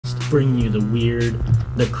bringing you the weird,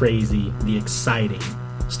 the crazy, the exciting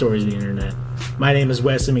stories of the internet. My name is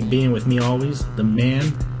Wesley McBee, and with me always, the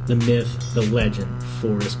man, the myth, the legend,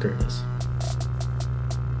 Forrest Curtis.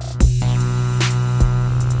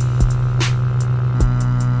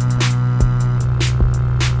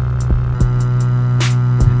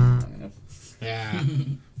 Yeah,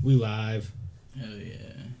 we live. Hell yeah.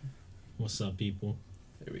 What's up, people?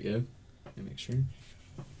 There we go. Let me make sure.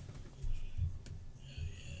 Hell yeah.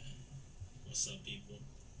 What's up, people?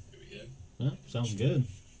 There we go. Well, sounds good.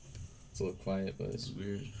 It's a little quiet, but It's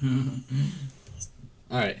weird.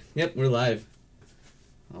 alright. Yep, we're live.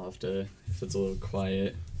 I'll have to, if it's a little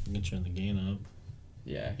quiet. You can turn the gain up.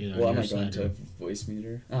 Yeah. Either Well, on am your I going side to or- voice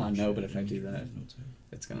meter? Oh, no, but if I do that,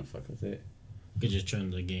 it's gonna fuck with it. You could just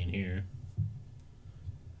turn the gain here.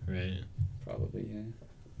 Right? Probably,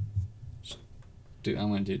 yeah. Dude, I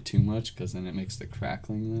want to do too much, because then it makes the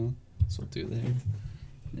crackling, though. So we'll do there. And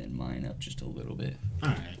then mine up just a little bit.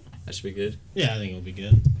 Alright. That should be good. Yeah, I think it'll be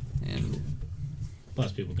good. And,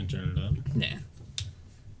 Plus, people can turn it up. nah.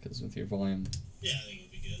 Because with your volume, Yeah, I think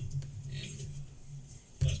it'll be good.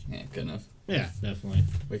 yeah, good enough. Yeah, definitely.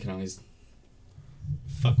 We can always,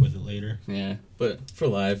 Fuck with it later. yeah. But for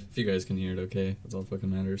live, if you guys can hear it okay, that's all fucking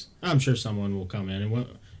matters. I'm sure someone will come in, and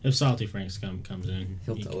if Salty Franks comes in,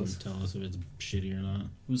 He'll he tell can us. tell us if it's shitty or not.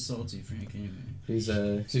 Who's Salty Frank anyway? He's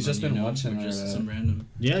Someone just you been know, watching or our, just some random.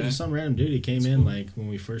 Yeah, Okay. just some random dude. He came That's in cool. like when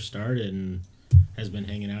we first started, and has been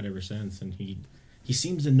hanging out ever since. And he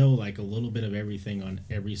seems to know like a little bit of everything on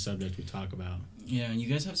every subject we talk about. Yeah, and you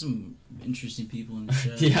guys have some interesting people in the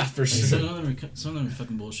chat. yeah, for Like, sure. some of them are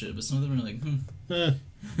fucking bullshit, but some of them are like, Eh,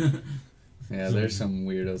 Yeah, there's some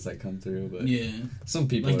weirdos that come through, but yeah. some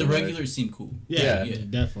people Like the are regulars seem cool. yeah, Yeah.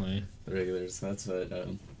 definitely. the regulars. That's what. Yeah,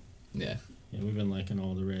 Yeah, we've been liking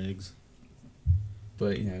all the regs.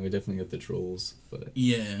 but yeah, we definitely get the trolls. But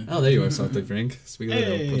Yeah. oh, there you are, Salty Frank. Speaking of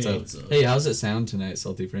Hey. what's up? What's up? Hey, how's it sound tonight,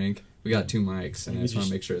 Salty Frank? We got 2 mics, and We I just want just-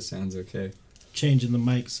 to make sure it sounds okay. Changing the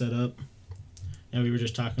mic setup. And we were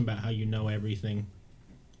just talking about how you know everything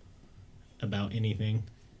about anything.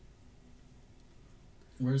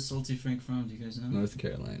 Where's Salty Frank from? Do you guys know? North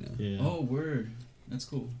Carolina. Yeah. Oh, word. That's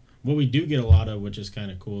cool. What we do get a lot of, which is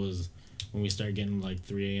kind of cool, is when we start getting like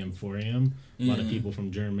 3 a.m., 4 a.m. A lot of Yeah. people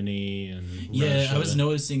from Germany and Yeah, Russia. I was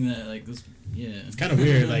noticing that. Like this. Yeah. It's kind of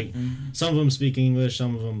weird. Like some of them speak English,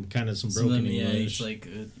 some of them kind of some Some of broken them, yeah, English. it's like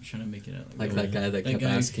trying to make it out. Like Oh, that guy that That kept guy-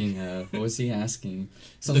 asking, what was he asking?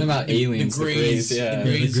 Something about the aliens. The Greys, yeah. the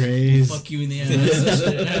Greys, The Greys. fuck you in the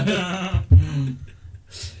ass.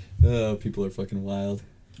 Oh, people are fucking wild.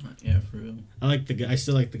 Yeah, for real. I like the guy. I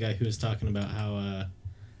still like the guy who was talking about how.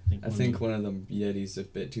 I think one of them Yeti's a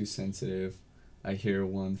bit too sensitive. I hear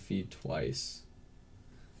one feed twice.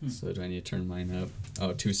 So do I need to turn mine up?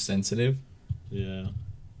 Oh, too sensitive? Yeah.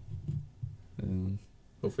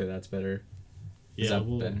 Hopefully that's better. Is Yeah.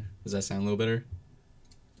 that better? Does that sound a little better?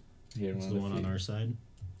 I hear It's one the of one on our side.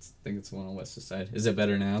 I think it's the one on West's side. Is it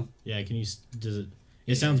better now? Yeah. Can you? Does it?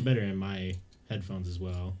 It sounds better in my headphones as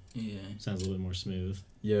well. Yeah. Sounds a little bit more smooth.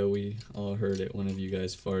 Yeah, we all heard it. One of you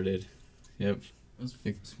guys farted. Yep. That's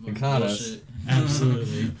You fucking caught us. bullshit.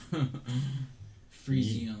 Absolutely.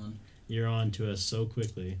 Freezion. You're on to us so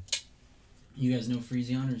quickly. You guys know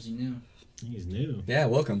Freezion, or is he new? He's new. Yeah,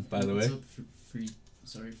 welcome, by the What's way. up,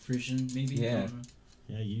 Sorry, Frisian, maybe? I Yeah. don't know.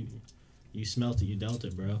 Yeah. You smelt it. You dealt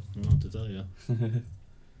it, bro. I don't know what to tell you.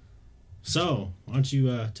 So, why don't you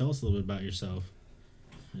tell us a little bit about yourself,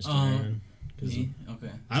 Mr. Aaron? 'Cause Me?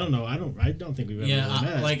 Okay. I don't know. I don't think we've ever Yeah, really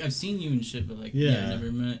met. like I've seen you and shit, but like Yeah.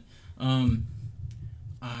 never met. I'm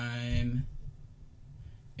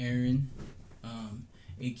Aaron,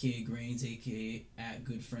 aka Grains, aka at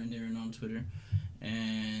Good Friend Aaron on Twitter,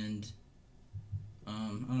 and I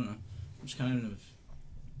don't know. I'm just kind of.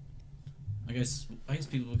 I guess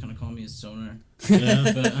people would kind of call me a stoner.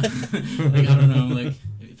 Yeah. But like I don't know, like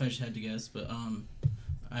if I just had to guess, but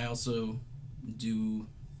I also do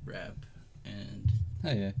rap and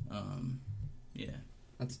Oh, yeah. yeah.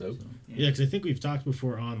 That's dope. So, Yeah, because I think we've talked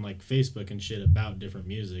before on like Facebook and shit about different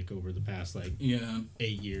music over the past like Yeah,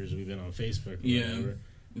 8 years we've been on Facebook. Or Yeah. whatever.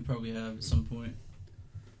 we probably have at some point.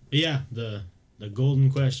 But yeah, the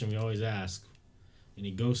golden question we always ask: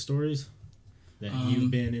 any ghost stories that you've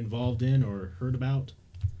been involved in or heard about?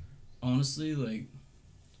 Honestly, like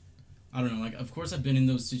I don't know, like of course I've been in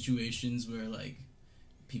those situations where like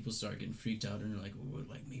people start getting freaked out and they're like, oh,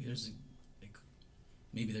 like maybe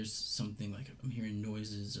there's something like I'm hearing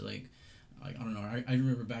noises or like I don't know. I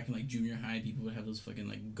remember back in like junior high, people would have those fucking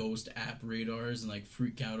like ghost app radars and like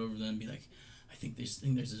freak out over them and be like, I think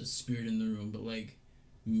there's a spirit in the room. But like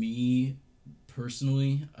me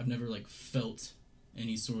personally, I've never like felt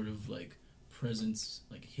any sort of like presence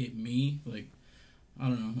like hit me, like I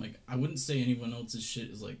don't know, like I wouldn't say anyone else's shit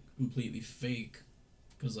is like completely fake,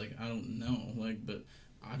 because like I don't know, like, but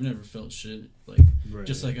I've never felt shit like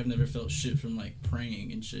just like I've never felt shit from like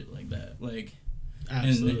praying and shit like that, like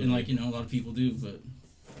and like, you know, a lot of people do, but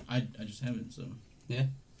I just haven't. So yeah,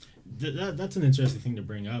 that's an interesting thing to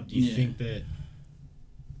bring up. Do you think that?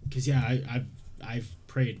 Because I've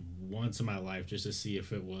prayed once in my life just to see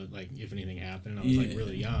if it would, like, if anything happened. I was like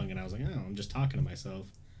really young, and I was like, oh, I'm just talking to myself.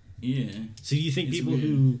 Yeah. So do you think people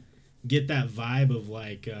who get that vibe of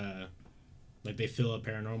like they feel a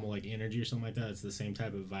paranormal like energy or something like that, it's the same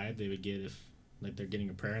type of vibe they would get if like they're getting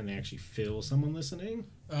a prayer and they actually feel someone listening?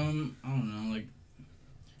 I don't know, like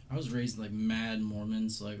I was raised like mad Mormon,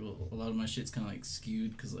 so like a lot of my shit's kind of like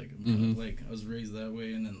skewed because like I'm kinda, like I was raised that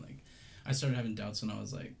way, and then like I started having doubts when I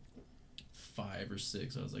was like 5 or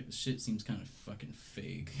 6. I was like, this shit seems kind of fucking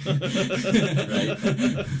fake. Right?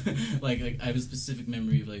 like I have a specific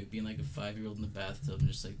memory of like being like a 5-year-old in the bathtub and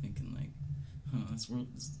just like thinking like, this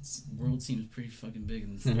world seems pretty fucking big,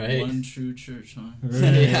 and it's the one true church, huh? Right.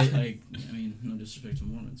 Yeah. Like, I mean, no disrespect to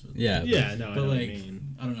Mormons, but no, but I know like, what I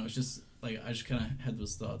mean. I don't know. It's just like I just kind of had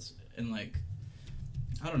those thoughts, and like,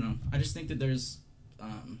 I don't know. I just think that there's,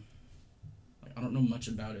 like, I don't know much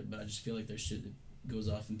about it, but I just feel like there's shit that goes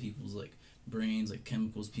off in people's like brains, like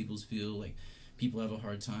chemicals people feel, like people have a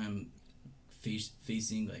hard time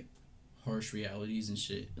facing like harsh realities and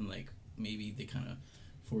shit, and like maybe they kind of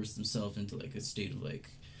force themselves into like a state of like,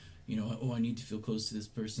 you know, oh, I need to feel close to this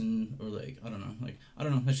person, or like I don't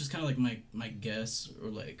know, that's just kind of like my guess, or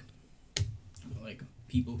like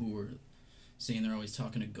people who were saying they're always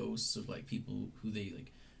talking to ghosts of like people who they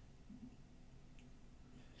like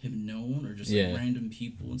have known, or just like random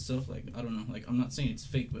people and stuff. Like I don't know, like I'm not saying it's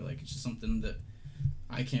fake, but like it's just something that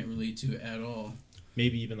I can't relate to at all.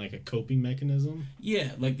 Maybe even like a coping mechanism.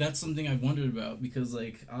 Yeah, like that's something I've wondered about, because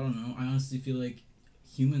like I don't know, I honestly feel like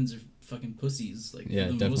humans are fucking pussies. Like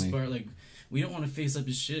for the most part, like we don't want to face up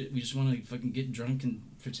to shit. We just want to like, fucking get drunk and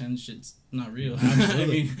pretend shit's not real.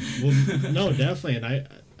 Absolutely. Well, no, definitely, and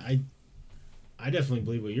I definitely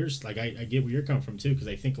believe what you're like. I get where you're coming from too, because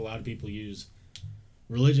I think a lot of people use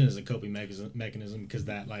religion as a coping mechanism, because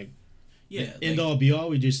that like end all be all,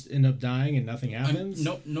 we just end up dying and nothing happens.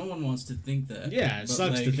 No one wants to think that. Yeah, it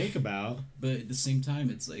sucks to think about. But at the same time,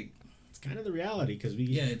 it's like it's kind of the reality, because we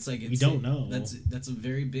we don't know. That's a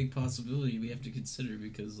very big possibility we have to consider,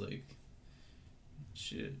 because like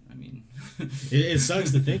shit. I mean, it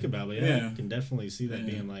sucks to think about, but I can definitely see that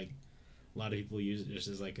being like a lot of people use it just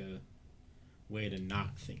as like a way to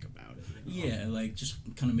not think about it. You know? Yeah, like just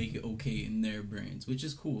kind of make it okay in their brains, which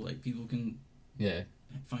is cool. Like people can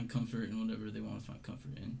find comfort in whatever they want to find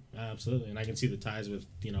comfort in. Absolutely, and I can see the ties with,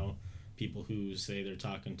 you know, people who say they're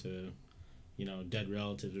talking to, you know, dead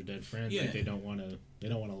relatives or dead friends. Like they don't want to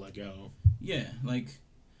let go. Yeah, like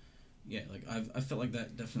I felt like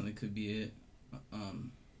that definitely could be it.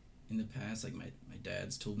 In the past, like my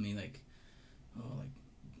dad's told me like, oh, like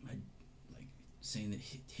saying that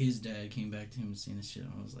his dad came back to him saying this shit.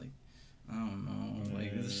 I was like, I don't know,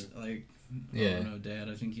 like I don't know, Dad.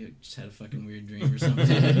 I think you just had a fucking weird dream or something.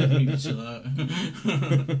 You need to chill out.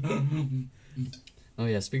 Oh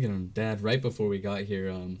yeah, speaking of Dad, right before we got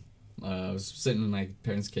here, I was sitting in my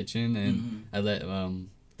parents' kitchen, and I let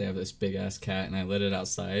they have this big ass cat, and I let it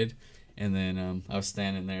outside. And then I was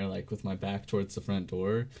standing there like with my back towards the front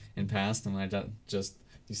door and passed, and I just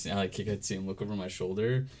I could see him look over my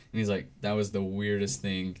shoulder, and he's like, that was the weirdest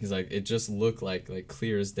thing. He's like, it just looked like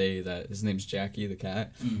clear as day that his name's Jackie the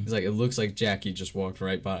cat. He's like, it looks like Jackie just walked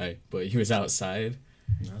right by, but he was outside.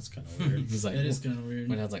 That's kind of weird. He's like, that is kind of weird.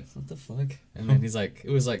 My dad's like, what the fuck? And then he's like,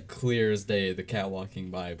 it was like clear as day, the cat walking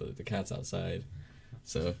by, but the cat's outside.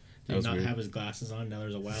 So that was not weird. Have his glasses on. Now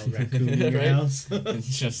there's a wild raccoon in your house.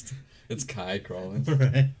 It's Kai crawling.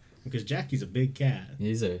 Right. Because Jackie's a big cat.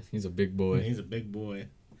 He's a big boy. Yeah, he's a big boy.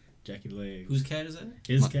 Jackie Legs. Whose cat is that?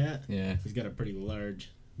 His cat? Yeah. He's got a pretty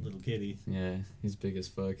large little kitty. Yeah, he's big as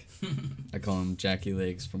fuck. I call him Jackie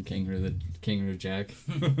Legs from Kangaroo Jack.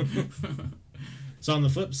 So on the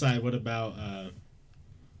flip side, what about,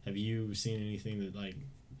 have you seen anything that, like,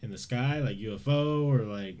 in the sky, like UFO or,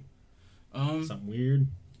 like, something weird?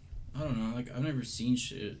 I don't know. Like, I've never seen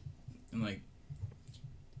shit. And, like,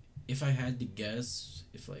 if I had to guess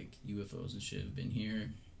if, like, UFOs and shit have been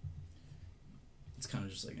here, it's kind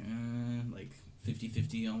of just like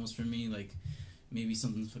 50-50 almost for me. Like, maybe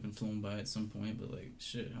something's fucking flown by at some point, but like,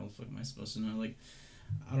 shit, how the fuck am I supposed to know? Like,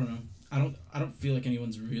 I don't know. I don't feel like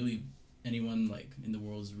anyone like in the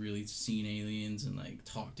world has really seen aliens and like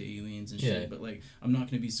talked to aliens and shit. But like, I'm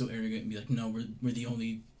not gonna be so arrogant and be like, no, we're the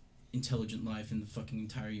only intelligent life in the fucking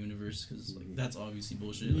entire universe, because like that's obviously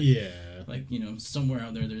bullshit. Like, Yeah. like, you know, somewhere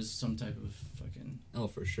out there's some type of fucking Oh,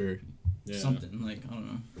 for sure. Yeah. something, like, I don't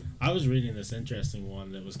know. I was reading this interesting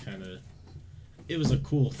one that was kind of, it was a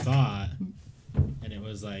cool thought, and it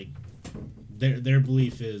was like, their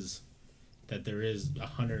belief is that there is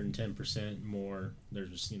 110% more,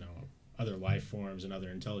 there's, you know, other life forms and other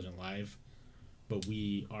intelligent life, but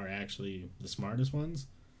we are actually the smartest ones,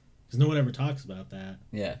 because no one ever talks about that.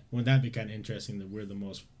 Yeah. Wouldn't that be kind of interesting that we're the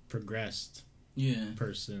most progressed Yeah,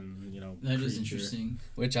 person, you know, that is creature? interesting.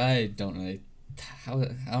 Which I don't really,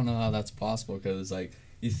 I don't know how that's possible, because like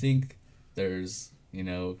you think there's, you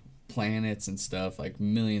know, planets and stuff like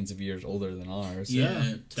millions of years older than ours.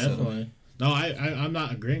 Yeah, definitely. No, I'm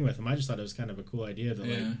not agreeing with him. I just thought it was kind of a cool idea that,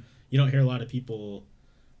 Yeah. like, you don't hear a lot of people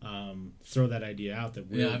throw that idea out that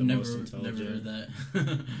we're Yeah, I've the never most intelligent. heard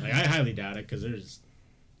that. Like, I highly doubt it, because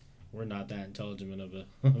we're not that intelligent of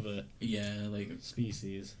a Yeah, like,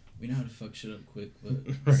 species. we know how to fuck shit up quick, but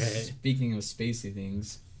Right. Speaking of spacey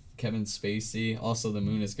things, Kevin Spacey. Also, the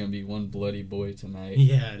moon is gonna be one bloody boy tonight.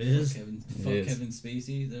 Yeah, it is. Fuck is. Kevin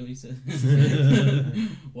Spacey, is that what he said?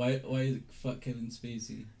 Why fuck Kevin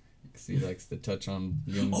Spacey? Because he likes to touch on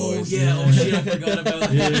young Oh boys. yeah, oh shit, I forgot about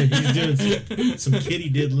that. Yeah, he's doing some kitty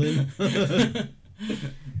diddling.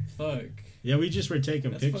 Fuck. Yeah, we just were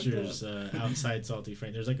taking That's fucked pictures outside Salty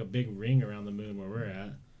Frank. There's like a big ring around the moon where we're at.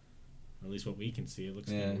 Or at least what we can see. It looks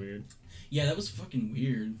kind Yeah. of weird. Yeah, that was fucking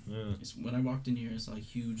weird. Yeah. When I walked in here, I saw a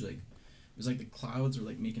huge, like, it was like the clouds were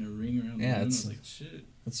like making a ring around the Yeah, moon. I it's- was like, shit.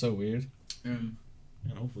 That's so weird. And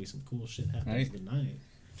hopefully some cool shit happens Right. tonight.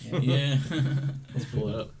 Yeah. Let's pull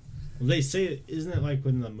it up. Well, they say, isn't it like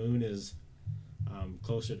when the moon is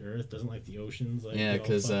closer to Earth? Doesn't like the oceans? Like, Yeah, get all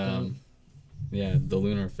because fucked up? yeah, the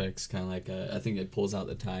lunar effect's kind of like I think it pulls out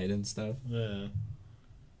the tide and stuff. Yeah.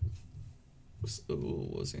 So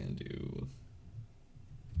what was I gonna do?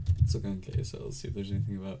 Let's look on KSL. See if there's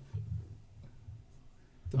anything about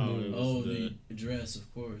the Oh, moon. it was Oh, the- the dress,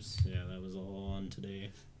 of course. Yeah, that was all on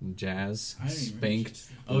today. Jazz I didn't even spanked.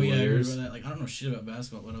 the Oh yeah, I heard Warriors. about that. Like, I don't know shit about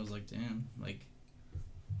basketball, but I was like, damn, like.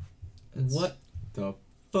 that's- What the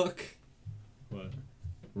fuck? What?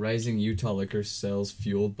 Rising Utah liquor sales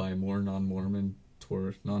fueled by more non-Mormons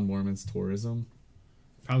tourism.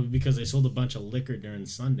 Probably because they sold a bunch of liquor during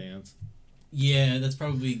Sundance. Yeah, that's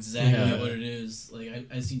probably exactly Yeah. what it is. Like,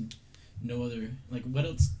 I see no other. Like, what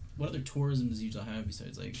else? What other tourism does Utah have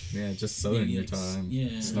besides like? Yeah, just southern maybe, like, Utah. And yeah.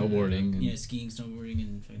 snowboarding. And, Yeah, skiing, snowboarding,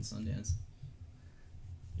 and fucking Sundance.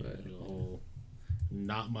 Yeah, But- there's a whole,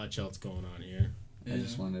 not much else going on here. I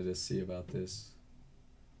just wanted to see about this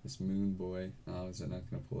moon boy. Oh, is it not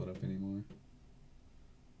gonna pull it up anymore?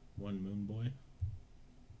 One moon boy.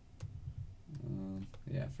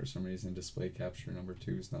 Yeah, for some reason display capture number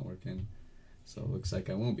 2 is not working. So it looks like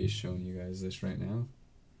I won't be showing you guys this right now.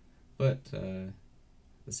 But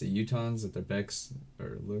let's see, Utahns at their Becks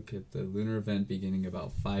or look at the lunar event beginning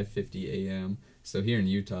about 5:50 a.m. So here in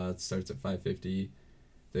Utah it starts at 5:50.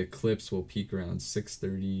 The eclipse will peak around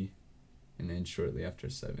 6:30 and end shortly after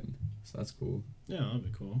 7. So that's cool. Yeah, that'd be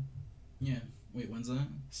cool. Yeah. Wait, when's that?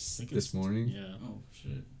 think This it's- morning. Yeah, Oh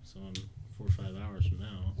shit. so in 4 or 5 hours from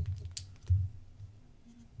now.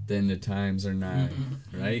 Then the times are nigh,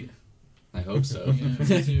 right? I hope so. Yeah,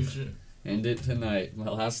 me too, shit. End it tonight. My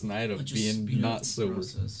last night of Let's just being speed up not the sober.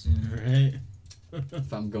 process, yeah. Right?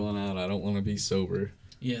 If I'm going out, I don't want to be sober.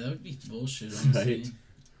 Yeah, that would be bullshit, honestly.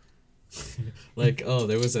 Right. Like, oh,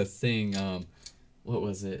 there was a thing. What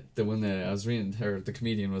was it? The one that I was reading. This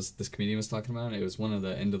comedian was talking about. It was one of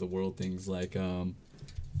the end of the world things. Like,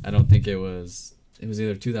 I don't think it was. It was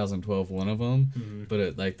either 2012, one of them, Mhm. but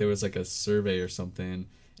it, like there was like a survey or something,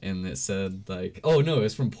 and it said like, oh no,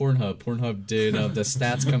 it's from Pornhub. Pornhub did the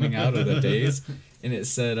stats coming out of the days, and it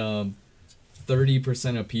said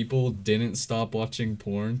 30% of people didn't stop watching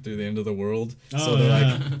porn through the end of the world. So Oh, they're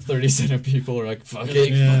yeah. like 30% of people are like, fuck They're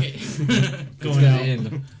it, like, Yeah. fuck it. it's Going gonna out.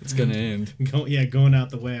 end. It's gonna end. Going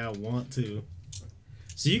out the way I want to.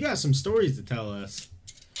 So you got some stories to tell us.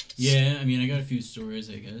 Yeah, I mean, I got a few stories,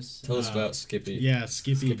 I guess. Tell us about Skippy. Yeah,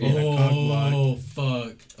 Skippy Skippy. being a cock block. Oh,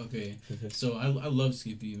 fuck. Okay. So I love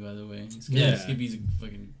Skippy, by the way. Yeah. Skippy's a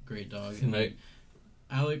fucking great dog. And Right.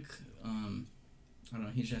 Alec, I don't know,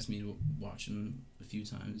 he just asked me to watch him a few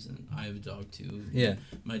times, and I have a dog too. Yeah.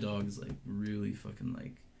 My dog is like really fucking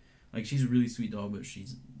like she's a really sweet dog, but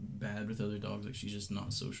she's bad with other dogs. Like she's just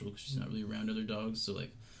not social because she's not really around other dogs. So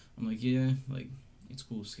like, I'm like, yeah, like it's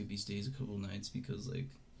cool if Skippy stays a couple nights because like,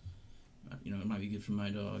 you know, it might be good for my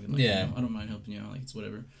dog. And like, Yeah. you know, I don't mind helping you out. Like it's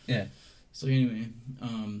whatever. Yeah. So anyway,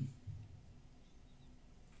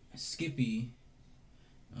 Skippy,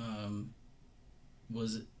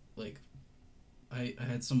 was like, I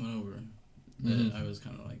had someone over that I was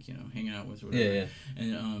kind of like, hanging out with or whatever. Yeah.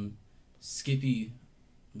 And Skippy,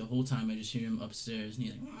 the whole time I just hear him upstairs and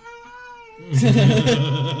he's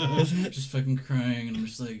like, just fucking crying, and I'm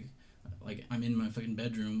just like I'm in my fucking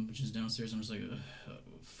bedroom, which is downstairs. And I'm just like, oh,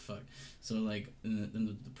 fuck. So like, and then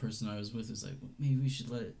the person I was with was like, well, maybe we should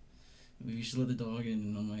let the dog in.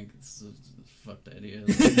 And I'm like, fuck that idea.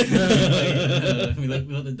 We let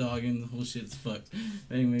the dog in. The whole shit's fucked.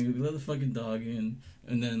 Anyway, we let the fucking dog in,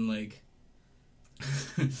 and then like,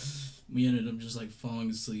 we ended up just like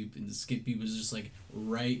falling asleep, and the Skippy was just like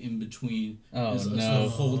right in between us the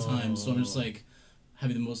whole time. So I'm just like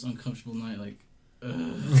having the most uncomfortable night, like.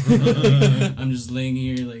 I'm just laying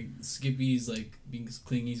here like Skippy's like being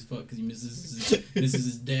clingy as fuck because he misses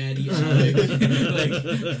his daddy. Like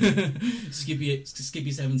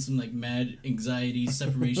Skippy's having some like mad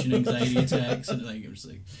separation anxiety attacks, and like I'm just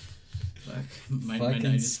like, fuck, my night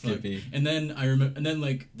is Skippy. Fucked. And then I remember, and then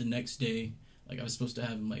like the next day, like I was supposed to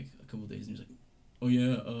have him like a couple of days, and he was like, oh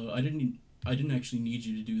yeah, I didn't actually need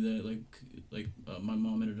you to do that. Like my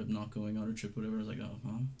mom ended up not going on her trip, whatever. I was like, oh,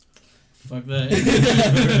 well, fuck that.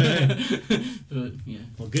 But yeah.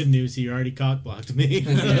 Well, good news. He already cock-blocked me.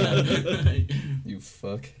 You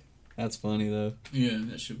fuck. That's funny though. Yeah,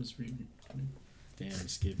 that shit was pretty funny. Damn,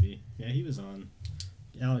 Skippy. Yeah, he was on.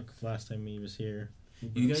 Alec last time he was here.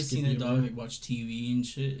 You guys seen that dog like watch TV and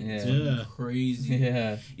shit? Yeah. It's crazy.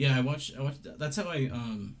 Yeah. Yeah, I watched. That's how I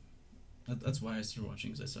That's why I started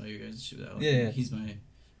watching, because I saw you guys shoot that. Like, Yeah.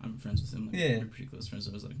 I'm friends with him. Like, Yeah. We're pretty close friends.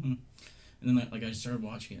 So I was like, And then like I started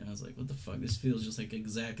watching it, and I was like, what the fuck? This feels just like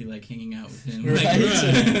exactly like hanging out with him. Right.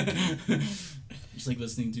 Like, just like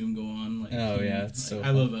listening to him go on. Like, Oh yeah, it's so. I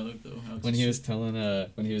love Alec though. Alex When he was telling,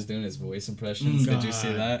 when he was doing his voice impressions, did you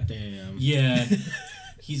see that? Damn. Yeah,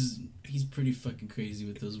 he's pretty fucking crazy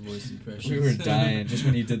with those voice impressions. We were dying just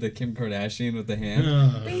when he did the Kim Kardashian with the hand.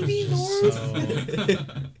 Baby North.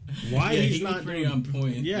 Why yeah, he's not pretty doing, on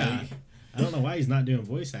point. Yeah, like, I don't know why he's not doing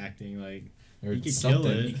voice acting. Like Or he could something.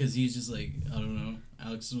 kill it. because he's just like, I don't know.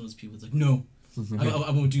 Alex is one of those people that's like, no,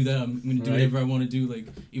 I won't do that. I'm gonna do whatever I want to do. Like,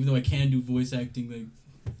 even though I can do voice acting, like,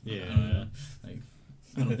 Yeah.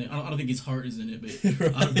 I don't know. Like, I don't think his heart is in it, but,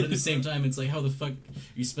 but at the same time, it's like, how the fuck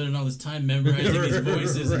you're spending all this time memorizing these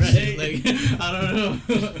voices and shit? Like, I don't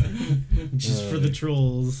know. Just for the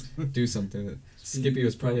trolls. Do something. Skippy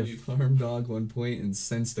was probably a farm dog one point and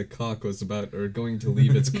sensed a cock was going to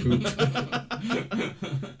leave its coop.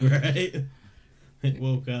 Right? It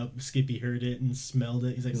woke up, Skippy heard it and smelled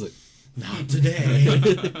it. He's like not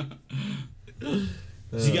today.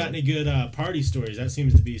 So you got any good party stories? That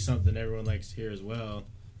seems to be something everyone likes to hear as well.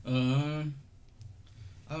 I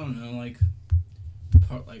don't know, I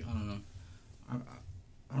don't know.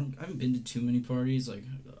 I haven't been to too many parties. Like,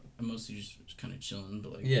 I'm mostly just kind of chilling.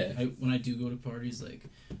 But like, Yeah. when I do go to parties, like,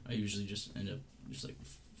 I usually just end up just like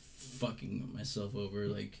fucking myself over,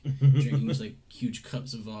 like drinking just like huge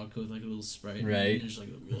cups of vodka with like a little Sprite. Right. And just like,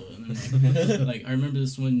 and then like I remember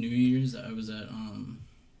this one New Year's I was at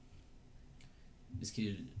this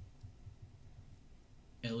kid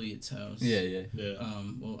Elliot's house. Yeah.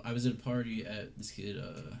 Well, I was at a party at this kid,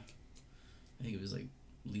 I think it was like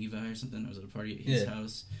Levi or something. I was at a party at his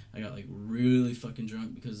house. I got like really fucking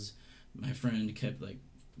drunk because my friend kept like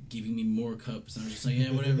giving me more cups, and I was just like,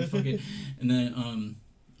 yeah, whatever, fuck it. And then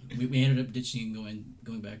we ended up ditching and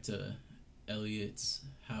going back to Elliot's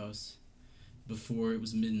house before it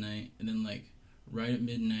was midnight, and then like right at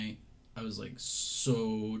midnight I was like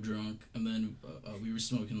so drunk, and then we were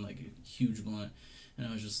smoking like a huge blunt, and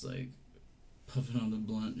I was just like puffing on the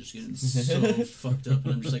blunt, just getting so fucked up,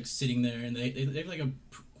 and I'm just like sitting there, and they have like a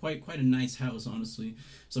quite a nice house, honestly.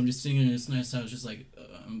 So I'm just sitting in this nice house, just like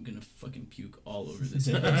I'm gonna fucking puke all over this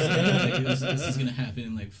house. Like, this is gonna happen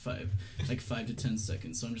in like 5 to 10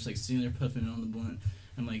 seconds. So I'm just like sitting there puffing on the blunt.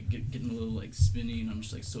 I'm like getting a little like spinny, and I'm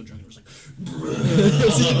just like so drunk. I'm just like,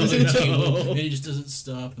 all over the table, and it just doesn't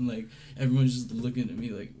stop, and like everyone's just looking at me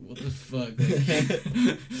like, what the fuck,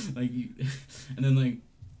 like and then like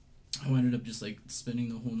I ended up just like spending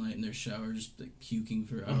the whole night in their shower, just like puking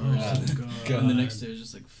for hours. Oh, God. And the next day I was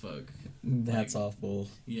just like, fuck. That's like, awful.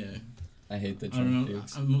 Yeah. I hate the I don't drunk know.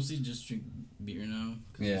 pukes. I mostly just drink beer now.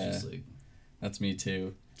 Yeah. It's just like, That's me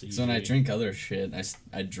too. So when I drink other shit,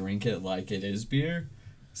 I drink it like it is beer.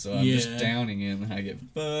 So I'm just downing it and I get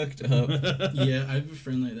fucked up. yeah, I have a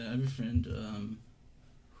friend like that. I have a friend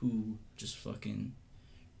who just fucking,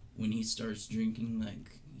 when he starts drinking,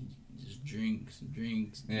 like, he just drinks,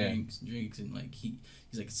 Yeah. and like he's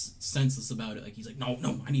like senseless about it. Like he's like, no,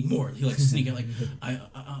 I need more. He like sneak out like,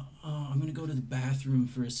 I'm gonna go to the bathroom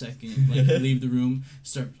for a second. Like leave the room,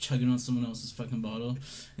 start chugging on someone else's fucking bottle,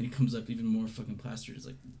 and he comes up even more fucking plastered. It's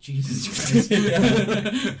like Jesus Christ.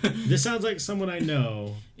 This sounds like someone I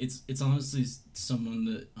know. It's honestly someone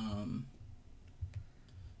that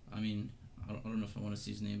I mean, I don't know if I want to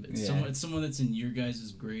see his name, but it's someone that's in your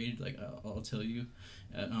guys' grade. Like I'll tell you,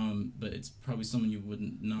 but it's probably someone you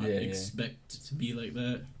wouldn't expect to be like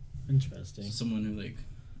that. Interesting. Someone who like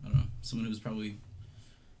I don't know, someone who's probably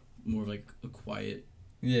more like a quiet.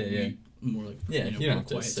 More like you don't have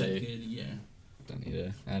to quiet say. type kid. Yeah. Don't need to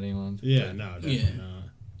add anyone. Yeah, no, definitely not.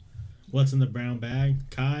 What's in the brown bag,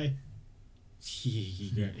 Kai?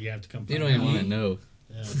 You have to come. You don't even want to know.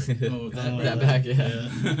 Yeah. that bag,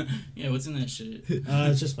 yeah. Yeah, what's in that shit?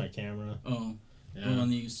 It's just my camera. Oh. Yeah. The one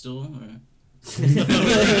that you stole? Or?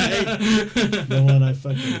 The one I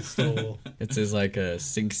fucking stole. It's his like a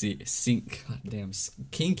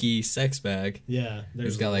kinky sex bag. Yeah.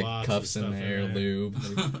 It's got like cuffs in there, lube.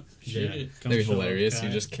 Like, Shit. that'd be hilarious. You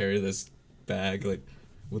just carry this bag like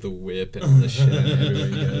with a whip and all this shit everywhere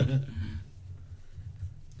you go.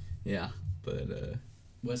 Yeah, but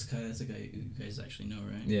Wes Kai, that's a guy you guys actually know,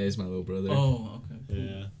 right? yeah, he's my little brother. Oh, okay. Cool.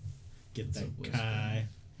 Yeah. Get What's that up, Wes Kai.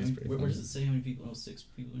 Where does it say how many people? Oh, 6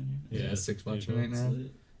 people in here? Yeah, 6 watching people. right now.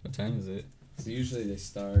 What time is it? So usually they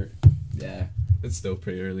start. Yeah, it's still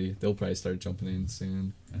pretty early. They'll probably start jumping in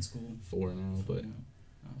soon. That's cool. 4 now, but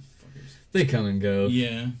Oh, fuckers. they come and go.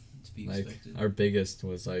 Yeah, to be Like expected. our biggest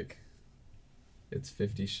was like, it's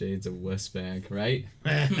 50 Shades of Wes bag, right?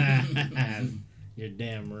 You're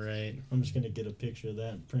damn right. I'm just gonna get a picture of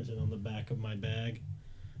that and print it on the back of my bag.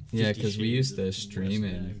 Yeah, 50 because we Shades used of to Wes stream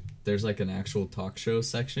bag. in. There's like an actual talk show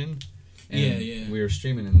section. And Yeah. we were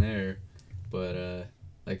streaming in there, but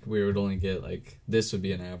like we would only get like, this would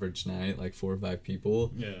be an average night, like 4 or 5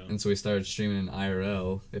 people. Yeah. And so we started streaming in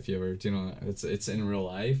IRL. If you ever, it's in real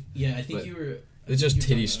life. Yeah, I think but you were. It's just you were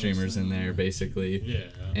titty talking about streamers in something. there, basically. Yeah.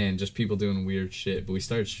 And just people doing weird shit. But we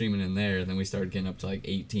started streaming in there, and then we started getting up to like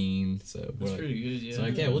 18. So we're That's like, pretty good, yeah. so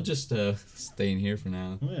like, yeah, we'll just stay in here for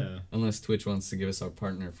now. Yeah. Unless Twitch wants to give us our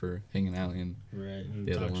partner for hanging out in, Right. And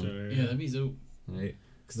The other talk one. show area. Yeah, that'd be dope. right?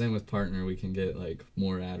 Because then with partner, we can get like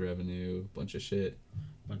more ad revenue, bunch of shit.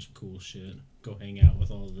 Bunch of cool shit. Go hang out with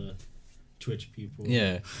all the Twitch people.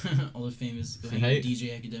 Yeah, All the famous Right?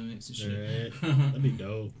 DJ academics and shit. Right. That'd be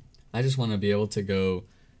dope. I just want to be able to go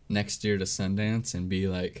next year to Sundance and be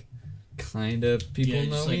like, kind of people yeah,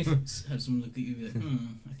 know just, me. like, have someone look at you and be like,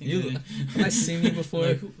 I think You- have I seen you before?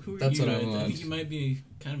 Like, who are That's you? what I I want. think you might be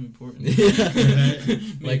kind of important. Yeah.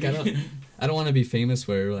 Like Maybe. I don't want to be famous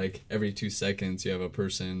where like every 2 seconds you have a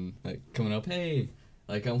person like coming up, hey,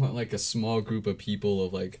 like I want like a small group of people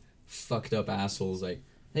of like fucked up assholes like,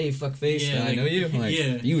 hey, fuckface, Yeah, I like- know you. I'm like,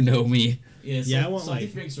 yeah. you know me. Yeah, Yeah, I want, Salty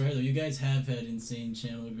like- Frank's right though. You guys have had insane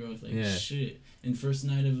channel growth, like Yeah. shit. And first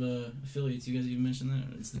night of affiliates, you guys even mentioned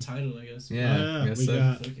that. It's the title, I guess. Yeah, I guess we so.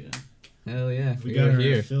 got Fuck yeah. Hell yeah, we we got are our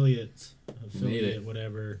here. affiliate, Made it.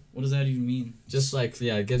 whatever. What does that even mean? Just like,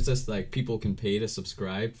 yeah, it gives us like people can pay to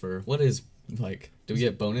subscribe for what is like, do we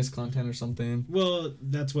get bonus content or something? Well,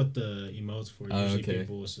 that's what the emotes for. Oh, Usually okay.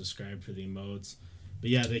 people will subscribe for the emotes, but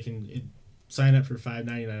yeah, they can sign up for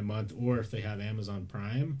 $5.99 a month, or if they have Amazon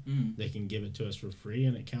Prime, they can give it to us for free,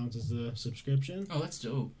 and it counts as a subscription. Oh, that's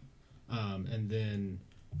dope. And then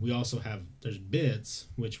we also have there's bits,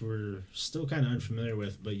 which we're still kind of unfamiliar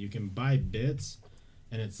with, but you can buy bits,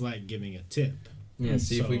 and it's like giving a tip. Yeah,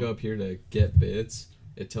 see if we So- go up here to get bits,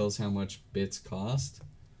 it tells how much bits cost.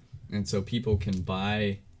 And so people can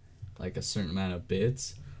buy like a certain amount of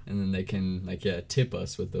bits, and then they can like, yeah, tip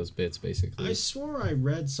us with those bits basically. I swore I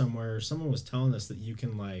read somewhere someone was telling us that you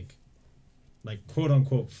can like quote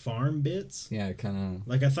unquote farm bits. Yeah, kind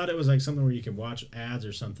Like I thought it was like something where you can watch ads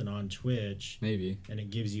or something on Twitch, of, maybe. and it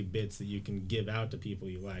gives you bits that you can give out to people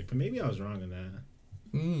you like. But maybe I was wrong in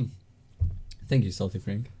that. Thank you, Salty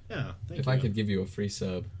Frank. Yeah, thank If you. I could give you a free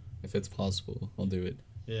sub, if it's possible, I'll do it.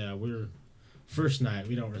 Yeah, we're first night.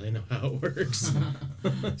 We don't really know how it works.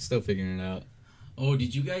 Still figuring it out. Oh,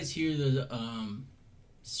 did you guys hear the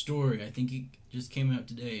story? I think it just came out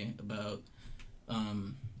today about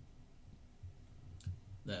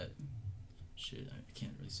that shit. I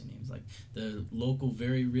can't really say names. Like the local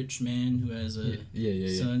very rich man who has a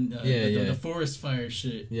Yeah. son. Yeah. The forest fire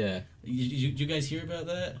shit. Yeah. Did you guys hear about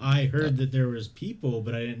that? I heard that there was people,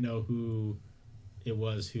 but I didn't know who it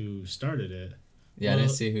was who started it. Yeah, I Well,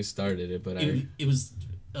 didn't see who started it, but It was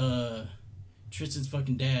Tristan's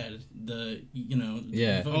fucking dad,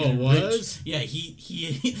 Yeah. fucking Oh, rich- was? Yeah, he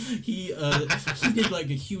did like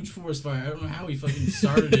a huge forest fire. I don't know how he fucking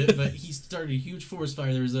started it, but he started a huge forest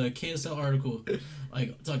fire. There was a KSL article,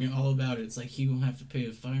 like talking all about it. It's like he will have to pay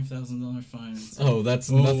a $5,000 fine. It's like, Oh, that's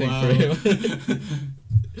nothing wow. for him.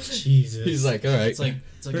 Jesus. He's like, all right. it's like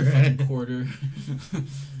a fucking quarter.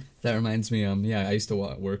 That reminds me, yeah, I used to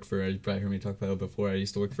work for, you probably heard me talk about it before, I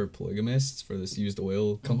used to work for Polygamists, for this used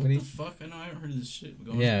oil company. What the fuck? I know I haven't heard of this shit.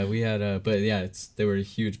 Go on. Yeah, we had, but yeah, they were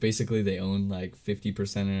huge. Basically, they owned like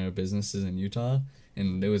 50% of businesses in Utah,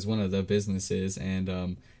 and it was one of the businesses,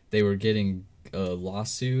 and they were getting a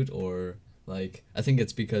lawsuit, or like, I think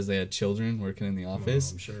it's because they had children working in the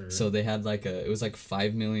office. I'm sure. So they had like it was like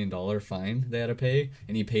 $5 million fine they had to pay,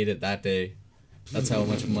 and he paid it that day. That's how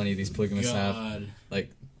much money these polygamists have. God.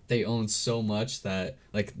 Like, they own so much that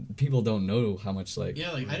like people don't know how much like.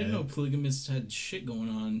 Yeah, like I didn't know polygamists had shit going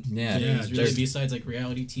on. Yeah, Yeah, really, there's- besides like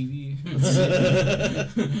reality TV.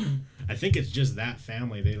 I think it's just that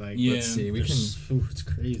family. They like. Yeah. Let's see, we can It's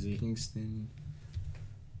crazy. Kingston.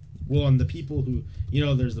 Well, and the people who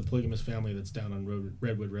there's the polygamous family that's down on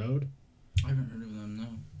Redwood Road. I haven't heard of them. No.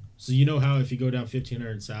 So you know how if you go down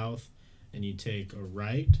 1500 South and you take a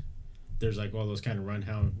right, there's like all those kind of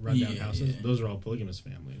rundown Yeah, houses. yeah. Those are all polygamous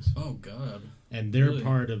families, Oh God. and they're Really?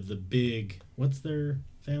 part of the big. What's their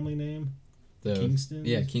family name? Kingston?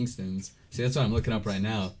 Yeah, Kingston's. See, that's what I'm looking up right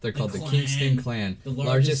now. They're called the Clan. Kingston Clan, The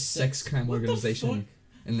largest sex crime What the organization,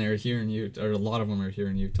 and they're here in Utah. Or a lot of them are here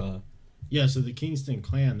in Utah. Yeah, so the Kingston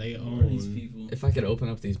clan, they Who are these own. people? If I could open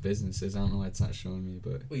up these businesses, I don't know why it's not showing me,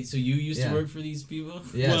 but Wait, so you used Yeah. to work for these people?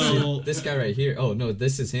 yeah, Well- see, this guy right here. Oh no,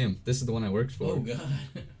 this is him. This is the one I worked for. Oh God.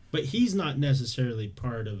 But he's not necessarily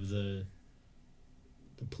part of the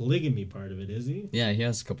polygamy part of it, is he? Yeah, he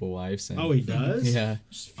has a couple wives. And, Oh, he does? yeah,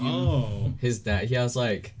 Just few. Oh. his dad. He has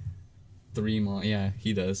like 3 more. Yeah,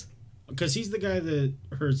 he does. Because he's the guy that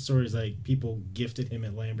heard stories like people gifted him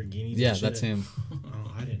at Lamborghinis. Yeah, and shit. that's him.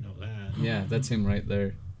 Oh, I didn't know that. Yeah, that's him right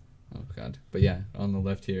there. Oh God. But yeah, on the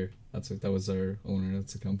left here, that was our owner.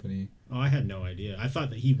 That's the company. Oh, I had no idea. I thought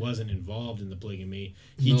that he wasn't involved in the polygamy.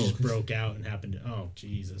 He No. just broke out and happened to. Oh,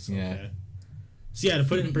 Jesus. Okay. Yeah. So, yeah, to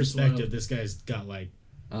put it in It's perspective, wild. this guy's got like.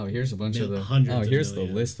 Oh, here's a bunch of the. Hundreds Oh, of here's the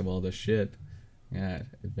millions. list of all the shit. Yeah,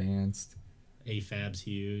 Advanced, AFAB's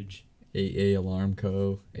huge. AA Alarm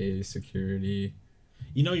Co, AA Security.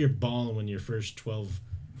 You know you're balling when your first 12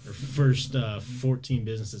 or first 14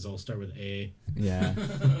 businesses all start with A. Yeah,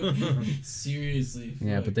 Seriously.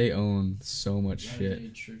 yeah, fuck. but they own so much Latter-day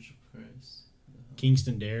shit. Church of Christ.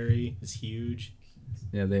 Kingston Dairy is huge.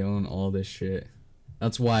 Yeah, they own all this shit.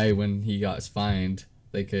 That's why when he got fined,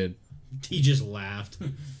 they could. He just laughed.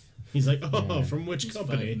 He's like, oh, Yeah. from which It's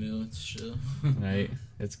company? 5 mil, it's chill. Right,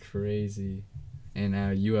 it's crazy. And now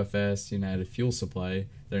UFS, United Fuel Supply,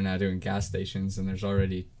 they're now doing gas stations, and there's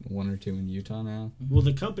already 1 or 2 in Utah now. Well,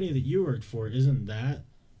 the company that you worked for, isn't that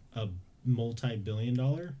a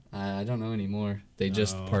multi-billion-dollar? I don't know anymore. They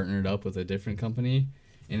just Oh. partnered up with a different company,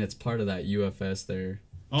 and it's part of that UFS there.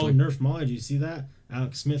 Oh, Like- Nerfmology, you see that?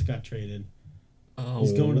 Alex Smith got traded. Oh,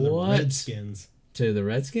 He's going to the what? Redskins. To the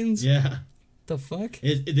Redskins? Yeah. The fuck?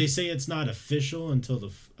 They say it's not official until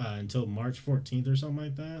until March 14th or something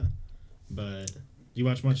like that. But do you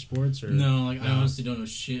watch much sports or No, like I No. honestly don't know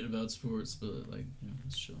shit about sports, but like,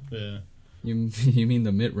 it's chill. Yeah, You mean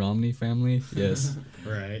the Mitt Romney family? Yes.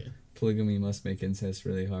 right. Polygamy must make incest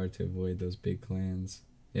really hard to avoid those big clans.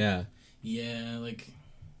 Yeah. Yeah, like.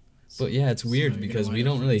 But yeah, it's weird So you're because gonna we wind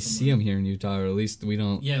up don't really with see them here in Utah, or at least we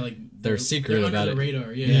don't. Yeah, like They're secret under about the it.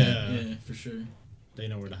 radar. Yeah, Yeah. yeah, for sure. They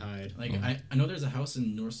know where to hide. Like Mhm. I know there's a house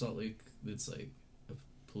in North Salt Lake that's like a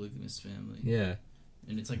polygamous family, Yeah.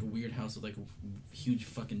 and it's like a weird house with like a huge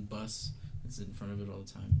fucking bus that's in front of it all the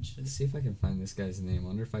time and shit. Let's see if I can find this guy's name. I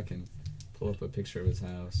wonder if I can pull up a picture of his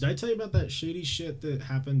house. Did I tell you about that shady shit that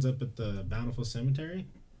happens up at the Bountiful Cemetery?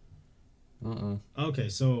 Okay,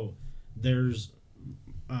 so there's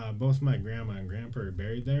both my grandma and grandpa are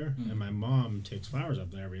buried there, Mm. and my mom takes flowers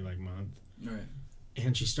up there every like month. All right.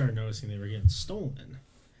 And she started noticing they were getting stolen,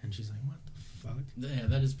 and she's like, "What the fuck?" Yeah,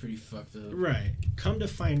 that is pretty fucked up. Right. Come to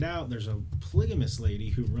find out, there's a polygamous lady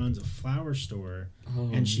who runs a flower store, Oh,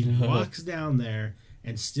 and she no. walks down there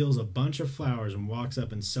and steals a bunch of flowers and walks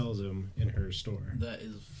up and sells them in her store. That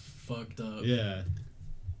is fucked up. Yeah.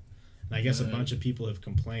 And I guess a Right. bunch of people have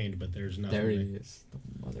complained, but there's nothing. There he is,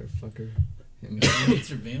 the motherfucker. Him. They need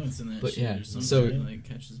surveillance in that But shit yeah, or something. so- like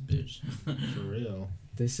catch this bitch. For real.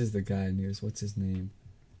 This is the guy news. What's his name?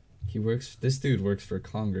 This dude works for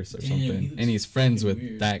Congress or Damn, he something, looks and he's friends with fucking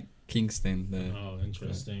weird. that Kingston. Oh,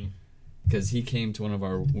 interesting. Because he came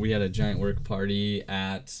to we had a giant work party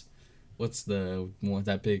at, what's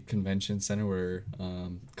that big convention center where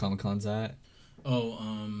Comic-Con's at?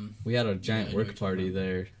 We had a giant work party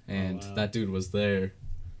there, and that dude was there.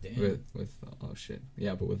 Damn. With oh shit,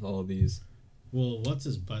 yeah, but with all these. Well, what's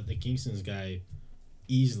his butt? The Kingston's guy,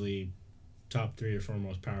 easily top 3 or 4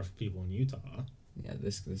 most powerful people in Utah. Yeah,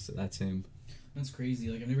 that's him. That's crazy.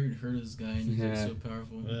 Like, I've never even heard of this guy, and he's like so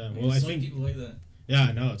powerful. Yeah, I mean, well, I some think people like that. Yeah,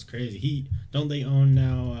 I know, it's crazy. Don't they own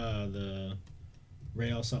now the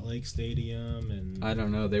Real Salt Lake Stadium? And I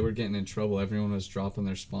don't know. They were getting in trouble. Everyone was dropping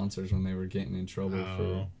their sponsors when they were getting in trouble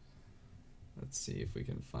for. Let's see if we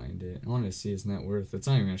can find it. I want to see his net worth. It's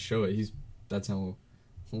not even gonna show it. That's how.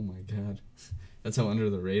 Oh my god, that's how under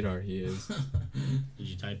the radar he is. Did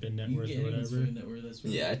you type in net worth or whatever? Net worth, that's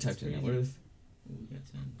really, yeah, I typed in net worth. Oh, we got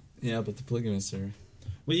 10. Yeah, but the polygamists are.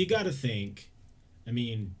 Well, you got to think. I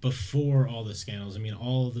mean, before all the scandals, I mean,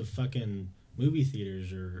 all the fucking movie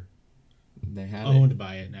theaters are owned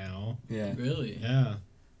by it now. Yeah. Really? Yeah.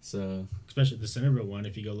 So. Especially the Centerville one,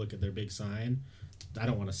 if you go look at their big sign, I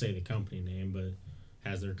don't want to say the company name, but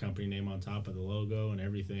has their company name on top of the logo and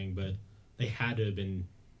everything. But they had to have been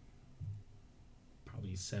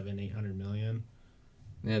probably 700-800 million.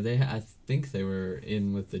 Yeah, I think they were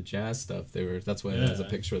in with the jazz stuff. That's why there's a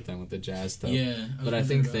picture with them with the jazz stuff. Yeah, but I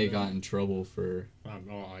think they got in trouble for.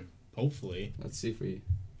 Hopefully. Let's see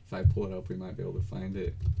if I pull it up, we might be able to find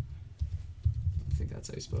it. I think that's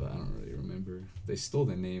how you spell it. I don't really remember. They stole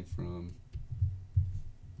the name from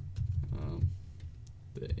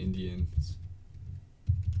the Indians.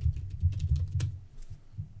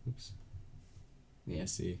 Oops. Yeah,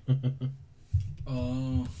 see.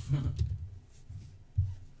 Oh.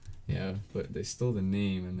 Yeah, but they stole the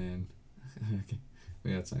name and then. Okay.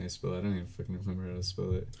 Yeah, that's not how you spell it. I don't even fucking remember how to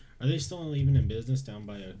spell it. Are they still even in business down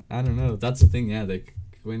by a... I don't know. That's the thing, yeah. They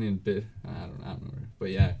went in I don't remember.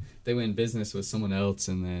 But yeah, they went in business with someone else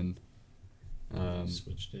and then...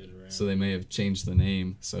 switched it around. So they may have changed the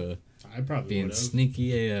name, so... I probably being would have.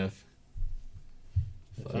 Sneaky AF.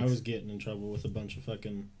 If I was getting in trouble with a bunch of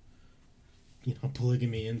fucking...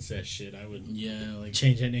 polygamy, incest shit, I would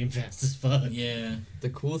change that name fast as fuck. Yeah. The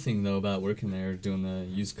cool thing, though, about working there, doing the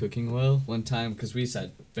used cooking oil, one time, because we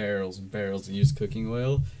had barrels and barrels of used cooking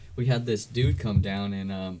oil, we had this dude come down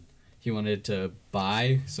and he wanted to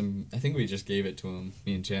buy some, I think we just gave it to him,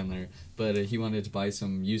 me and Chandler, but he wanted to buy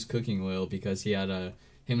some used cooking oil because he had him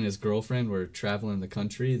and his girlfriend were traveling the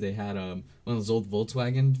country. They had one of those old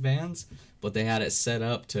Volkswagen vans, but they had it set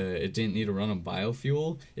up it didn't need to run on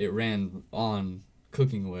biofuel. It ran on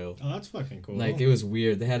cooking oil. Oh, that's fucking cool. Like, it was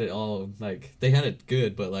weird. They had it all, like, they had it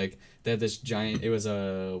good, but, like, they had this giant, it was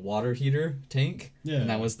a water heater tank. Yeah. And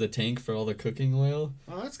that was the tank for all the cooking oil.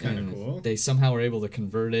 Oh, that's kind of cool. They somehow were able to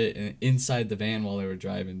convert it inside the van while they were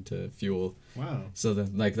driving to fuel. Wow. So,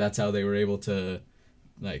 that's how they were able to,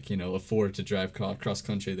 afford to drive cross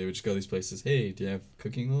country. They would just go to these places. Hey, do you have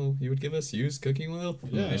cooking oil you would give us? Used cooking oil? Yeah.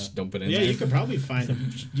 And they just dump it in there. Yeah, you could probably find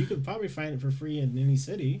it for free in any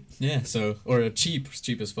city. Yeah, or cheap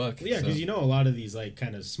as fuck. Yeah, because a lot of these, like,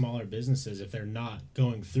 kind of smaller businesses, if they're not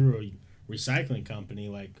going through a recycling company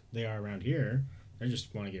like they are around here, they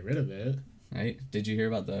just want to get rid of it. Right? Did you hear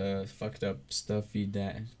about the fucked up stuff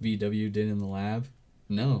VW did in the lab?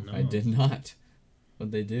 No, I did not.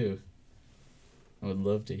 What'd they do? I would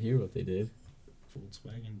love to hear what they did.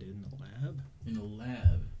 Volkswagen did in the lab? In a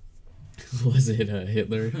lab. Was it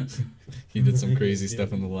Hitler? He did some crazy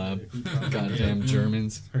stuff in the lab. Goddamn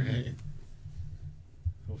Germans. Right.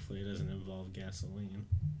 Hopefully it doesn't involve gasoline.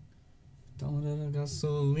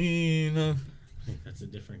 Gasoline. I think that's a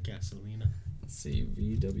different gasolina. Let's see,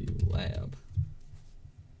 VW Lab.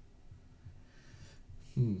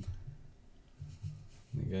 I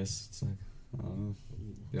guess it's like, I don't know.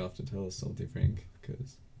 You'll have to tell us, Salty Frank,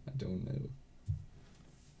 because I don't know.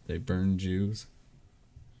 They burn Jews?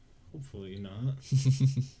 Hopefully not.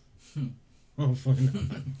 Hopefully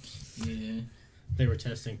not. Yeah. They were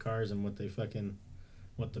testing cars and what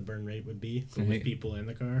the burn rate would be with people in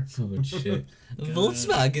the car. Oh shit.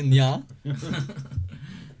 Volkswagen, yeah.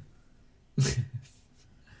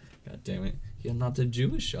 God damn it. You're not a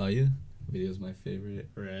Jewish, are you? Video's my favorite.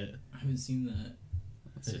 Right. I haven't seen that.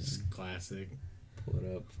 It's just classic. Pull it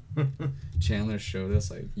up. Chandler showed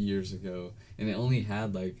us like years ago, and it only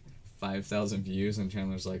had like 5,000 views, and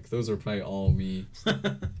Chandler's like, those are probably all me.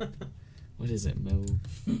 What is it, Mel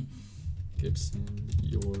Gibson?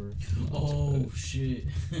 Oh shit.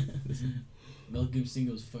 Mel Gibson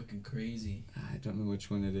goes fucking crazy. I don't know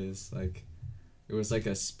which one it is. Like, it was like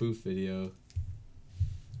a spoof video.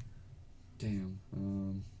 Damn.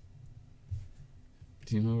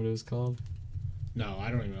 Do you know what it was called? No,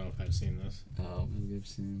 I don't even know if I've seen this. Oh, Mel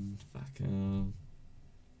Gibson. Fuck.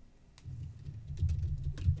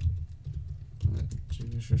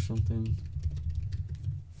 Jewish or something.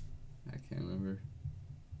 I can't remember.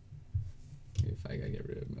 Maybe if I gotta get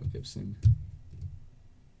rid of Mel Gibson.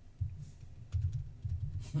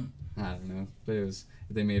 I don't know, but it was,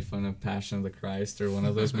 they made fun of Passion of the Christ or one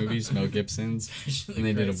of those movies, Mel Gibson's, and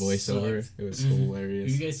they did a voiceover. It was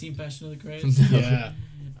hilarious. Have you guys seen Passion of the Christ? No. Yeah.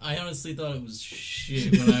 I honestly thought it was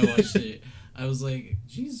shit when I watched it. I was like,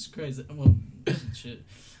 Jesus Christ. Well, shit.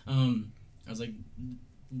 I was like,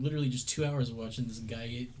 literally just 2 hours of watching this guy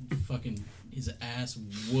get fucking his ass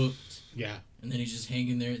whooped. Yeah. And then he's just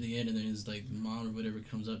hanging there at the end, and then his like mom or whatever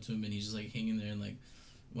comes up to him, and he's just like hanging there. And like,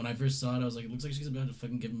 when I first saw it, I was like, it looks like she's about to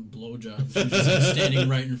fucking give him a blowjob. She was just like standing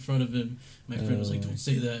right in front of him. My friend was like, don't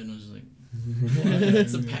say that. And I was like, what?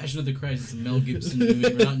 It's the Passion of the Christ. It's a Mel Gibson movie.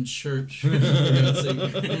 We're not in church. For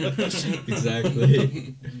God's sake.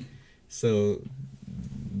 Exactly. So,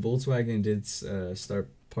 Volkswagen did start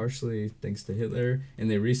partially thanks to Hitler, and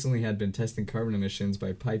they recently had been testing carbon emissions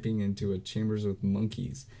by piping into chambers with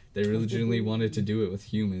monkeys. They originally wanted to do it with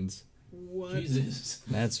humans. What? Jesus.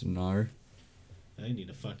 That's gnar. They need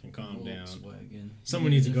to fucking calm down. Volkswagen.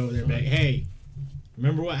 Someone needs to go over there and be like, hey,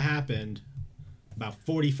 remember what happened about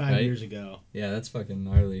 45 Right? years ago? Yeah, that's fucking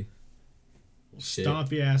gnarly. We'll Shit.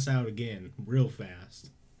 stomp your ass out again real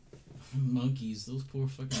fast. Monkeys. Those poor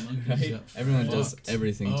fucking monkeys. Right? got Everyone does fucked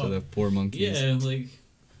everything to up. the poor monkeys. Yeah, like,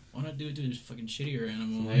 why not do it to a fucking shittier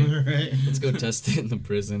animal? Right. Right? Let's go test it in the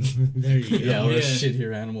prison. There you go. Yeah, or a Yeah.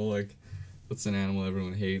 shittier animal. Like, what's an animal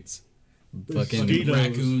everyone hates? Fucking Mosquitoes,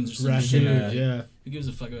 raccoons or some raccoons, shit. yeah. Who gives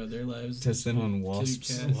a fuck about their lives? Test it on Kill your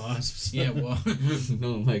wasps. cat. Wasps. Yeah, well,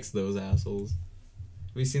 No one likes those assholes.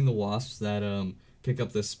 Have you seen the wasps that pick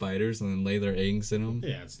up the spiders and then lay their eggs in them?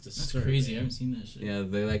 Yeah, it's that's disturbing. crazy. I haven't seen that shit. Yeah,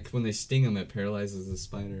 they like when they sting them, it paralyzes the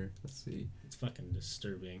spider. Let's see. It's fucking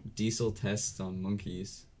disturbing. Diesel tests on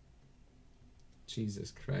monkeys.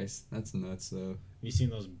 Jesus Christ, that's nuts though. Have you seen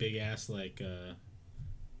those big ass, like,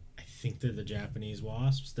 I think they're the Japanese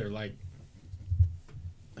wasps? They're like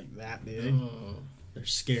that big. Oh, They're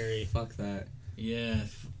scary. Fuck that. yeah.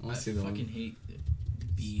 I wanna I see the fucking one. hate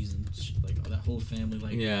bees and shit, like that whole family.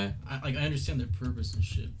 Like, Yeah, I understand their purpose and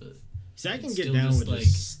shit, but See, I can It's get still down just with like-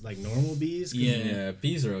 just, like normal bees. 'cause Yeah. yeah.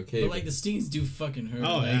 Bees are okay. like the stings do fucking hurt.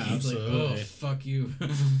 Oh, like, yeah, it's like, oh absolutely. fuck you.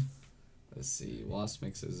 Let's see. Wasp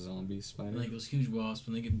makes a zombie spider. Like those huge wasps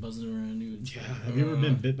when they get buzzing around you. Yeah. Have you ever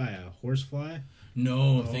been bit by a horsefly?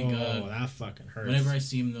 No, thank Oh, God. that fucking hurts. Whenever I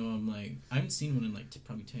see them though, I'm like, I haven't seen one in like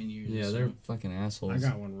probably 10 years. yeah, so. they're fucking assholes. I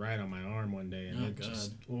got one right on my arm one day, and Oh, it God.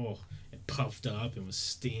 just it puffed up and was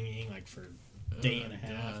stinging like for a day and a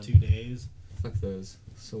half, God. 2 days. Fuck those.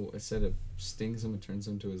 So I said it stings him, it turns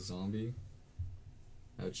him to a zombie.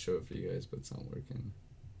 I would show it for you guys, but it's not working.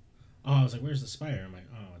 Oh, I was like, "Where's the spider?" I'm like,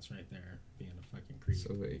 "Oh, it's right there, being a fucking creep."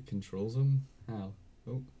 So it controls him? How?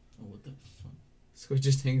 Oh, what the fuck? So it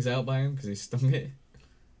just hangs out by him because he stung it?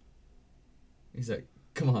 He's like,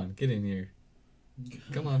 come on, get in here.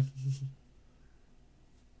 Come on.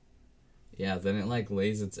 Yeah, then it like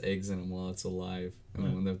lays its eggs in him while it's alive. And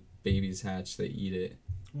then when the babies hatch, they eat it.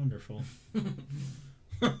 Wonderful.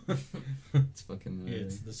 It's fucking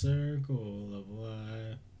It's the circle of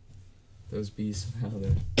life. Those bees somehow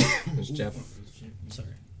they're those Jap Sorry.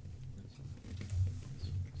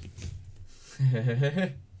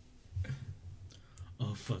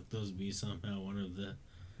 Oh fuck, those bees somehow. One of the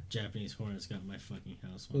Japanese hornets got in my fucking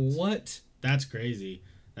house once. What? That's crazy.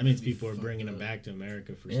 That means people are Fucked bringing them up. back to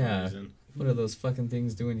America for Yeah. some reason. What are those fucking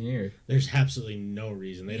things doing here? There's absolutely no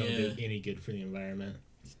reason. They don't do Yeah. any good for the environment.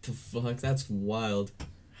 The fuck? That's wild.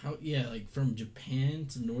 How? Yeah, like from Japan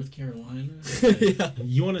to North Carolina. Yeah.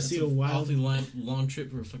 You want to That's see a wild awfully long trip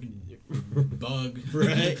for a fucking bug.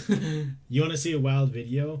 Right. You want to see a wild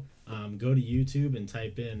video? Go to YouTube and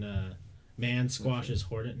type in "man squashes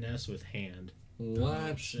hornet nest with hand."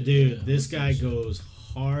 What? Shit, Dude, yeah, this I've seen guy shit. goes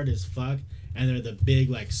hard as fuck, and they're the big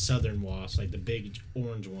like southern wasps, like the big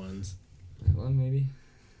orange ones. That one maybe?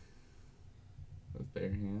 With bare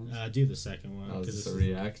hands? Do the second one. Oh, 'cause is this this a is-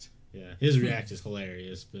 react? Yeah, his react is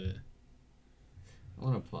hilarious, but I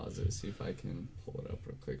want to pause it, see if I can pull it up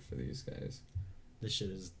real quick for these guys. this shit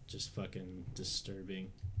is just fucking disturbing.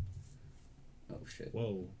 Oh shit.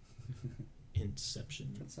 Whoa.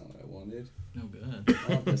 Inception. That's not what I wanted. Oh god.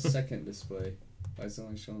 I want the second display. Why is it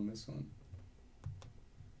only showing this one?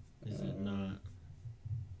 Is it not?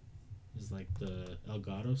 Is like the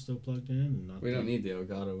Elgato still plugged in? And not We don't the- need the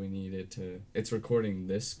Elgato, we need it to... It's recording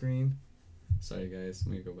this screen. Sorry guys,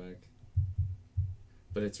 let me go back.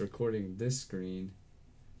 But it's recording this screen,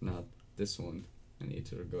 not this one. I need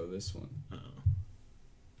to go this one. Uh-oh.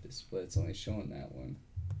 Display, it's only showing that one.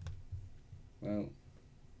 Well,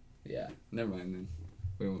 yeah, never mind then.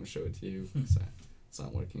 We won't show it to you. 'cause It's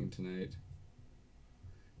not working tonight.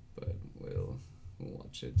 But we'll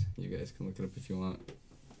watch it. You guys can look it up if you want.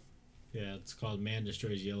 Yeah, it's called Man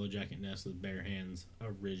Destroys Yellow Jacket Nest with Bare Hands.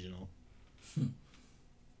 Original.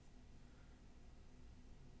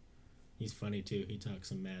 He's funny too. He talks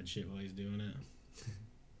some mad shit while he's doing it.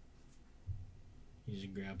 He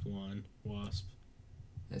just grabbed one wasp.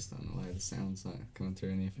 I just don't know why the sound's not coming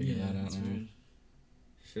through. I need to figure that out now. Weird.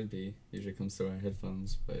 Should be. Usually comes through our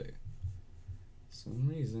headphones, but for some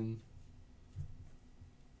reason.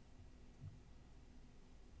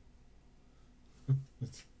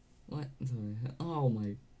 What the hell? Oh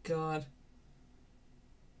my god.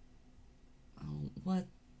 Oh, what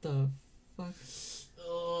the fuck?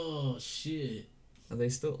 Oh shit! Are they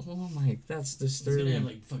still? Oh my, that's He's disturbing. gonna have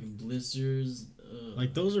like fucking blisters.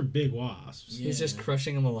 Like those are big wasps. Yeah. He's just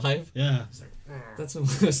crushing them alive? Yeah. It's like, That's the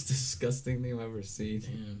most disgusting thing I've ever seen.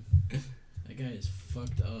 damn, that guy is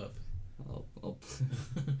fucked up. I'll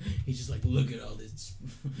He's just like, look at all this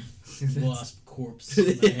wasp corpse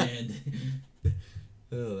in my hand.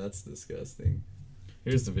 Oh, that's disgusting.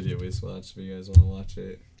 Here's the video we just watched if you guys want to watch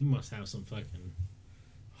it. You must have some fucking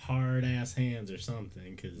hard ass hands or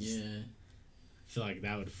something, because Yeah, I feel like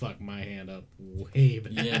that would fuck my hand up way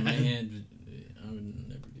bad. yeah, my hand. I would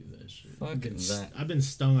never do that shit. Fucking that. I've been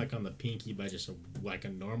stung like on the pinky by just like a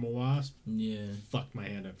normal wasp. Yeah. Fucked my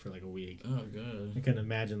hand up for like a week. Oh god. I can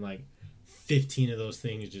imagine like 15 of those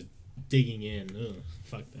things just digging in. Ugh,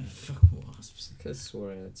 fuck that. Fuck wasps. I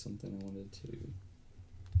swore I had something I wanted to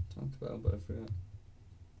talk about, but I forgot.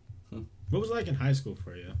 What was it like in high school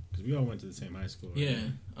for you? Because we all went to the same high school. Right? Yeah.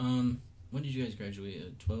 When did you guys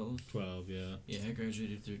graduate? 12? 12, yeah. Yeah, I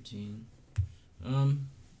graduated 13. I don't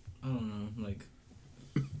know. Like,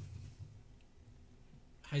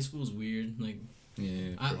 high school is weird. Like,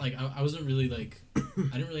 Yeah. I wasn't really like, I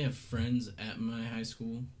didn't really have friends at my high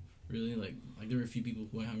school. Really, like there were a few people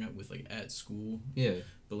who I hung out with like at school, Yeah.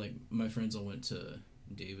 but like my friends all went to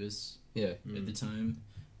Davis Yeah. at the time,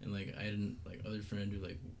 and like I had like other friend who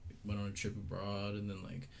like went on a trip abroad, and then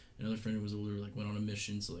like another friend who was older like went on a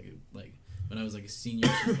mission. So like when I was like a senior,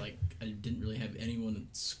 like I didn't really have anyone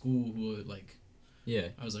at school who would, like Yeah.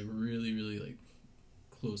 I was like really really like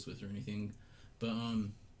close with or anything, but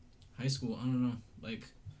high school, I don't know, like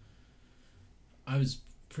I was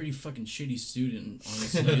pretty fucking shitty student,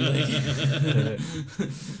 honestly.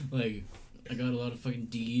 Like I got a lot of fucking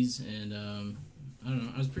D's, and I don't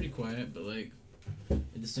know, I was pretty quiet, but like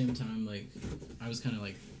at the same time, like I was kind of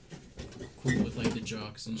like cool with like the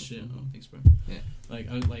jocks and shit. Oh, thanks, bro. Yeah. Like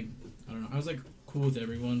I was like, I don't know, I was like cool with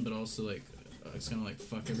everyone, but also like I was kind of like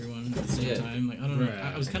fuck everyone at the same time. Like I don't know, Right.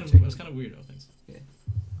 I was kind of weird. Oh, thanks.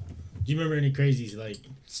 Do you remember any crazy like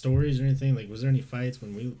stories or anything? Like, was there any fights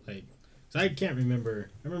when we like? Cause I can't remember.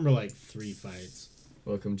 I remember like 3 fights,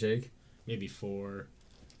 Welcome, Jake. maybe 4,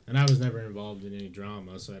 and I was never involved in any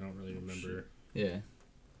drama, so I don't really remember. Yeah.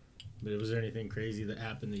 But was there anything crazy that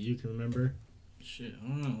happened that you can remember? Shit, I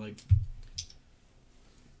don't know. Like,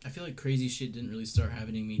 I feel like crazy shit didn't really start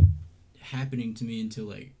happening to me until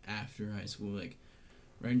like after high school. Like,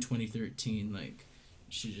 right in 2013, like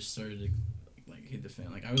shit just started to like hit the fan.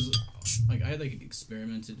 Like I was, like I had like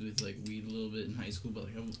experimented with like weed a little bit in high school, but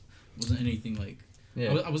like I wasn't anything like.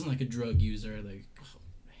 Yeah. I wasn't like a drug user. Like,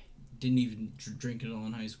 didn't even drink at all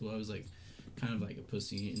in high school. I was like, kind of like a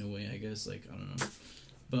pussy in a way, I guess. Like I don't know,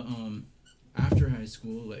 but after high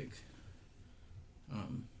school, like,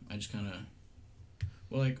 I just kind of,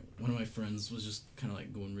 well, like one of my friends was just kind of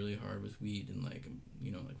like going really hard with weed, and like,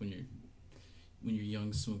 you know, like when you're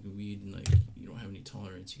young smoking weed and like you don't have any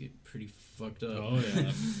tolerance, you get pretty fucked up. Oh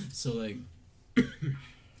yeah. So like,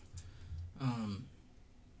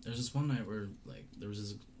 there's this one night where like there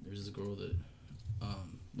was this girl that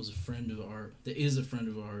was a friend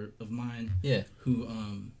of mine. Yeah. Who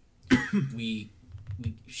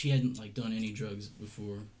she hadn't like done any drugs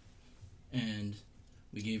before, and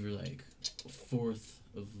we gave her like a fourth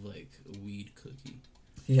of like a weed cookie.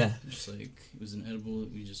 Yeah. Just like it was an edible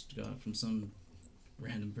that we just got from some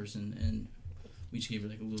random person, and we just gave her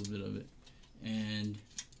like a little bit of it, and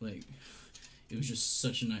like it was just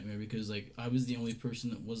such a nightmare because like I was the only person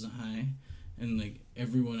that wasn't high, and like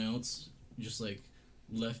everyone else just like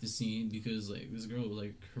left the scene because like this girl was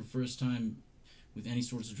like her first time with any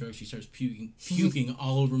sorts of drugs, she starts puking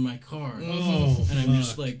all over my car. Oh, and I'm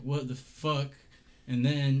just fuck. like, what the fuck? And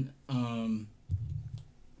then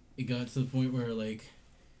it got to the point where like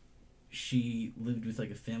she lived with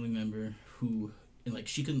like a family member who, and like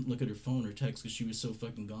she couldn't look at her phone or text because she was so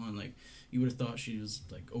fucking gone. Like you would have thought she was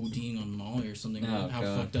like ODing on Molly or something. Oh, how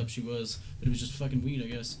God. fucked up she was, but it was just fucking weed, I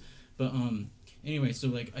guess. But Anyway, so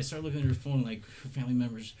like I started looking at her phone, like her family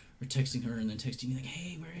members were texting her and then texting me like,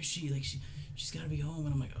 "Hey, where is she? Like she's gotta be home."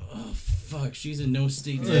 And I'm like, "Oh fuck, she's in no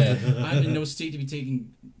state. I'm in no state to be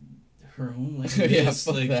taking her home like this.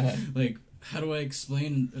 Fuck that. Like how do I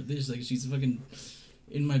explain this? Like she's fucking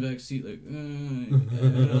in my back seat, like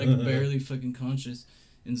like barely fucking conscious."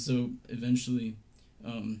 And so eventually,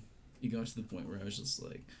 it got to the point where I was just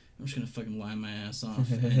like, I'm just gonna fucking lie my ass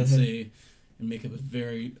off and say and make up a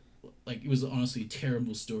very, like, it was honestly a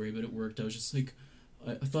terrible story, but it worked. I was just like,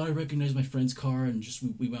 I thought I recognized my friend's car, and just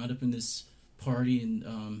we wound up in this party,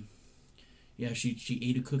 and yeah, she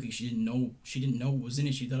ate a cookie. She didn't know what was in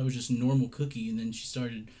it. She thought it was just a normal cookie, and then she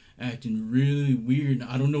started acting really weird.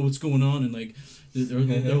 I don't know what's going on, and like their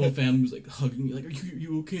whole family was like hugging me, like, "Are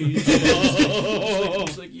you okay?" I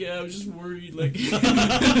was like, "Yeah, I was just worried." Like,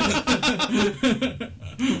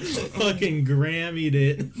 fucking Grammy'd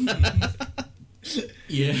it.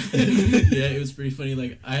 yeah, yeah, it was pretty funny.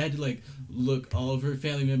 Like, I had to like look all of her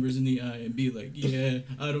family members in the eye and be like, "Yeah,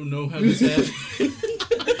 I don't know how this happened."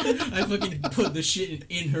 I fucking put the shit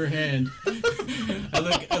in her hand. I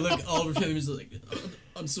look all of her family members like, "Oh,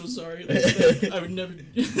 I'm so sorry. Like, I would never."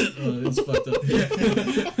 Oh, it's fucked up.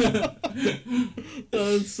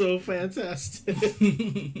 That's so fantastic.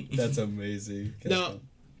 That's amazing. Now,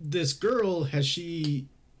 this girl, has she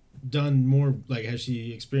done more? Like, has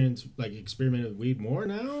she experimented with weed more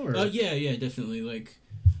now? Or? Yeah, definitely. Like,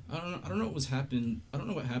 I don't know what was happening. I don't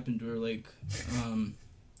know what happened to her. Like, I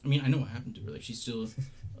mean, I know what happened to her. Like, she's still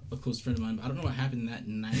a close friend of mine. But I don't know what happened that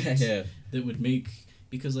night that would make,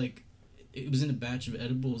 because like it was in a batch of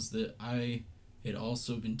edibles that I had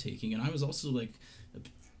also been taking, and I was also like a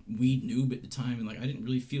weed noob at the time, and like I didn't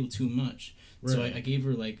really feel too much. Right. So I gave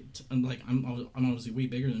her like I'm obviously way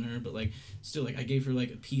bigger than her, but like still, like I gave her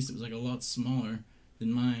like a piece that was like a lot smaller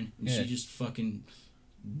than mine, and she just fucking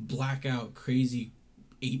blackout crazy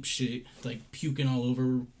ape shit, like puking all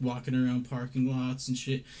over, walking around parking lots and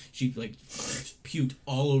shit. She like puked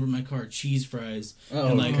all over my car, cheese fries,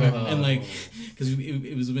 and like because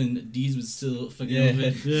it was when D's was still fucking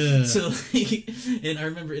open. Yeah. So like, and I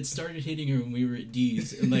remember it started hitting her when we were at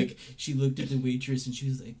D's, and like she looked at the waitress and she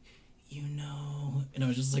was like, "You know," and I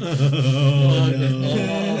was just like, and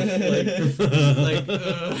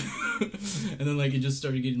then like it just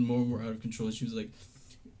started getting more and more out of control. She was like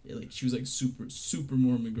super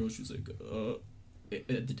Mormon girl. She was like,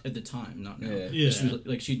 at the time, not now. Yeah. She was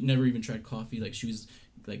like, she'd never even tried coffee. Like she was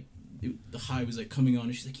like, the high was like coming on,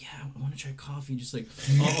 and she's like, "Yeah, I want to try coffee." Just like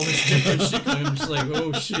all this different shit. I'm just like,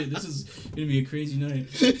 "Oh shit, this is gonna be a crazy night."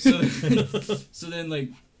 So then like,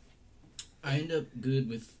 I end up good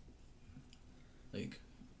with like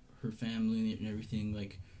her family and everything.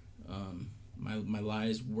 Like, my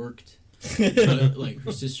lies worked. But like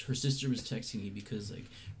her sister was texting me because like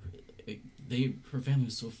her family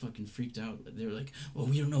was so fucking freaked out. They were like, "Well,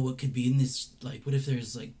 we don't know what could be in this. Like, what if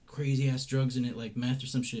there's like crazy ass drugs in it, like meth or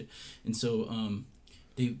some shit?" And so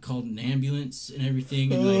they called an ambulance and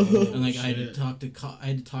everything, and like I had to talk to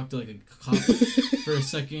like a cop for a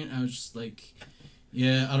second. I was just like,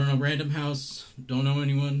 "Yeah, I don't know, random house, don't know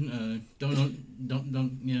anyone, don't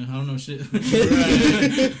yeah, I don't know shit."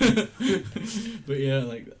 But yeah,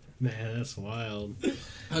 like, man, that's wild.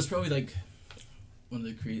 I was probably like one of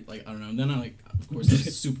the like, I don't know. And then I like, of course, I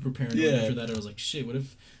was super paranoid after that. I was like, shit, what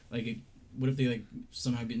if they like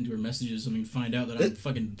somehow get into her messages or something, find out that I'm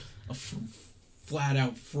fucking a flat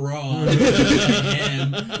out fraud.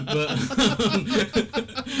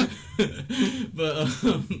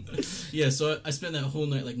 Yeah, so I spent that whole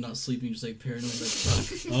night like not sleeping, just like paranoid, like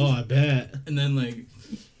fuck. Oh, I bet. And then like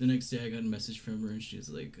the next day I got a message from her and she was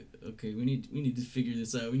like, "Okay, we need to figure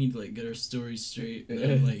this out. We need to like get our story straight." And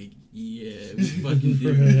I'm like, "Yeah, we fucking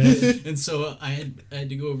do." And so I had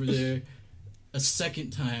to go over there a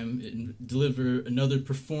second time and deliver another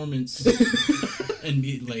performance and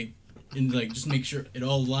be like, and like just make sure it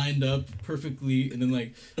all lined up perfectly. And then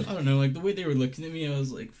like, I don't know, like the way they were looking at me, I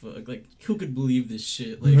was like, fuck, like who could believe this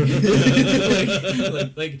shit? Like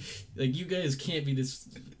like you guys can't be this,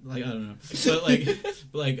 like, I don't know. But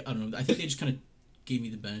like I don't know, I think they just kind of gave me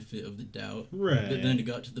the benefit of the doubt. Right. But then it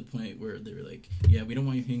got to the point where they were like, "Yeah, we don't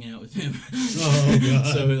want you hanging out with him." Oh god.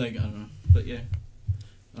 So like, I don't know. But yeah.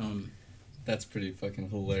 That's pretty fucking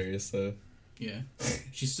hilarious though. Yeah,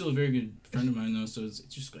 she's still a very good friend of mine though, so it's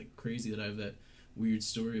just like crazy that I have that weird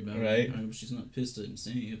story about her. I hope she's not pissed at him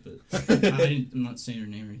saying it, but I'm not saying her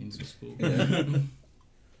name or anything, so it's cool. Yeah.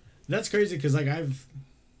 That's crazy because like I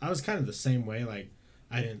was kind of the same way. Like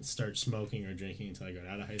I didn't start smoking or drinking until I got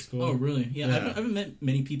out of high school. Oh really? Yeah. I haven't met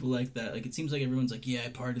many people like that. Like it seems like everyone's like, "Yeah, I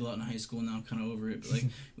partied a lot in high school, and now I'm kind of over it." But like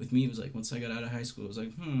with me, it was like once I got out of high school, it was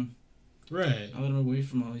like, Right. I let him away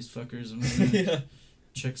from all these fuckers. I'm gonna Yeah.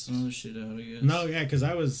 check some other shit out, I guess. No, yeah, because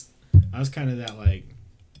I was kind of that, like,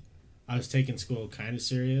 I was taking school kind of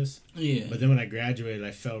serious. Yeah. But then when I graduated,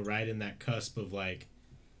 I fell right in that cusp of, like,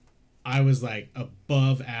 I was, like,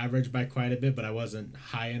 above average by quite a bit, but I wasn't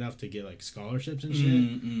high enough to get, like, scholarships and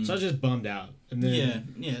shit. So I was just bummed out. And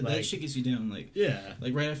then, yeah, like, that shit gets you down. Like, yeah.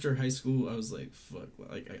 like right after high school, I was like, fuck.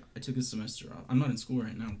 Like, I took a semester off. I'm not in school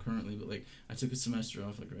right now currently, but, like, I took a semester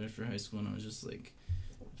off, like, right after high school, and I was just like,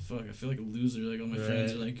 fuck, I feel like a loser. Like, all my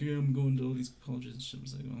friends are like, yeah, I'm going to all these colleges and shit. I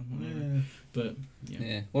was like, well, whatever. Yeah. But, yeah.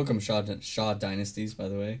 Yeah. Welcome, Shaw Dynasties, by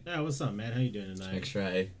the way. Yeah, what's up, man? How you doing tonight? Make sure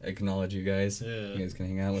I acknowledge you guys. Yeah. You guys can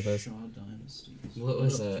hang out with us. Shaw Dynasty. What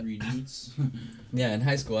was up, that? Three dudes? Yeah, in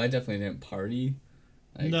high school, I definitely didn't party.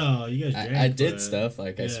 Like, No, you guys drank. I did but- stuff,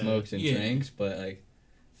 like I yeah. smoked and Yeah. drank, but like,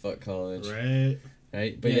 fuck college, Right?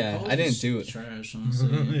 But yeah, college I didn't is do it. Trash, honestly.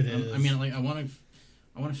 It I is. mean, like, I want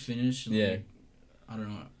to finish. And, Yeah. like, I don't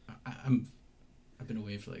know. I've been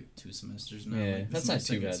away for like 2 semesters now. Yeah, like, this that's is my not too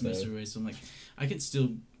second bad, semester though. away, so I'm like, I could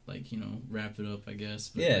still like wrap it up, I guess.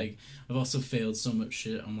 But Yeah. like, I've also failed so much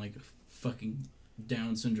shit. I'm like fucking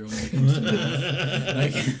Down syndrome when it comes to math.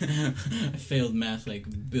 Like, I failed math like a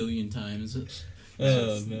billion times.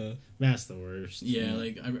 Oh no. That's the worst. Yeah,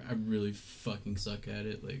 like I really fucking suck at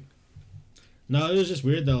it. Like, No, it was just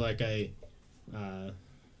weird though. Like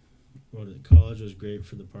college was great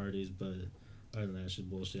for the parties, but other than that, it's just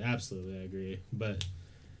bullshit. Absolutely, I agree. But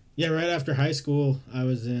yeah, right after high school, I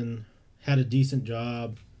was had a decent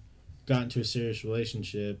job, got into a serious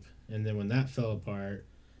relationship, and then when that fell apart,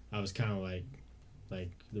 I was kind of like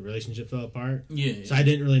the relationship fell apart. yeah. So I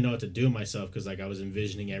didn't really know what to do with myself because like I was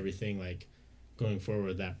envisioning everything like going forward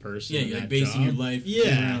with that person. Yeah, and you're that like basing job. your life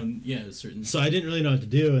Yeah. around a certain. So I didn't really know what to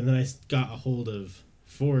do, and then I got a hold of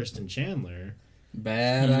Forrest and Chandler.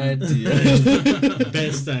 Bad idea.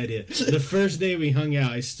 Best idea. The first day we hung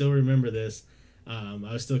out, I still remember this. I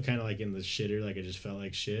was still kind of like in the shitter, like I just felt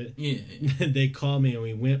like shit. Yeah. They called me and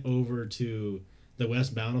we went over to the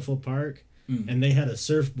West Bountiful Park, Mm. and they had a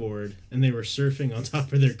surfboard and they were surfing on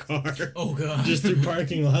top of their car. Oh god. Just through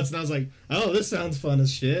parking lots, and I was like, "Oh, this sounds fun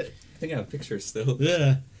as shit." I think I have pictures still.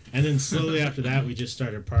 Yeah. And then slowly after that, we just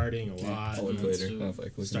started partying a lot. I'll look and later. so- I don't feel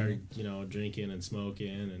like looking. started, drinking and smoking,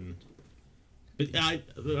 and but I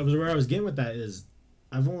was where I was getting with that is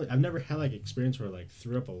I've never had like experience where I like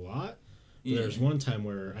threw up a lot. But there was one time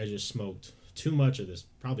where I just smoked too much of this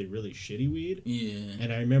probably really shitty weed, Yeah.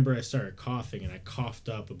 and I remember I started coughing and I coughed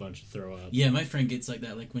up a bunch of throw up. Yeah, my friend gets like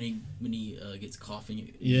that. Like when he gets coughing,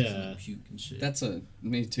 he Yeah. gets, like, puke and shit. That's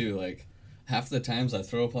me too. Like half the times I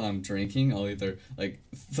throw up while I'm drinking, I'll either like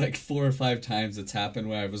 4 or 5 times it's happened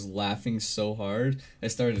where I was laughing so hard I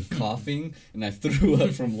started coughing and I threw up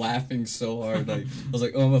from laughing so hard. Like I was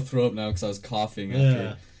like, oh, I'm gonna throw up now because I was coughing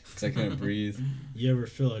after because I couldn't breathe. You ever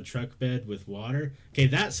fill a truck bed with water? Okay,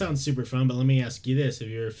 that sounds super fun, but let me ask you this: have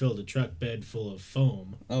you ever filled a truck bed full of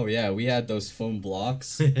foam? Oh yeah, we had those foam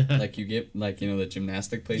blocks like you get like the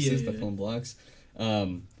gymnastic places, the Yeah. foam blocks.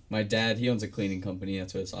 My dad, he owns a cleaning company.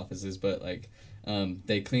 That's what his office is. But like,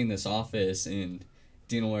 they clean this office, and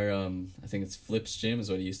do you know where I think it's Flips Gym is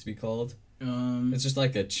what it used to be called. It's just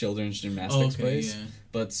like a children's gymnastics place. Yeah.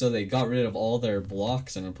 But so they got rid of all their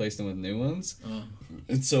blocks and replaced them with new ones. Oh.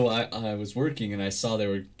 And so I was working and I saw they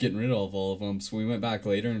were getting rid of all of them. So we went back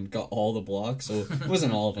later and got all the blocks. So it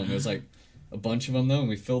wasn't all of them. It was like a bunch of them though. And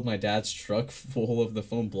we filled my dad's truck full of the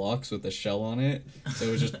foam blocks with a shell on it. So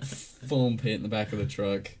it was just foam pit in the back of the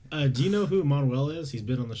truck. Do you know who Manuel is? He's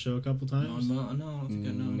been on the show a couple times. No, I don't think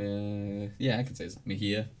I know. Yeah, I can say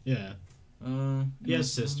Mejia. Yeah, he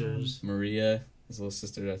has sisters. Maria, his little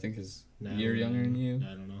sister, I think is a year younger than you.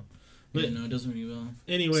 I don't know. Yeah, But no, it doesn't ring a bell. Some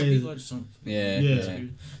anyways, people just don't. Yeah. Yeah.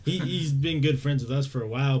 he's been good friends with us for a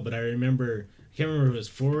while, but I can't remember if it was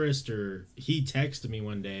Forrest or he texted me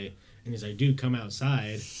one day and he's like, "Dude, come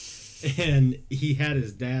outside." And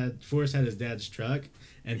Forrest had his dad's truck,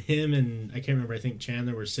 and him and I can't remember, I think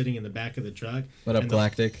Chandler were sitting in the back of the truck. What up, and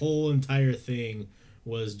Galactic? The whole entire thing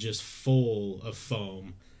was just full of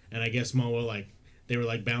foam. And I guess Manuel they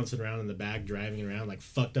were bouncing around in the back, driving around,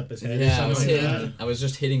 fucked up his head or Yeah, something like that. I was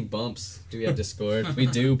just hitting bumps. Do we have Discord? We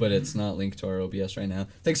do, but it's not linked to our OBS right now.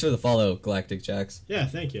 Thanks for the follow, Galactic Jacks. Yeah,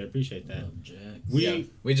 thank you. I appreciate that. Love Jack.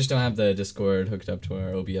 We just don't have the Discord hooked up to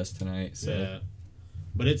our OBS tonight. So Yeah.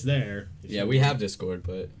 But it's there. if yeah, you we want. have Discord,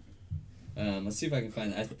 but let's see if I can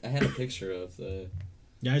find. I had a picture of the.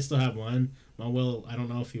 Yeah, I still have one. Manuel, I don't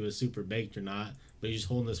know if he was super baked or not, but he's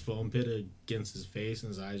holding this foam pit against his face, and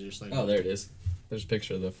his eyes are just like... Oh, there it is. There's a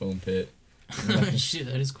picture of the foam pit. Shit,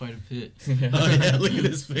 that is quite a pit. Oh, yeah, look at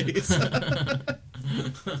his face.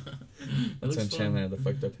 That's when Chandler had the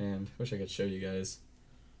fucked up hand. Wish I could show you guys.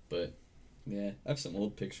 But, yeah, I have some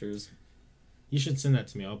old pictures. You should send that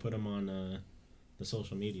to me. I'll put them on the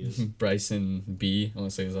social medias. Bryson B, I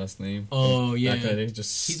want to say his last name. Oh, yeah. That guy,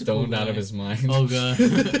 just He's a stoned cool out of guy. his mind. Oh, God.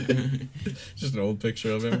 Just an old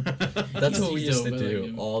picture of him. That's what we He's used to dope, I like do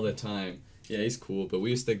him. all the time. Yeah, he's cool, but we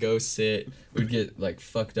used to go sit. We'd get, like,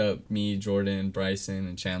 fucked up, me, Jordan, Bryson,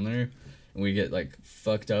 and Chandler. And we'd get, like,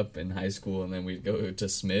 fucked up in high school, and then we'd go to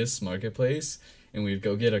Smith's Marketplace, and we'd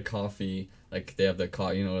go get a coffee. Like, they have the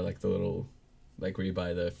like, the little, like, where you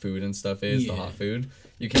buy the food and stuff the Yeah. hot food.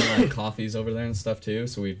 You can buy coffees over there and stuff, too.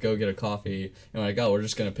 So we'd go get a coffee, and we're like, oh, we're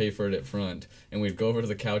just going to pay for it at front. And we'd go over to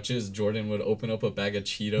the couches. Jordan would open up a bag of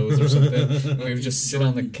Cheetos or something, and we would just sit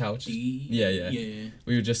on the couch. D? Yeah. Yeah.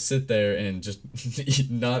 We would just sit there and just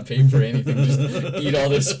not pay for anything, just eat all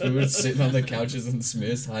this food, sitting on the couches in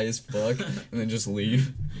Smith's, high as fuck, and then just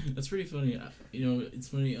leave. That's pretty funny. You know, it's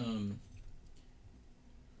funny,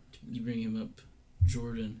 you bring him up,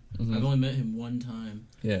 Jordan. Mhm. I've only met him one time.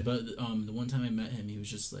 Yeah. But the one time I met him, he was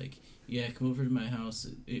just like, yeah, come over to my house.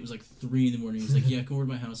 It was like 3 a.m. He was like, yeah, come over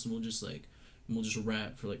to my house and we'll just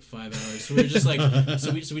rap for like 5 hours. So we were just like,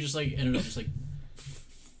 so we just like ended up just like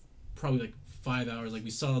probably like 5 hours. Like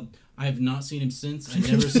I have not seen him since. I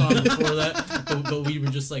never saw him before that. But we were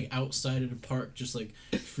just like outside at a park, just like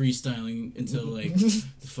freestyling until like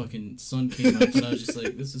the fucking sun came up, and I was just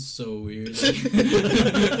like, this is so weird. Like,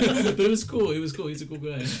 but it was cool. He's a cool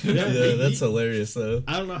guy. Yeah, that's hilarious though.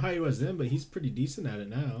 I don't know how he was then, but he's pretty decent at it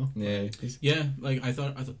now. Yeah, Yeah, like I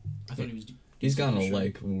thought he was. he's gotten for sure.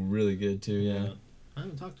 like really good too. Yeah. I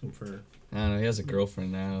haven't talked to him for I don't know. He has a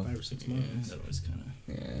girlfriend now. 5 or 6 Yeah, months. that always kind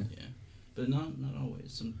of. Yeah. Yeah, but not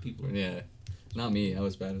always. Some people. Yeah. Not me. I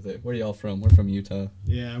was bad at it. Where are y'all from? We're from Utah.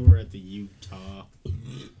 Yeah, we're at the Utah.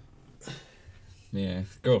 Yeah.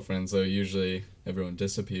 Girlfriends though. Usually everyone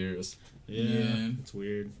disappears. Yeah, it's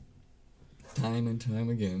weird. Time and time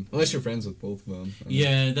again. Unless you're friends with both of them.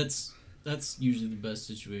 Yeah, that's usually the best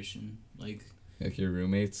situation. Like, Your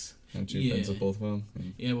roommates. Aren't you friends Yeah. with both of them?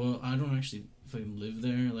 And- yeah, well, I don't actually fucking live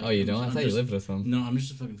there. Like, oh, you don't? I I'm thought you just- lived with them. No, I'm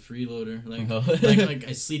just a fucking freeloader. Like, Oh. like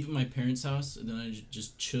I sleep at my parents' house, and then I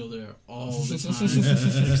just chill there all the time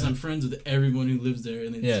because I'm friends with everyone who lives there.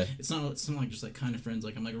 And it's not like just like kind of friends.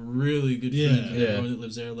 Like I'm like really good friends with everyone that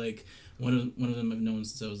lives there. Like one of them I've known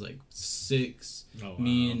since I was like 6. Oh, wow.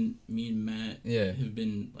 Me and Matt Yeah. have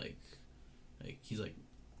been like he's like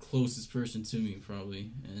closest person to me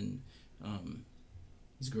probably, and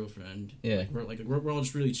his girlfriend. Yeah. We're all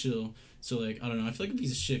just really chill. So like I don't know. I feel like a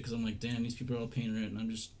piece of shit because I'm like, damn, these people are all paying rent, and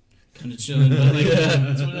I'm just kind of chilling. But like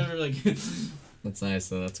it's whatever. Like That's nice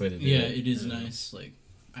though. That's the way to do yeah, it. it is nice. Like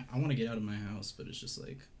I want to get out of my house, but it's just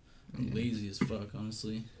like I'm lazy as fuck,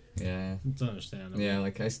 honestly. Yeah. It's understandable. Yeah,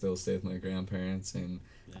 like I still stay with my grandparents, and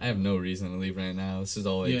I have no reason to leave right now. This is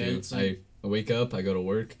all I Yeah, do. it's like- I wake up, I go to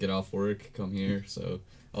work, get off work, come here. So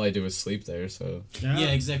all I do is sleep there. So Yeah,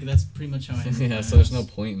 exactly. That's pretty much how I am. yeah, so there's no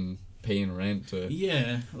point in paying rent to.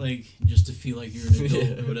 Yeah, like just to feel like you're an adult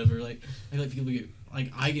Yeah. or whatever. Like I feel like people get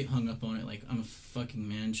like I get hung up on it. Like I'm a fucking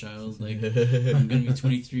man child. Like I'm gonna be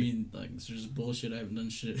 23. Like it's just bullshit. I haven't done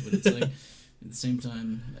shit. But it's like at the same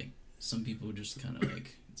time, like some people just kind of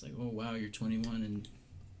like it's like, oh wow, you're 21 and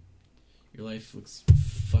your life looks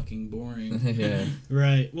fucking boring. Yeah.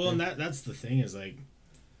 Right. Well, and that's the thing is like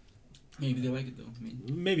Maybe they like it though. I mean,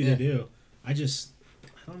 maybe they do. I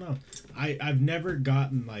don't know. I've never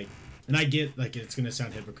gotten like, and I get like it's gonna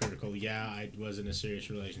sound hypocritical. Yeah, I was in a serious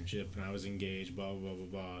relationship and I was engaged. Blah blah blah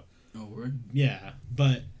blah blah. oh word. Yeah,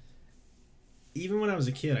 but even when I was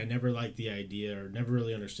a kid, I never liked the idea or never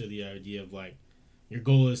really understood the idea of like your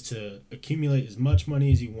goal is to accumulate as much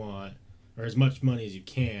money as you want or as much money as you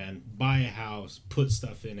can, buy a house, put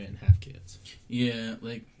stuff in it, and have kids. Yeah,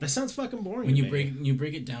 like That sounds fucking boring. when to you me.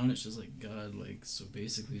 break it down, it's just like God. Like so,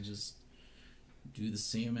 basically, just do the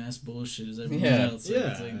same ass bullshit as everyone Yeah. else. Like,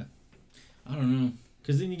 it's like, I don't know.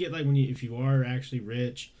 Because then you get like if you are actually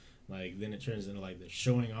rich, like then it turns into like the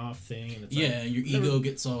showing off thing, and it's Yeah, like, your ego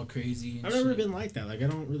gets all crazy. And I've never shit. been like that. Like I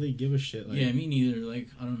don't really give a shit. Like, Yeah, me neither. Like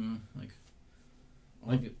I don't know.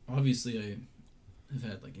 Like obviously, I have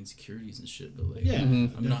had like insecurities and shit, but like yeah,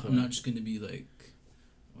 Mhm. I'm definitely. not just gonna be like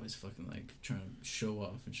always fucking like trying to show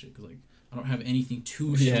off and shit. Cause like I don't have anything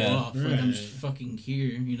to show Yeah. off. Like I'm just Right. fucking here.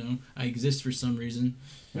 You know, I exist for some reason.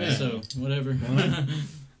 Yeah. So whatever. Well,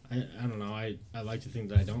 I don't know. I like to think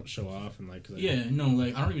that I don't show off and like. 'cause I- Yeah, no,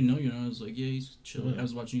 like I don't even know you. Know, I was like, yeah, he's chill. Yeah. I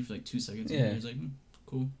was watching you for like 2 seconds. Yeah. And he was like,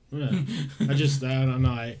 cool. Yeah. I don't know.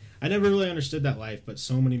 I never really understood that life, but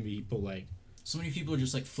so many people like. So many people are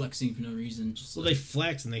just like flexing for no reason. Just Well, like, they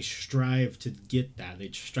flex and they strive to get that.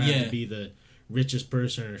 They strive Yeah. to be the richest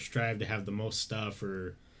person or strive to have the most stuff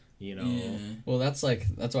or, you know. Yeah. Well, that's why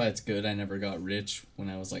it's good I never got rich when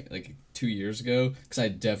I was like 2 years ago, because I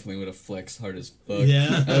definitely would have flexed hard as fuck.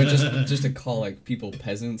 Yeah. I would just to call like people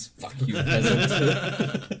peasants. Fuck you,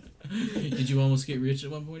 peasants. Did you almost get rich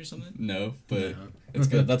at one point or something? No, but Yeah. it's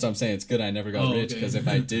good. That's what I'm saying. It's good I never got Oh, rich, okay. because if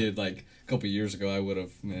I did, like a couple years ago, I would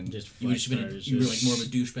have been. Just You would flex have been. hard, You were like just- more of a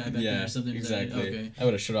douchebag back then Yeah, or something. Is that it? exactly. Okay. I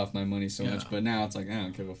would have shut off my money so Yeah. much, but now it's like I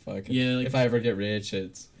don't give a fuck. Yeah, like- if I ever get rich,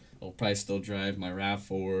 I'll probably still drive my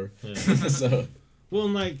Rav4. Yeah. So Well,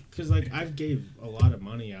 and like, cause like I've gave a lot of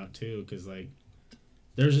money out too, cause like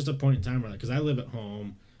there's just a point in time where, like, cause I live at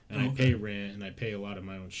home and Oh, I okay. pay rent and I pay a lot of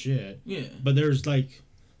my own shit, Yeah. but there's like,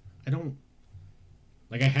 I don't,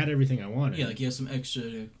 like I had everything I wanted. Yeah, like you have some extra.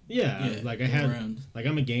 To, yeah, like I go had, around. like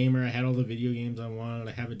I'm a gamer. I had all the video games I wanted.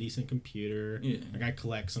 I have a decent computer. Yeah. Like I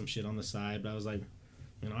collect some shit on the side, but I was like,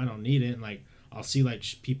 you know, I don't need it. And like I'll see like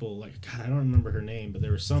people like, God, I don't remember her name, but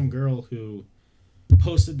there was some girl who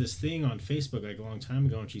posted this thing on Facebook like a long time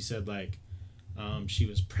ago, and she said like she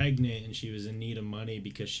was pregnant and she was in need of money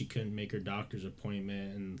because she couldn't make her doctor's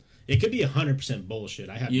appointment, and it could be 100% bullshit.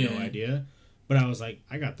 I have no Yeah. idea, but I was like,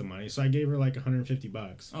 I got the money, so I gave her like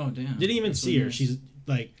 $150. Oh damn. Didn't even That's see so her.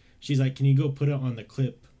 nice. She's like, can you go put it on the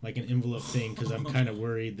clip, like an envelope thing, because I'm kind of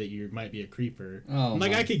worried that you might be a creeper. Oh, I'm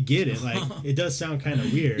like, my- I could get it. Like, it does sound kind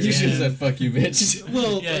of weird. you should have Yeah. said "fuck you, bitch."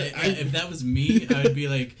 Well, Yeah, but if that was me, I would be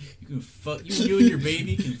like, you can fuck you and your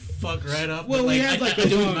baby can fuck right up. Well, but, we like, had, like, I a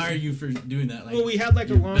do long- admire you for doing that. Like, well, we had like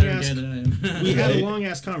a you're long better ass, guy than I am. we had a Right. long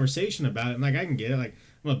ass conversation about it, and like I can get it. Like,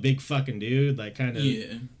 I'm a big fucking dude. Like, kind of,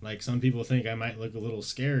 Yeah, like some people think I might look a little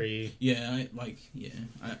scary, yeah, I see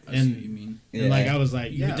And- what you mean. and like I was You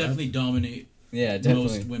like, could yeah, definitely dominate Yeah,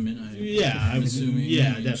 definitely. most women. Yeah, I'm I- assuming.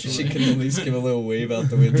 yeah, and definitely. She shit. could at least give a little wave out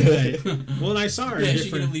the window. Right. Well, and I saw her. Yeah, she could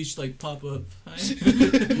different, at least like pop up.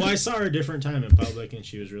 well, I saw her a different time in public, and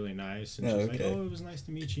she was really nice. And she Oh, was like, okay. "Oh, it was nice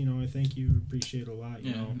to meet you. You know, I thank you. Appreciate it a lot.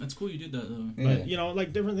 You Yeah, know." that's cool. You did that though. Yeah. But you know,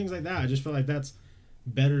 like different things like that. I just feel like that's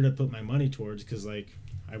better to put my money towards, because like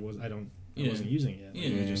I Yeah. wasn't using it. Like,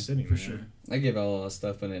 it was Yeah, just sitting For there. sure. I give out a lot of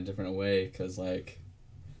stuff, but in a different way, because like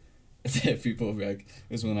people will be like,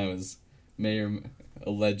 it was when I was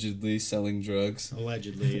allegedly selling drugs,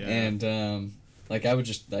 Allegedly, yeah. and like I would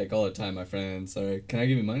just like all the time, my friends are like, "Can I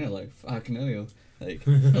give you money?" I'm like, "Fuck no." Like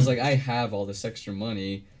I was like, I have all this extra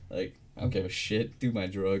money. Like I don't give a shit. Do my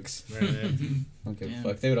drugs. Right. I don't give a Damn.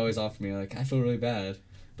 fuck. They would always offer me like, I feel really bad.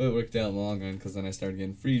 But it worked out in the long run, because then I started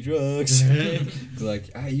getting free drugs. Right. Cause like,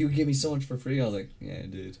 you give me so much for free. I was like, yeah, I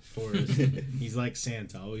did. Forrest, he's like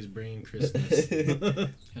Santa, always bringing Christmas. Hell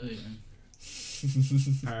yeah.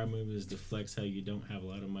 Power move is to flex how you don't have a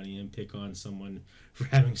lot of money and pick on someone for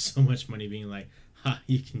having so much money, being like, "Ha,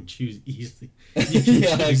 you can choose easy. You can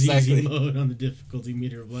Yeah, choose exactly. easy mode on the difficulty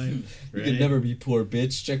meter of life." You Right? can never be poor,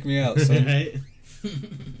 bitch. Check me out, son. Right?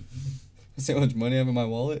 See how much money I have in my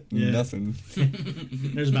wallet? Yeah. Nothing.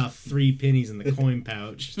 There's about 3 pennies in the coin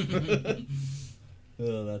pouch.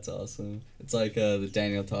 Oh, that's awesome. It's like the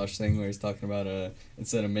Daniel Tosh thing where he's talking about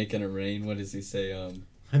instead of making it rain, what does he say?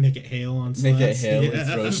 I make it hail on Make it sluts. hail Yeah. and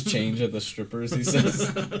throws change at the strippers, he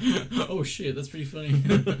says. Oh shit, that's pretty funny.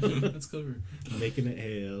 That's clever. Making it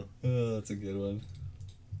hail. Oh, that's a good one.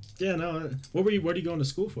 Yeah, no. What are you going to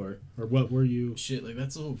school for? Or what were you? Shit, like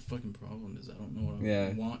that's the whole fucking problem is I don't know what I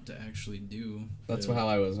Yeah. want to actually do. That's Yeah. how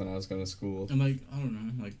I was when I was going to school. And like I don't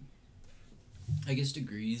know, like I guess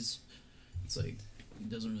degrees. It's like it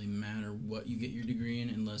doesn't really matter what you get your degree in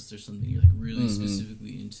unless there's something you're like really Mhm.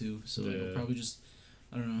 specifically into. So like, Yeah. I'll probably just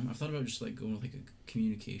I don't know. I've thought about just like going with like a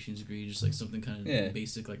communications degree, just like something kind of Yeah.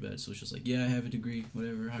 basic like that. So it's just like I have a degree,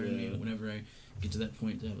 whatever. Hire me Yeah. whenever I get to that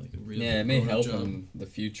point to have like a real Yeah, it may grown-up help job. in the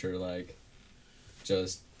future, like,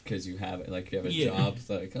 just because you have it, like, you have a Yeah. job, it's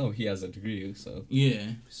like, oh, he has a degree, so.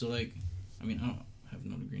 Yeah. So like, I mean, I don't have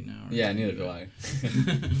no degree now. or Yeah, anything, neither do but-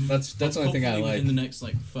 I. That's the only thing I Hopefully like. within the next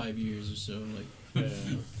like 5 years or so, like.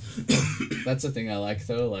 Yeah. That's the thing I like,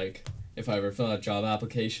 though, like, if I ever fill out job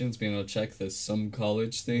applications, being able to check the some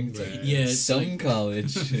college thing, it's like, Right. Yeah, it's some like-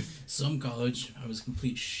 college. Some college, I was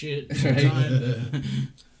complete shit at Right. the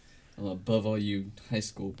time. But I'm above all you high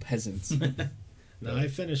school peasants. No, I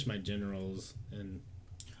finished my generals, and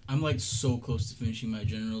I'm like so close to finishing my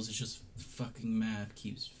generals. It's just fucking math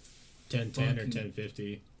keeps. 1010 or Fucking-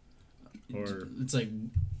 1050 or It's like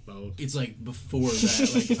both. before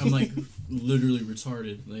that. Like I'm like literally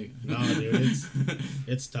retarded. Like No, dude,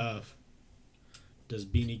 it's tough. Does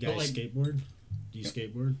Beanie Guy But, like- skateboard? Do you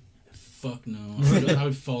skateboard? fuck no. I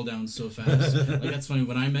would fall down so fast. Like that's funny.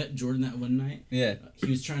 When I met Jordan that one night, Yeah. he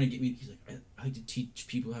was trying to get me. He's like, I like to teach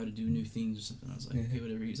people how to do new things or something. I was like, okay,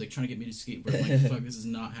 whatever. He's like trying to get me to skateboard. I'm like, fuck, this is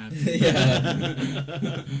not happening.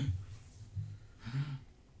 Yeah.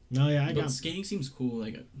 No, yeah, But skating seems cool.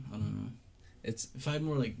 Like, I don't know. It's If I had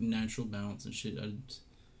more like natural balance and shit, but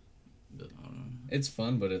I don't know. it's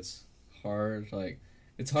fun, but it's hard. Like,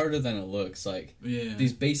 it's harder than it looks. Like, Yeah.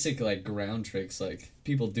 these basic like ground tricks, like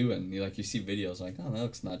people do it, and you see videos like, oh, that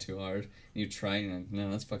looks not too hard. And you try, and you're like,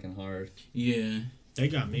 no, that's fucking hard. Yeah. they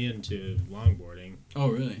got me into longboarding Oh,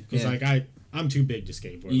 really? because like I'm too big to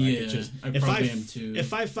skateboard. Like, Yeah. it's just, I if probably am too.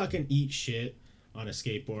 if I fucking eat shit on a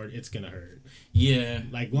skateboard, it's gonna hurt. Yeah.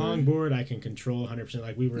 Like longboard, I can control 100%.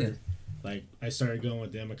 Like we were, Yeah. like I started going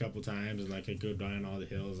with them a couple times, and like I go down all the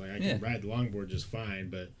hills. Like I can ride the longboard just fine,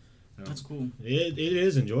 but That's cool. it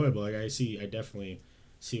is enjoyable. Like I definitely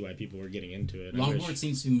see why people were getting into it. Longboard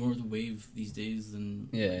seems to be more the wave these days than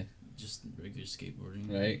Yeah. just regular skateboarding.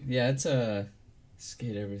 Right? Yeah, it's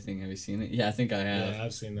Skate Everything. Have you seen it? Yeah, I think I have. Yeah,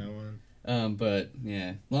 I've seen that one. But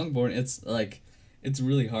yeah, longboard. It's like, it's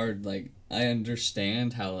really hard. Like, I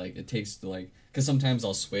understand how like it takes to like, because sometimes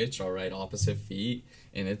I'll switch, I'll ride opposite feet,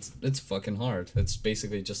 and it's fucking hard. It's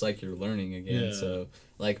basically just like you're learning again. Yeah. So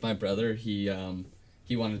like my brother, he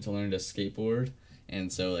wanted to learn to skateboard,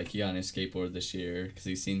 and so like he got on his skateboard this year because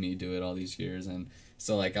he's seen me do it all these years, and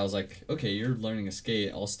so like I was like, okay, you're learning to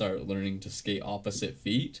skate, I'll start learning to skate opposite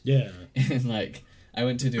feet. Yeah. And like I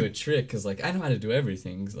went to do a trick because like I know how to do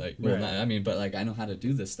everything. Like, well, Right. not, I mean, but like I know how to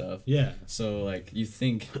do this stuff. Yeah. So like you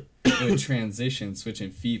think it would transition switching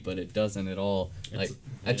feet, but it doesn't at all. Like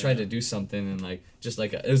I tried to do something and like just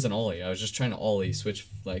like it was an ollie. I was just trying to ollie switch.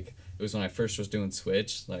 Like it was when I first was doing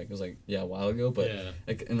switch. Like it was like a while ago, but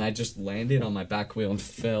like, and I just landed on my back wheel and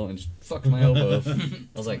fell and just fucked my elbow.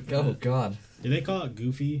 I was like, oh god. Do they call it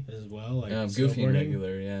goofy as well? Like Goofy and snowboarding?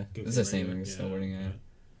 regular, yeah. Goofy It's the and same regular, thing as snowboarding, yeah. okay.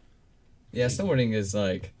 Yeah, snowboarding is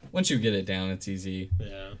like once you get it down, it's easy.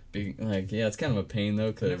 Yeah. It's kind of a pain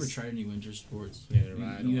though, I never cause tried any winter sports. Neither You, have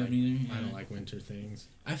I. I you don't haven't either? I Yeah. don't like winter things.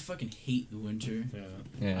 I fucking hate the winter. Yeah.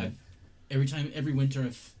 yeah, Every winter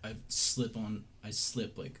I slip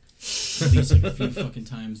like at least like a few fucking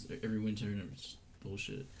times every winter, and it's just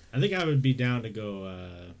bullshit. I think I would be down to go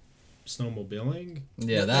snowmobiling.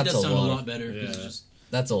 yeah, that that's does a sound lot. better. 'Cause it's Yeah. just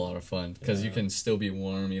That's a lot of fun because you Yeah. can still be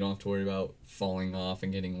warm. You don't have to worry about falling off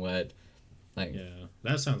and getting wet. Like, Yeah,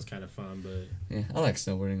 that sounds kind of fun, but yeah, I like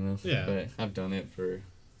snowboarding though. Yeah. But I've done it for.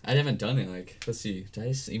 I haven't done it like. Let's see. Did I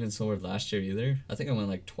even snowboard last year either? I think I went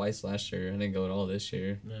like twice last year. I didn't go at all this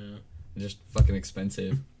year. no. It's just fucking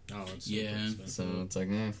expensive. Oh, it's Yeah. super expensive. So it's like,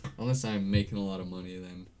 unless I'm making a lot of money,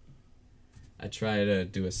 then I try to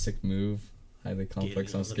do a sick move, highly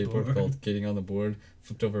complex Getting on on the skateboard board. called getting on the board,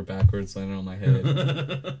 flipped over backwards, landed on my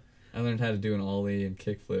head. I learned how to do an ollie and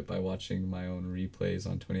kickflip by watching my own replays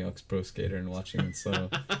on 20X Pro Skater and watching it slow.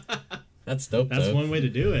 That's dope. That's though. one way to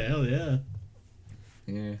do it. Hell yeah.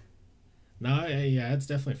 Yeah. No, yeah, it's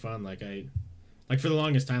definitely fun. Like for the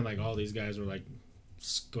longest time, like all these guys were like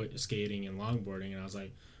skating and longboarding, and I was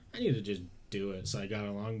like, I need to just do it. So I got a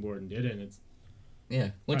longboard and did it. And it's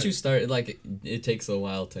Yeah. Once Right. you start, like, it takes a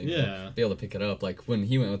while to Yeah. be able to pick it up. Like when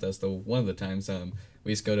he went with us, one of the times,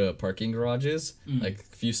 we used to go to parking garages, like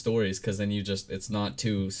a few stories, because then it's not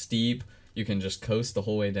too steep. You can just coast the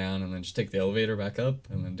whole way down and then just take the elevator back up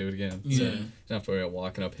and then do it again. So Yeah. you don't have to worry about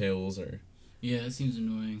walking up hills or. yeah, it seems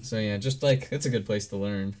annoying. So yeah, just like it's a good place to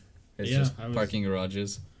learn. It's Yeah, just I was- parking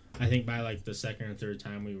garages. I think by like the second or third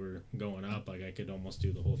time we were going up, like I could almost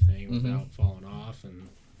do the whole thing Mhm. without falling off, and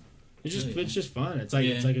it's just fun. It's like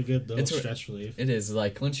it's like a good little It's stress relief. It is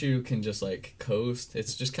like once you can just like coast,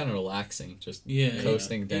 it's just kind of relaxing. Just Yeah,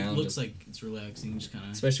 coasting down. It looks just- like it's relaxing, just kind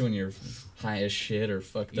of. especially when you're high as shit or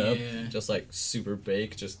fucked up, Yeah. just like super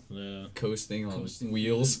baked, just Yeah. coasting on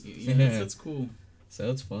wheels. Yeah, that's cool. So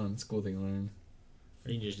it's fun. It's a cool thing to learn.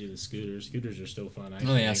 Or you can just do the scooters. Scooters are still fun. I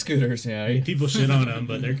Oh yeah, think. scooters. Yeah, I mean, people shit on them,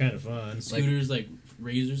 but they're kind of fun. Scooters like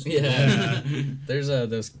razors. Yeah. There's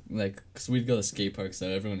those like, cause we'd go to skate parks, so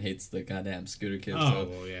everyone hates the goddamn scooter kids. Oh, so.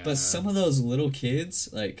 well, yeah. But some of those little kids,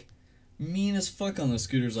 like, mean as fuck on the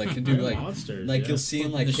scooters, like can do They're like monsters. like yeah. you'll see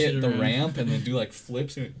them Flipping like the hit shit the around. ramp and then do like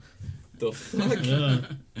flips. And, the fuck. Yeah.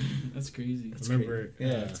 That's crazy. It's Remember,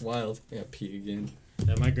 crazy. Yeah, it's wild. I got pee again.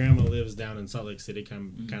 My grandma lives down in Salt Lake City,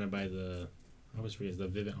 kind of by the, I was reading the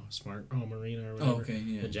Vivint Smart Marina or whatever. Oh, okay,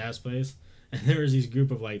 yeah. The jazz place. And there was these group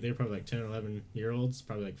of like, they were probably like 10 or 11-year-olds,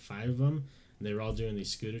 probably like 5 of them, and they were all doing these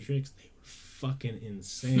scooter tricks. They were fucking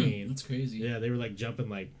insane. That's crazy. Yeah, they were like jumping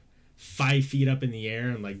like 5 feet up in the air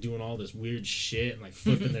and like doing all this weird shit and like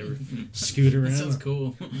flipping their scooter around. That sounds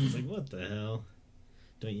cool. I was like, what the hell?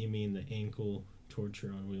 Don't you mean the ankle torture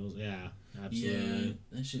on wheels? Yeah, absolutely. Yeah,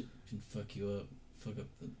 that shit can fuck you up. Fuck up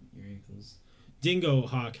your ankles. Dingo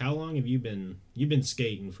Hawk, how long have you been? You've been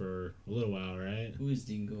skating for a little while, right? Who is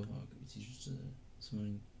Dingo Hawk? Is he just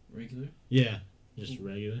someone regular? Yeah, just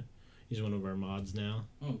regular. He's one of our mods now.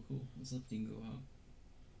 Oh, cool. What's up, Dingo Hawk?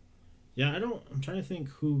 Yeah, I'm trying to think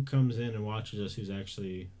who comes in and watches us who's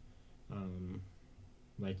actually,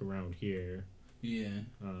 like around here. Yeah.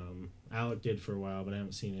 Alec did for a while, but I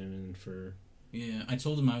haven't seen him in for. Yeah, I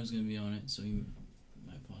told him I was gonna be on it, so he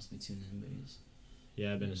might possibly tune in, but he's.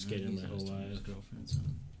 Yeah, I've been a skater my whole life. His girlfriend, so.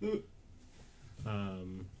 What's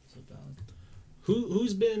up, Alec?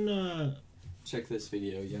 Who's been Check this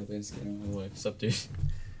video. Yeah, I've been skating my whole life. What's up, dude?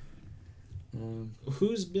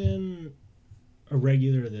 who's been a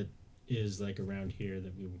regular that is like around here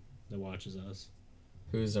that watches us?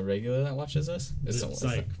 Who's a regular that watches us? It's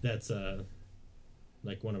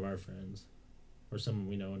like one of our friends or someone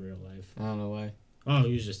we know in real life. I don't know why. Oh,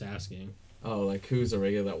 he was just asking. Oh, like who's a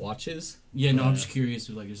regular that watches? Yeah, no, I'm Yeah. just curious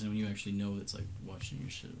if, like, is anyone you actually know that's, like, watching your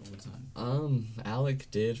shit all the time? Alec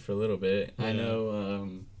did for a little bit. I Yeah.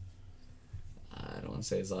 know, I don't want to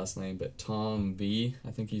say his last name, but Tom B, I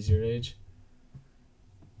think he's your age.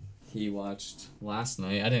 He watched last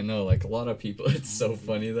night. I didn't know, like, a lot of people. It's so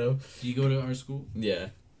funny, though. Do you go to our school? Yeah.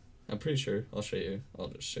 I'm pretty sure. I'll show you. I'll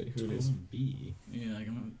just show you who it is. Tom B. Yeah, like,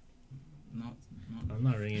 not I'm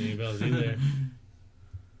not ringing any bells either.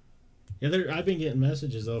 Yeah, I've been getting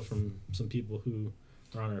messages though from some people who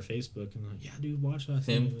are on our Facebook and like, yeah, dude, watch last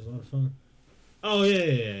night. Him? It was a lot of fun. Oh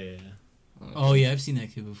yeah. Oh, yeah, I've seen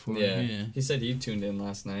that kid before. Yeah. Yeah. He said he tuned in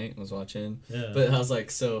last night and was watching. Yeah. But I was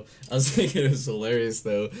like, I was thinking it was hilarious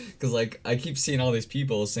though, because like I keep seeing all these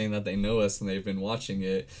people saying that they know us and they've been watching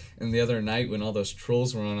it. And the other night when all those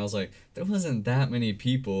trolls were on, I was like, there wasn't that many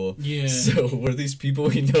people. Yeah. So were these people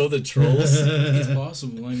we know the trolls? It's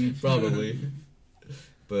possible. I mean, Probably.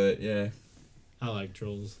 But yeah, I like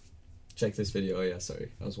trolls. check this video. Oh yeah,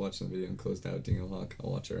 sorry, I was watching the video and closed out Dingo Hawk. I'll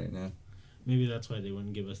watch it right now. Maybe that's why they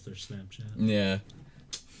wouldn't give us their Snapchat. Yeah,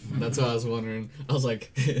 that's what I was wondering. I was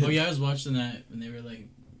like, Oh yeah, I was watching that when they were like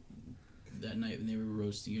that night when they were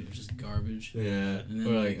roasting it. It was just garbage. yeah. And then,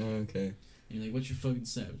 We're like- like, oh, okay. And you're like, "What's your fucking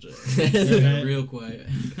Snapchat?" Yeah. Real quiet.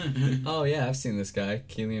 Oh yeah, I've seen this guy,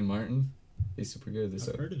 Keelan Martin. He's super good.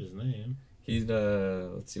 I've heard of his name. He's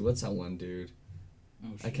let's see, what's that one dude? Oh,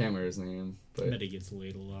 I can't remember his name, I but bet he gets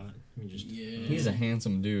laid a lot. I mean, just Yeah. he's a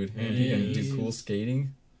handsome dude, and he Yeah, can he do is. cool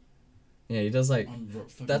skating. Yeah, he does like.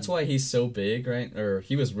 That's why he's so big, right? Or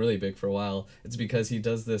he was really big for a while. It's because he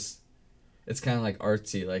does this. It's kind of like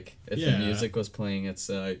artsy. Like if the Yeah. music was playing, it's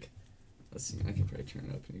like. Let's see. I can probably turn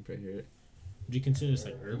it up, and you can probably hear it. Would you consider this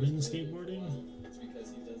like urban skateboarding? It's because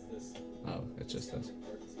he does this. Oh, it's just us.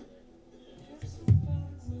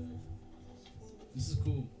 This is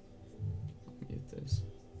cool. Mute this.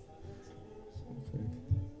 Real quick.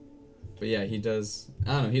 But yeah, he does.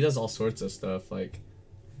 I don't know. He does all sorts of stuff. Like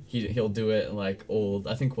he'll do it like old.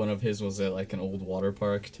 I think one of his was at like an old water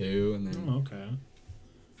park too, and then. Oh, okay.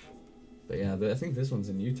 But yeah, I think this one's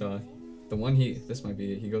in Utah. The one this might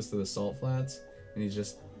be. He goes to the Salt Flats, and he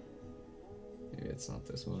just. Maybe it's not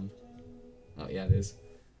this one. Oh yeah, it is.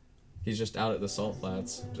 He's just out at the Salt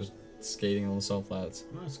Flats, just skating on the Salt Flats,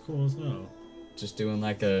 Well, that's cool as hell. just doing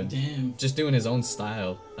like Damn. just doing his own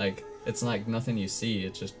style. Like it's like nothing you see.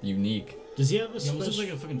 It's just unique. Does he have a He special? almost looks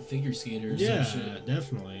like a fucking figure skater or Yeah, some shit.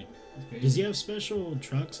 definitely. That's crazy. Does he have special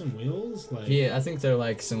trucks and wheels? Like, I think they're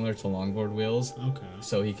like similar to longboard wheels, okay.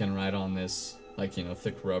 so he can ride on this like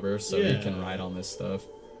thick rubber, so he can Yeah. ride on this stuff.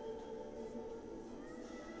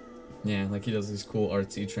 Yeah, like he does these cool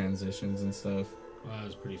artsy transitions and stuff. Wow, that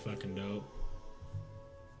was pretty fucking dope.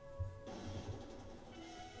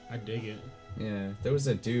 I dig it. Yeah, there was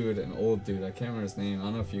a dude, an old dude. I can't remember his name. I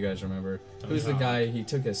don't know if you guys remember. Tony Who's the Hawk. guy? He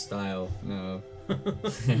took his style. No,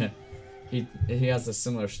 he has a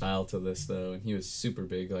similar style to this though, and he was super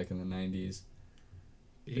big, like in the '90s.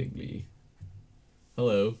 Big B.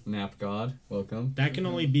 Hello, Nap God. Welcome. That can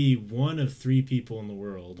only be one of 3 people in the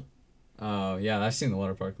world. Oh yeah, I've seen the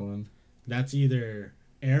water park one. That's either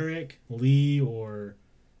Eric, Lee, or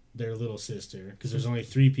their little sister. Because there's only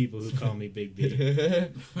 3 people who call me Big B.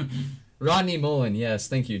 Rodney Mullen. Yes,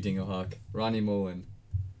 thank you, Dingo Hawk. Rodney Mullen.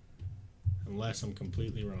 Unless I'm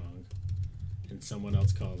completely wrong. And someone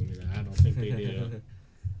else calls me that. I don't think they do.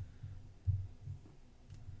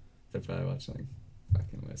 They're probably watching like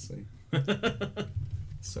fucking Wesley.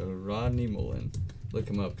 So Rodney Mullen, look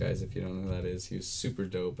him up, guys, if you don't know who that is. He was super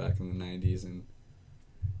dope back in the '90s, and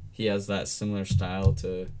he has that similar style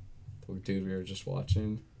to the dude we were just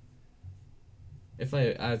watching. If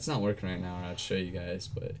it's not working right now, I'd show you guys,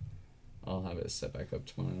 but I'll have it set back up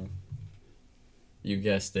tomorrow. You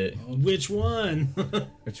guessed it. Which one?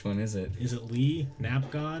 Which one is it? Is it Lee?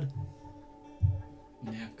 Nap God?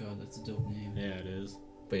 Nap God, that's a dope name. Yeah, it is.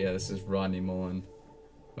 But yeah, this is Rodney Mullen.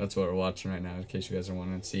 That's what we're watching right now, in case you guys are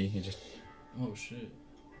wanting to see. He just Oh shit.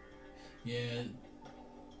 Yeah.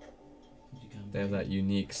 they have that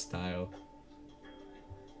unique style.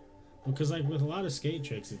 Because like with a lot of skate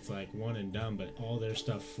tricks, it's like one and done, but all their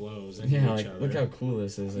stuff flows into Yeah, each like other. look how cool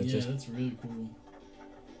this is. It Yeah, just that's really cool.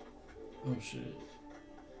 Oh shit.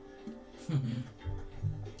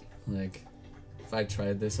 like if I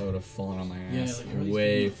tried this, I would have fallen on my Yeah, ass like all these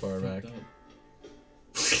way people far are back. fucked up.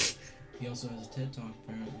 He also has a TED Talk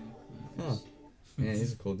apparently. Huh. Yeah,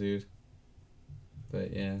 he's a cool dude.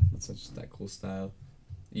 But yeah, that's just that cool style.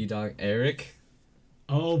 E-Dog Eric,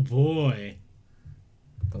 Oh boy,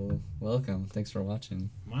 well, welcome. Thanks for watching.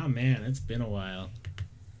 my man, it's been a while.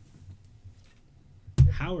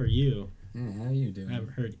 How are you? Yeah, how you I doing?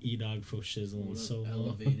 haven't heard E-Dog Fo Shizzle in What so up, long.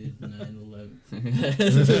 elevated 9/11.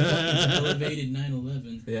 Elevated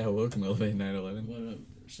 9/11. Yeah, welcome Elevate 9/11. What up?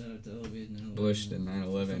 Shout out to Elevated 9/11. Bush to Fuck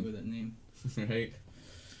 9/11. with that name. Right?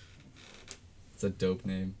 It's a dope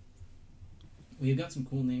name. We've got some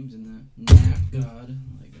cool names in that. Nap God,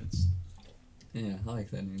 like that's. Yeah, I like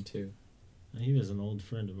that name too. He was an old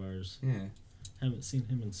friend of ours. Yeah, Haven't seen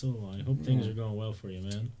him in so long. I hope things Yeah. are going well for you,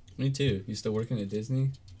 man. me too. You still working at Disney?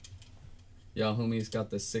 Y'all homies got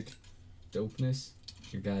the sick dopeness?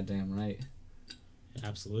 You're goddamn right.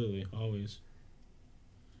 Absolutely, always.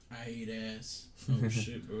 I eat ass. Oh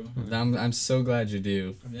shit, bro. I'm so glad you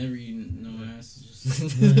do. I've never eaten no ass. It's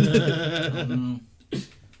just I don't know.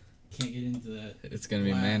 Can't get into that. It's gonna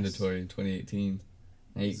be Glass. mandatory in 2018.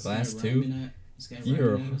 I eat This glass guy too. rhyming at- this guy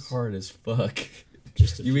You're rhyming at us. hard as fuck.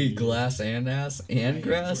 Just a You few eat years. glass and ass I and eat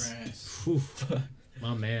grass? Whew,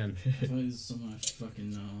 my man. That is someone I fucking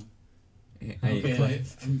know. I eat Okay,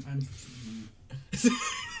 glass. I'm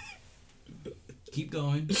keep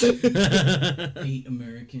going. 8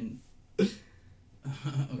 American.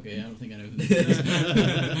 Okay, I don't think I know who this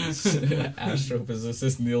is.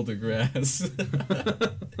 Astrophysicist Neil deGrasse.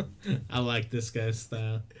 I like this guy's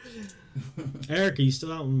style. Eric, are you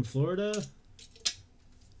still out in Florida?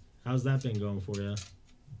 How's that been going for you?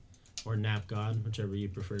 Or Nap God, whichever you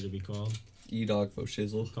prefer to be called. E-Dog Fo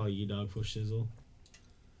Shizzle. Call you Dog Fo Shizzle.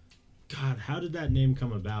 God, how did that name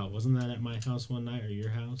come about? Wasn't that at my house one night or your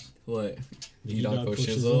house? What? The E-Dog Fo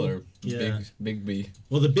Shizzle or Yeah. Big B?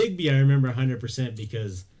 Well, the Big B I remember 100%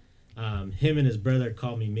 because him and his brother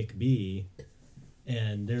called me McB,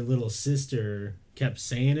 and their little sister kept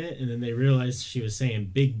saying it, and then they realized she was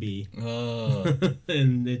saying Big B, Oh.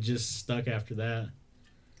 and it just stuck after that.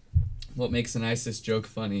 What makes an ISIS joke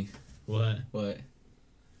funny? What? What?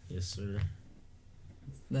 Yes, sir.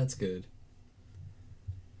 That's good.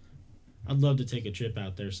 I'd love to take a trip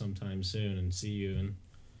out there sometime soon and see you and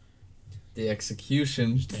The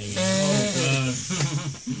execution. hang Oh god.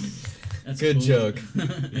 That's Good cool. joke. out.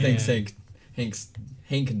 Thanks, Yeah.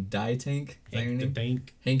 Hank Die Tank? Is that your Hank the name?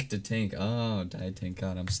 Tank. Hank the Tank. Oh, Die Tank.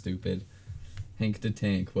 God, I'm stupid. Hank the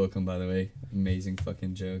Tank. Welcome, by the way. Amazing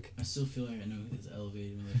fucking joke. I still feel like I know his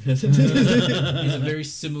elevated. He has a very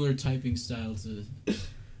similar typing style to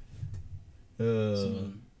some of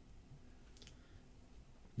them.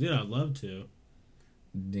 Dude, I'd love to.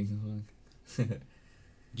 Ding dong.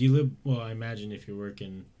 Do you live? Well, I imagine if you're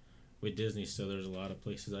working with Disney still, there's a lot of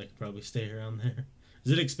places I could probably stay around there.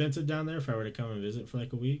 Is it expensive down there if I were to come and visit for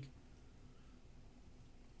like a week?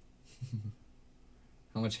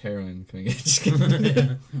 How much heroin can we get? Just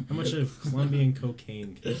kidding. How much of Colombian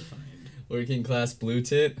cocaine can I find? Working class blue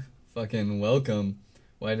tit? Fucking welcome.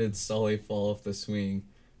 Why did Sully fall off the swing?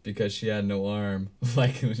 Because she had no arm.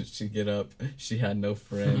 Like, when she get up, she had no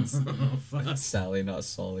friends. Oh, fuck. Sally, not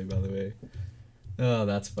Sully, by the way. Oh,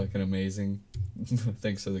 that's fucking amazing.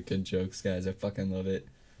 Thanks for the good jokes, guys. I fucking love it.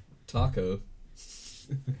 Taco.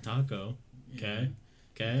 Taco. Okay.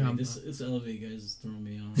 Okay. Yeah. I'm, This elevate guys is throwing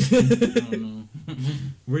me off. I don't know.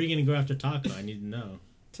 where are you going to go after taco? I need to know.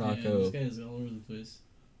 Yeah, Taco. this guy is all over the place.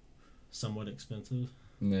 Somewhat expensive.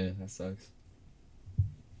 Nah, that sucks.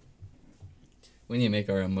 We need to make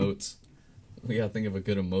our emotes. We gotta think of a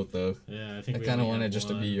good emote, though. Yeah, I think I we kind of only want it have just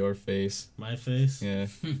to one. be your face. My face? Yeah.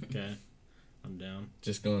 Okay. I'm down.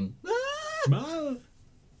 Just going... Ah!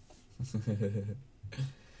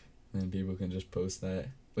 And people can just post that.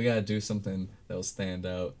 We gotta do something that'll stand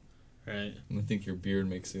out. Right. I think your beard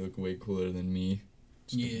makes you look way cooler than me.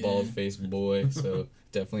 Just a Yeah. bald-faced boy, so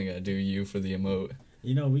definitely gotta do you for the emote.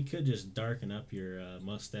 You know, we could just darken up your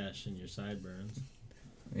mustache and your sideburns.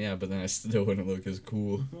 Yeah, but then I still wouldn't look as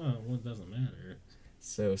cool. Well, it doesn't matter.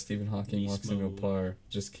 So, Stephen Hawking walks into a Nismo. bar.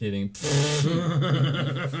 Just kidding.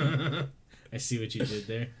 I see what you did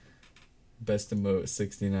there. Best emote,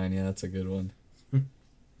 69. Yeah, that's a good one.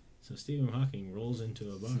 So Stephen Hawking rolls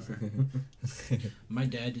into a bar. My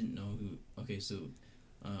dad didn't know who. Okay, so,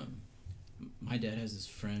 my dad has this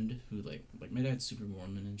friend who like my dad's super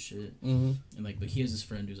Mormon and shit, Mm-hmm. and like, but he has this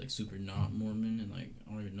friend who's like super not Mormon, and like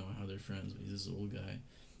I don't even know how they're friends, but he's this old guy,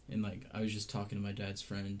 and like I was just talking to my dad's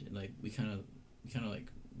friend, and like we kind of like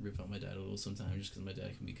rip on my dad a little sometimes, just because my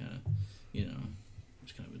dad can be kind of,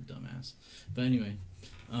 just kind of a dumbass. But anyway,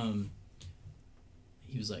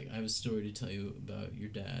 he was like, I have a story to tell you about your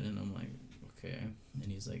dad, and I'm like, okay,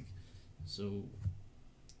 and he's like, so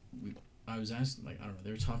I was asking, like, I don't know,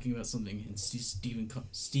 they were talking about something, and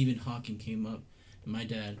Stephen Hawking came up, and my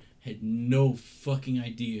dad had no fucking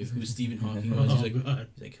idea who Stephen Hawking was. He's like, God.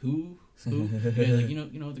 Who? Yeah, like,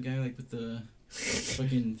 you know the guy, like, with the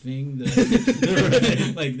fucking thing,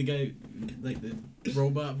 like, the guy, like, the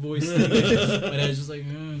robot voice thing. My dad's just like,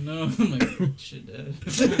 no. I'm like, shit, Dad.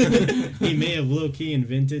 He may have low-key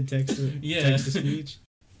invented text-to-speech.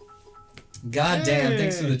 God damn,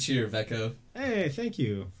 thanks for Hey. the cheer, Vecco. Hey, thank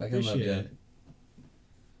you. Fucking love Appreciate ya. it.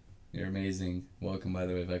 You're amazing. Welcome, by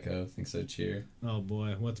the way, Vecco. Thanks for the cheer. Oh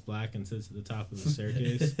boy, what's black and sits at the top of the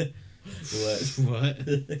staircase? What?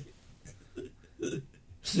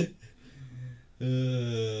 What?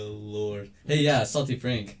 Oh, Lord. Hey, yeah, Salty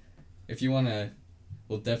Frank. If you want to,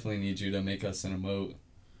 we'll definitely need you to make us an emote.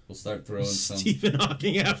 We'll start throwing some. Stephen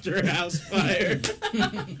Hawking after a house fire.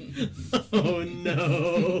 Oh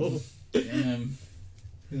no. Damn,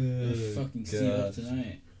 Oh, fucking see you up God.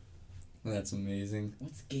 tonight. That's amazing.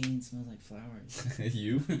 What's gay and smells like flowers?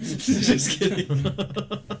 You? Just kidding.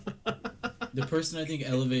 The person I think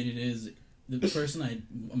Elevated is, the person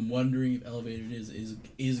I'm wondering if Elevated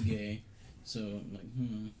is gay. So I'm like,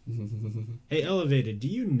 Hey, Elevated, do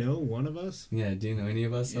you know one of us? Yeah, do you know any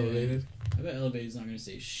of us Yeah. Elevated? I bet Elevated's not gonna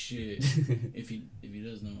say shit if he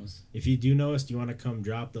does know us. If you do know us, do you want to come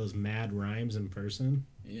drop those mad rhymes in person?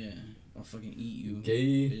 Yeah, I'll fucking eat you,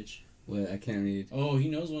 Gay? bitch. What? I can't read. Oh, he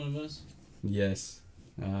knows one of us. Yes.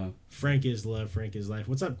 Frank is love, Frank is life.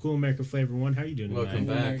 What's up, Cool America Flavor One? How you doing tonight? Welcome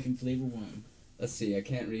back. American Flavor 1. Let's see. I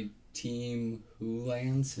can't read Team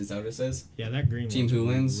Wholands. Is that what it says? Yeah, that green Team one's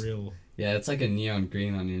Hoolands? real. Yeah, it's like a neon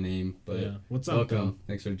green on your name. But Yeah. What's up, welcome. though?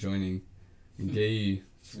 Thanks for joining. Gay.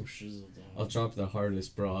 For shizzle, dog. I'll drop the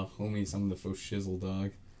hardest, bro. Homies, I'm the faux shizzle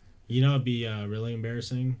dog. You know, it'd be really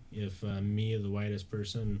embarrassing if me, the whitest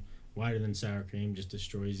person, whiter than sour cream, just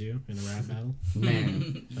destroys you in a rap battle.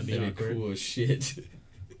 Man, That'd be that'd be awkward. cool as shit.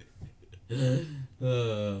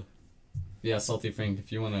 Yeah, Salty Frank,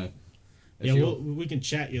 if you wanna. Yeah, we can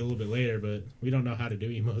chat you a little bit later, but we don't know how to do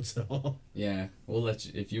emotes at all. Yeah, we'll let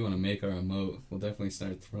you. If you wanna make our emote, we'll definitely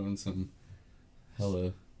start throwing some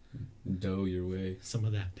hella dough your way. Some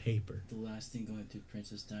of that paper. The last thing going through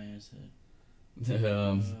Princess Diana's head.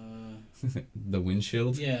 The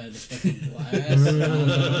windshield. Yeah, the fucking glass.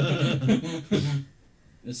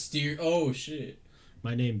 The steer. Oh shit.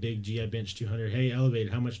 My name, Big G. I bench 200. Hey,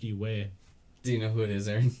 Elevated, how much do you weigh? Do you know who it is,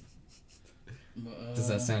 Aaron? Does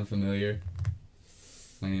that sound familiar?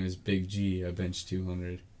 My name is Big G. I bench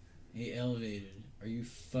 200. Hey, Elevated, are you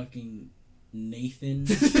fucking Nathan?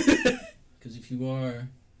 Because if you are,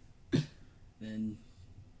 then.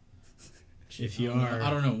 If you I don't know. are- I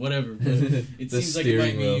don't know. Whatever. But it The seems like it might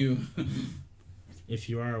steering wheel. be you. If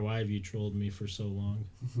you are, why have you trolled me for so long?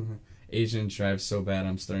 Asian drives so bad,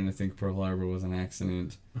 I'm starting to think Pearl Harbor was an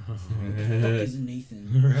accident. Fuck is Nathan?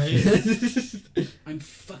 Right? I'm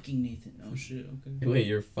fucking Nathan. Oh shit. Okay. Wait,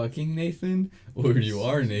 you're fucking Nathan? Or you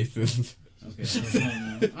are Nathan? Okay.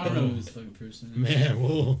 I don't know who this fucking person is. Man,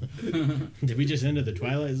 whoa. Did we just enter the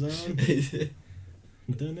Twilight Zone?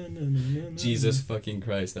 Dun-dun-dun-dun-dun-dun. Jesus fucking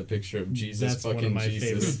Christ, that picture of Jesus That's fucking one of my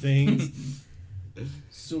favorite Jesus. things.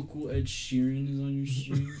 So cool. Ed Sheeran is on your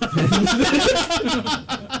stream.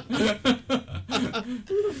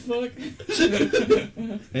 Who the fuck?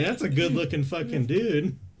 Hey, that's a good looking fucking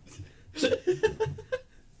dude. I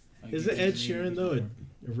Is get it Ed the Sheeran name. though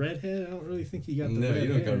a redhead? I don't really think he got the No, red you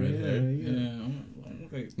don't hair. got red hair. Yeah. I'm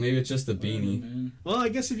okay. Maybe it's just the beanie. Man. Well, I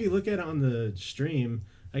guess if you look at it on the stream,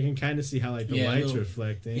 I can kind of see how like the Yeah, a light's little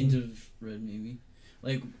reflecting. Hint of red, maybe.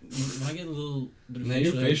 Like when I get a little bit of No,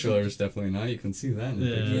 your facial hair hair, is definitely not. You can see that in the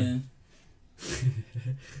Yeah. picture.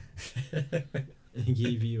 Yeah. I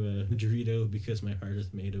gave you a Dorito because my heart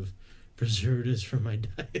is made of preservatives from my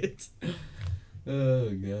diet. Oh,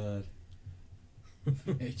 God.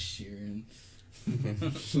 Ed Sheeran.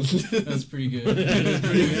 That's pretty good. That's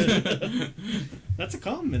pretty good. That's a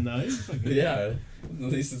compliment, though. It's fucking- Yeah, at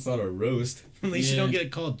least it's not a roast. At least you Yeah. don't get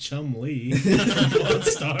it called Chum Lee. On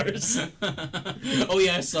stars. Oh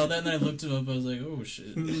yeah, I saw that and then I looked it up. I was like, oh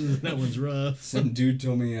shit. That one's rough. Some dude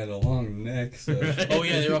told me he had a long neck, so Right. Oh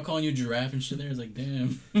yeah, they were all calling you giraffe and shit. There, I was like,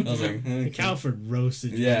 damn. I was like, okay. Calford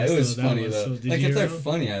roasted you. Yeah, it was so that funny was though. so- did Like you if they're hear him?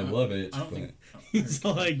 funny, I love it. I don't but- think. He's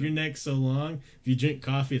all like, your neck's so long. If you drink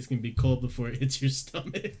coffee, it's gonna be cold before it hits your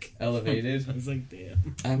stomach. Elevated. I was like,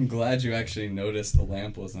 damn. I'm glad you actually noticed the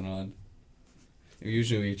lamp wasn't on.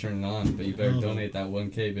 Usually you turn it on, but you better Oh. donate that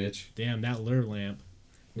 1K, bitch. Damn, that lure lamp.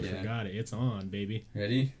 We Yeah. forgot it. It's on, baby.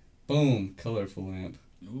 Ready? Boom! Colorful lamp.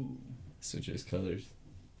 Ooh. Switches colors.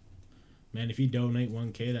 Man, if you donate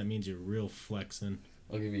 1K, that means you're real flexing.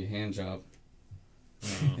 I'll give you a hand job.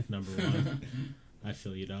 Oh, number one. I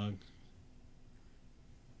feel you, dog.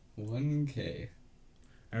 1K.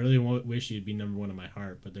 I really wish you'd be number one in my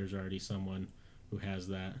heart, but there's already someone who has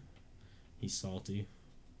that. He's salty.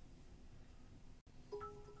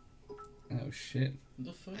 Oh shit. What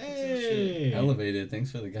the fuck is that shit? Hey, Elevated.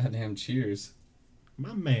 Thanks for the goddamn cheers.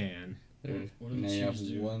 my man. There. What do the Now you have cheers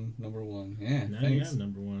do? one, number one. Yeah, Now you thanks. have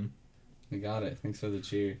number one. We got it. Thanks for the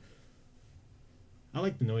cheer. I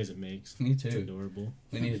like the noise it makes. Me It's too. adorable.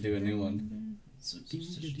 We need to do a new one. It's such Ding, a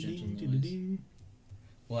ding, gentle ding, ding, noise. ding.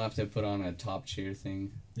 We'll have to put on a top cheer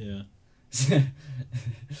thing. Yeah.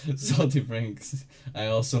 Salty Franks. I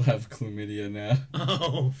also have chlamydia now.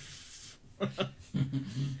 Oh.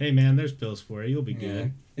 Hey man, there's pills for it. You'll be Yeah,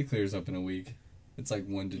 good. it clears up in a week. It's like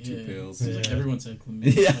 1 to 2 Yeah. pills. Seems like Yeah. everyone's had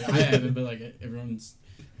chlamydia. Yeah. Like, I haven't, but like everyone's.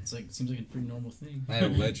 It's like seems like a pretty normal thing. I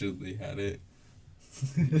allegedly had it.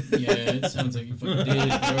 Yeah, it sounds like you fucking did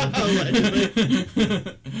it,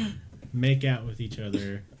 bro. Make out with each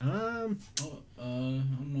other. Oh, I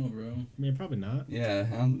don't know, bro. I mean, probably not. Yeah,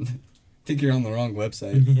 I think you're on the wrong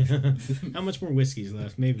website. Yeah. How much more whiskey's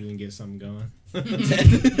left? Maybe we can get something going.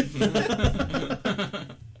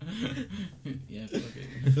 Yeah, fuck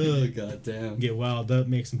it. Oh god damn. Get wild up,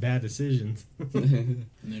 make some bad decisions. And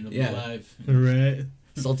then it'll Yeah. be live. Right?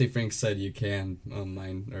 Salty Frank said you can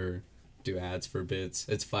mine or do ads for bits.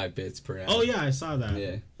 It's 5 bits per ad. Oh yeah, I saw that.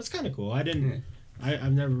 Yeah. That's kind of cool. I didn't.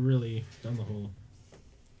 I've never really done the whole.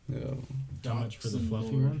 Oh. How much for the Dachshund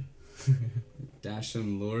fluffy Lord. one?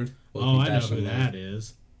 Dashin Lord. Oh, I know Dashin who Lord. that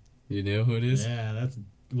is. You know who it is? Yeah, that's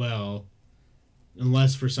well.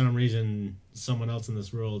 Unless for some reason someone else in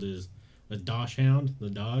this world is a Dosh Hound, the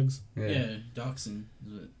dogs. Yeah, Dachshund.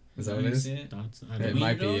 Is that what it is? Dots. I It don't know.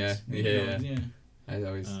 might be, Wiener yeah. dogs? Yeah, Wiener yeah. dogs, yeah. I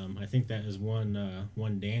always. I think that is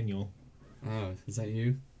one Daniel. Oh, is that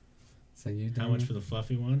you? Is that you? How much for the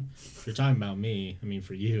fluffy one? If you're talking about me, I mean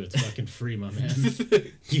for you, it's fucking free, my man.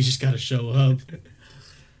 You just gotta show up.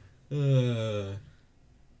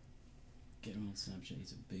 Get him on Snapchat.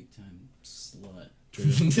 He's a big time slut.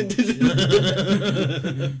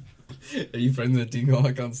 Are you friends with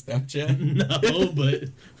Dingohawk on Snapchat? No, but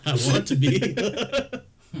I want to be.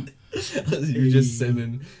 You're just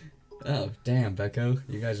sending. Oh, damn, Becco.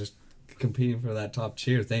 You guys are competing for that top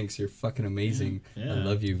cheer. Thanks. You're fucking amazing. Yeah. I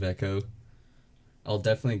love you, Becco. I'll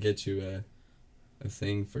definitely get you a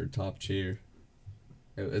thing for top cheer.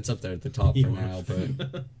 It's up there at the top You for wanna- now,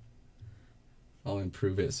 but I'll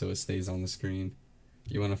improve it so it stays on the screen.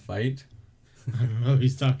 You want to fight? I don't know who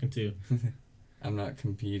he's talking to. I'm not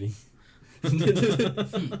competing.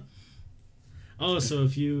 Oh, so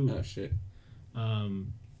if you Oh, shit.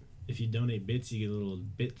 if you donate bits, you get a little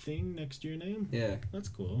bit thing next to your name. Yeah. That's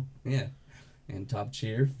cool. Yeah. And top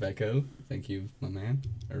cheer, Becco. Thank you, my man.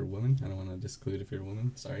 Or woman. I don't want to disclude if you're a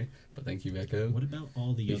woman. Sorry. But thank you, Becco. What about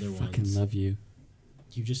all the We other fucking ones? love you.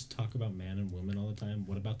 You just talk about man and woman all the time.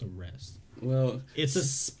 What about the rest? Well, It's a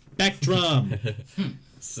spectrum.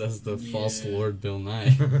 says the Yeah. false Lord Bill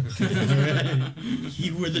Nye. Alright.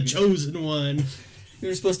 You were the chosen one.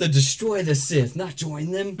 You're supposed to destroy the Sith, not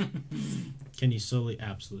join them. Can you slowly?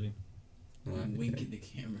 Absolutely. And wink at the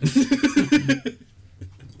camera.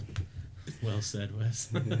 Well said, Wes.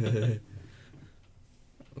 Let's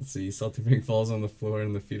see. Salty Frank falls on the floor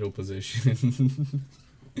in the fetal position.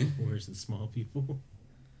 Where's the small people?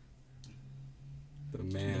 The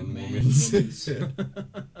man, The man, woman's. woman's.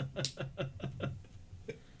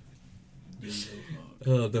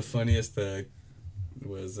 Oh, the funniest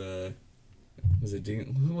was it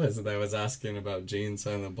Dean? Who was it that was asking about Jane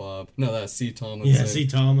Silent Bob? No, that's C. Tomlinson. Yeah, C.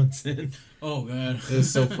 Tomlinson. Oh god. It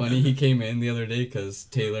was so funny. He came in the other day because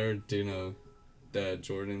Taylor, do you know,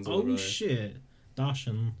 Jordan's older Oh brother? shit,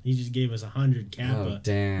 Dawson. He just gave us 100 Oh Kappa.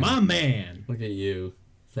 damn! My man. Look at you.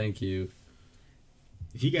 Thank you.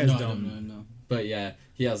 If you guys No, don't, no. But yeah,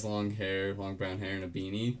 he has long hair, long brown hair, and a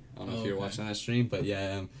beanie. I don't know if you're watching that stream, but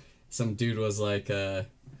yeah, some dude was like, is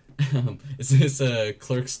this a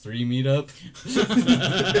Clerks 3 meetup?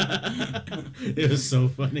 It was so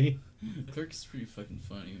funny. Clerks is pretty fucking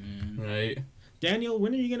funny, man. Right. Daniel,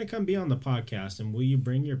 when are you gonna come be on the podcast? And will you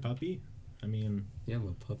bring your puppy? I mean, You have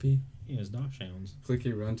a puppy? he has dog sounds.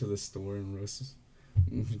 Clicky run to the store and roast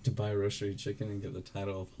to buy roastery chicken and get the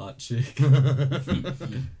title of hot chick.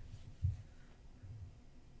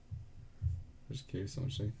 Just curious how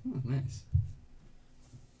much like, oh, nice.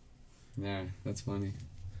 Yeah, that's funny.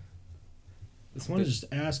 I want to just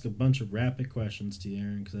ask a bunch of rapid questions to you,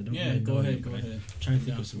 Aaron, because I don't really know go ahead, you, go but ahead. I'm trying to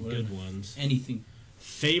think Yeah, of some whatever. good ones. Anything.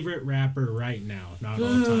 Favorite rapper right now, not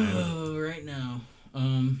all time. Oh, right now.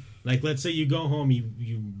 Like, let's say you go home,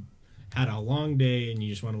 you had a long day, and you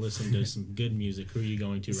just want to listen to some good music. Who are you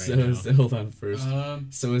going to right now? Hold on first.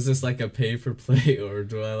 So is this like a pay for play, or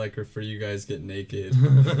do I like refer you guys get naked?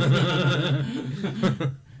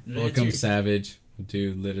 Welcome, Savage.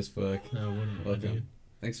 Dude, lit as fuck. No, what am I, Welcome. dude?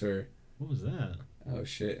 Thanks for. What was that? Oh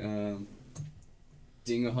shit.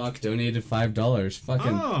 Dingohawk donated $5.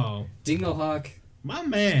 Fucking Oh, Dingohawk. my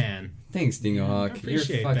man. Thanks, I Dingohawk. You're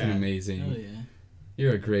appreciate fucking that. amazing. Hell yeah.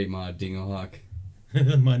 You're a great mod, Dingohawk.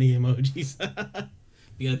 The money emojis.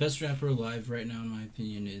 Yeah, the best rapper alive right now, in my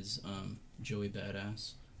opinion, is Joey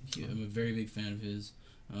Badass. I'm a very big fan of his.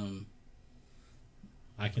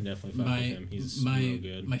 I can definitely fuck with him. He's real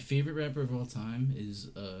good. My favorite rapper of all time is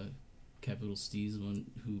Capital Steez, the one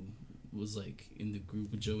who was like in the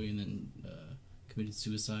group with Joey and then committed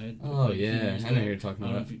suicide. Oh like, a few yeah, years I know ago. who you're talking I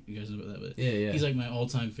don't know about. if you guys know about that, but Yeah. he's like my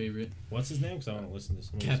all-time favorite. What's his name? Because I want to listen to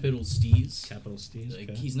some. Capital Steez. Capital Steez. Like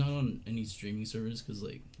Okay. he's not on any streaming service because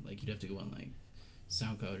like you'd have to go on like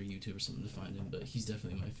SoundCloud or YouTube or something to find him. But he's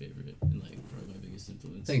definitely my favorite and like probably my biggest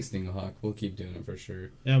influence. Thanks, Dingohawk. We'll keep doing it for sure.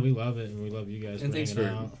 Yeah, we love it, and we love you guys. And for thanks hanging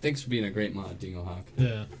for out. thanks for being a great mod, Dingohawk.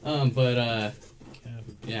 Yeah. But Cap-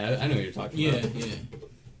 yeah, I know what you're talking Yeah, about. yeah.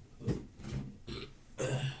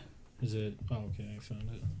 Is it? Oh, okay, I found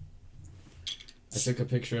it. I took a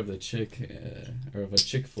picture of the or of a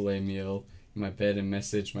Chick-fil-A meal in my bed and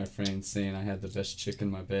messaged my friend saying I had the best chick in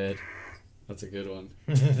my bed. That's a good one.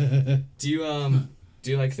 Do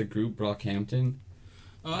you like the group Brockhampton?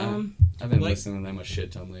 I've been like- listening to them a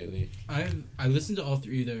shit ton lately. I listened to all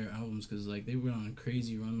three of their albums because like they went on a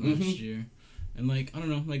crazy run last Mhm. year, and like I don't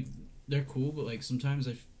know, like they're cool, but like sometimes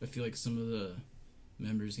I feel like some of the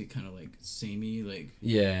members get kind of like samey, like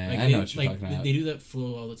Yeah, like I know what you're like talking about. they do that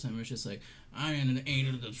flow all the time where it's just like I am an eight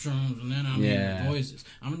of the drums and then I'm Yeah. in the voices.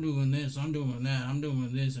 I'm doing this, I'm doing that, I'm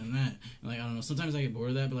doing this and that. And like I don't know, sometimes I get bored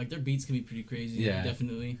of that, but like their beats can be pretty crazy. Yeah.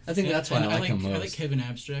 Definitely. I think And- that's why and I like them I like most. Kevin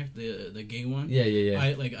Abstract, the gay one. Yeah.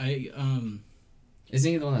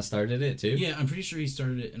 Isn't he the one that started it too? Yeah, I'm pretty sure he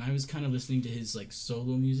started it, and I was kind of listening to his like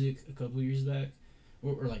solo music a couple years back,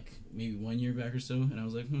 or like maybe 1 year back or so, and I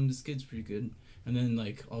was like, this kid's pretty good. And then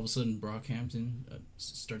like all of a sudden, Brockhampton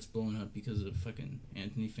starts blowing up because of fucking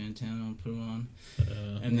Anthony Fantano put him on,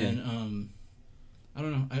 and Yeah. then I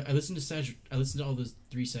don't know. I listened to all those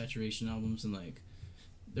 3 Saturation albums, and like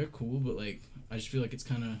they're cool, but like I just feel like it's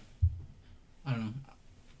kind of I don't know.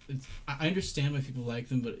 I understand why people like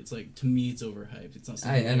them, but it's like to me it's overhyped. It's not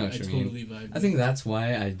something I know I what you totally vibe I with. think that's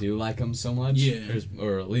why I do like them so much. Yeah.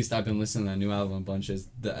 Or at least I've been listening to the new album a bunch. Is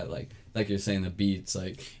that like you're saying, the beats,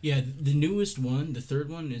 like Yeah, the newest one, the third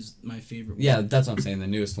one is my favorite one. yeah, that's what I'm saying. The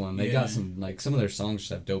newest one, they got Yeah. some like some of their songs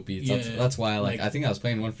just have dope beats. Yeah. That's why Like- I think I was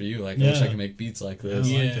playing one for you. Like I wish I Yeah. could make beats like I this.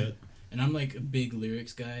 Yeah. liked it. And I'm like a big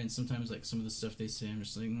lyrics guy, and sometimes like some of the stuff they say, I'm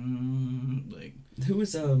just like, like Who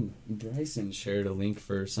was Bryson shared a link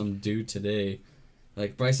for some dude today.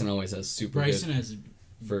 Like Bryson always has super Bryson good has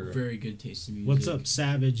for very good taste in music. What's up,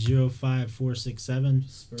 Savage 05467?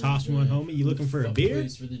 Spurs Toss one, guy. homie. You looking for a Fuck beer?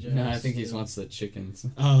 plays for the Jazz No, I think he still. wants the chickens.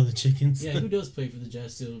 Oh, the chickens. Yeah, who does play for the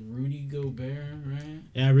Jazz still? Rudy Gobert, right?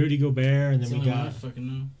 Yeah, Rudy Gobert, and That's then the we only one I got fucking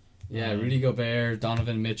know. Yeah, Rudy Gobert,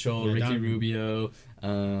 Donovan Mitchell, Yeah, Ricky Don- Rubio,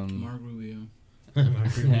 Mark Rubio.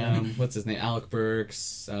 what's his name? Alec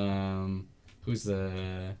Burks. Who's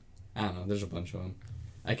the? I don't know. There's a bunch of them.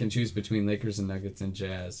 I can choose between Lakers and Nuggets and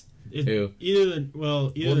Jazz. Who? Either Well,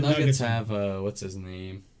 the Nuggets Nuggets have what's his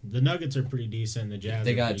name? the Nuggets are pretty decent. The Jazz.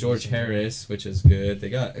 They are got pretty George decent. Harris, which is good. They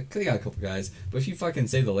got a couple guys. But if you fucking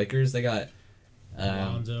say the Lakers, they got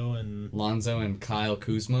Lonzo and Kyle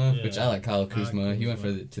Kuzma, which Yeah. I like Kyle I like Kuzma. He went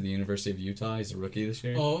Kuzma. to the University of Utah. He's a rookie this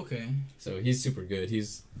year. Oh, okay. So he's super good.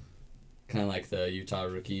 He's kind of like the Utah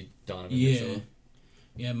rookie Donovan Yeah. Mitchell.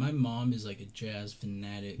 Yeah, my mom is like a jazz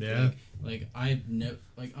fanatic. Yeah. Like I've never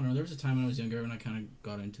like I don't know. There was a time when I was younger when I kind of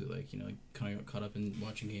got into like kind of got caught up in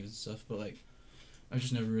watching games and stuff. But like I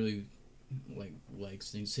just never really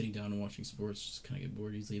sitting down and watching sports, just kind of get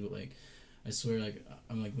bored easily. But like, I swear, like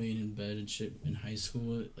I'm like laying in bed and shit in high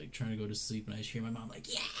school, like trying to go to sleep, and I just hear my mom like,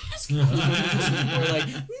 yes, or like,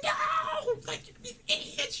 no, like you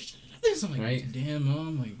idiots. I'm like, right? Damn,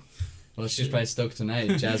 mom, like. Well, she's probably stoked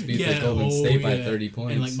tonight. Jazz beat Yeah, the Golden State by 30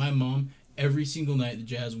 points. And like my mom, every single night the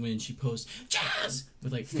Jazz win, she posts Jazz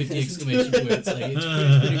with like 50 exclamation points. Like it's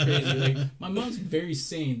pretty crazy. Like my mom's very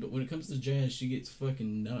sane, but when it comes to Jazz, she gets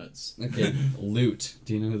fucking nuts. Okay, Loot.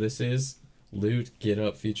 Do you know who this is? Loot, Get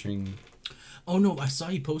Up featuring. Oh no, I saw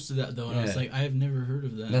you posted that though, and I was like, I have never heard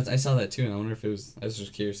of that. I saw that too, and I wonder if it was. I was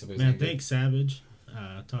just curious if it was. Man, thanks, Savage.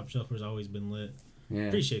 Top Shelfer's always been lit. Yeah.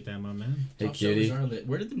 Appreciate that, my man. Hey, Top cutie. Shelfers are lit.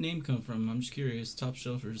 Where did the name come from? I'm just curious. Top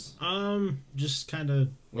Shelfers. Just kind of.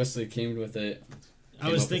 Wesley came with it. I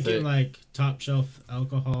was thinking like top shelf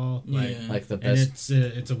alcohol, like Yeah. Like the and best.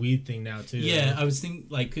 it's a weed thing now too. Yeah, I was thinking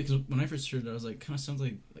like cause when I first heard it, I was like, kind of sounds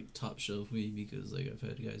like top shelf weed because like I've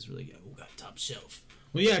had guys who are like, yeah, we got top shelf.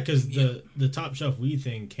 Well, yeah, because the top shelf weed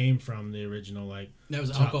thing came from the original like. That was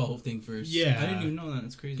top, alcohol thing first. Yeah, I didn't even know that.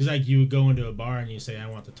 It's crazy. Because like you would go into a bar and you say, I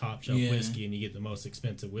want the top shelf Yeah. whiskey, and you get the most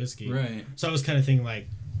expensive whiskey. Right. So I was kind of thinking like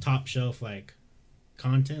top shelf like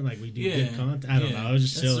content, like we do good content. I don't know. I was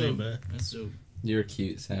just That's silly, so, but that's so. You're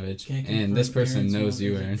cute, Savage. Can't And this confirm person Aaron's knows mom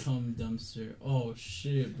you, is a Aaron. cum dumpster. Oh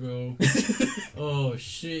shit, bro. Oh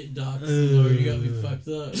shit, Doc. Lord, you got me fucked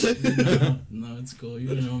up. No, it's cool. You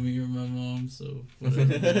don't know me. You're my mom, so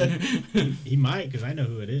whatever. he might because I know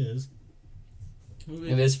who it is.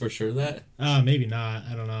 It is for sure that. Maybe not.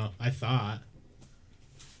 I don't know. I thought.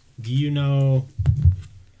 Do you know?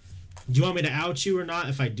 Do you want me to out you or not?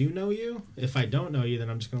 If I do know you, if I don't know you, then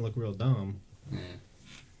I'm just gonna look real dumb. Yeah.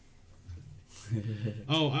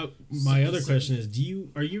 My other question is: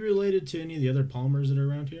 are you related to any of the other Palmers that are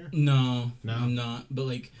around here? No, No? I'm not. But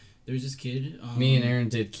like, there's this kid. Me and Aaron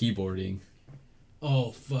did keyboarding.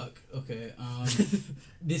 Oh fuck. Okay.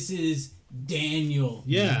 This is Daniel.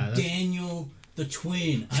 Yeah, that's- Daniel the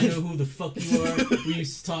twin. I know who the fuck you are. We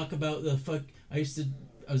used to talk about the fuck. I was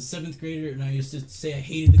 7th grader and I used to say I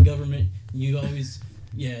hated the government. You always.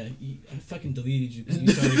 Yeah, I fucking deleted you because you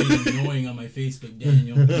started getting annoying on my Facebook,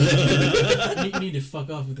 Daniel. You need to fuck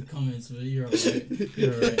off with the comments, but you're alright.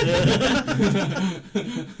 You're alright.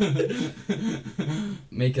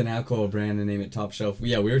 Make an alcohol brand and name it Top Shelf.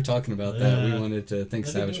 Yeah, we were talking about that. We wanted to thank That'd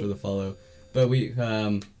be Savage dope. for the follow, but we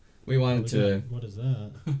wanted to. What is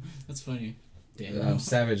that? That's funny. Daniel.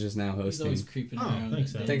 Savage is now He's always hosting. creeping Oh, around.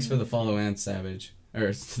 thanks, Daniel. Thanks for the follow and Savage, or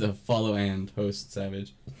the follow and host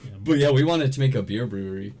Savage. Yeah, But yeah, we wanted to make a beer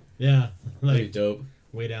brewery. yeah, Pretty like dope.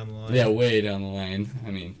 way down the line. Yeah, way down the line. I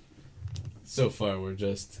mean, so far we're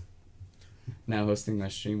just now hosting my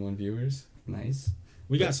Stream 1 viewers. Nice.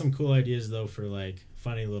 We got some cool ideas though for like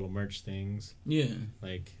funny little merch things. Yeah.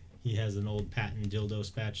 Like he has an old patent dildo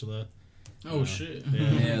spatula. Oh shit.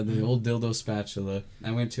 Yeah. Yeah, the old dildo spatula. I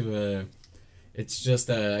went to a. It's just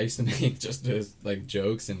I used to make just like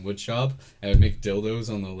jokes in wood shop. I would make dildos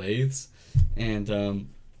on the lathes, and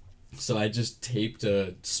so I just taped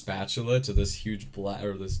a spatula to this huge black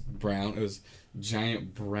or this brown. It was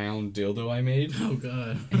giant brown dildo I made. Oh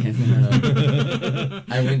god. And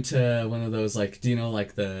I went to one of those like, do you know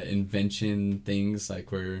like the invention things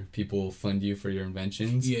like where people fund you for your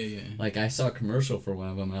inventions? Yeah, yeah. Like I saw a commercial for one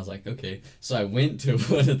of them and I was like, okay. So I went to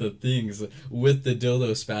one of the things with the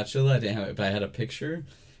dildo spatula. I didn't have it, but I had a picture.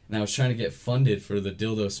 And I was trying to get funded for the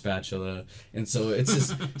dildo spatula. And so it's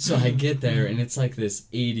just, so I get there and it's like this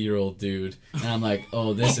 80-year-old dude. And I'm like,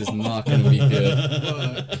 oh, this is not going to be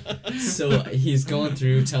good. So he's going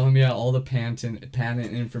through telling me all the patent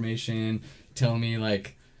information, telling me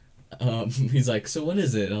like, he's like, so what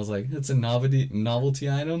is it? And I was like, it's a novelty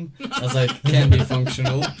item. I was like, can be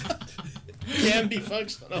functional. Can be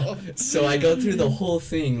functional. So I go through the whole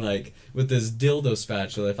thing like with this dildo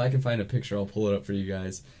spatula. If I can find a picture, I'll pull it up for you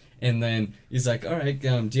guys. And then he's like, all right,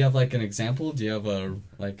 do you have like an example? Do you have a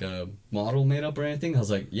model made up or anything? I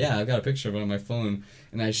was like, yeah, I've got a picture of it on my phone.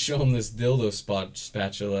 And I show him this dildo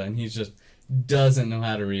spatula, and he just doesn't know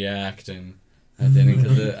how to react. And I didn't get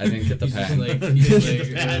the He's just patent. like,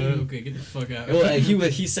 okay, get the fuck out. Well,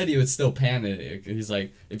 he said he would still pan it. He's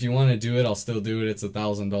like, if you want to do it, I'll still do it. It's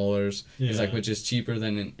 $1,000. He's like, Yeah. which is cheaper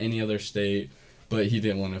than in any other state. But he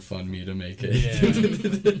didn't want to fund me to make it.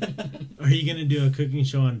 Yeah. Are you gonna do a cooking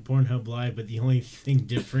show on Pornhub Live? But the only thing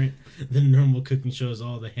different than normal cooking shows,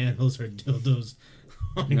 all the handles are dildos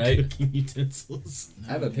on Right. cooking utensils.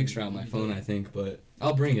 I have a picture on my phone, I think, but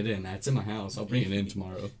I'll bring it in. It's in my house. I'll bring it in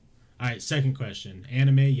tomorrow. All right, second question: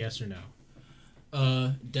 anime, yes or no?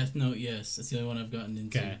 Death Note, yes, that's the only one I've gotten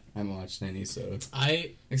into. Okay. I haven't watched any, so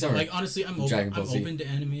Except like honestly, I'm Dragon Ball Z. open to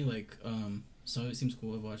anime. Like so it seems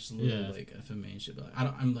cool. I've watched a little like FMA and shit, but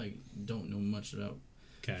like, don't know much about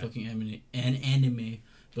fucking anime.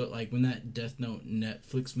 But like when that Death Note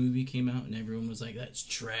Netflix movie came out and everyone was like, "That's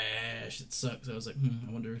trash. It sucks." I was like,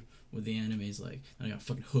 I wonder what the anime's like. And I got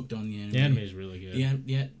fucking hooked on the anime. The anime's really good.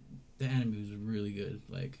 The anime was really good.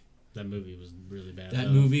 Like that movie was really bad.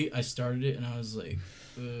 That movie, I started it and I was like,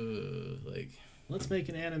 let's make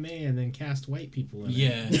an anime and then cast white people in it.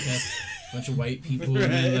 Yeah, cast a bunch of white people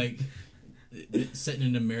and then like set in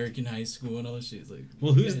an American high school and all this shit. It's like,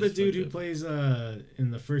 well, who's the dude who plays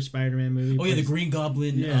in the first Spider-Man movie? Oh yeah, the Green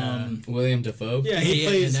Goblin. Yeah. William Dafoe. Yeah, he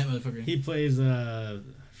plays that motherfucker. He plays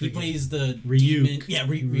he plays the Ryuk. Demon. Yeah,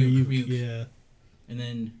 Ryuk. Yeah. And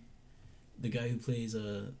then the guy who plays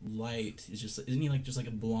Light is just isn't he like just like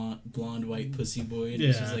a blonde white pussy boy? And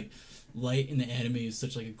it's just like Light in the anime is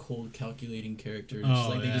such like a cold calculating character. It's just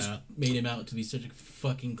like they just made him out to be such a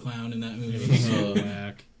fucking clown in that movie. So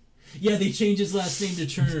whack. Yeah, they changed his last name to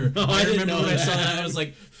Turner. I remember when I saw that, I was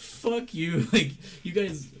like, fuck you. Like, you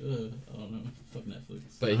guys, I don't know. Fuck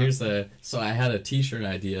Netflix. But so I had a t-shirt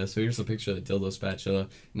idea. So here's a picture of the dildo spatula.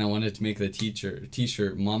 And I wanted to make the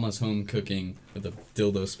t-shirt Mama's Home Cooking with a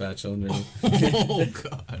dildo spatula underneath. Oh,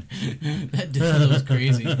 God. That dildo was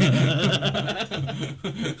crazy.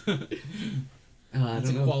 That's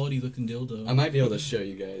a quality looking dildo. I might be able to show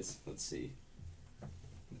you guys. Let's see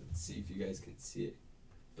if you guys can see it.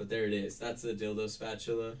 But there it is. That's the dildo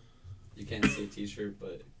spatula. You can't see a t-shirt,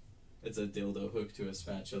 but it's a dildo hooked to a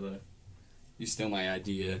spatula. You stole my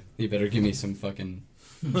idea. You better give me some fucking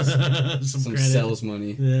some sales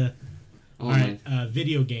money. Yeah. Alright,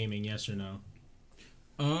 video gaming, yes or no?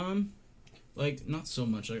 Like, not so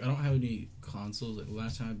much. Like, I don't have any consoles. Like, the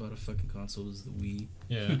last time I bought a fucking console was the Wii.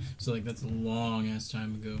 Yeah. So, like, that's a long-ass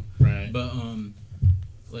time ago. Right. But,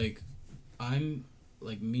 like, I'm,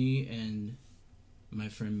 like, me and my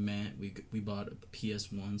friend Matt, we bought a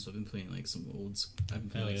PS1, so I've been playing, like, some old school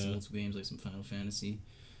games, like some Final Fantasy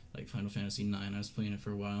 9. I was playing it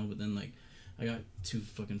for a while, but then, like, I got too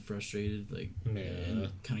fucking frustrated, like, and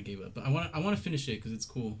kind of gave up. But I want to finish it because it's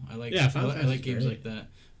cool. I like games like that.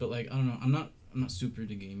 But like I don't know, I'm not super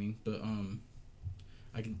into gaming, but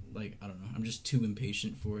I can like I don't know, I'm just too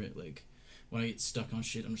impatient for it. Like when I get stuck on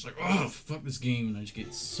shit, I'm just like, oh fuck this game, and I just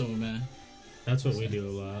get so mad. That's what we do a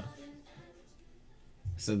lot.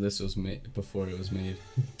 So this was made before it was made.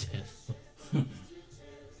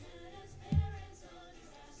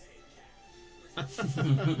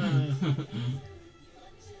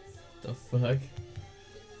 The fuck?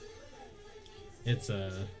 It's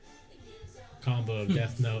a combo of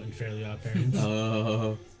Death Note and Fairly Odd Parents.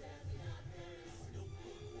 Oh.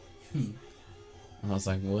 I was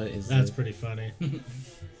like, what is That's this? pretty funny.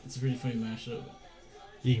 It's a pretty funny mashup.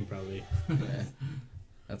 You can probably. Yeah.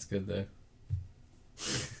 That's good though.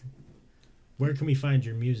 Where can we find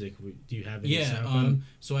your music? Do you have any SoundCloud?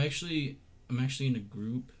 So I'm actually in a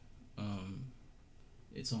group.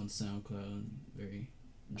 It's on SoundCloud. Very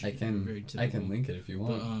typical. I can link it if you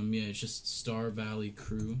want. But yeah, it's just Star Valley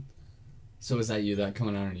Crew. So is that you that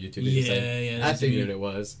coming out on YouTube? Yeah. I figured it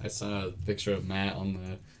was. I saw a picture of Matt on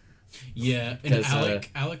the. Yeah, and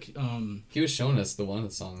Alec. He was showing us the one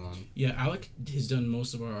song on. Yeah, Alec has done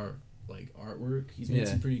most of our like artwork. He's made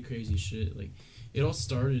some pretty crazy shit. Like, it all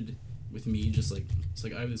started with me. Just like it's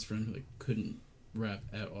like I have this friend who like couldn't rap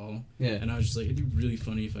at all. Yeah. And I was just like, it'd be really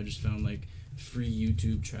funny if I just found like free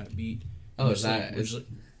YouTube trap beat. Oh, is that? I was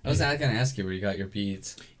gonna ask you where you got your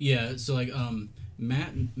beats. Yeah, so like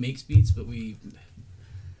Matt makes beats, but we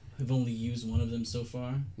have only used one of them so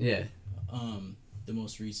far. Yeah. The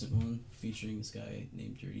most recent one featuring this guy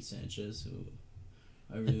named Dirty Sanchez, who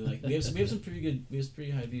I really like. We have some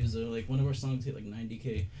pretty high views though. Like one of our songs hit like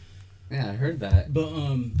 90K. Yeah, I heard that. But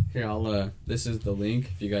here I'll this is the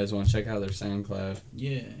link if you guys want to check out their SoundCloud.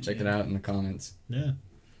 Yeah. Check it out in the comments. Yeah.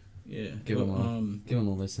 Yeah. Give them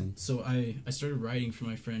a listen. So I started writing for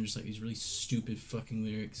my friend just like these really stupid fucking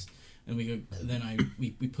lyrics, and we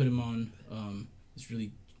put him on this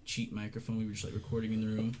really cheap microphone. We were just like recording in the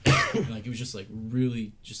room, and like it was just like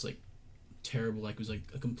really just like terrible. Like it was like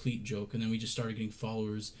a complete joke, and then we just started getting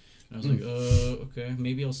followers, and I was like, okay,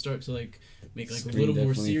 maybe I'll start to like make like a little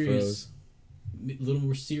more serious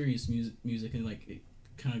music, and like it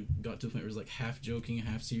kind of got to a point where it was like half joking,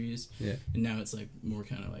 half serious. Yeah. And now it's like more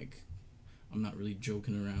kind of like I'm not really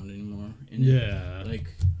joking around anymore. And like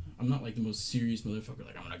I'm not like the most serious motherfucker.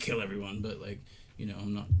 Like I'm gonna kill everyone, but like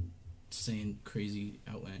I'm not saying crazy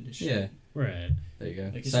outlandish shit. Yeah. Right. There you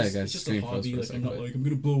go. Like, it's just a hobby. Like I'm not like I'm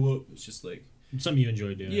gonna blow up. It's just like something you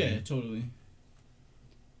enjoy doing. Yeah, totally.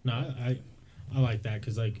 No, I like that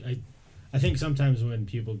because like I think sometimes when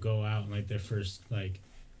people go out and like their first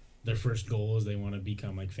goal is they want to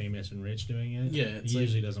become like famous and rich doing it. Yeah, it it's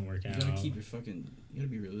usually doesn't work You out. gotta keep your fucking. You gotta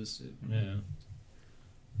be realistic. Yeah,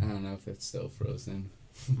 I don't know if it's still frozen.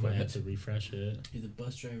 might have to refresh it. Did the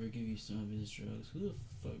bus driver give you some of his drugs? Who the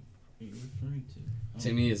fuck are you referring to? Oh.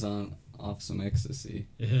 Timmy is off some ecstasy.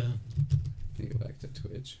 Yeah. Let me go back to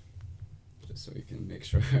Twitch, just so we can make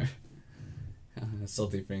sure.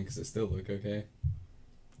 Salty Frank, does it still look okay?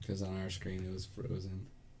 Because on our screen it was frozen.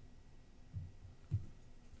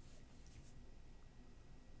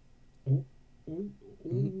 Oh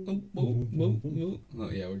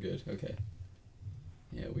yeah, we're good. Okay.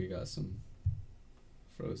 Yeah, we got some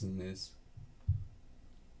frozenness.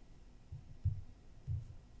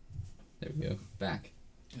 There we go. Back.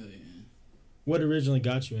 Oh yeah. What originally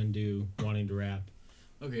got you into wanting to rap?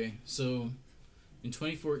 Okay, so in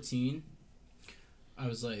 2014, I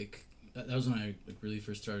was like, that was when I like really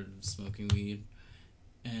first started smoking weed,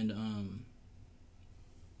 and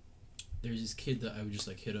there's this kid that I would just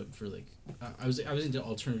like hit up for like, I was into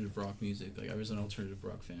alternative rock music. Like I was an alternative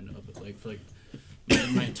rock fan of it, like for like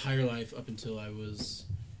my entire life up until I was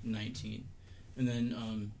 19, and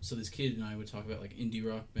then so this kid and I would talk about like indie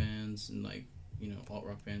rock bands and like, you know, alt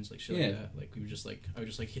rock bands, like shit like that. Like we would just like, I would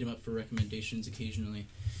just like hit him up for recommendations occasionally.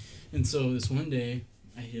 And so this one day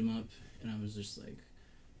I hit him up and I was just like,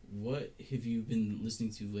 what have you been listening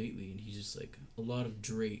to lately? And he's just like, a lot of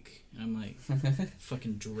Drake. And I'm like,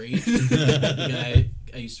 fucking Drake? the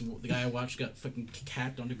guy I watched got fucking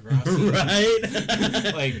capped on Degrassi.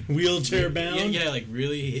 Right? Like wheelchair bound? Yeah, like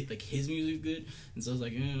really, like his music's good. And so I was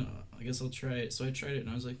like, yeah, I guess I'll try it. So I tried it and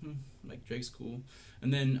I was like, like Drake's cool.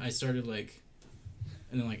 And then I started like,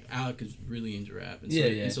 and then like Alec is really into rap, and so,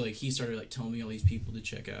 and so like he started like telling me all these people to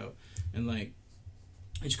check out, and like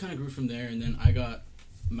it just kind of grew from there. And then I got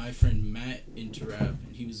my friend Matt into rap,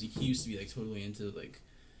 and he used to be like totally into like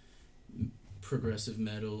progressive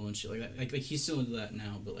metal and shit like that. Like he's still into that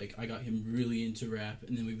now, but like I got him really into rap,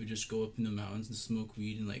 and then we would just go up in the mountains and smoke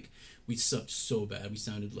weed, and like we sucked so bad, we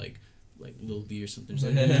sounded like Lil B or something,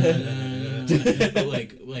 just like but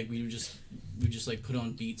like we would just like put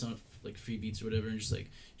on beats on like free beats or whatever, and just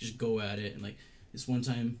go at it. And like this one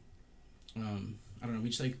time, I don't know, we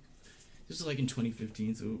just like, this was like in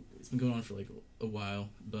 2015, so it's been going on for like a while,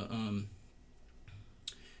 but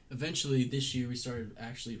eventually this year we started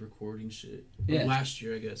actually recording shit. Or last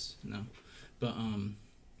year, I guess. No, but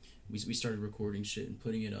we started recording shit and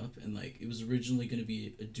putting it up, and like it was originally going to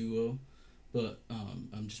be a duo, but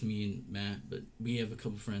I'm just me and Matt, but we have a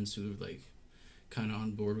couple friends who are like kind of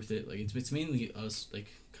on board with it. Like it's mainly us like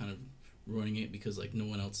kind of running it, because like no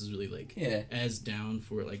one else is really like as down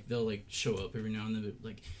for it. Like they'll like show up every now and then, but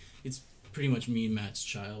like it's pretty much me and Matt's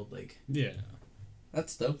child. Like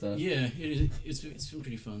that's dope though. Yeah, it's been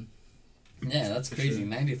pretty fun. Yeah, that's crazy. Sure.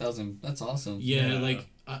 90,000. That's awesome. Yeah, like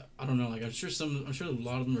I don't know. Like I'm sure a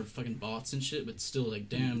lot of them are fucking bots and shit, but still, like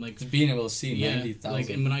damn, like being able to see 90,000. Like,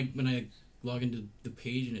 and when I log into the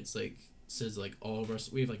page and it's like says like all of our,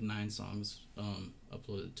 we have like 9 songs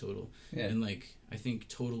uploaded total, and like I think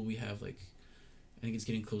total we have like, I think it's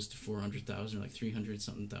getting close to 400,000 or like 300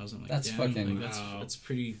 something thousand. Like that's damn, fucking like, that's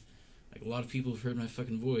pretty. Like a lot of people have heard my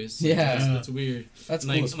fucking voice. Yeah, that's weird. That's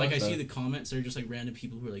and, cool. Like I see the comments, they're just like random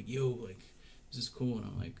people who are like, "Yo, like, this is cool," and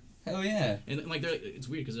I'm like, "Hell yeah!" And like they're like, it's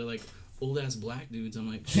weird because they're like old ass black dudes. I'm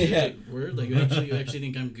like, shit, word. Like you actually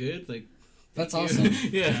think I'm good? Like, that's awesome.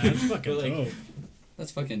 That's fucking dope.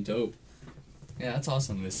 That's fucking dope. Yeah, that's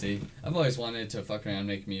awesome to see. I've always wanted to fuck around and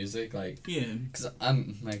make music, like, because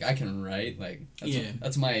I'm like I can write, like,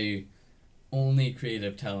 that's my only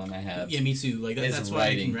creative talent I have. Yeah, me too. Like that's why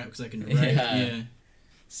I can rap, because I can write. Yeah.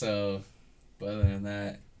 So, but other than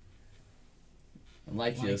that, I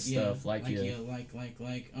like your stuff. Like.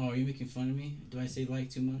 Oh, are you making fun of me? Do I say like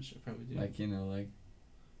too much? I probably do. Like, you know, like.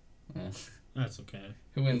 That's okay.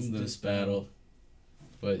 Who wins this battle?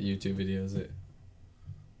 But YouTube videos it.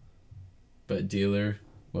 But Dealer,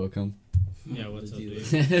 welcome. Yeah, what's up,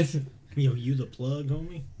 dude? Yo, you the plug,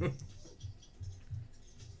 homie?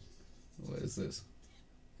 What is this?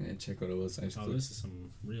 Yeah, check what it was. Oh, this is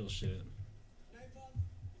some real shit.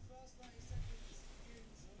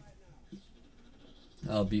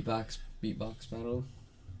 Oh, beatbox battle.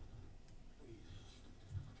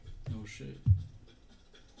 Oh shit.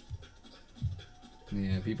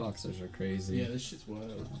 Yeah, beatboxers are crazy. Yeah, this shit's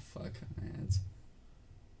wild. Oh fuck, man.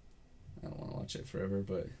 I don't want to watch it forever,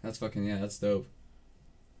 but that's fucking, that's dope.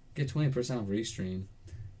 Get 20% off Restream.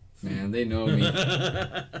 Man, they know me.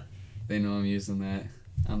 They know I'm using that.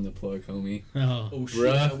 I'm the plug, homie. Oh shit,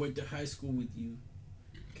 I went to high school with you.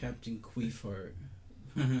 Captain Queefheart.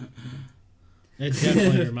 It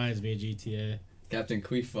definitely reminds me of GTA. Captain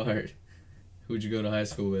Queefart. Who'd you go to high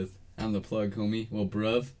school with? I'm the plug, homie. Well,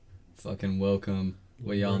 bruv, fucking welcome.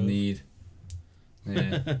 What y'all Bruv. need.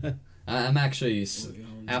 Yeah. I'm actually, What y'all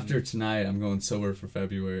after need. tonight, I'm going sober for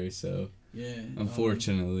February, so Yeah.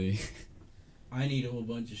 unfortunately. I need a whole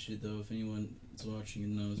bunch of shit though. If anyone is watching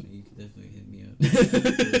and knows me, you can definitely hit me up.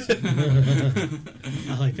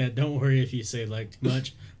 I like that. Don't worry if you say like too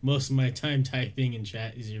much. Most of my time typing in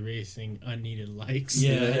chat is erasing unneeded likes.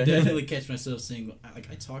 Yeah, I definitely catch myself saying like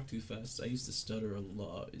I talk too fast. I used to stutter a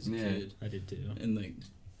lot as a Yeah. kid, I did too. and like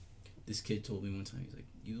this kid told me one time, he's like,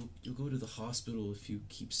 "You'll go to the hospital if you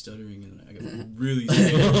keep stuttering," and I got really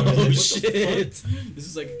scared. I was like, Oh "What the shit! fuck? This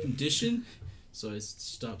is like a condition." So I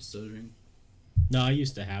stopped stuttering. No, I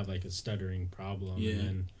used to have like a stuttering problem, Yeah. and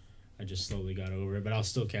then I just slowly got over it. But I'll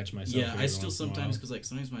still catch myself. Yeah, every I still once in a sometimes while. because like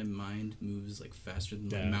sometimes my mind moves like faster than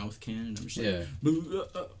Yeah. my mouth can, and I'm just like, Yeah.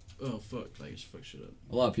 oh fuck, like just fuck shit up.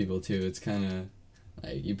 A lot of people, too. It's kind of,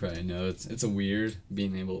 like, you probably know, it's a weird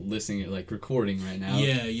being able, listening, like, recording right now.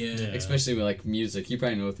 Yeah. Yeah. Especially with, like, music. You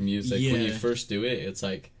probably know with music, when you Yeah. first do it, it's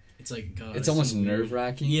like, It's like God. it's almost so weird.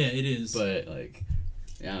 nerve-wracking. Yeah, it is. But, like,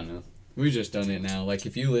 yeah, I don't know. We've just done it now. Like,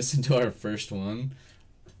 if you listen to our first one,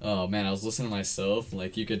 oh, man, I was listening to myself.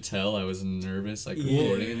 Like, you could tell I was nervous, like, Yeah.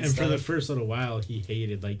 recording and And stuff. for the first little while, he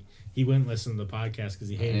hated like he wouldn't listen to the podcast because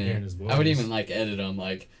he hated Yeah. hearing his voice. I would even, like, edit them.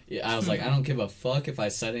 Like, I was like, I don't give a fuck if I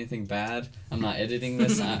said anything bad. I'm not editing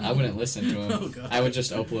this. I wouldn't listen to them. Oh, God. I would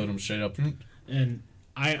just upload them straight up. And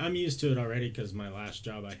I'm used to it already because my last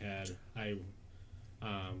job I had, I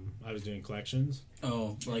was doing collections.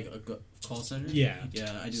 Oh, like a call center? Yeah.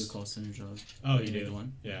 Yeah, I do a call center job. Oh, You you did do?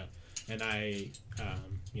 one? Yeah. And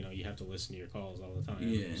you have to listen to your calls all the time.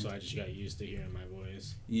 Yeah. So I just got used to hearing my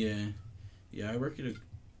voice. Yeah. Yeah, I work at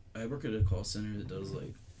a call center that does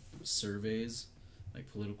like surveys,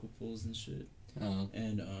 like political polls and shit. Oh.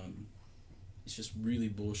 And it's just really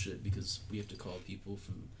bullshit because we have to call people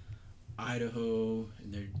from Idaho,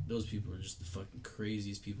 and those people are just the fucking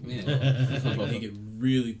craziest people. we Yeah. call. Like, they get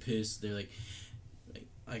really pissed. They're like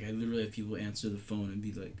I literally have people answer the phone and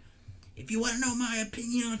be like, "If you want to know my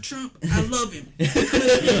opinion on Trump, I love him." It's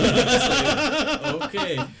like,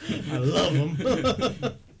 okay, I love him.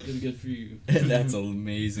 good for you. That's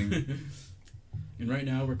amazing. And right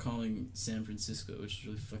now we're calling San Francisco, which is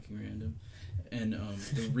really fucking random. And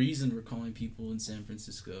the reason we're calling people in San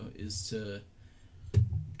Francisco is to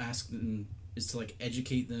like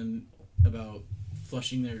educate them about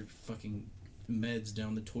flushing their fucking meds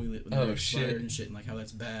down the toilet when Oh, they're expired shit. and shit, and like how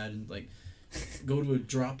that's bad, and like go to a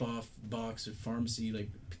drop-off box or pharmacy. Like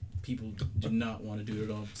people do not want to do it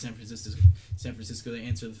at all. San Francisco, they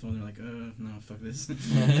answer the phone. They're like, no, fuck this.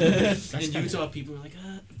 In Utah, people are like,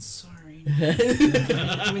 sorry,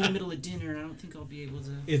 I'm in the middle of dinner. I don't think I'll be able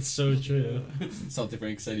to. It's so true. Something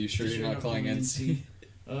Frank said. You sure you're not calling NC?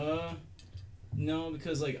 No,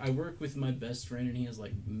 because like I work with my best friend and he has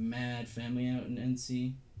like mad family out in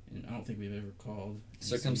NC, and I don't think we've ever called NC.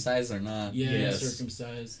 Circumcised or not? Yeah, Yes.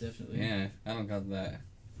 circumcised, definitely. Yeah, I don't got that.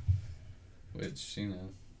 Which, you know.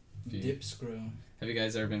 Dip scroll. Have you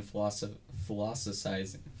guys ever been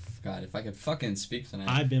philosophizing? God, if I could fucking speak tonight.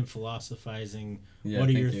 I've been philosophizing. Yeah, What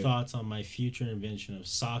are thank your you. thoughts on my future invention of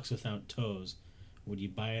socks without toes? Would you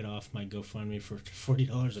buy it off my GoFundMe for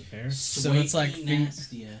 $40 a pair? So it's like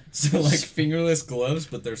so like fingerless gloves,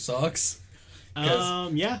 but they're socks.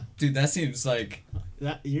 Yeah, Dude, that seems like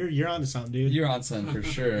you're onto something, dude. you're on something for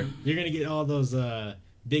sure, You're gonna get all those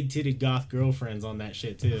big titted goth girlfriends on that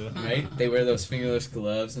shit too. right? They wear those fingerless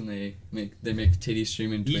gloves and they make titty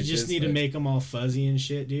streaming You twitches. just need to like- make them all fuzzy and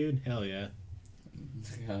shit, dude. Hell yeah,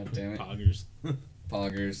 God damn it, poggers.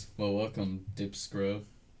 poggers. Well, welcome, Dip Scro.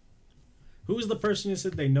 Who was the person who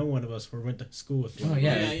said they know one of us or went to school with? Oh,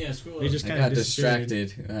 yeah. Yeah, scroll They up. just I kinda got disappeared.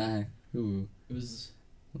 distracted. Ooh, It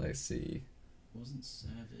let's see. wasn't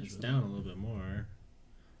Savage. It's was it? down a little bit more.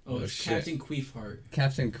 Oh, Oh, it's shit. Captain Queefheart.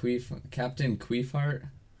 Captain Queefheart.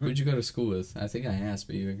 Who'd you go to school with? I think I asked,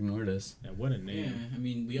 but you ignored us. Yeah, what a Yeah, name. I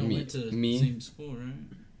mean, we all Me- went to me? the same school, right?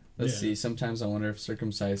 Let's Yeah. see. Sometimes I wonder if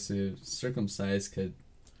circumcised could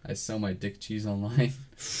I sell my dick cheese online.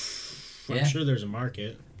 I'm Yeah. sure there's a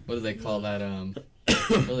market. What do they call that?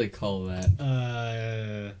 What do they call that?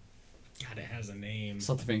 God, it has a name.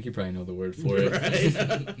 Something Frank, you probably know the word for it.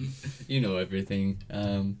 Right. You know everything.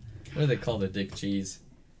 What do they call the dick cheese?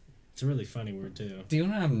 It's a really funny word too. Do you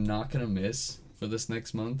know what I'm not gonna miss for this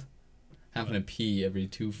next month? Having to pee every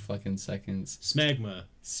 2 fucking seconds. Smegma.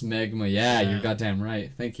 Smegma, yeah, you're Yeah. goddamn right.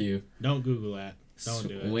 Thank you. Don't Google that. Don't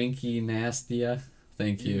do it. Winky Nastia.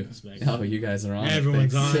 Thank you. Smegma. Oh, you guys are on.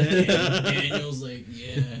 Everyone's Thanks. on it. Daniel's like,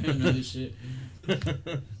 yeah, I know this shit.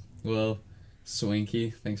 Well,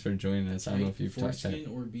 Swanky, thanks for joining us. I don't know if you've talked foreskin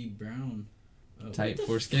or be brown. tight What the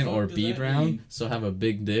foreskin fuck or does be that brown. mean? So have a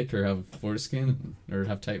big dick or have foreskin or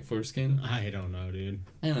have tight foreskin. I don't know, dude.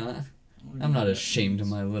 I don't know. I don't I'm even not know what ashamed that of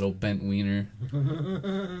means. my little bent wiener.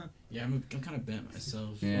 Yeah, I'm kind of bent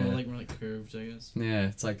myself. Yeah. Or more like curved, I guess. Yeah,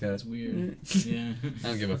 it's like a. It's weird. Yeah. I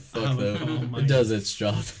don't give a fuck Oh, though. oh my- It does its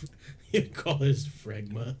job. You call this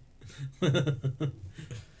phragma. Oh,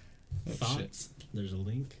 Thoughts? There's a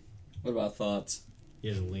link. What about thoughts?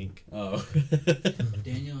 Here's a link. Oh.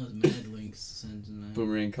 Daniel has mad links sent in that.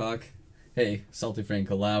 Boomerang cock. Hey, Salty Frank,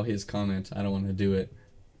 allow his comment. I don't want to do it.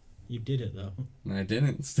 You did it though. And I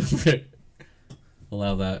didn't. Still there.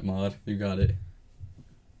 Allow that mod. You got it.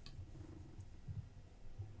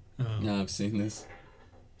 Oh. No, I've seen this.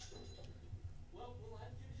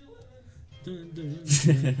 Dun, dun,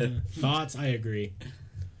 dun, dun. Thoughts? I agree.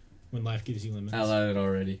 When life gives you limits. I allowed it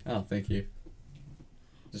already. Oh, thank you.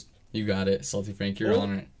 Just you got it, Salty Frank. You're Oh.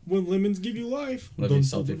 on it. When lemons give you life. Love you,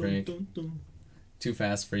 Salty Frank. Dun. Too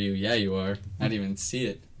fast for you. Yeah, you are. I didn't even see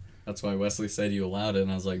it. That's why Wesley said you allowed it,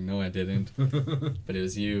 and I was like, no, I didn't. But it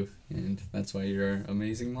was you, and that's why you're an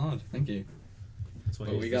amazing mod. Thank you. That's why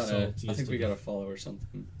But he's we the got a. saltiest I think we of got the- a follow or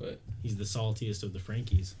something. But He's the saltiest of the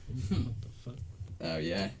Frankies. What the fuck? oh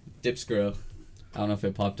yeah, Dipsgrow. I don't know if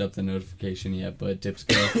it popped up the notification yet, but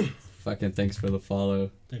Dipsgrow, fucking thanks for the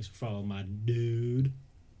follow. Thanks for following my dude.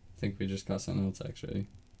 I think we just got something else actually.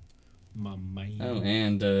 My man. Oh,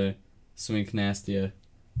 and Swink Nastia,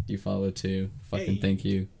 you follow too. Fucking Hey. thank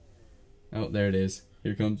you. Oh, there it is.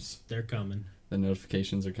 Here comes They're coming. the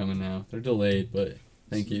notifications are coming now. They're delayed, but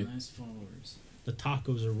thank Some you. Nice followers. The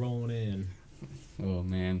tacos are rolling in. Oh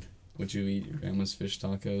man, would you eat your grandma's fish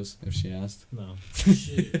tacos if she asked? No,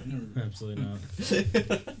 Shit, I've never. absolutely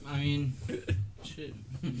not. I mean, shit.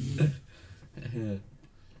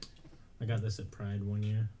 I got this at Pride one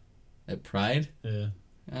year. At Pride? Yeah.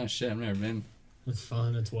 Oh shit, I've never been. It's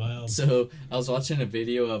fun. It's wild. So I was watching a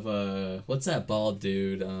video of what's that bald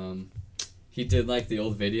dude? He did like the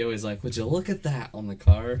old video. He's like, "Would you look at that on the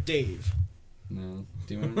car?" Dave. No,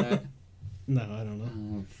 do you remember that? No, I don't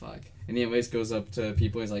know. Oh fuck! And he always goes up to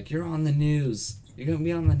people. He's like, "You're on the news. You're gonna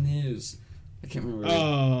be on the news." I can't remember.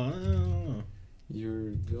 Oh, I don't know.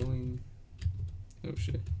 You're going. Oh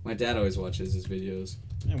shit! My dad always watches his videos.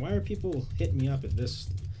 Man, why are people hitting me up at this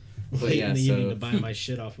But late yeah, in the evening so- to buy my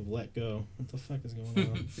shit off of Let Go? What the fuck is going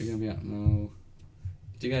on? You're gonna be on. No.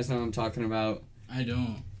 Do you guys know what I'm talking about? I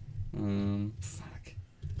don't. Fuck.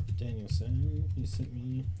 Daniel said he sent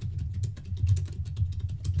me.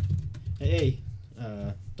 Hey,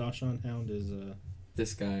 Dachshund Hound is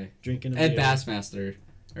This guy, drinking a Ed beer. Bassmaster,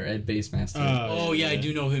 or Ed Bassmaster. Oh yeah, I yeah.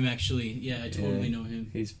 do know him actually. Yeah, I totally Yeah. know him.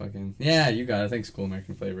 He's fucking. Yeah, you got it. Thanks, Cool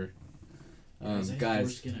American Flavor. I have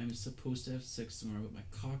Guys, foreskin. I'm supposed to have sex tomorrow, but my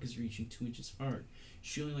cock is reaching 2 inches hard.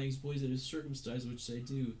 She only likes boys that are circumcised, which I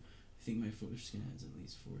do. I think my foreskin has at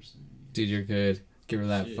least 4 centimeters. dude, you're good. Give her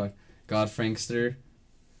that Shit. fuck. God Frankster.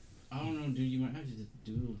 I don't know, dude. You might have to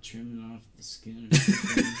do a little trimming off the skin. Or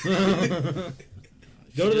something.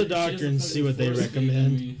 Go to the She doctor doesn't and see fucking what they force feed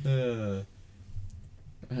recommend. me.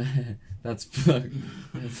 That's fuck.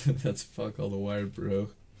 That's fuck all the wired, bro.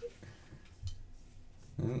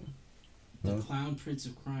 Oh. The No. Clown Prince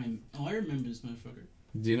of Crime. Oh, I remember this motherfucker.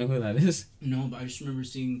 Do you know who that is? No, but I just remember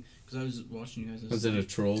seeing because I was watching you guys. Was it a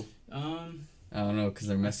troll? Um, I don't know, because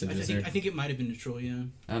their I messages think, are. I think it might have been a troll. Yeah.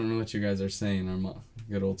 I don't know what you guys are saying. Our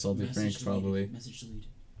good old Salty Message Franks, deleted. probably. Message deleted.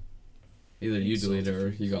 Either you Thanks, deleted it Salty or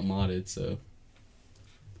you got modded, so.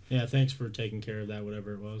 Yeah, thanks for taking care of that,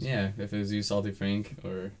 whatever it was. Yeah, if it was you, Salty Frank,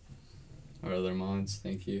 or other mods,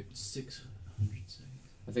 thank you. 600 seconds.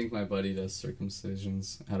 I think my buddy does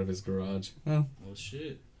circumcisions out of his garage. Well, Oh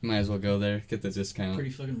shit. might as well go there, get the discount. Pretty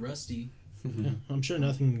fucking rusty. Yeah, I'm sure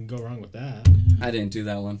nothing can go wrong with that. Yeah. I didn't do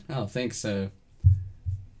that one. Oh, thanks.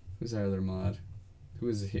 Who's our other mod? Who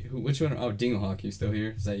is he? Which one? Oh, Dinglehawk, you still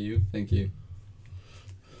here? Is that you? Thank you.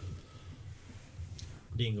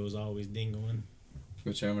 Dingo's always dingoing.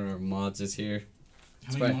 Whichever of our mods is here.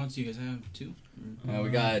 How many Right. mods do you guys have? 2? We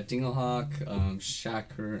got Dinglehawk,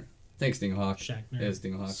 Shacker. Thanks, Dinglehawk. Shackner. It is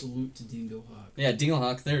Dinglehawk. Salute to Dingo Hawk. Yeah,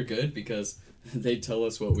 Dinglehawk, they're good because they tell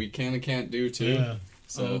us what we can and can't do too. Yeah,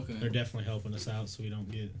 So Oh, okay. they're definitely helping us out so we don't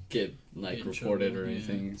get. get like Get in reported trouble, or yeah.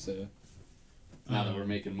 anything. So now that we're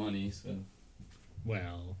making money, so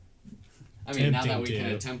Well, I mean, now that Tempting we can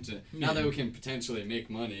to. attempt it, now that we can potentially make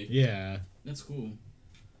money. yeah. That's cool.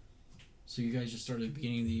 So you guys just started at the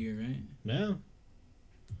beginning of the year, right? Yeah.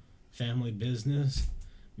 Family business.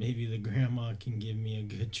 Maybe the grandma can give me a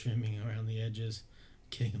good trimming around the edges.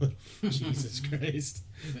 Kidding. Jesus Christ.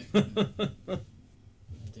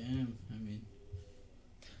 Damn. I mean,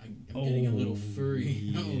 I'm getting a little furry.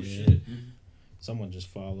 Yeah. Oh shit. Someone just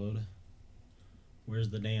followed. Where's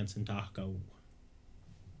the dancing taco?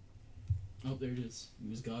 Oh, there it is. It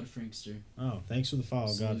was God Frankster. Oh, thanks for the follow,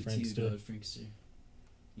 God Salute to you, Frankster. God Frankster.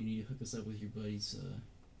 You need to hook us up with your buddy's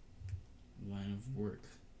line of work.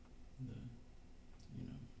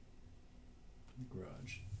 The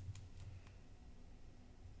garage.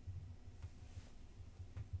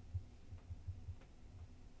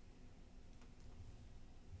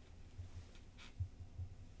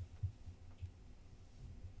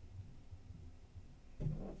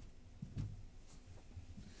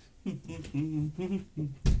 What's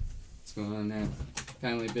going on now?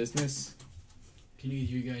 Family business. Can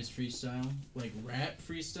either you guys freestyle? Like rap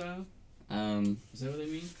freestyle? Is that what they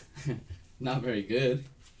mean? Not very good.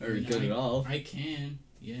 Or I mean, good at all. I can,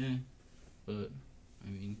 yeah. But, I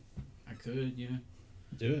mean, I could, yeah.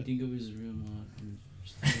 Do it. Dingo is a real mod.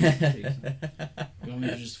 You want me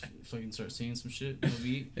to just fucking start saying some shit? No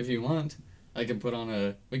beat? If you want, I can put on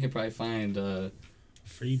a. We can probably find a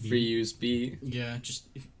Free beat. free use beat. Yeah, just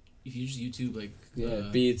if you just YouTube like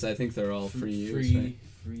Beats. I think they're all free use. Right?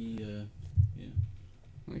 Free.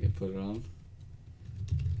 I can put it on.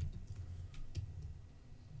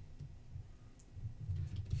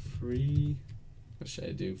 Free. What should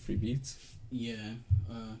I do? Free beats. Yeah.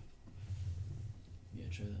 Yeah.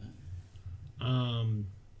 Try that. I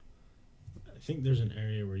think there's an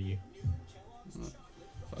area where you. Oh,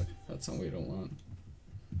 fuck. That's something we don't want.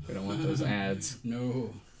 We don't want those ads.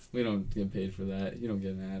 No. We don't get paid for that. You don't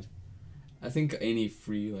get an ad. I think any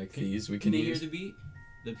free like these we can they use. hear the beat?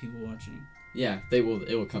 The people watching. Yeah, they will.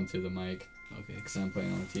 It will come through the mic Okay. because I'm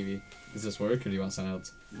playing on the TV. Does this work, or do you want something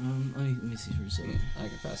else? Let me see for a second. I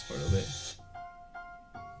can fast forward a bit.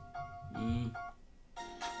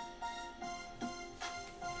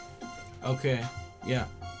 Okay. Yeah.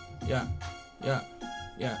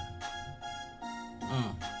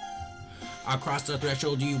 I crossed the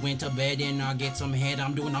threshold, you went to bed and I get some head.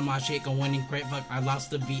 I'm doing all my shit, going in crap. Fuck, I lost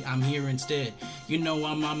the beat, I'm here instead. You know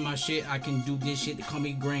I'm on my shit, I can do this shit, they call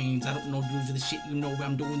me Grains. I don't know dudes of the shit, you know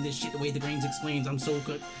I'm doing this shit the way the Grains explains. I'm so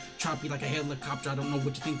good, choppy like a helicopter, I don't know what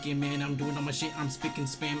you're thinking, man. I'm doing all my shit, I'm spicking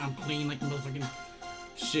spam, I'm clean like motherfucking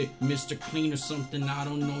shit, Mr. Clean or something, I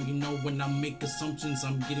don't know, you know, when I make assumptions,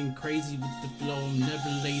 I'm getting crazy with the flow, I'm never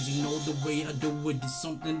lazy, know the way I do it is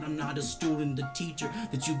something, I'm not a student, the teacher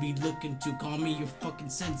that you be looking to, call me your fucking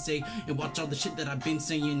sensei, and watch all the shit that I've been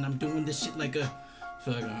saying, I'm doing this shit like a,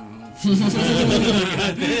 fuck,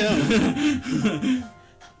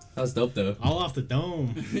 That was dope though. All off the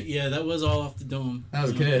dome. yeah, that was all off the dome. That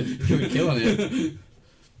was good. You were killing it.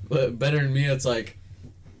 But better than me, it's like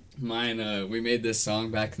mine. We made this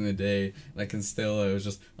song back in the day. I can still. It was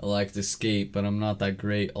just I like to skate, but I'm not that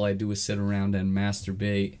great. All I do is sit around and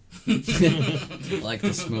masturbate. I like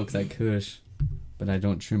to smoke that kush, but I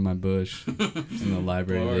don't trim my bush. In the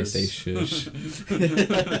library, Bars. they say shush.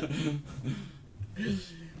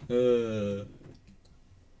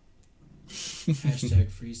 Hashtag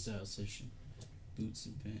freestyle session. Boots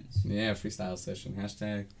and pants. Yeah, freestyle session.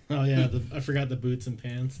 Hashtag. Oh yeah, I forgot the boots and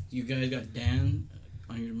pants. You guys got Dan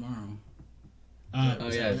on here tomorrow. Oh,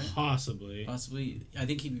 Is that yeah. right? Possibly. Possibly. I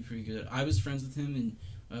think he'd be pretty good. I was friends with him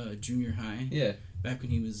in junior high. Yeah. Back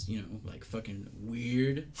when he was, you know, like fucking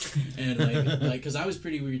weird. And like, cause I was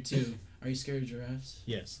pretty weird too. Are you scared of giraffes?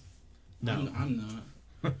 Yes. No. I'm not.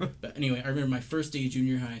 But anyway, I remember my first day of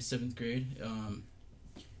junior high, 7th grade.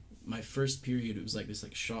 My first period, it was like this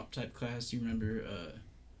like shop type class. You remember?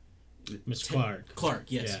 Miss Clark.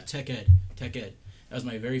 Clark, yes. Yeah. Tech ed. That was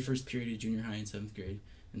my very first period of junior high in 7th grade.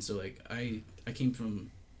 And so like I came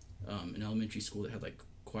from an elementary school that had like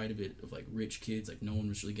quite a bit of like rich kids. Like no one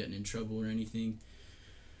was really getting in trouble or anything.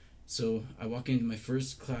 So I walk into my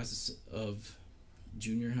first class of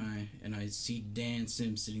junior high and I see Dan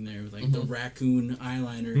Sims sitting there with like the raccoon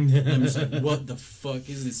eyeliner. And I'm just like, what the fuck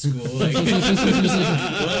is this school? Like,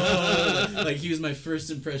 whoa. Like he was my first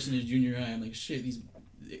impression of junior high. I'm like, shit, these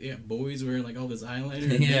boys wearing like all this eyeliner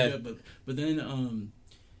and makeup. But then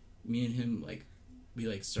me and him like we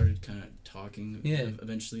like started kind of talking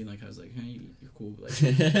eventually, and like I was like, hey, you're cool. But,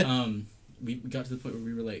 like we got to the point where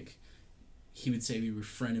we were like, he would say we were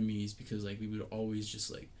frenemies because like we would always just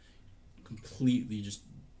like completely just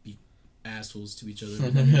be assholes to each other,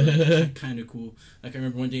 but then we were like, kind of cool. Like I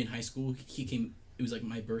remember one day in high school, he came, it was like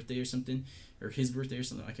my birthday or something, or his birthday or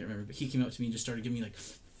something, I can't remember, but he came up to me and just started giving me like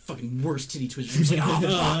fucking worst titty twister. He's like,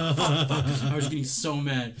 oh fuck. I was getting so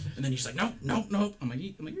mad, and then he's like, nope. I'm like,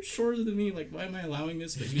 you're shorter than me. Like, why am I allowing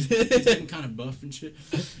this? But he's getting kind of buff and shit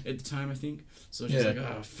at the time, I think. So she's like,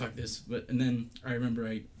 oh fuck this. And then I remember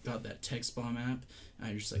I got that text bomb app.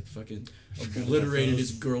 I just like fucking obliterated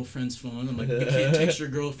his girlfriend's phone. I'm like, you can't text your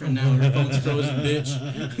girlfriend now. Her phone's frozen,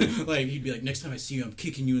 bitch. Like, he'd be like, next time I see you, I'm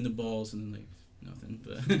kicking you in the balls, and then like nothing.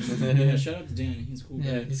 But yeah, shout out to Danny. He's a cool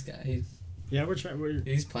guy. Yeah, we're trying.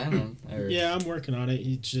 He's planning on. Yeah, I'm working on it.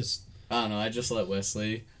 He just. I don't know. I just let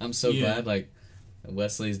Wesley. I'm so glad. Like,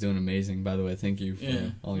 Wesley's doing amazing. By the way, thank you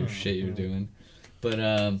for all your shit you're doing.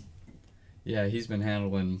 But yeah, he's been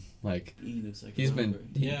handling like. He looks like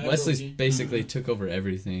Wesley's basically took over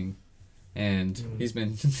everything. And he's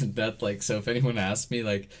been that like, so if anyone asks me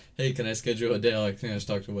like, hey, can I schedule a day, I can I just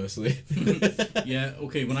talk to Wesley. Yeah,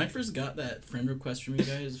 okay, when I first got that friend request from you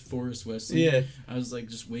guys, Forrest Wesley, I was like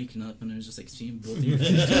just waking up and I was just like seeing both of you.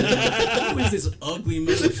 Who is this ugly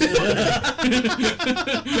motherfucker?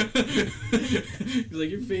 He's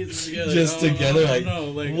like, your face is together. Just together, like,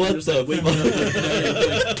 like, what just, the like, fuck?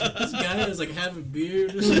 Like, this guy has like half a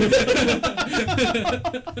beard.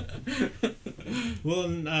 Well,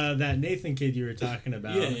 that Nathan kid you were talking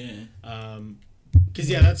about. Yeah. Because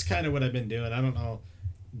that's kind of what I've been doing. I don't know.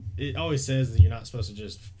 It always says that you're not supposed to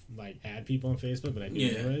just like add people on Facebook, but I do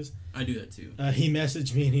anyways. I do that too. He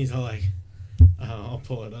messaged me and he's all like, "I'll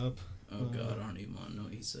pull it up." Oh God, I don't even want to know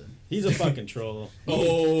what he said. He's a fucking troll.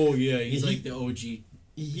 Oh yeah, he's like the OG.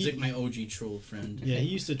 He's like my OG troll friend. Yeah, he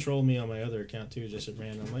used to troll me on my other account too, just at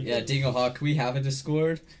random. Like, Dingo Hawk, we have a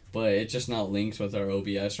Discord, but it's just not linked with our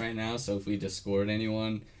OBS right now. So if we Discord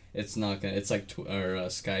anyone, it's not gonna. It's like our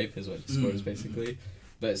Skype is what Discord is basically.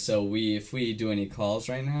 But so if we do any calls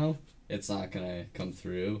right now, it's not gonna come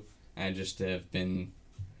through. I just have been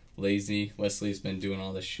lazy. Wesley's been doing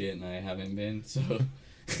all this shit, and I haven't been. So.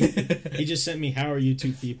 He just sent me, "How are you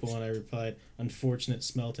two people?" And I replied, "Unfortunate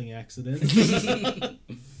smelting accident."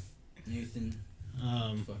 Nathan,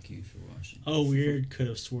 fuck you for watching. Oh, weird. Could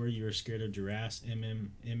have swore you were scared of Jurassic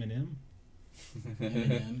Eminem. Eminem.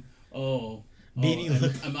 Oh. Beanie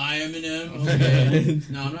am I Eminem? Okay.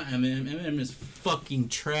 No, I'm not Eminem. Eminem is fucking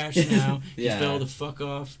trash now. He fell the fuck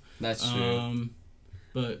off. That's true.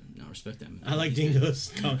 But no, respect that. I like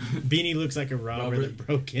Dingo's. Beanie looks like a robber that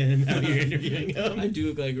broke in, and now you're interviewing him. I do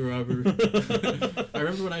look like a robber. I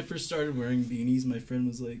remember when I first started wearing beanies, my friend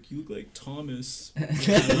was like, "You look like Thomas." Okay.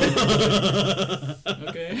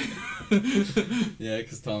 Yeah,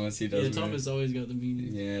 because Thomas, he does. Yeah, Thomas always got the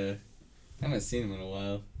beanie. Yeah. I haven't seen him in a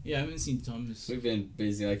while. Yeah, I haven't seen Thomas. We've been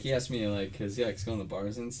busy. Like, he asked me, like, because he likes going to the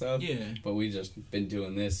bars and stuff. Yeah. But we just been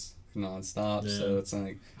doing this non-stop, so it's not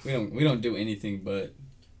like we don't do anything but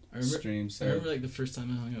stream. So I remember like the first time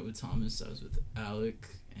I hung out with Thomas, I was with Alec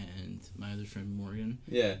and my other friend Morgan.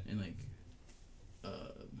 Yeah. And like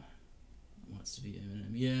wants to be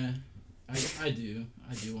Eminem. Yeah. I do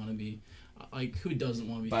want to be. Like, who doesn't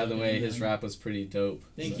want to be? By the way, Eminem? His rap was pretty dope.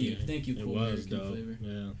 Thank you, cool was American dope. flavor.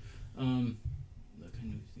 Yeah. Look, I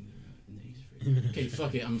knew things about. Okay,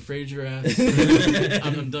 fuck it. I'm afraid of your ass.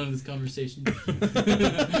 I'm done with this conversation.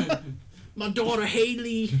 My daughter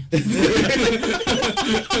Haley.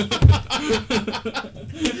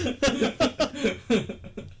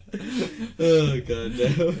 Oh god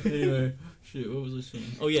no. Anyway, shit, what was I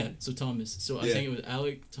saying? Oh yeah, so Thomas. So I was hanging with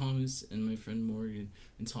Alec, Thomas, and my friend Morgan.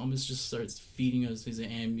 And Thomas just starts feeding us his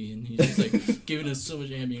Ambien. He's just like giving us so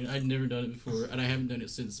much Ambien. I'd never done it before, and I haven't done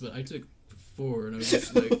it since. But I took 4, and I was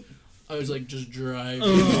just like, just driving.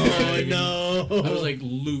 Oh no! I was like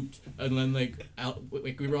looped, and then like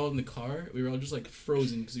we were all in the car. We were all just like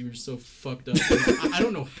frozen because we were so fucked up. I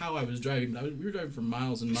don't know how I was driving. But we were driving for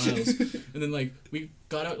miles and miles, and then like we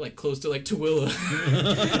got out like close to like Tooele,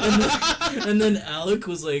 and then Alec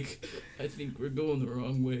was like, "I think we're going the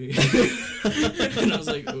wrong way," and I was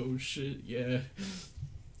like, "Oh shit, yeah."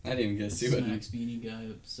 I didn't even get to see what. Max Beanie guy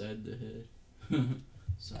upside the head.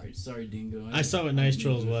 Sorry, Dingo. I saw what Nice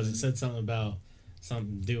Trolls was. It said something about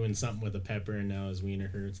doing something with a pepper, and now his wiener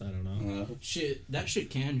hurts. I don't know. Shit, that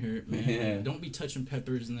shit can hurt, man. Yeah. Like, don't be touching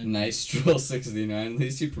peppers and then. Nice Troll 69. At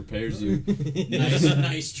least he prepares you.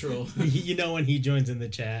 nice troll. You know when he joins in the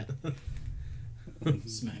chat.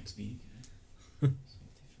 Smacks Beanie guy. I'm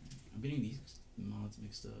getting these mods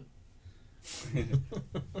mixed up.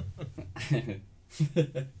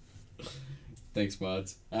 Thanks,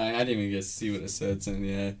 mods. I didn't even get to see what it said, so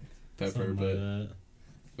yeah, pepper, Something but like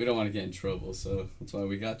we don't want to get in trouble, so that's why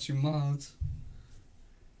we got you mods.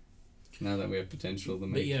 Now that we have potential to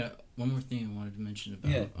make. But yeah, one more thing I wanted to mention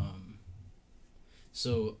about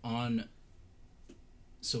so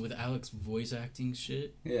with Alec's voice acting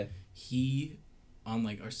shit, yeah, he on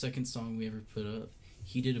like our second song we ever put up,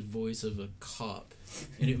 he did a voice of a cop,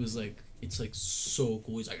 and it was like it's like so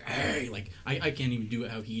cool. He's like, hey, like I can't even do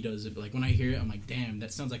it how he does it, but like when I hear it, I'm like, damn,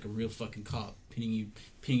 that sounds like a real fucking cop pinning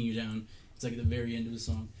you down. It's like at the very end of the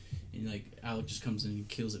song, and like Alec just comes in and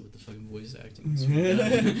kills it with the fucking voice acting. He's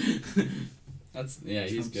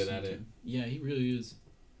good at it. Yeah, he really is.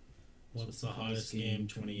 What's the hottest game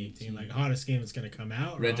 2018? Like hottest game that's gonna come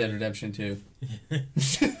out? Red Dead Redemption 2.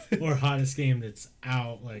 Or hottest game that's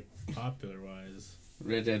out, like popular wise.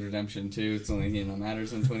 Red Dead Redemption 2. It's the only game that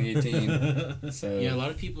matters in 2018. So yeah, a lot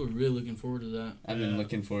of people are really looking forward to that. I've been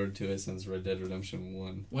looking forward to it since Red Dead Redemption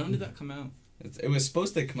 1. When did that come out? It was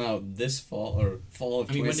supposed to come out this fall or fall of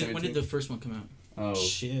 2017. When did the first one come out? Oh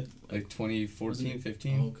shit! Like 2014,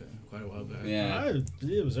 15. Oh, okay, quite a while back. Yeah,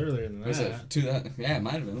 it was earlier than that. Yeah, it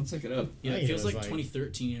might have been. Let's look it up. Yeah, it feels like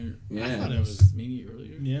 2013 or yeah, I thought it was maybe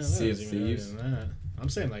earlier. Yeah, Sea of was even earlier Thieves. than that. I'm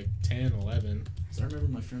saying like 10, 11. So I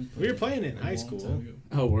remember my friends. We were playing it in high school.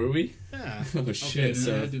 Oh, were we? Yeah. Oh shit! So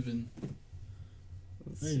So that had to have been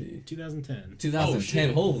let's see. 2010.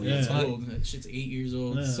 2010. Holy, Yeah. that's hot. old. That shit's 8 years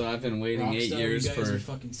old. Yeah. So I've been waiting Rockstar, 8 years you guys for. are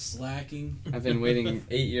fucking slacking. I've been waiting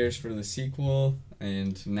 8 years for the sequel,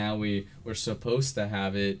 and now we're supposed to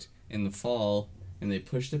have it in the fall, and they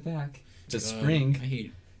pushed it back to spring, I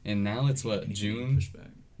hate and now it's what, anything June pushed back.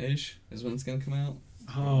 ish is when it's gonna come out.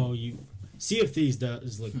 Oh, Sea of Thieves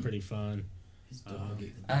does look pretty fun. His dog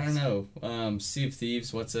ate the I don't know. Sea of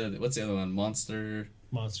Thieves. What's the other one? Monster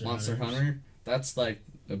Monster Hunter. That's like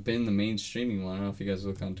been the main streaming one. I don't know if you guys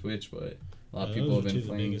look on Twitch, but a lot of people have those are been two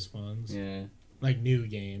playing. the biggest ones. Yeah, Like new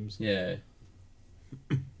games. yeah.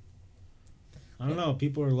 I don't know.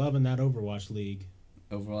 People are loving that Overwatch League.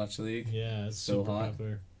 Overwatch League. Yeah, it's So super hot.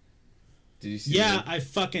 popular. Did you see? Yeah, I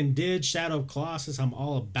fucking did. Shadow of Colossus. I'm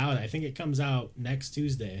all about it. I think it comes out next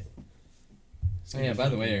Tuesday. Oh yeah. By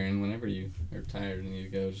the way, Aaron, whenever you are tired and need to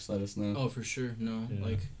go, just let us know. Oh, for sure. No, Yeah.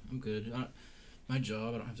 like I'm good. My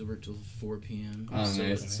job, I don't have to work till 4 p.m. Oh, so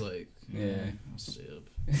nice. it's like, Yeah. I'll stay up.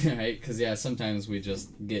 Right? Because sometimes we just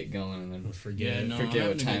get going and then We'll forget. Yeah, it. no, forget I'm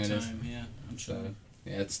what having a time good it is. time. Yeah, I'm so. chilling.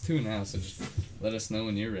 Yeah, it's 2 now, so just let us know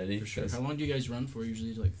when you're ready. For sure. 'cause- How long do you guys run for?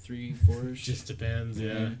 Usually like 3, 4-ish? Just depends.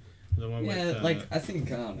 Yeah. The one Yeah, with like I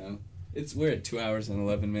think I don't know. We're at 2 hours and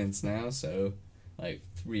 11 minutes now, so like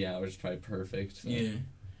 3 hours is probably perfect. So. Yeah.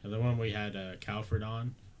 the one we had Calford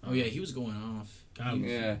on. Oh yeah, he was going off. God,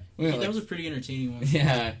 Yeah, That was a pretty entertaining one.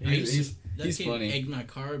 yeah. I used He's to, that he's kid funny. egged my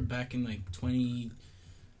car back in like 20,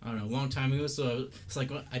 I don't know, a long time ago. So it's like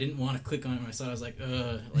I didn't want to click on it when I saw it. I was like,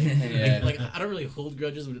 Yeah. like I don't really hold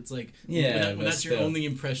grudges, but it's like Yeah, when but that's your still. only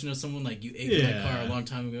impression of someone, like you egged my car a long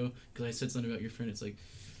time ago because I said something about your friend. It's like,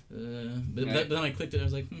 but Right. but then I clicked it. I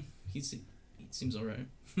was like, he seems all right.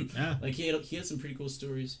 Yeah. Like he had some pretty cool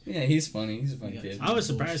stories. Yeah, he's funny. He's a fun Yeah. kid. I was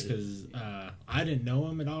surprised Bullshit. because I didn't know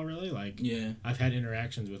him at all. Really, like Yeah. I've had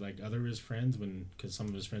interactions with like other of his friends because some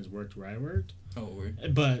of his friends worked where I worked. Oh,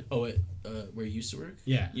 word. But Oh, where you used to work?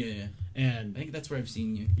 yeah, Yeah. I and think that's where I've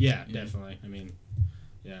seen you. yeah, Yeah. definitely. I mean,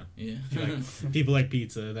 yeah, Yeah. like, people like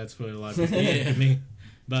pizza. That's what a lot of people Yeah. like me.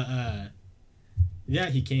 But yeah,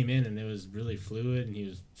 he came in and it was really fluid, and he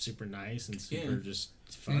was super nice and super Yeah. just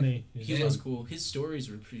funny. He Yeah. was cool. His stories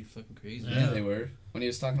were pretty fucking crazy. Yeah, they were. When he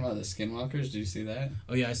was talking about the Skinwalkers, did you see that?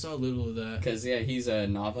 Oh yeah, I saw a little of that. Because he's a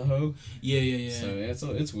Navajo. Yeah.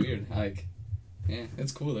 So it's weird. Like, yeah,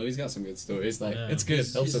 it's cool though. He's got some good stories. Like, Yeah. it's good.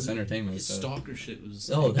 His- Helps his- us entertainment. His So. stalker shit was.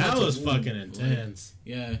 Oh, That that's was a- fucking like, intense.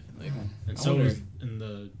 Yeah, like And I so wonder- was in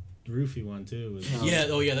the roofie one too. Was, Oh. yeah.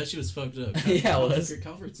 Oh yeah, that shit was fucked up. Yeah, it was.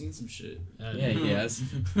 Calvert's seen some shit. Yeah, he has.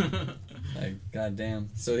 Like, goddamn.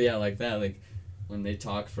 So yeah, like that. Like, when they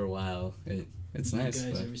talk for a while, it's nice. You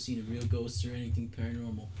guys But ever seen a real ghost or anything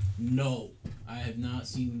paranormal? No, I have not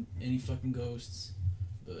seen any fucking ghosts.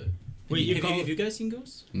 But Wait, have you guys seen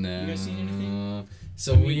ghosts? no. You guys seen anything?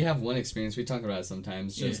 So we have one experience. We talk about it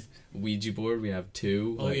sometimes. Just Ouija board. We have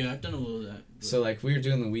 2. Oh like, yeah, I've done a little of that. but- So like we were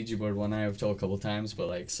doing the Ouija board one night. I've told a couple times, but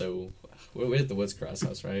like so we're at the Woods Cross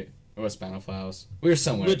house, right? Or West Bountiful house. We were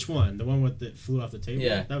somewhere. Which one? The one with that flew off the table?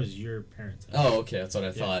 Yeah. That was your parents' house. Oh, okay, that's what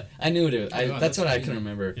I thought. I knew it. Oh, God, That's what I crazy. couldn't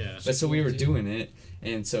remember. Yeah. But so we were doing it,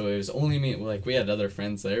 and so it was only me. Like we had other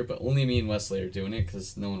friends there, but only me and Wesley are doing it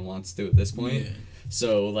because no one wants to at this point. Yeah.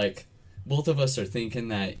 So like. Both of us are thinking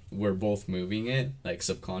that we're both moving it, like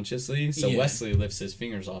subconsciously. So Yeah. Wesley lifts his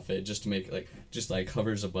fingers off it just to make just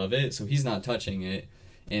hovers above it, so he's not touching it,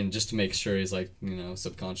 and just to make sure he's like,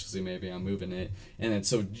 subconsciously maybe I'm moving it, and then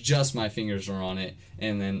so just my fingers are on it,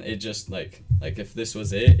 and then it just like if this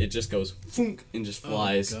was it just goes funk and just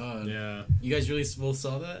flies. Oh god. Yeah. You guys really both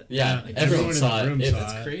saw that? Yeah, Like, everyone everyone in saw the it. room It, saw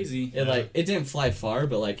That's crazy. it like it didn't fly far,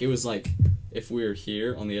 but like it was like if we were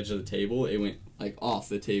here on the edge of the table, it went like off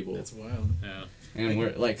the table. That's wild. Yeah. And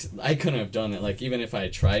we're like, I couldn't have done it. Like, even if I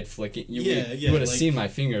had tried flicking, you Yeah, would have like- seen my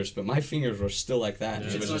fingers, but my fingers were still like that. Yeah.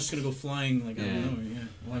 It's It was not just gonna go flying like I Yeah. don't know. Yeah.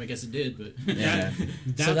 Well, I guess it did, but Yeah.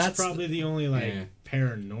 That's, that's- probably the only like Yeah.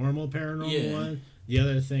 paranormal Yeah. one. The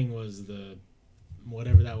other thing was the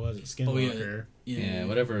whatever that was at Skinwalker. yeah,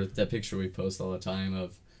 whatever that picture we post all the time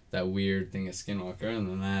of that weird thing at Skinwalker, and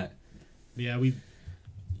then that. Yeah, we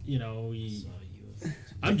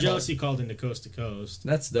I'm jealous he called into Coast to Coast.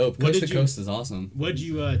 That's dope. What Coast did to you- Coast is awesome. What'd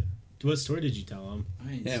you what story did you tell him?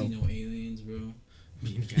 I ain't Yeah. see no aliens, bro.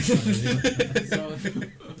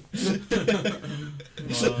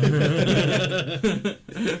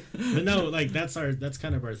 But no, like that's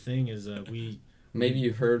kind of our thing is we Maybe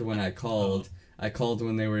you heard when I called. I called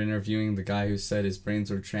when they were interviewing the guy who said his brains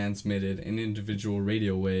were transmitted an individual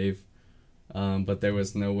radio wave, but there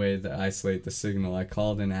was no way to isolate the signal. I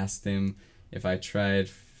called and asked him if I tried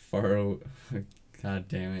God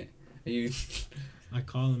damn it. I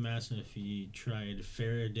called him asking if he tried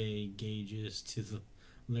Faraday gauges to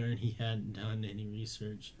learn he hadn't done any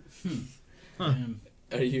research. Huh. Damn.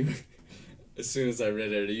 Are you? As soon as I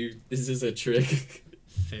read it, is this a trick?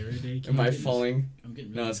 Faraday gauges? Am I falling? I'm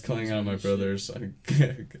getting No, I was calling out my brothers.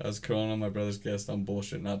 I was calling on my brother's guest on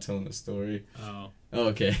bullshit, not telling the story. Oh. Oh,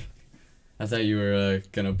 okay. I thought you were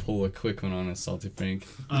gonna pull a quick one on us, Salty Frank.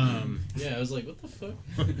 Yeah, I was like, what the fuck?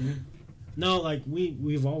 No, like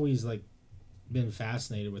we've always like been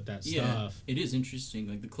fascinated with that Yeah, stuff. it is interesting.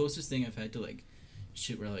 Like the closest thing I've had to like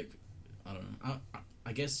shit where like I don't know.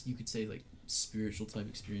 I guess you could say like spiritual type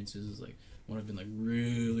experiences is like when I've been like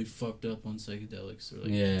really fucked up on psychedelics or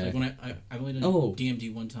like Yeah. like when I've only done Oh.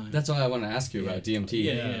 DMT one time. That's why I want to ask you about DMT.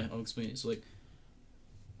 Yeah, I'll explain it. So like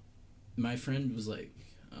my friend was like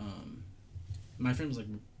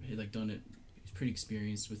he like done it. He's pretty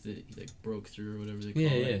experienced with it. He like broke through or whatever they call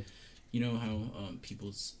it. Yeah. You know how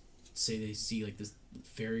people say they see like this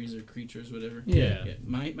fairies or creatures, whatever. Yeah. Yeah.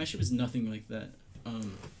 My shit was nothing like that.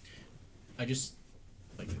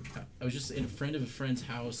 I was just in a friend of a friend's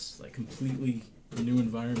house, like completely new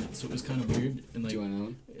environment, so it was kind of weird and like. Do I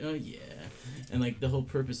know? Yeah, and like the whole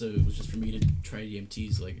purpose of it was just for me to try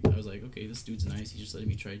DMTs. Like I was like, okay, this dude's nice. He just letting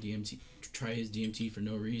me try his DMT for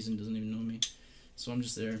no reason. Doesn't even know me, so I'm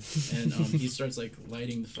just there, and he starts like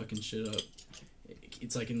lighting the fucking shit up.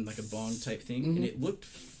 It's like in like a bong type thing, and it looked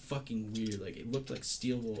fucking weird. Like it looked like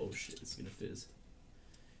steel wool. Oh shit, it's gonna fizz.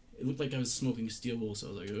 It looked like I was smoking steel wool, so I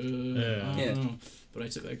was like, I don't know. But I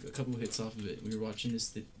took like a couple hits off of it. We were watching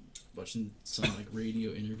watching some like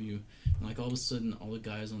radio interview, and like all of a sudden, all the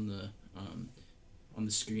guys on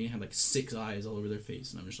the screen had like 6 eyes all over their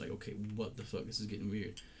face, and I'm just like, okay, what the fuck? This is getting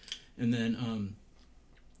weird. And then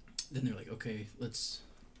they're like, okay, let's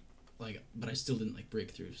like, but I still didn't like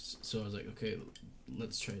break through, so I was like, okay,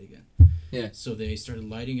 let's try it again. Yeah. So they started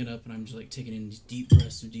lighting it up, and I'm just like taking in these deep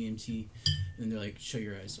breaths of DMT, and they're like, shut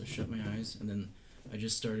your eyes. So I shut my eyes, and then I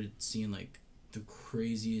just started seeing like the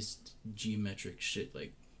craziest geometric shit.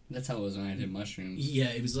 Like That's how it was when I did mushrooms. yeah,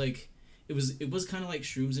 it was like it was kind of like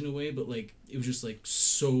shrooms in a way, but like it was just like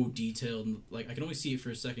so detailed. And, like I can only see it for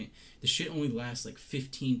a second. The shit only lasts like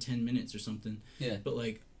 10 minutes or something. Yeah. But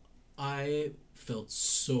like I felt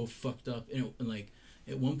so fucked up, and like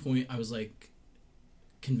at one point I was like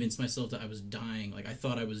convinced myself that I was dying. Like I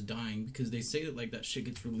thought I was dying because they say that like that shit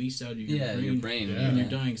gets released out of your brain Yeah. when you're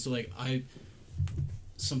dying. So like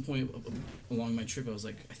some point along my trip I was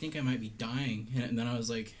like, I think I might be dying, and then I was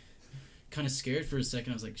like kind of scared for a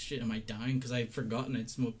second. I was like, shit, am I dying? Because I had forgotten I'd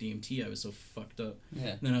smoked DMT. I was so fucked up.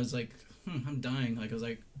 Yeah. And then I was like, I'm dying. Like I was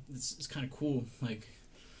like, it's kind of cool. Like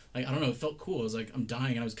I don't know, it felt cool. I was like, I'm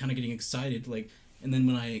dying, and I was kind of getting excited. Like, and then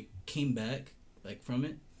when I came back like from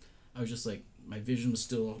it, I was just like, my vision was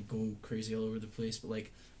still going crazy all over the place, but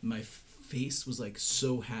like my face was like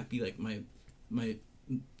so happy. Like my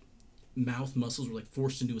mouth muscles were like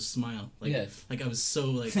forced into a smile. Like like I was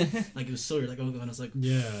so like like it was so weird. Like oh god, I was like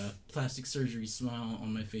plastic surgery smile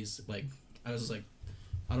on my face. Like I was like,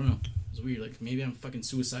 I don't know, it was weird. Like maybe I'm fucking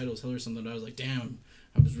suicidal as hell or something. But I was like, damn,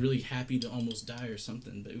 I was really happy to almost die or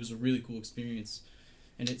something. But it was a really cool experience,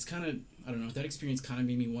 and it's kind of, I don't know, that experience kind of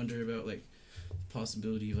made me wonder about like the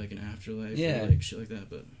possibility of like an afterlife or like shit like that.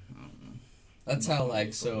 But I don't know. That's how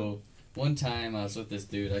like so. One time I was with this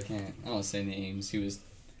dude. I won't say names.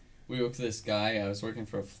 We worked with this guy. I was working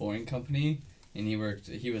for a flooring company, and he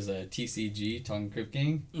was a TCG, Tongue Crip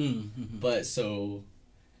Gang. Mm-hmm. But so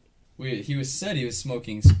he was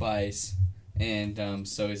smoking spice, and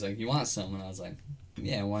so he's like, you want some? And I was like,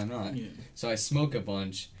 yeah, why not? Yeah. So I smoke a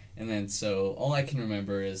bunch, and then so all I can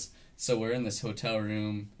remember is so we're in this hotel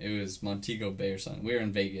room. It was Montego Bay or something. We were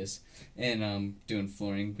in Vegas and doing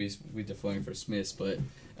flooring. We did flooring for Smiths, but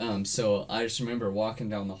so I just remember walking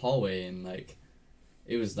down the hallway and like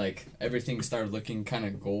it was like everything started looking kind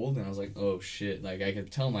of gold, and I was like, oh shit! Like I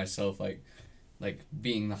could tell myself like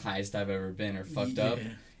being the highest I've ever been or fucked up,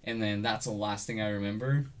 and then that's the last thing I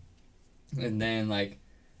remember, and then like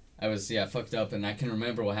I was fucked up, and I can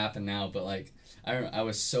remember what happened now, but like I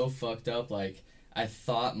was so fucked up, like I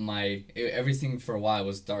thought everything for a while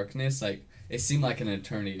was darkness, like it seemed like an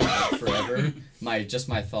eternity, like forever. my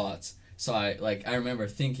thoughts. So I remember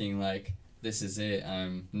thinking like, this is it.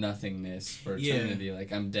 I'm nothingness for eternity.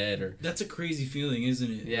 Like I'm dead. Or that's a crazy feeling,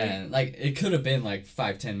 isn't it? Yeah, like it could have been like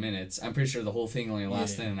 5-10 minutes. I'm pretty sure the whole thing only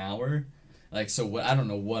lasted an hour. Like so, I don't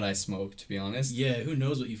know what I smoked, to be honest. Yeah, who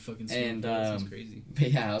knows what you fucking smoked? And that sounds crazy.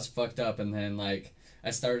 But yeah, I was fucked up, and then like I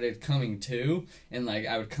started coming to, and like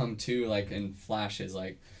I would come to like in flashes,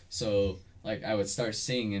 like so. Like, I would start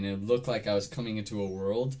seeing, and it would look like I was coming into a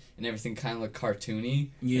world, and everything kind of looked cartoony,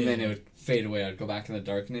 and then it would fade away. I'd go back in the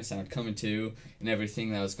darkness, and I'd come into, and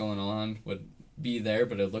everything that was going on would be there,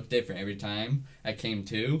 but it looked different every time I came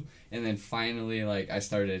to, and then finally, like, I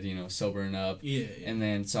started, sobering up, and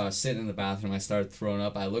then, so I was sitting in the bathroom, I started throwing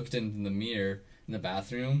up, I looked in the mirror in the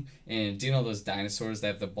bathroom, and do you know those dinosaurs that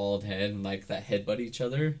have the bald head, and, like, that headbutt each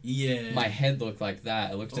other? Yeah. My head looked like that.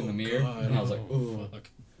 I looked in the mirror, and I was like, ooh. Fuck.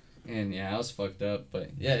 And yeah, I was fucked up,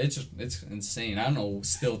 but yeah, it's insane. I don't know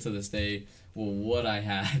still to this day what I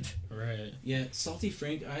had. Right. Yeah, Salty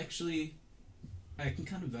Frank, I can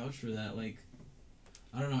kind of vouch for that. Like,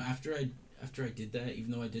 I don't know, after I did that,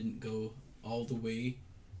 even though I didn't go all the way,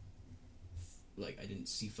 like I didn't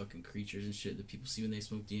see fucking creatures and shit that people see when they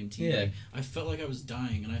smoke DMT. Yeah. Like, I felt like I was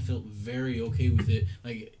dying, and I felt very okay with it.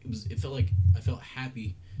 Like it felt like I felt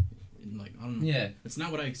happy, and like I don't know. Yeah. It's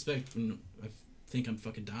not what I expect when I think I'm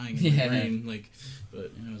fucking dying in my brain, like,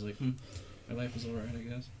 but I was like, my life was alright, I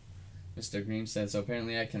guess. Mr. Green said, so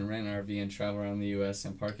apparently I can rent an RV and travel around the U.S.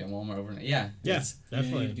 and park at Walmart overnight. Yeah,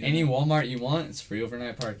 definitely. Any Walmart you want, it's free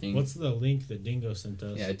overnight parking. What's the link that Dingo sent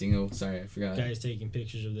us? Yeah, Dingo, sorry, I forgot. Guy's taking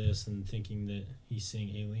pictures of this and thinking that he's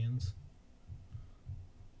seeing aliens.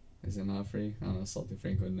 Is it not free? I don't know, Salty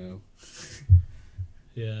Frank would know.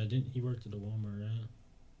 Yeah, he worked at a Walmart, right?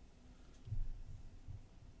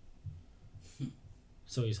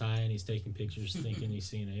 So he's high and he's taking pictures thinking he's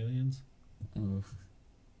seeing aliens? Oh.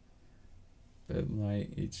 Bed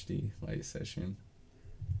light HD light session.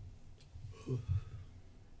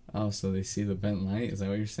 Oh, so they see the bent light? Is that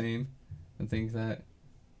what you're saying? I think that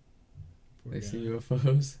Poor they guy. see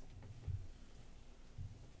UFOs?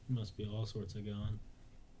 Must be all sorts of gone.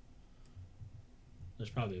 There's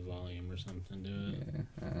probably a volume or something to it.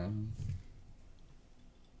 Yeah.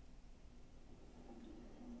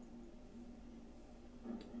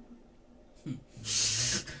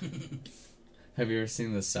 Have you ever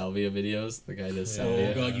seen the salvia videos? The guy does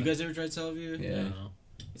salvia. Oh god, you guys ever tried salvia? Yeah. No.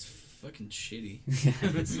 It's fucking shitty.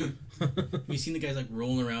 Have you seen the guys like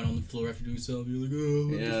rolling around on the floor after doing salvia? Like, oh.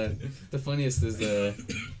 Yeah. The funniest is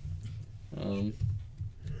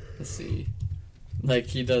let's see. Like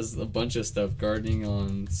he does a bunch of stuff, gardening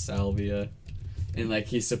on salvia, and like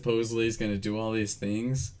he supposedly is gonna do all these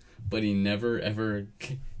things, but he never ever.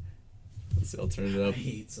 Let's see, I'll turn it up. I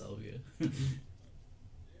hate salvia.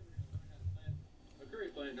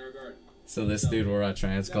 So this dude we're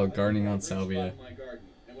trying, it's called Gardening on Salvia.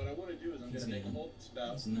 He's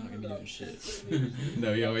not gonna be doing shit.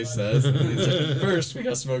 No, he always says. He's like, first we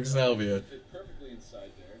gotta smoke salvia.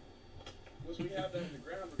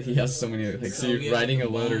 He has so many, like, so you're writing a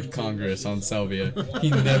letter to Congress on salvia. He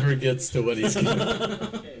never gets to what he's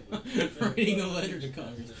gonna. Writing a letter to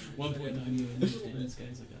Congress. 1.9 million. This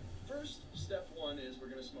guy's like that. First step one is we're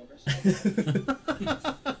gonna smoke ourselves.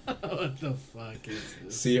 What the fuck is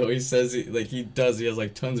this? See how he says he has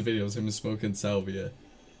like tons of videos of him smoking salvia,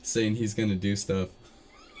 saying he's gonna do stuff.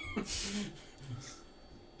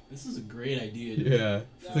 This is a great idea. Dude. Yeah,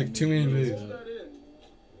 it's like too many videos. Hold that in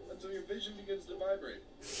until your vision begins to vibrate,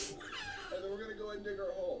 and then we're gonna go ahead and dig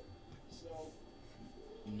our hole. So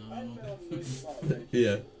I found a nice spot right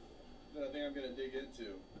Yeah. that I think I'm gonna dig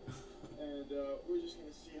into, and we're just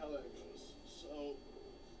gonna see how that goes. So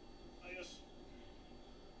I guess.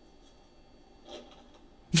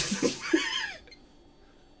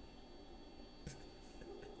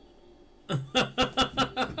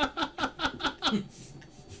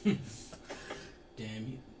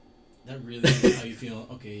 Damn, that really is how you feel.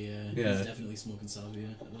 Okay, Yeah. He's definitely smoking salvia.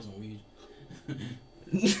 That wasn't weed.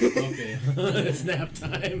 Okay. It's nap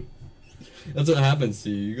time. That's what happens to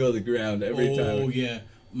you. You go to the ground every time. Oh yeah,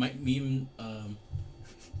 me and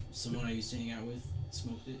someone I used to hang out with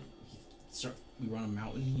smoked it. He we were on a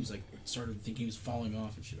mountain. He was like started thinking he was falling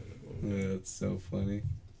off and shit. I was like, whoa. That's so funny.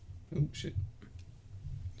 Oh shit.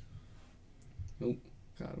 Oh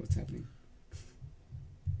god, what's happening?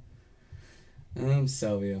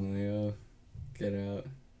 Salvia, Leo. Get out.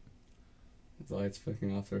 The light's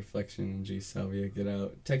fucking off the reflection and G Salvia, get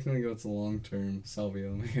out. Technically it's a long term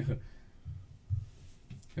Salvia, Leo.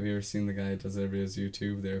 Have you ever seen the guy that does videos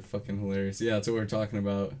YouTube? They're fucking hilarious. Yeah, that's what we're talking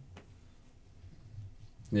about.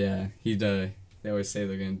 Yeah, they always say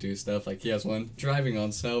they're gonna do stuff. Like, he has one driving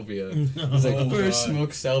on Salvia. He's like, first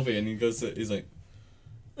smoke Salvia, and he's like,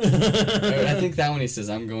 I think that one he says,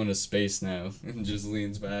 I'm going to space now, and just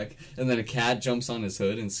leans back. And then a cat jumps on his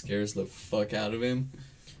hood and scares the fuck out of him.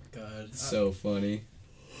 God. It's so funny.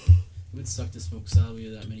 It would suck to smoke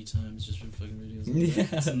salvia that many times just for fucking videos. Like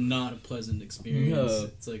that. It's not a pleasant experience. No.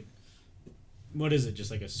 It's like, what is it?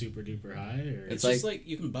 Just like a super duper high, or it's just like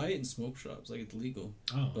you can buy it in smoke shops, like it's legal.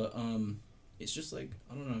 Oh. But it's just like,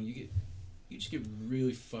 I don't know. You just get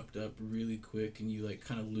really fucked up really quick, and you like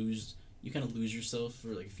kind of lose yourself for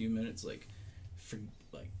like a few minutes. Like, for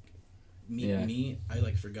like me, I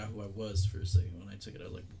like forgot who I was for a second when I took it. I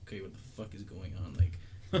was like, okay, what the fuck is going on? Like.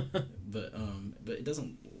 but it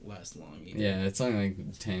doesn't last long either. Yeah, it's only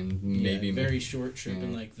like 10, maybe. Very short trip,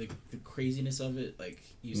 and like the craziness of it, like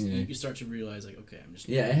you start to realize, like, okay, I'm just.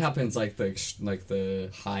 Yeah, it happens like the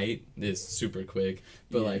height is super quick,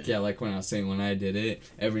 but like when I was saying when I did it,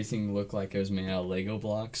 everything looked like it was made out of Lego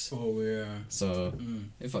blocks. Oh yeah. So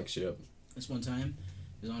it fucks you up. This one time,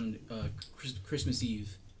 it was on Christmas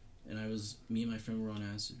Eve. And me and my friend were on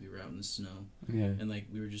acid. We were out in the snow. Yeah. And, like,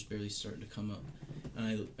 we were just barely starting to come up.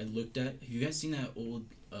 And I looked at... Have you guys seen that old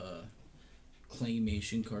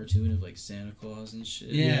claymation cartoon of, like, Santa Claus and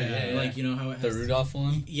shit? Yeah. Like, you know how it has... The Rudolph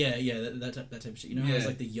one? Yeah, that type of shit. You know how it's,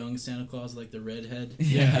 like, the young Santa Claus, like, the redhead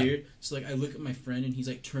beard? So, like, I look at my friend, and he's,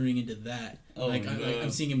 like, turning into that. Oh, like, no.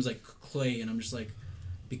 I'm seeing him as, like, clay, and I'm just, like...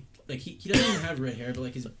 Like, he doesn't even have red hair, but,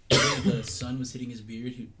 like, the sun was hitting his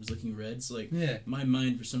beard. He was looking red. So, like, my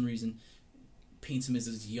mind, for some reason, paints him as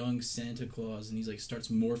this young Santa Claus, and he's, like, starts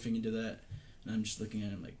morphing into that. And I'm just looking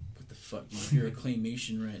at him like, what the fuck, dude? You're a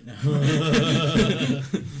claymation right now.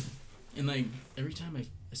 And, like, every time I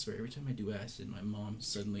do acid, my mom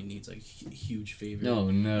suddenly needs, like, huge favor. No.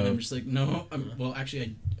 And I'm just like, no. Well,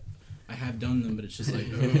 actually, I have done them, but it's just like,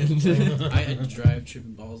 oh. I had to drive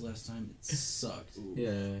tripping balls last time. It sucked.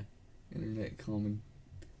 Yeah. Internet comment.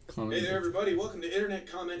 Hey there, everybody. Welcome to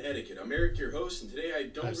Internet Comment Etiquette. I'm Eric, your host, and today I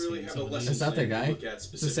don't really have a lesson Is that the guy? to look at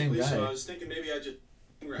specifically. It's the same guy. So I was thinking maybe I just...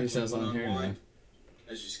 He says on here now.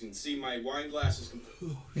 As you can see, my wine glass is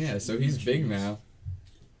complete. Yeah, so he's big now.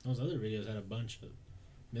 Those other videos had a bunch of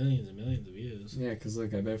millions and millions of views. Yeah, because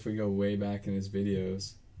look, I bet if we go way back in his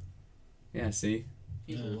videos. Yeah, see?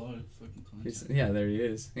 He has a lot of fucking content. Yeah, there he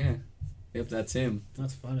is. Yeah. Yep, that's him.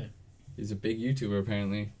 That's funny. He's a big YouTuber,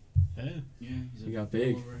 apparently. Yeah. He got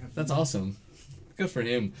big. That's awesome. Good for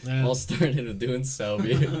him. Yeah. All started with doing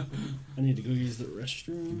salvia. I need to go use the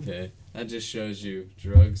restroom. Okay. That just shows you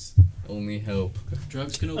drugs only help.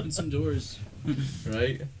 Drugs can open some doors.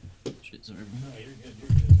 Right? Shit, sorry. No, you're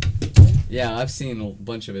good. Yeah, I've seen a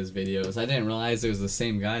bunch of his videos. I didn't realize it was the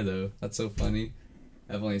same guy, though. That's so funny.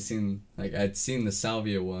 I've only seen, like, I'd seen the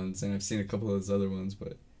salvia ones, and I've seen a couple of his other ones,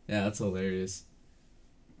 but yeah, that's hilarious.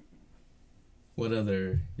 What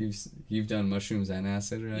other, you've done mushrooms and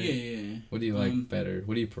acid, right? Yeah. What do you like better?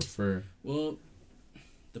 What do you prefer? Well,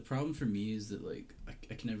 the problem for me is that, like,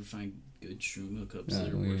 I can never find good shroom hookups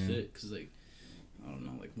that are worth it, because, like, I don't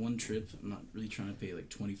know, like, one trip, I'm not really trying to pay, like,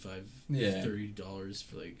 $25, $30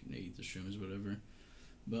 for, like, eat the shrooms or whatever,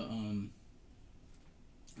 but,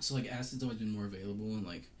 so, like, acid's always been more available, and,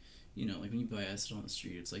 like, you know, like, when you buy acid on the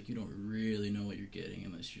street, it's like, you don't really know what you're getting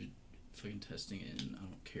unless you're fucking testing it, and I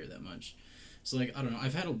don't care that much. So, like, I don't know,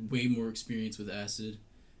 I've had a way more experience with acid,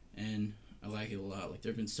 and I like it a lot. Like,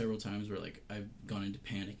 there have been several times where, like, I've gone into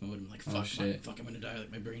panic mode, and I'm like, fuck, I'm gonna die,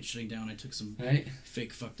 like, my brain's shutting down, I took some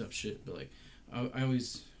fake fucked up shit, but, like,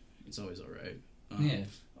 it's always alright.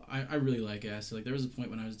 I really like acid. Like, there was a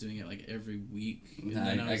point when I was doing it, like, every week, and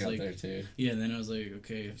then I was got like, there too. Yeah, and then I was like,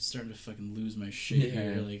 okay, I'm starting to fucking lose my shit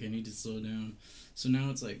here, like, I need to slow down. So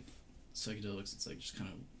now it's like, psychedelics, it's like, just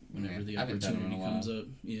kind of whenever the opportunity comes up.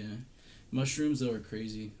 Yeah. Mushrooms, though, are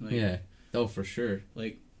crazy. Like, yeah. Oh, for sure.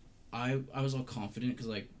 Like, I was all confident, because,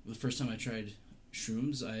 like, the first time I tried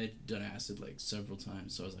shrooms, I had done acid, like, several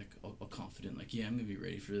times, so I was, like, all confident, like, yeah, I'm gonna be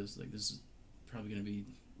ready for this, like, this is probably gonna be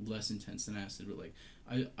less intense than acid, but, like,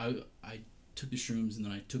 I took the shrooms, and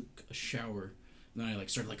then I took a shower, and then I, like,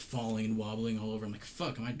 started, like, falling and wobbling all over. I'm like,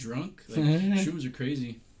 fuck, am I drunk? Like, shrooms are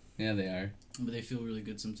crazy. Yeah, they are. But they feel really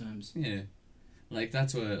good sometimes. Yeah. Like,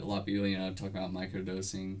 that's what a lot of people, talk about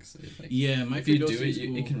microdosing. So, like, Yeah, if you do microdosing's it,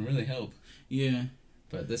 cool. it can really help. Yeah.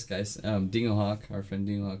 But this guy's, Dingo Hawk, our friend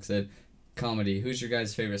Dingo Hawk said, comedy, who's your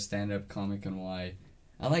guys' favorite stand-up comic and why?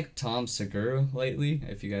 I like Tom Segura lately,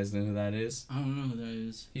 if you guys know who that is. I don't know who that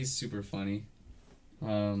is. He's super funny. I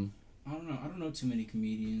don't know. I don't know too many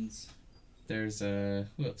comedians. There's, who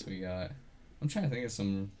else we got? I'm trying to think of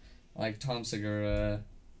some, like Tom Segura.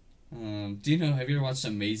 Have you ever watched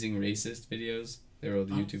Amazing Racist videos? They're old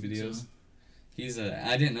YouTube videos. So. He's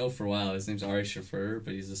I didn't know for a while, his name's Ari Shaffir,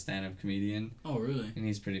 but he's a stand-up comedian. Oh, really? And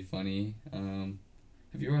he's pretty funny.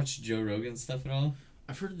 Have you ever watched Joe Rogan stuff at all?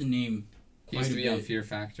 I've heard the name. He used to be on Fear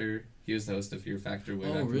Factor. He was the host of Fear Factor way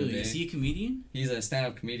back in the really? day. Is he a comedian? He's a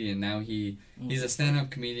stand-up comedian. Now he's a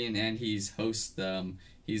stand-up comedian and he's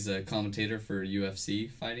he's a commentator for UFC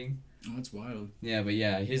fighting. Oh, that's wild. Yeah, but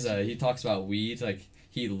yeah, he talks about weed, like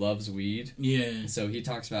he loves weed. Yeah. So he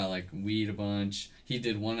talks about like weed a bunch. He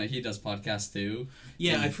does podcasts too.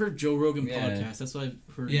 Yeah, and, I've heard Joe Rogan podcast. That's what I've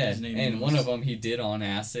heard his name. And one of them he did on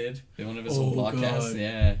acid in one of his old podcasts. God.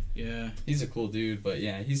 Yeah. Yeah. He's a cool dude, but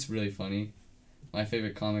yeah, he's really funny. My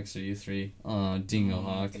favorite comics are you three. Aw, Dingo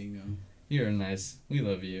Hawk. Dingo. You're nice. We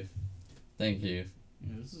love you. Thank you.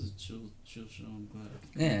 Yeah, this is a chill show. I'm glad.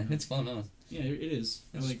 Yeah, it's fun, huh? Yeah, it is.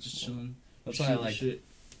 I like just chilling. That's why I like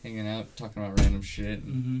hanging out, talking about random shit.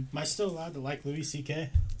 Mm-hmm. Am I still allowed to like Louis C.K.?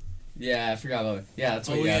 Yeah, I forgot about it. Yeah, that's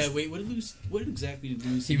what he asked. Wait, what exactly did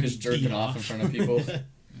Louis He was jerking off in front of people.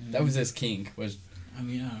 That was his kink. I don't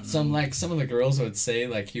know. Some of the girls would say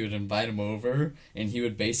like he would invite him over and he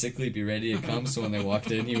would basically be ready to come, so when they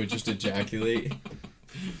walked in he would just ejaculate.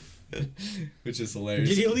 Which is hilarious.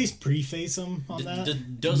 Did he at least preface him on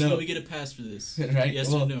that? Does Louis get a pass for this? Right?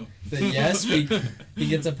 Yes or no? Yes, he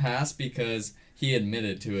gets a pass because he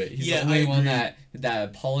admitted to it. He's the only one that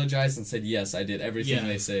apologized and said, yes, I did everything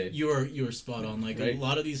they say. You're spot on. Like, right? A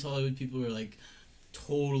lot of these Hollywood people are like,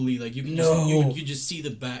 totally, like, you can you just see the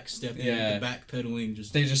back stepping, the back pedaling.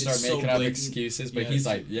 They just start making up excuses, but he's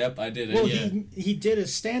like, yep, I did it. Well, he did a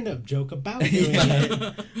stand-up joke about doing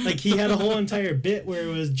it. Like, he had a whole entire bit where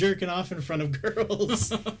it was jerking off in front of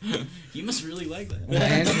girls. You must really like that.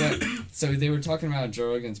 Well, so they were talking about Joe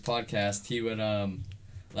Rogan's podcast. He would,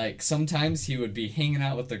 like, sometimes he would be hanging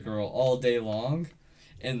out with the girl all day long,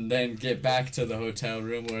 and then get back to the hotel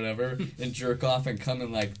room or whatever and jerk off and come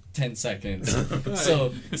in like 10 seconds.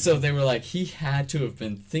 So they were like, he had to have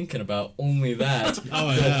been thinking about only that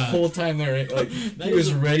the whole time they're like, he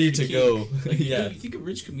was ready to go. Like, you think a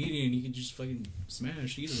rich comedian, you can just fucking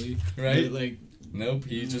smash easily. Right? But, like, nope,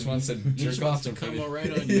 he just wants to jerk off and come all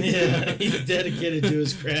right on you. Yeah, he's dedicated to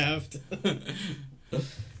his craft.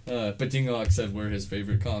 But Dingo Hawk said we're his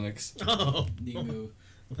favorite comics. Oh, Dingo.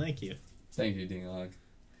 Well, thank you. Thank you, Dingo Hawk.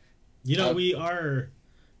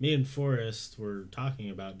 Me and Forrest were talking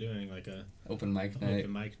about doing like a open mic night.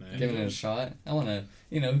 Giving it a shot. I want to,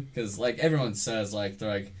 because like everyone says, like they're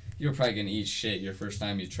like, you're probably gonna eat shit your first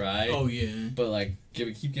time you try. Oh yeah. But like,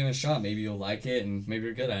 keep giving it a shot. Maybe you'll like it, and maybe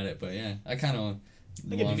you're good at it. But yeah, I kind of. I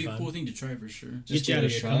think it'd be a cool thing to try for sure. Just get you out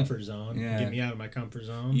of your comfort zone. Yeah. Get me out of my comfort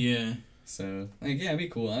zone. Yeah. So like, yeah, it'd be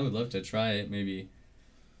cool. I would love to try it. Maybe.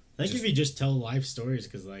 I think if you just tell life stories,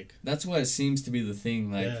 because like that's what seems to be the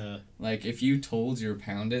thing. Like, like if you told your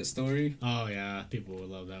Pound It story. Oh yeah, people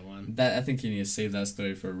would love that one. That I think you need to save that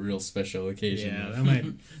story for a real special occasion. Yeah,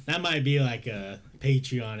 that might be like a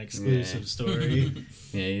Patreon exclusive story.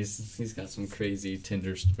 Yeah, he's got some crazy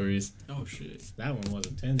Tinder stories. Oh shit, that one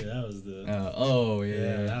wasn't Tinder. That was the.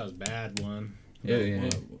 Yeah, that was a bad one.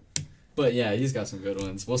 Yeah. But yeah, he's got some good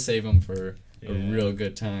ones. We'll save them for a real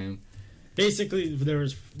good time. Basically, there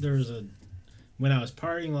was when I was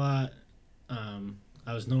partying a lot,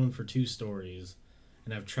 I was known for 2 stories,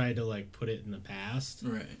 and I've tried to like put it in the past.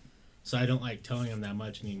 Right. So I don't like telling them that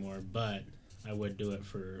much anymore, but I would do it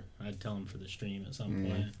I'd tell them for the stream at some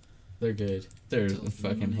point. They're good. They're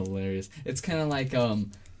fucking hilarious. It's kind of like I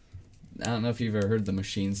don't know if you've ever heard the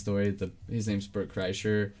Machine story. His name's Bert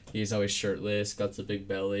Kreischer. He's always shirtless, got the big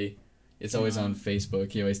belly. It's always on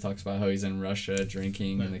Facebook. He always talks about how he's in Russia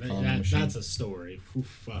drinking and they call him a machine. That's a story. Ooh,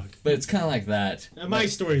 fuck. But it's kind of like that. My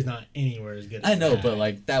story's not anywhere as good as I know, that. but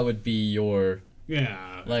like that would be your...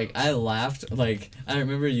 Yeah. Like, I laughed. Like, I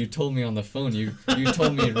remember you told me on the phone. You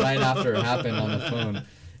told me right after it happened on the phone.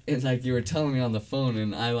 And like, you were telling me on the phone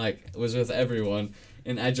and I like was with everyone.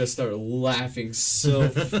 And I just started laughing so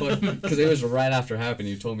fucking... Because it was right after it happened.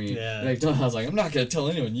 You told me... Yeah. Like, I was like, I'm not going to tell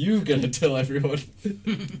anyone. You're going to tell everyone.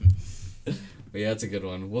 But yeah, that's a good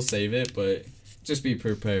one. We'll save it, but just be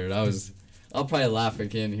prepared. I'll probably laugh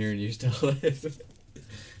again hearing you tell it.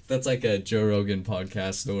 That's like a Joe Rogan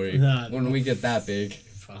podcast story. When we get that big.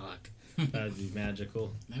 Fuck. That'd be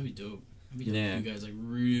magical. That'd be dope. That'd be dope Yeah. if you guys like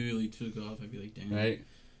really took off. I'd be like, damn. Right?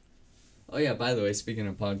 Oh, yeah, by the way, speaking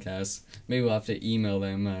of podcasts, maybe we'll have to email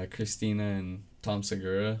them, Christina and Tom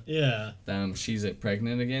Segura. Yeah. She's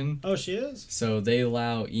pregnant again. Oh, she is? So they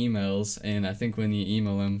allow emails, and I think when you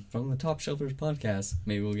email them from the Top Shelfers podcast,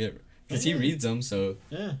 maybe we'll get... Because he reads them, so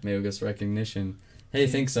Yeah. maybe we'll get some recognition. Hey,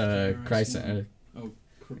 thanks, Christ...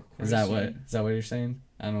 Is that what you're saying?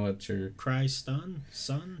 I don't know what your... Christon?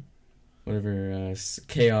 Son? Whatever,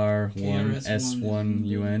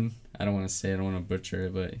 KR1S1UN. I don't want to say it, I don't want to butcher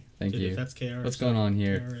it, but thank Dude, you. if that's KR, What's going on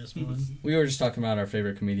here? KRS1. We were just talking about our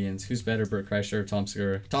favorite comedians. Who's better, Bert Kreischer or Tom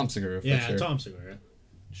Segura? Tom Segura, for Yeah, sure. Tom Segura.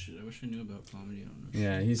 Shit, I wish I knew about comedy. I don't know.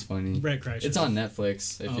 Yeah, he's funny. Brett Kreischer. It's on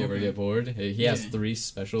Netflix if you ever okay. get bored. He has Yeah. 3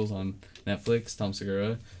 specials on Netflix, Tom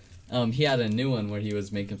Segura. He had a new one where he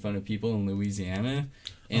was making fun of people in Louisiana.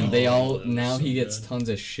 And Oh, they all, that was now so he gets good. tons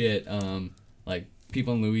of shit. Like,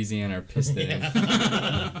 people in Louisiana are pissed at him.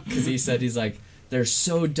 Yeah. Because he said, he's like, they're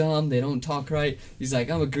so dumb, they don't talk right. He's like,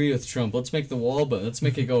 I agree with Trump. Let's make the wall, but let's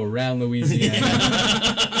make it go around Louisiana.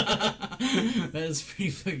 That is a pretty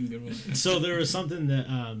fucking good one. So there was something that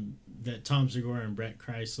that Tom Segura and Brett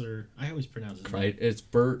Chrysler, I always pronounce it. It's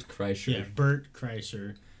Bert Kreischer. Yeah, Bert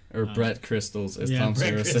Kreischer. Or Brett Crystals, as Yeah, Tom Brett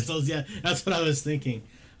Segura said. Crystals. Yeah, that's what I was thinking.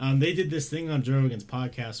 They did this thing on Joe Rogan's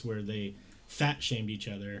podcast where they fat shamed each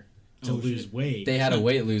other to Oh, lose shit. weight. They had a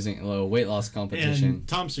weight loss competition. And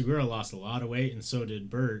Tom Segura lost a lot of weight, and so did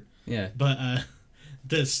Bert. Yeah. But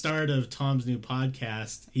the start of Tom's new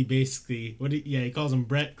podcast, he basically he calls him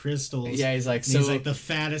Brett Crystals. Yeah, he's like, and he's like the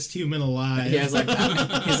fattest human alive. Yeah, he's like,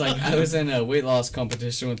 I was in a weight loss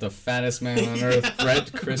competition with the fattest man on earth,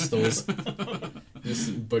 Brett Crystals.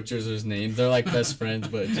 Just butchers his name. They're like best friends,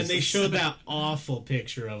 but just... And they showed that awful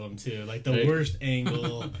picture of him too, like the Right. worst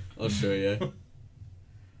angle. I'll show you.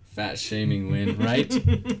 Fat shaming win, right?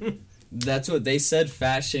 That's what they said.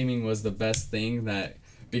 Fat shaming was the best thing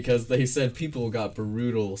because they said people got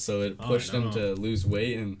brutal, so it pushed them to lose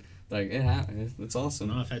weight, and like it happened. It's awesome.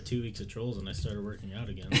 No, I've had 2 weeks of trolls and I started working out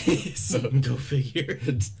again. So Go figure.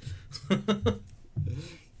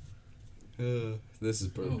 This is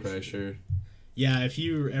Bert Kreischer. Yeah, if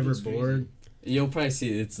you're ever That's bored, You'll probably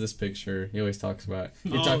see it's this picture. He always talks about.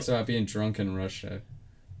 He Oh. talks about being drunk in Russia.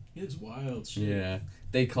 He looks wild. Shit. Yeah,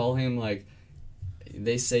 they call him like.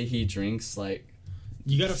 They say he drinks like.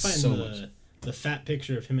 you gotta find So the much. the fat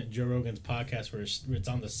picture of him at Joe Rogan's podcast where it's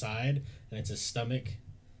on the side and it's his stomach.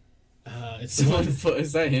 It's the Someone one.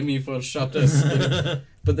 is that him? He photoshopped us.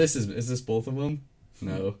 But this is this both of them?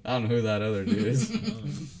 No, I don't know who that other dude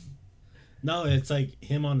is. No, it's like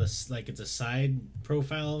him on it's a side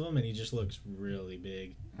profile of him, and he just looks really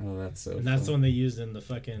big. Oh, that's so. And that's the fun. one they used in the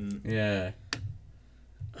fucking. Yeah,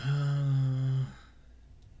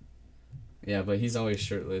 yeah, but he's always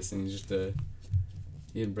shirtless, and he just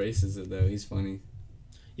he embraces it though. He's funny.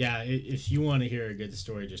 Yeah, if you want to hear a good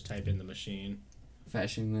story, just type in the machine.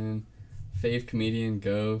 Fashion man, fave comedian,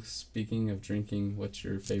 go. Speaking of drinking, what's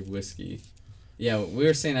your fave whiskey? Yeah, we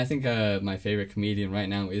were saying I think my favorite comedian right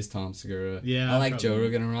now is Tom Segura. Yeah, I like Joe probably.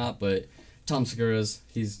 Rogan a lot, but Tom Segura's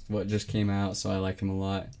he's what just came out, so I like him a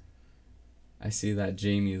lot. I see that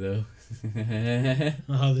Jamie though.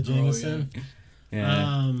 Oh, the Jameson.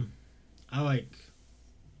 Yeah,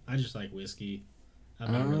 I just like whiskey.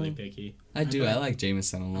 I'm not really picky. I do. I like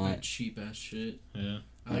Jameson a I buy lot. cheap ass shit. Yeah.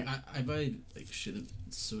 I buy like shit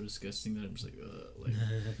that's so disgusting that I'm just like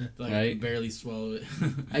Right? I barely swallow it.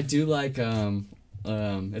 I do like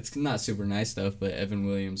it's not super nice stuff, but Evan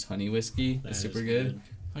Williams honey whiskey That is is super good.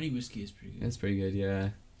 Honey whiskey is pretty good. It's pretty good, yeah.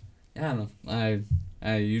 I don't know.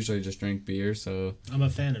 I usually just drink beer, so I'm a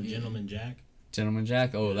fan of Yeah. Gentleman Jack. Gentleman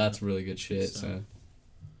Jack. Oh, Yeah. that's really good shit. So, So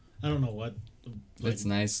I don't know what. it's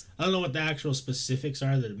nice. I don't know what the actual specifics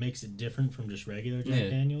are that makes it different from just regular Jack Yeah.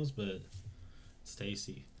 Daniels, but it's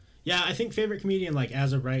tasty. Yeah, I think favorite comedian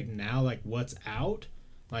as of right now, what's out,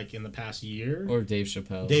 in the past year. Or Dave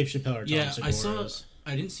Chappelle. Dave Chappelle or Tom Yeah, Segura's.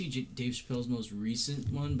 I didn't see Dave Chappelle's most recent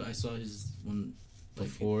one, but I saw his one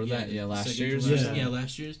Before that? Yeah, last second to year's? last- Yeah. yeah,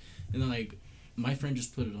 last year's, and then my friend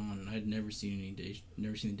just put it on, and I'd never seen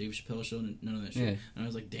the Dave Chappelle show, none of that shit. Yeah. And I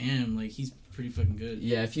was like, damn, he's pretty fucking good.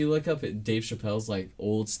 Yeah, if you look up at Dave Chappelle's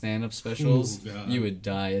old stand-up specials, Ooh, God. you would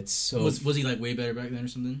die. It's so. Was he way better back then or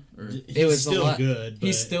something? Or He's was a still lot- good. But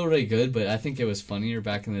He's still really good, but I think it was funnier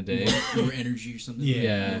back in the day. more energy or something? Yeah.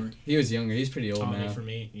 Yeah, More- he was younger. He's pretty old Tommy now. for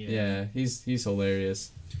me. Yeah, he's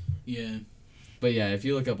hilarious. yeah. But yeah, if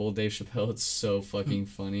you look up old Dave Chappelle, it's so fucking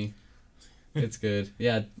funny. It's good.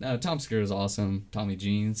 Yeah, Tom Segura is awesome. Tommy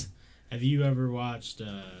Jeans. Have you ever watched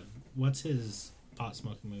what's his pot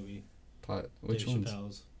smoking movie? Which Dave one's?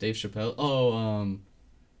 Chappelle's. Dave Chappelle. Oh,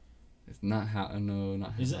 Not how. No,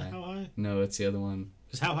 not how Is high. it How High? No, it's the other one.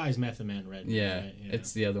 Because How High is Method Man Red. Yeah, right?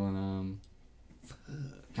 it's the other one.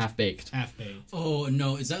 Half Baked. Half Baked. Oh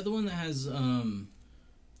no, is that the one that has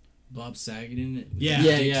Bob Saget in it? With Yeah. the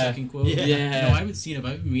Yeah, dick yeah. sucking quote? Yeah. No, I haven't seen it,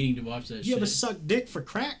 but I've been meaning to watch that You shit. ever suck dick for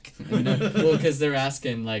crack? Well, because they're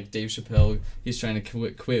asking like Dave Chappelle, he's trying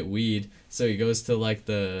to quit weed, so he goes to like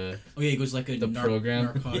the Oh yeah, it goes like a program,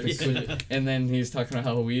 narcotics. Yeah. and then he's talking about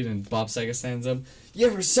how weed, and Bob Saget stands up. You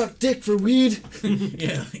ever suck dick for weed?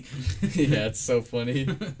 Yeah. Like, Yeah, it's so funny.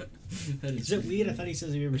 that Is it weed? I thought he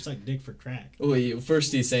says, have you ever sucked dick for crack? Well,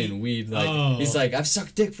 first he's saying weed, like Oh. he's like, I've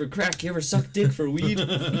sucked dick for crack. You ever sucked dick for weed?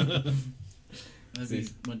 That'd be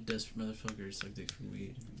one desperate motherfucker who sucked dick for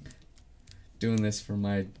weed. Doing this for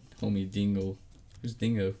my homie Dingo. Who's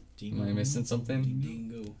Dingo? Am I missing something?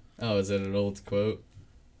 Dingo. Oh, is it an old quote?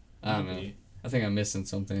 I don't know. Maybe. I think I'm missing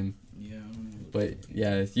something. Yeah, I don't know. But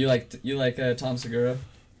yeah, you like Tom Segura?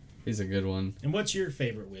 He's a good one. And what's your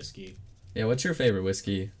favorite whiskey? Yeah, what's your favorite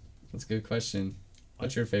whiskey? That's a good question.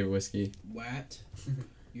 What's your favorite whiskey? Wat,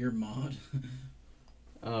 your mod.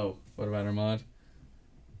 Oh, what about our mod?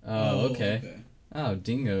 Oh, okay. Oh,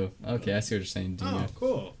 Dingo. Okay, I see what you're saying, Dingo. Oh,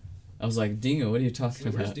 cool. I was like, Dingo, what are you talking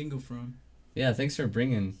So where's about? Dingo from? Yeah, thanks for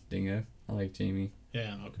bringing Dingo. I like Jamie.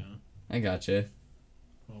 Yeah, okay. I gotcha.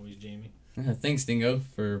 Always Jamie. Thanks, Dingo,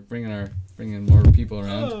 for bringing more people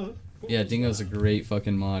around. Oh, cool. Yeah, Dingo's a great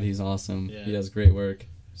fucking mod. He's awesome. Yeah. He does great work.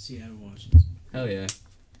 Seattle, Washington. Hell yeah.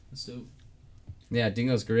 That's dope. Yeah,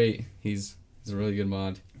 Dingo's great. He's a really good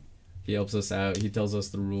mod. He helps us out. He tells us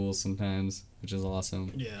the rules sometimes, which is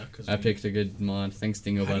awesome. Yeah, because I picked a good mod. Thanks,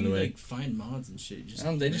 Dingo, How by do the you way. like find mods and shit?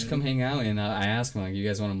 They just come hang out, and I ask him, like, you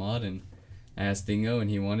guys want a mod? And I asked Dingo, and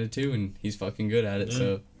he wanted to, and he's fucking good at it, Yeah.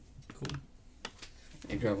 so. Cool.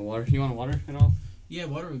 Hey, grab a water. You want water at all? Yeah,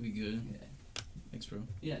 water would be good. Yeah. Thanks, bro.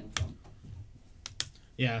 Yeah, no problem.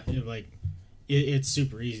 Yeah, it's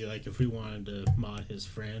super easy. Like, if we wanted to mod his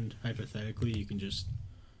friend, hypothetically, you can just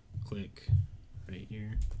click right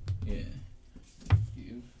here. Yeah.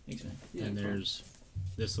 You? Thanks, man. Yeah, and no there's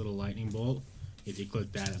this little lightning bolt. If you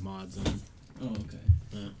click that, it mods them. Oh, okay.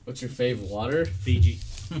 What's your fave water? Fiji.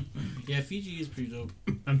 Yeah, Fiji is pretty dope.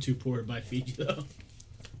 I'm too poor to buy Fiji, though.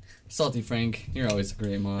 Salty Frank, you're always a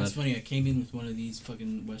great mod. That's funny. I came in with one of these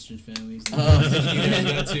fucking Western families. Oh. You did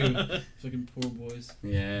that too. Fucking poor boys.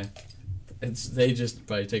 Yeah. They just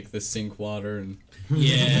probably take the sink water and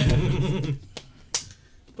Yeah.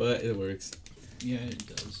 but it works. Yeah, it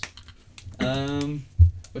does.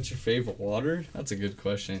 What's your favorite water? That's a good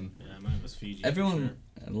question. Yeah, mine was Fiji. Everyone,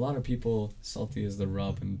 a lot of people, Salty is the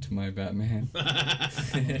Robin to my Batman.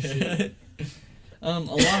 A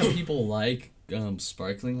lot of people like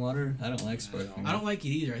sparkling water. I don't like sparkling. I don't like it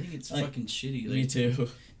either. I think it's Like, fucking shitty. Like, Me too.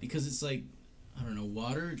 Because it's like, I don't know,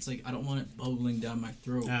 water. It's like I don't want it bubbling down my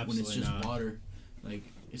throat when it's Absolutely just not. water. Like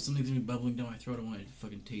if something's gonna be bubbling down my throat, I want it to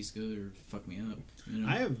fucking taste good or fuck me up. You know?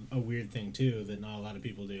 I have a weird thing, too, that not a lot of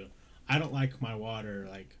people do. I don't like my water,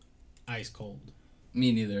 like, ice cold.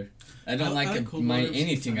 Me neither. I don't I like like cold my water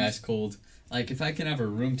anything sometimes. ice cold. Like if I can have a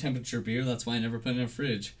room temperature beer, that's why I never put it in a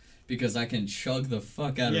fridge because I can chug the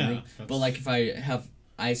fuck out Yeah, of it. But like if I have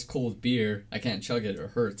ice cold beer, I can't chug it. It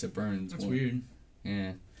hurts. It burns. That's more. weird.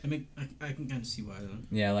 Yeah. I can kind of see why though.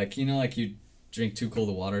 Yeah, like like you drink too cold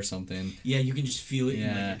of water or something. Yeah, you can just feel it in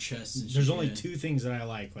like Yeah. your chest. And There's shit, only yeah. two things that I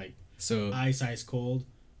like So ice cold,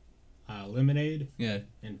 lemonade, yeah.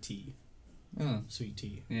 and tea. Oh Sweet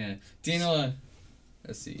tea. yeah. Do you know?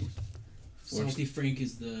 Let's see. Salty Frank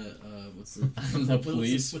is the what's the The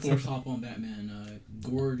police What's force. the cop on Batman?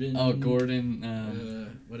 Gordon. Oh, Gordon.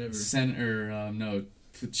 Whatever. Senator. No,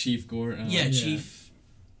 Chief Gordon. Yeah, Yeah. Chief.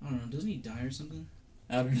 I don't know. Doesn't he die or something?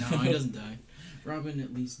 I don't know. No, he doesn't die. Robin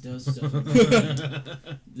at least does stuff.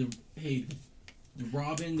 The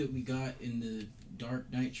Robin that we got in the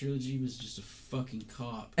Dark Knight trilogy was just a fucking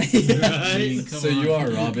cop. I mean, come So on. you are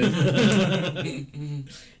Robin.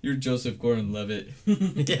 You're Joseph Gordon-Levitt.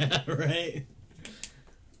 Yeah, right?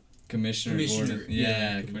 Commissioner Gordon.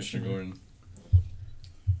 Yeah, Yeah, Commissioner Gordon.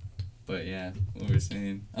 But yeah, what were we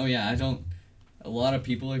saying? Oh yeah, I don't. A lot of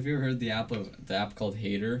people. Have you ever heard the app called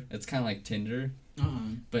Hater? It's kind of like Tinder,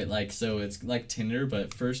 but like so it's like Tinder,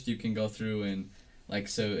 but first you can go through and like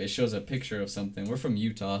so it shows a picture of something. We're from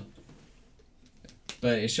Utah,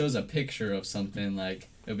 but it shows a picture of something like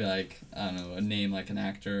it'll be like I don't know a name like an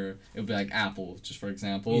actor. It'll be like Apple, just for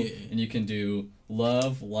example, Yeah. and you can do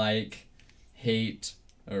love, like, hate,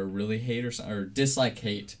 or really hate or dislike,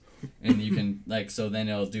 hate. And you can like so then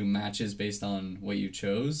it'll do matches based on what you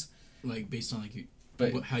chose, Like based on like your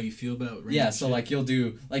But how you feel about random yeah, so shit. like you'll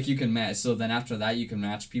do like you can match. So then after that you can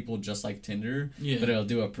match people just like Tinder. Yeah. But it'll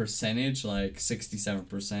do a percentage like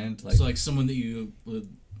 67%. Like so like someone that you would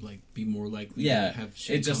like be more likely yeah, to have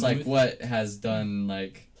shit it's just common like with. what has done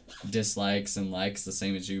like dislikes and likes the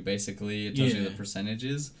same as you. Basically, it tells you the Yeah.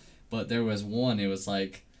 percentages. But there was one. It was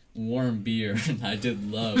like warm beer, and I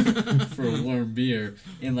did love for warm beer.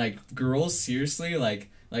 And like girls, seriously, like,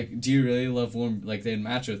 do you really love warm? Like they'd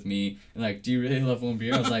match with me, and like, do you really love warm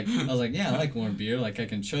beer? I was like, yeah, I like warm beer. Like I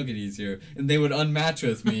can chug it easier. And they would unmatch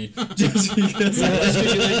with me just because That's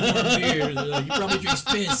 'cause you like warm beer. They're like, you probably drink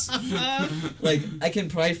piss. like I can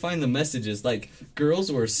probably find the messages. Like girls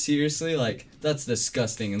were seriously like, that's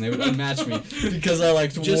disgusting, and they would unmatch me because I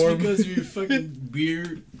liked Just warm. because of your fucking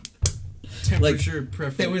beer temperature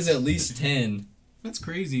preference. There was at least 10. That's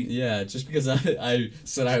crazy. Yeah, just because I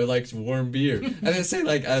said I liked warm beer. I didn't say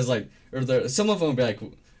like I was like, or some of them would be like,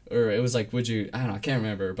 or it was like, would you? I don't know, I can't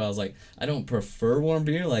remember. But I was like, I don't prefer warm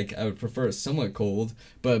beer. Like I would prefer it somewhat cold.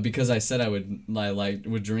 But because I said I would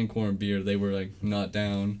drink warm beer, they were like not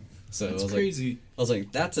down. So That's I was crazy.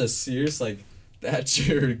 like, that's a serious like, that's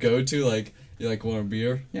your go-to. Like you like warm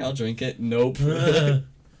beer? Yeah, I'll drink it. Nope.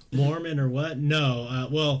 Mormon or what? No.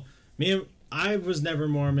 Well, I was never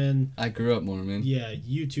Mormon. I grew up Mormon. Yeah,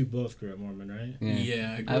 you two both grew up Mormon, right?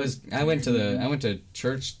 Yeah. Yeah, I went to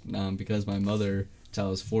church because my mother till I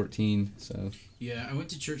was 14. So Yeah, I went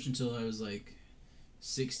to church until I was like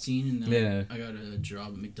 16, and then Yeah. I got a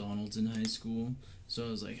job at McDonald's in high school. So I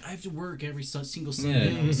was like, I have to work every single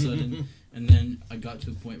Sunday all of a sudden. And then I got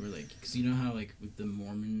to a point where like, because you know how like with the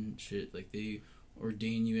Mormon shit, like they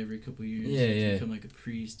ordain you every couple of years to become like a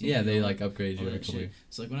priest. yeah, they all like upgrade all you. that shit.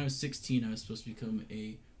 So like when I was 16, I was supposed to become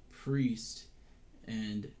a priest,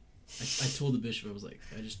 and I told the bishop, I was like,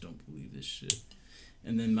 I just don't believe this shit.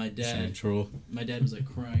 And then my dad Central. was like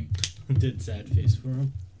crying. Did sad face for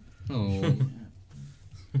him. Oh, Yeah.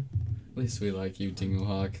 at least we like you, Dingo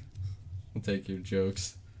Hawk. We'll take your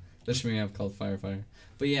jokes. That should be an app called Firefire.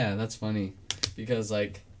 But yeah, that's funny because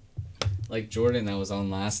like Jordan that was on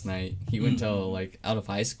last night, he went to like out of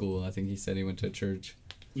high school. I think he said he went to church.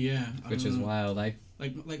 Yeah, Which is wild. Like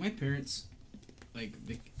my parents, like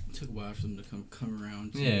they took a while for them to come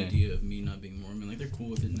around to Yeah. the idea of me not being Mormon. Like they're cool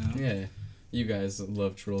with it now. Yeah. You guys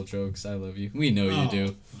love troll jokes. I love you. We know you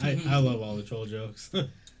do. I love all the troll jokes.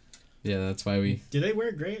 Yeah, that's why we. Do they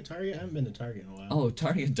wear gray at Target? I haven't been to Target in a while. Oh,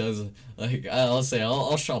 Target does. Like, I'll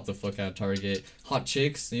shop the fuck out of Target. Hot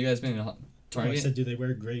chicks. You guys been to I Target? said, do they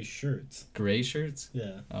wear gray shirts? Gray shirts?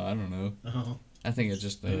 Yeah. Oh, I don't know. Oh. I think it's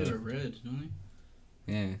just. Maybe they're red, don't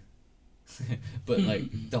they? Yeah. But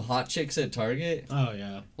like the hot chicks at Target. Oh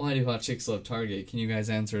yeah. Why do hot chicks love Target? Can you guys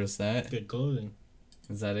answer us that? Good clothing.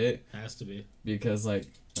 Is that it? Has to be. Because like,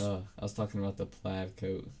 I was talking about the plaid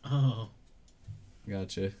coat. Oh.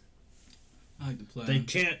 Gotcha. I like the plaid. They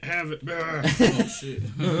can't have it. Oh shit.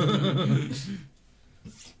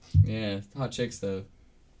 Yeah, hot chicks though.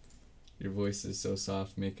 Your voice is so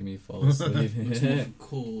soft, making me fall asleep. It's more from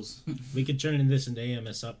Kohl's. We could turn this into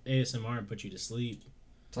ASMR and put you to sleep.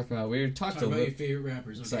 Talking about weird. Talk Talk to about your Luke. favorite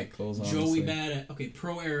rappers. It's Okay. like Cole's, Joey honestly. Badass. Okay,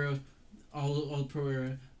 Pro Era. All Pro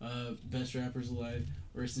Era. Best rappers alive.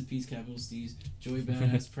 Rest in peace, Capital Steez. Joey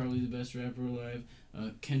Badass, probably the best rapper alive.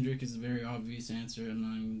 Kendrick is a very obvious answer. I'm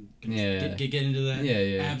not even gonna get into that. Yeah,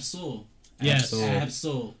 yeah. Absol. Yes.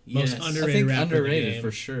 Absol. Most Yes. underrated I think rapper in the underrated game.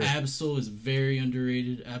 for sure. Absol is very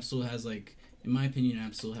underrated. Absol has like, in my opinion,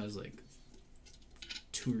 Absol has like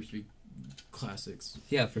 2 or 3 classics.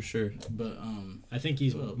 Yeah, for sure. But I think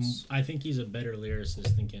he's Who else? a better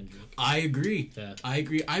lyricist than Kendrick. I agree. Yeah. I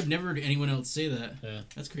agree. I've never heard anyone else say that. Yeah.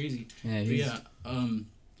 That's crazy. Yeah, But he's. yeah,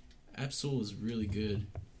 Absol is really good.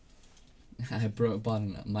 I bought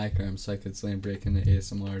a microphone so I could slam break into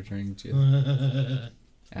ASMR during jail.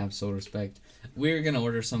 Absolute respect. We were gonna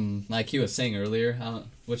order some, like he was saying earlier.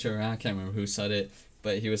 Whichever, I can't remember who said it,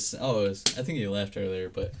 but he was. I think he left earlier,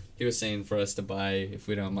 but he was saying for us to buy if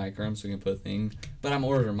we don't have mic arms, we can put a thing. But I'm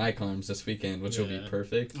ordering mic arms this weekend, which will be Yeah.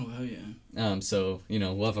 perfect. Oh hell yeah. So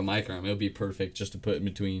we'll have a mic arm. It'll be perfect just to put in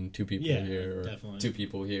between 2 people Yeah, here or definitely. 2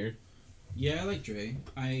 people here. Yeah, I like Dre.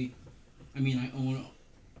 I mean, I own.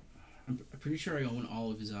 I'm pretty sure I own all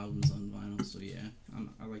of his albums on vinyl. So yeah,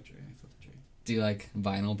 I like Dre. I fuck with Dre. Do you like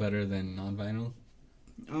vinyl better than non-vinyl?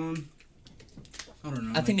 I don't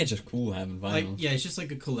know. I think it's just cool having vinyl. like yeah, it's just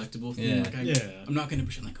like a collectible thing. Yeah. Like Yeah. I'm not gonna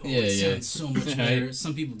pretend like Yeah, it yeah. sounds so much better.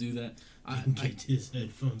 Some people do that. Get his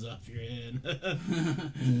headphones off your head.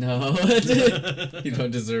 No, you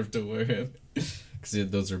don't deserve to wear them. Because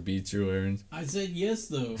those are beats you're wearing. I said yes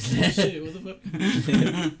though. Shit, what the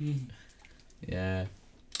fuck? Yeah.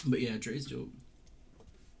 But yeah, Dre's dope.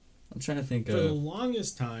 trying to think For the of.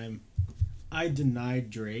 longest time, I denied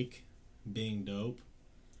Drake being dope.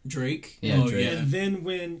 Drake. Yeah, oh Drake. yeah. And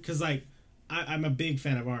then because like I'm a big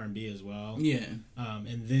fan of R&B as well. Yeah.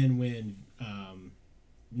 And then when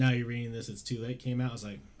Now You're Reading This, It's Too Late came out, I was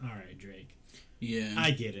like, all right, Drake. Yeah.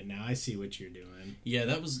 I get it now. I see what you're doing. Yeah,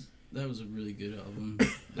 that was a really good album.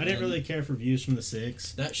 I didn't really care for Views from the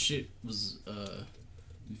Six. That shit was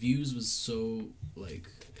Views was so like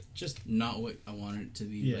just not what I wanted it to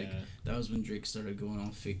be. Yeah. Like that was when Drake started going all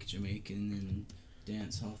fake Jamaican and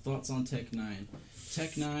dance hall. Thoughts on Tech Nine?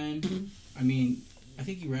 Tech Nine, I mean, I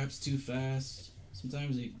think he raps too fast.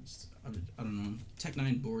 Sometimes I don't know. Tech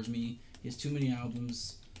Nine bores me. He has too many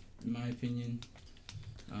albums, in my opinion.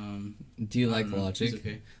 Do you I like don't know. Logic? It's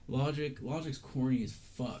okay. Logic's corny as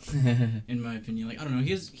fuck, in my opinion. Like I don't know.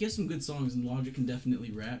 He has some good songs, and Logic can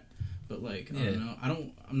definitely rap. But like I don't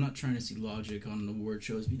know. I'm not trying to see Logic on the award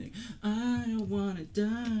shows being like, I don't wanna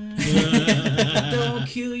die. Don't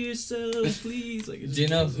kill yourself, please. Like, Do you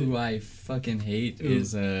know who I fucking hate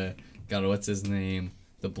is God, what's his name?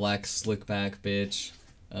 The black slick back bitch.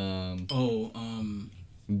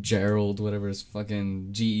 Gerald, whatever his fucking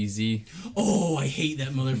G-Eazy. Oh, I hate that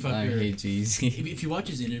motherfucker. I hate G-Eazy. If you watch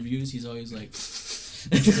his interviews, he's always like,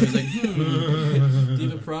 do you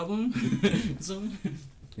have a problem? Something?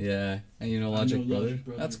 Yeah, and you know I Logic know brother? Logic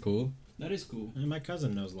Brother. That's cool. That is cool. And my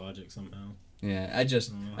cousin knows Logic somehow. Yeah,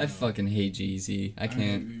 I fucking hate G-Eazy. I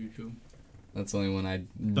can't. Really cool. That's the only one I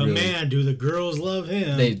But really... man, do the girls love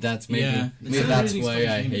him? That's maybe, Yeah. maybe That's that's the why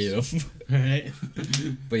reason I he's hate him. Right?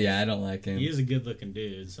 But yeah, I don't like him. He is a good-looking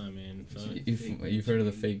dude, so I mean... fuck. You've heard of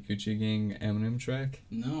the Fake Gucci Gang Eminem track?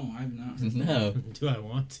 No, I've not. No. Do I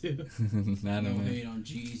want to? I don't No know. hate on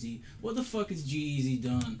G-Eazy. What the fuck has G-Eazy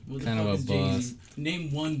done? What the Kind fuck of a is G-Eazy?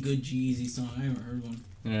 Name one good G-Eazy song. I haven't heard one.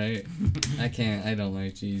 Right? I don't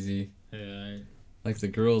like Jeezy. Yeah, Like the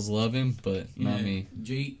girls love him, but not me.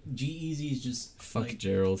 G-Eazy is just Fuck like,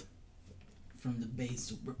 Gerald. from the base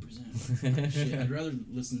to represent. Shit, I'd rather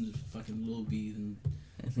listen to fucking Lil B than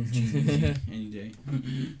G-Eazy any day.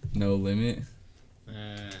 No Limit.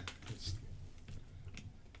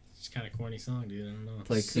 it's kind of corny song, dude. I don't know.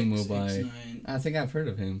 Play Kumo by. 6ix9ine. I think I've heard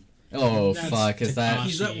of him. Oh That's fuck! Is that? Tekashi.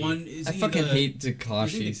 He's that one. Is I he fucking the, hate is he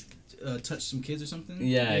Tekashi's. the, touch some kids or something?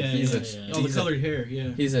 Yeah, Yeah, he's yeah, a. yeah. Oh, the He's a, colored hair. Yeah.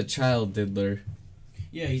 he's a child diddler.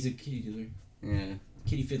 Yeah, he's a kitty dealer. Yeah,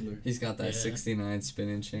 Kitty fiddler. he's got that Yeah. 69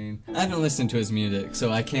 spinning chain. I haven't listened to his music,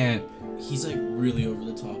 so I can't. He's like really over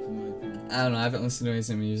the top in my opinion. I don't know. I haven't listened to his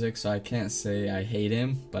music, so I can't say I hate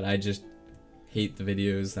him. But I just hate the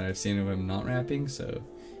videos that I've seen of him not rapping. So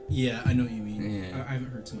Yeah, I know what you mean. Yeah. I haven't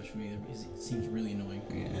heard too much from either. Because it seems really annoying.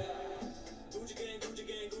 yeah.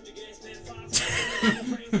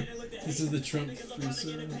 This is the Trump free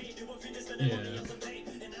song. Yeah.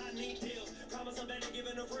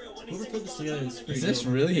 Whoever put this together is pretty Is this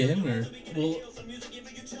dope. really him or? Well,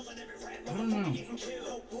 I don't know.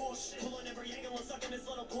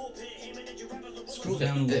 Scroll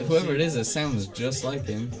down a little. Whoever it is, it sounds just like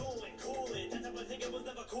him.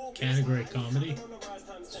 Category comedy.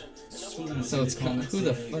 Scroll down and So see it's the comments who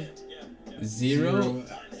the say, fuck? Zero?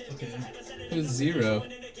 Okay. Who's Zero?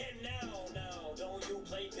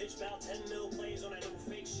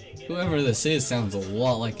 Whoever this is sounds a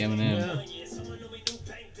lot like Eminem. Yeah.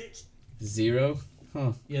 Zero?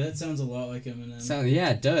 Huh. Yeah, that sounds a lot like Eminem.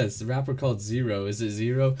 Yeah, it does. The rapper called Zero. Is it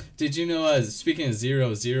Zero? Did you know, speaking of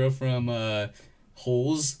Zero from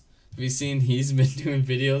Holes, have you seen he's been doing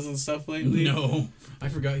videos and stuff lately? No, I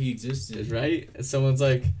forgot he existed. Right? Someone's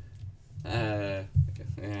like, I'm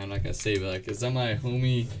not gonna say, but like, is that my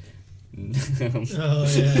homie? Oh,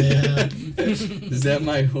 yeah. Is that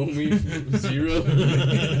my homie Zero?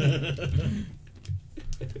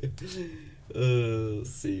 Let's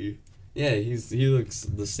see. Yeah, he looks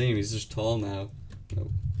the same. He's just tall now.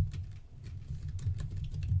 Nope.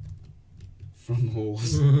 From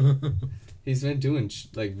Holes. He's been doing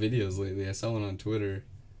like videos lately. I saw one on Twitter.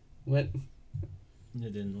 What? You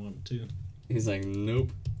didn't want to. He's like, nope.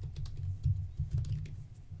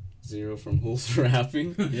 Zero from Holes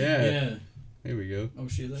rapping. Yeah. Yeah. There we go. Oh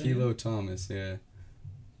shit. That Kilo Thomas. Yeah.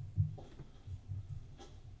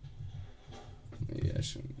 Maybe I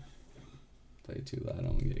shouldn't play too loud.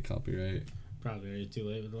 I'm gonna get copyright. Probably already too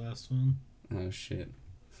late with the last one. Oh shit.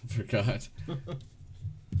 Forgot.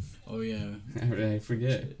 Oh yeah. I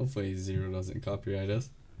forget. Hopefully Zero doesn't copyright us.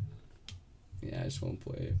 Yeah, I just won't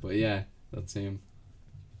play it. But yeah, that's him.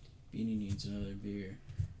 Beanie needs another beer.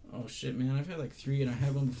 Oh shit, man! I've had like 3, and I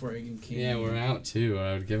had one before I even came. Yeah, we're out too. Or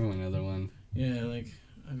I would give him another one. Yeah, like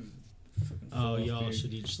I've. Fucking Oh, full off y'all beer.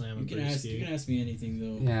 should each slam a You can ask. You brewski. can ask me anything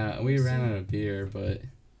though. Yeah, we Let's ran see. out of beer, but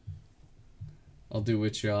I'll do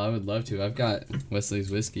with y'all. I would love to. I've got Wesley's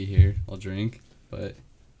whiskey here. I'll drink, but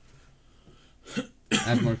I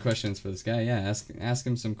have more questions for this guy. Yeah, ask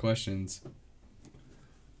him some questions.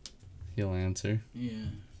 He'll answer. Yeah,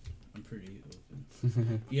 I'm pretty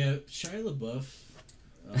open. Yeah, Shia LaBeouf.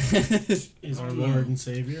 Is our Lord and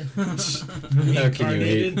Savior. How can you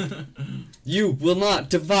hate? You will not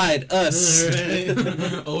divide us.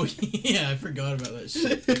 Oh yeah, I forgot about that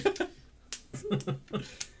shit.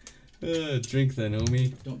 Drink then,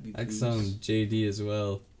 homie. Don't be Like booze. some JD as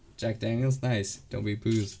well. Jack Daniels, nice. Don't be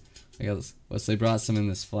booze. I got this. Wesley brought some in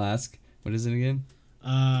this flask. What is it again?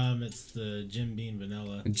 It's the Jim Beam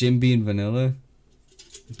Vanilla. Jim Beam Vanilla.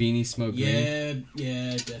 Beanie Smoke Green.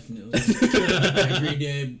 Yeah, definitely. I agree,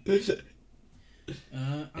 Dave.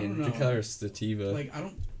 I don't know. Indica or sativa. Like I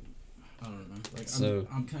don't know. Like So-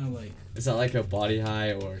 I'm kind of like Is that like a body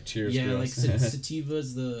high or cheers? yeah, gross? like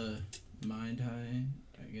sativa's the mind high,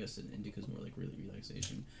 I guess, and indica's more like really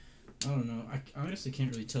relaxation. I don't know. I honestly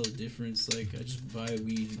can't really tell the difference. Like I just buy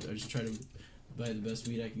weed. I just try to buy the best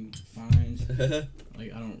weed I can find.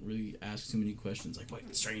 Like I don't really ask too many questions. Like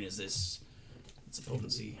what strain is this? What's the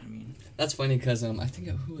potency? I mean, That's funny because I think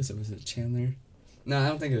who was it? Was it Chandler? No, I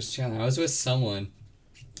don't think it was Chandler. I was with someone,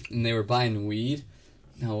 and they were buying weed.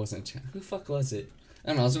 No, it wasn't Chandler. Who the fuck was it? I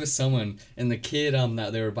don't know. I was with someone, and the kid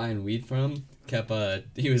that they were buying weed from kept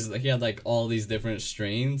he had like all these different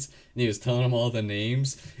strains, and he was telling them all the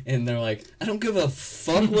names, and they're like, I don't give a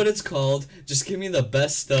fuck what it's called. Just give me the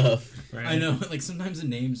best stuff. Right? I know. Like sometimes the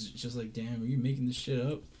names just like, damn, are you making this shit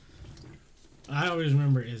up? I always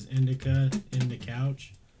remember is indica in the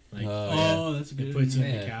couch. Like Oh, that's a it good. puts you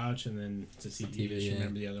in Yeah. the couch, and then sativa. Sativa, You yeah.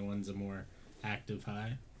 remember the other one's a more active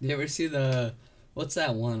high. You ever see what's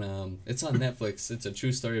that one? It's on Netflix. It's a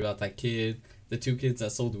true story about that kid, the two kids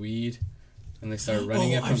that sold weed, and they started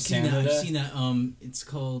running it from I've seen Canada. that. I've seen that. It's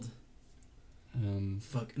called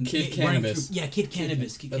fuck. Kid running Cannabis. Through, yeah, Kid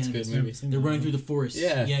Cannabis. Kid That's Cannabis. good movie. They're running through the forest.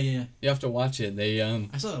 Yeah. Yeah. You have to watch it. They I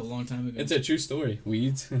saw that a long time ago. It's a true story.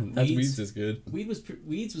 Weeds. That Weeds? Weeds is good.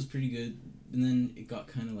 Weeds was pretty good, and then it got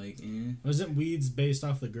kind of like, eh. Wasn't Weeds based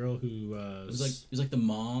off the girl who? It was like the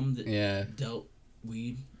mom that Yeah. dealt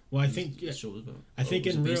weed. Well, I think yeah, The show was about. I think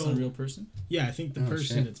was in it based real- on a real person. yeah. I think the Oh,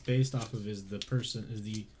 person shit. it's based off of is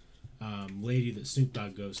the lady that Snoop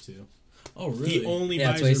Dogg goes to. Oh really? He only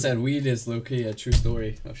Yeah, buys that's what he her- said. Weed is low-key a true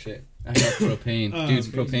story. Oh shit. I got propane. Dude,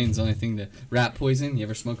 crazy. propane's the only thing to... Rat poison? You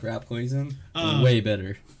ever smoke rat poison? Um, Way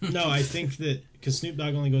better. No, I think that because Snoop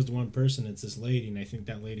Dogg only goes to one person, it's this lady, and I think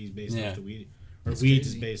that lady's based Yeah. off the weed, or That's Weeds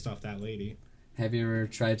is crazy. based off that lady. Have you ever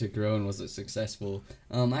tried to grow and was it successful?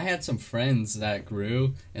 I had some friends that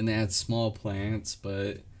grew and they had small plants,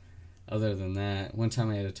 but other than that, one time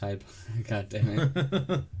I had a type. God damn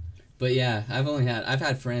it. But yeah, I've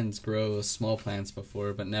had friends grow small plants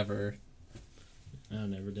before, but never. I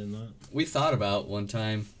never did that. We thought about one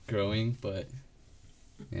time growing, but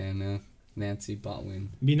yeah, no. Nancy bought one.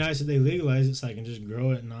 It'd be nice if they legalize it so I can just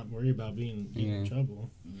grow it and not worry about being in Yeah. trouble.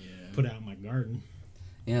 Yeah. Put it out in my garden.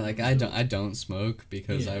 Yeah, like I don't smoke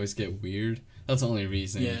because Yeah. I always get weird. That's the only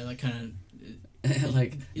reason. Yeah, like kind of.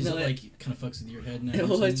 Like Is no, it like kind of fucks with your head now? or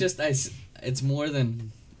well, it's something? just it's more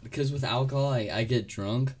than because with alcohol I get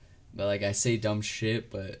drunk, but like I say dumb shit,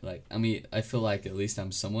 but like I mean I feel like at least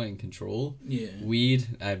I'm somewhat in control. Yeah. Weed,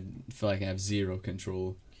 I feel like I have zero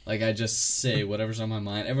control. Like I just say whatever's on my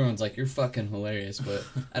mind. Everyone's like, "You're fucking hilarious," but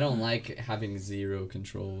I don't like having zero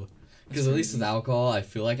control. Because at least with alcohol, I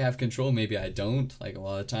feel like I have control. Maybe I don't. Like a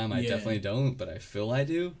lot of the time, I Yeah. definitely don't, but I feel I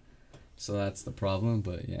do. So that's the problem.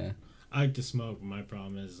 But yeah, I like to smoke, but my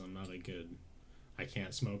problem is I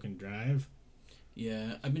can't smoke and drive.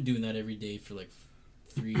 Yeah, I've been doing that every day for like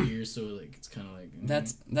 3 years, so like it's kind of like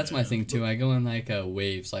that's my thing too. I go in like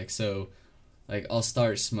waves. Like so, like I'll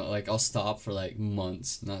I'll stop for like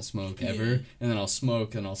months, not smoke ever, Yeah. and then I'll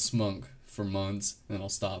smoke and I'll smunk for months, and then I'll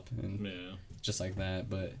stop and Yeah. just like that.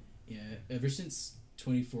 But yeah. Ever since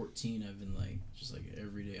 2014, I've been like just like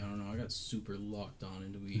every day. I don't know. I got super locked on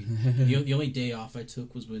into weed. The only day off I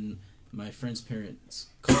took was when my friend's parents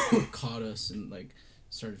caught us and like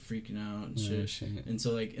started freaking out and shit. Oh, shit. And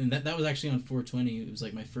so like, and that was actually on 420. It was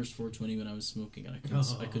like my first 420 when I was smoking, and I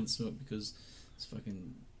couldn't smoke because this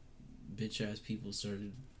fucking bitch ass people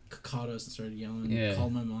started caught us and started yelling. Yeah.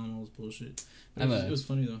 Called my mom, all this bullshit. But I'm it was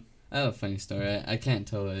funny though. I have a funny story. I can't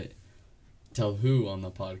tell who on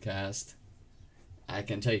the podcast. I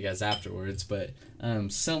can tell you guys afterwards, but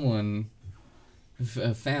someone,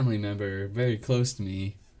 a family member very close to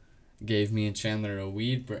me, gave me and Chandler a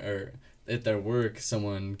weed, or at their work,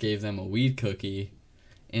 someone gave them a weed cookie,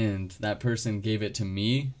 and that person gave it to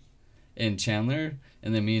me and Chandler,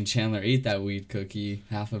 and then me and Chandler ate that weed cookie,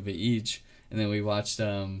 half of it each, and then we watched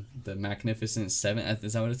the Magnificent Seven.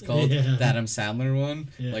 Is that what it's called? Yeah. The Adam Sandler one,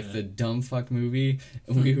 Yeah. like the dumb fuck movie.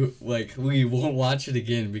 We won't watch it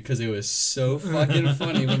again because it was so fucking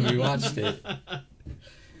funny when we watched it.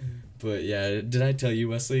 But yeah, did I tell you,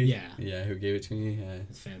 Wesley? Yeah. Yeah, who gave it to me? Yeah.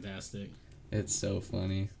 It's fantastic. It's so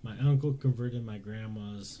funny. My uncle converted my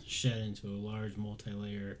grandma's shed into a large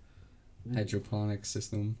multi-layer Hydroponic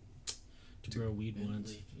system. to grow weed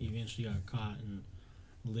once. He eventually got caught and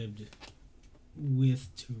lived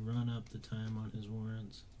with to run up the time on his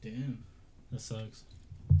warrants. Damn. That sucks.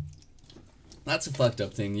 That's a fucked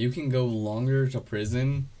up thing. You can go longer to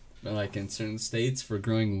prison, like in certain states, for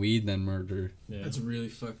growing weed than murder. Yeah. That's really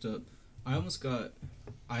fucked up. I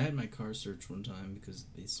had my car searched one time because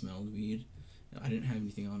they smelled weed. I didn't have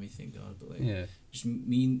anything on me, thank God, but like, Yeah. just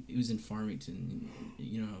me, it was in Farmington,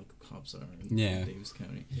 you know how cops are in Yeah. Davis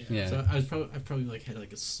County. Yeah. So I probably like had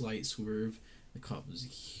like a slight swerve. The cop was a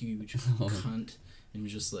huge Oh. cunt and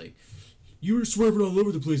was just like, "You were swerving all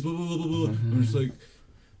over the place, blah blah blah blah blah." I'm just like,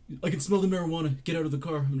 "I can smell the marijuana. Get out of the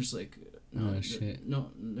car." I'm just like, "No, Oh, shit.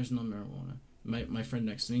 no, there's no marijuana." My friend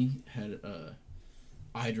next to me had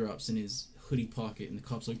eye drops in his hoodie pocket, and the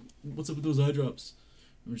cop's like, "What's up with those eye drops?"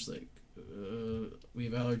 I'm just like, "We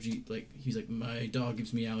have allergy." Like, he's like, "My dog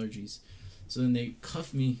gives me allergies." So then they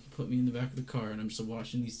cuff me, put me in the back of the car, and I'm just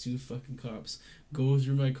watching these two fucking cops go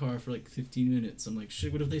through my car for like 15 minutes. I'm like,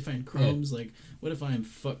 shit, what if they find crumbs? Like, what if I am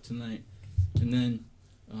fucked tonight? And then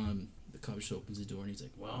the cop just opens the door, and he's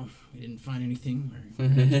like, "Well, we didn't find anything. We're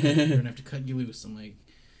gonna have to cut you loose." I'm like,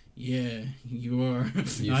 "Yeah, you are."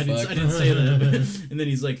 You I fucked. didn't say that. But, and then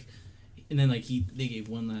he's like, they gave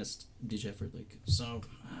one last ditch effort, like, "So,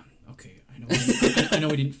 okay, I know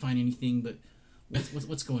we didn't find anything, but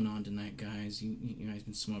what's going on tonight, guys? You guys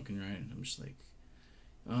been smoking, right?" And I'm just like,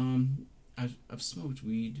 I've smoked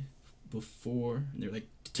weed before, and they're like,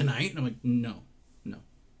 "Tonight?" And I'm like, no,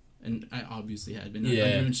 and I obviously had been. Yeah. I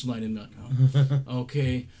eventually lied and be like, "Oh,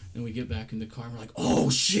 okay." Then we get back in the car, and we're like,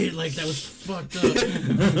 "Oh shit!" Like, that was fucked up.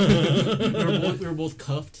 we were both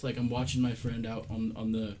cuffed. Like, I'm watching my friend out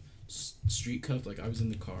on the street cuffed. Like, I was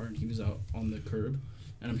in the car and he was out on the curb,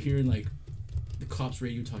 and I'm hearing like the cops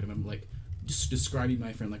radio talking about him, like just describing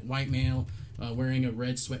my friend, like, white male, wearing a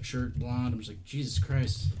red sweatshirt, blonde. I'm just like, Jesus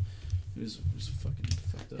Christ. It was fucking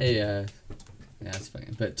fucked up. Hey, yeah, it's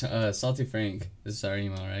fine. But Salty Frank, this is our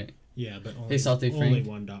email, right? Yeah, but only, Hey, Salty only Frank.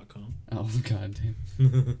 one.com. Oh, god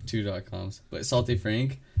damn. 2.coms. But Salty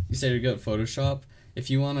Frank, you said you're good at Photoshop. If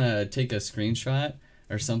you want to take a screenshot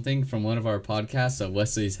or something from one of our podcasts of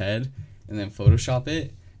Wesley's head and then Photoshop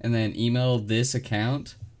it and then email this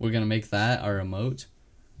account, we're going to make that our emote.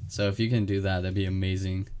 So if you can do that, that'd be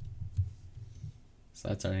amazing. So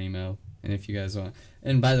that's our email. And if you guys want...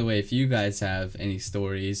 And by the way, if you guys have any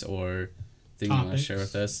stories or thing you want to share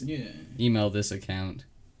with us, Yeah. email this account.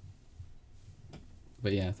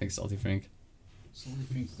 But yeah, thanks, Salty Frank. Salty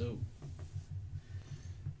Frank's dope.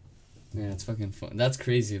 Yeah, it's fucking fun. That's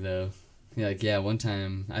crazy, though. Yeah, like, yeah, one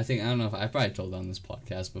time, I don't know if I probably told on this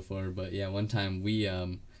podcast before, but yeah, one time we,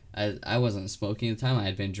 I wasn't smoking at the time. I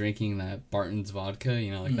had been drinking that Barton's vodka,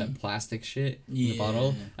 you know, like that plastic shit in the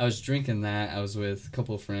bottle. I was drinking that. I was with a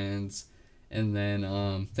couple of friends. And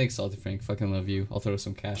then, thanks, Salty Frank. Fucking love you. I'll throw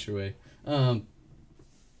some cash away. Yeah,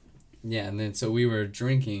 and then, so we were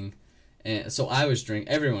drinking. And so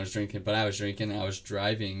everyone was drinking, but I was drinking. I was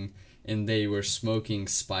driving, and they were smoking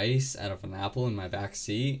spice out of an apple in my back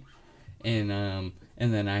seat. And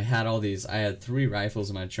then I had 3 rifles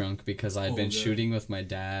in my trunk because I had been shooting with my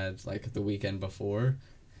dad, like, the weekend before.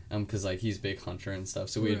 Because, like, he's a big hunter and stuff,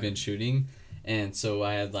 so we had been shooting. And so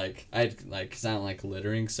I had, because I don't like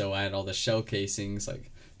littering, so I had all the shell casings,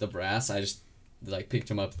 like, the brass. I just, like, picked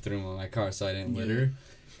them up and threw them in my car so I didn't litter.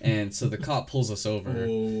 And so the cop pulls us over,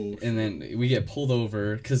 and then we get pulled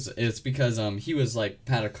over, because he was, like,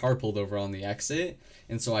 had a car pulled over on the exit,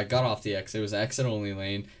 and so I got off the exit. It was an exit-only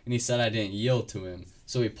lane, and he said I didn't yield to him.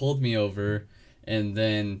 So he pulled me over, and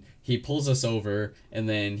then he pulls us over, and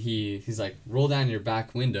then he's like, roll down your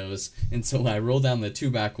back windows. And so I roll down the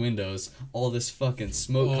 2 back windows. All this fucking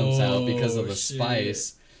smoke comes out because of the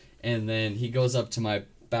spice. And then he goes up to my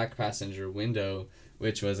back passenger window,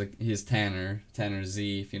 which was he's Tanner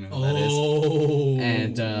Z, if you know who that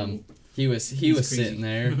is. And he was sitting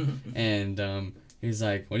there, and he's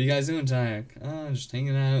like, "What are you guys doing tonight?" "Oh, just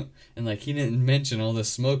hanging out." And, like, he didn't mention all the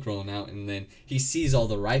smoke rolling out, and then he sees all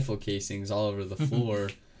the rifle casings all over the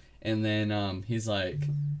floor. And then he's like,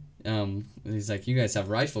 "You guys have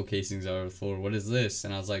rifle casings all over the floor. What is this?"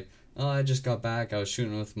 And I was like, "Oh, I just got back. I was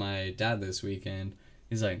shooting with my dad this weekend."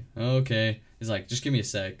 He's like, "Oh, okay." He's like, "Just give me a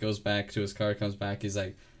sec." Goes back to his car, comes back. He's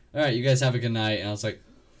like, "All right, you guys have a good night." And I was like,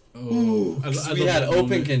 Oh, we had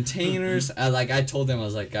open containers. I told them, I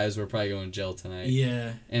was like, guys, we're probably going to jail tonight.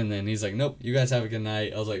 Yeah. And then he's like, nope, you guys have a good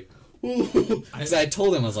night. I was like, ooh. Because I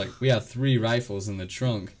told him, I was like, we have 3 rifles in the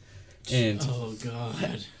trunk. And oh,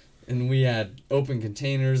 God. And we had open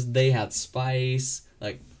containers. They had spice.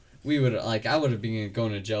 Like, we would, like, I would have been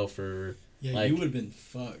going to jail for... Yeah, like, you would have been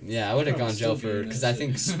fucked. Yeah, I would have gone to jail still for... getting Because that I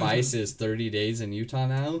think shit. spice is 30 days in Utah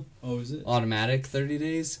now. Oh, is it? Automatic 30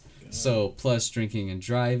 days. God. So, plus drinking and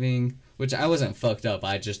driving. Which I wasn't fucked up.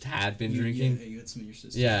 I just had been drinking. Yeah, you had some in your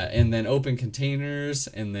system. Yeah, and then open containers,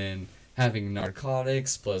 and then having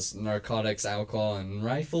narcotics, plus narcotics, alcohol, and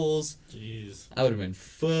rifles. Jeez. I would have been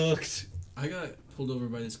fucked. I got pulled over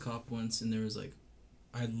by this cop once, and there was like,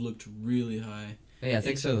 I looked really high. Hey, yeah,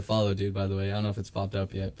 thanks for the follow, dude, by the way. I don't know if it's popped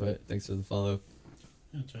up yet, but thanks for the follow.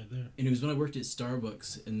 Yeah, it's right there. And it was when I worked at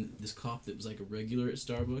Starbucks, and this cop that was like a regular at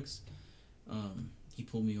Starbucks, he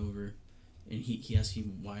pulled me over, and he asked me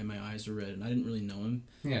why my eyes were red, and I didn't really know him.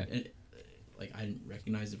 Yeah. And, like, I didn't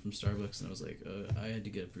recognize it from Starbucks, and I was like, I had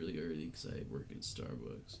to get up really early because I work at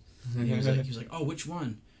Starbucks. And he was like, oh, which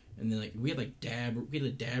one? And then, like, we had a dab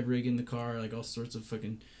rig in the car, like, all sorts of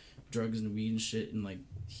fucking drugs and weed and shit, and, like,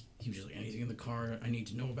 he was just like, anything in the car I need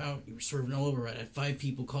to know about? You were swerving all over. I had 5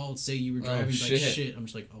 people called, say you were driving like shit. I'm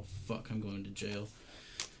just like, oh, fuck, I'm going to jail.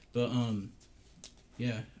 But,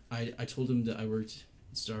 yeah, I told him that I worked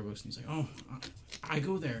at Starbucks, and he's like, oh, I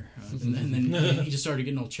go there. And then he just started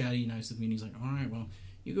getting all chatty nice with me, and he's like, all right, well,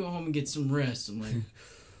 you go home and get some rest. I'm like...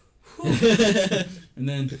 and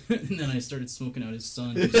then I started smoking out his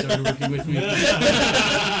son, who started working with me.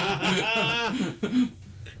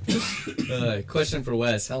 Question for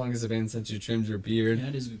Wes. How long has it been since you trimmed your beard? Yeah,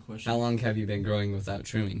 that is a good question. How long have you been growing without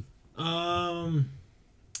trimming? My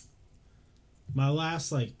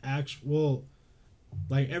last, like, actual...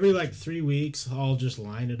 Like, every, 3 weeks, I'll just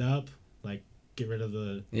line it up. Like, get rid of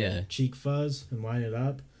the cheek fuzz and line it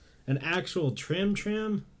up. An actual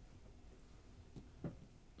trim...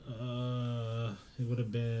 it would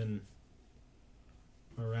have been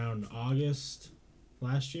around August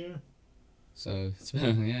last year. So it's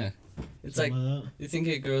been It's Something like you think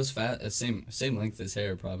it grows fast, same length as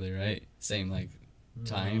hair probably, right? Same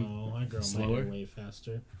time. No, I grow Slower? my hair way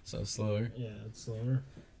faster. So slower. Yeah, it's slower.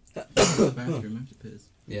 The bathroom, I have to piss.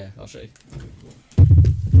 Yeah, I'll show you.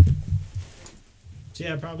 So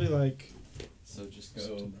yeah, probably So just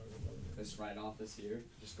go this right office here.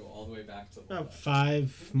 Just go all the way back to the about left.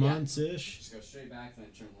 5 months ish. Just go straight back and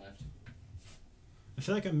then turn left. I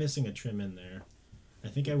feel like I'm missing a trim in there. I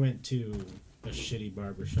think I went to a shitty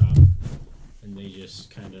barber shop and they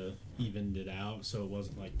just kind of evened it out so it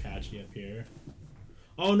wasn't patchy up here.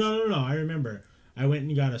 Oh no! I remember. I went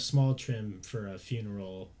and got a small trim for a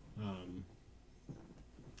funeral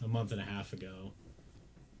a month and a half ago,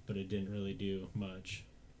 but it didn't really do much.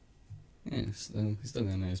 Yeah, still got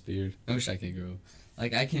a nice beard. I wish I could grow.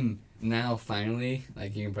 I can now finally, you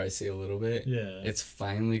can probably see a little bit. Yeah. It's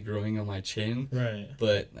finally growing on my chin. Right.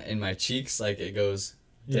 But in my cheeks, it goes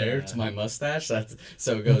there Yeah. to my mustache.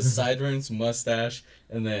 So it goes sideburns, mustache,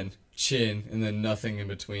 and then chin, and then nothing in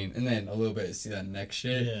between. And then a little bit, see that neck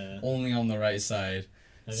shit? Yeah. Only on the right side.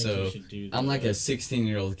 I think So you should do that. I'm like a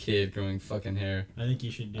 16-year-old kid growing fucking hair. I think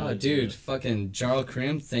you should do Oh, it. dude, fucking Jarl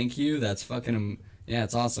Krim, thank you. That's fucking... Yeah,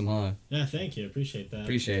 it's awesome, huh? Yeah, thank you. Appreciate that.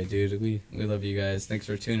 Appreciate it, dude. We love you guys. Thanks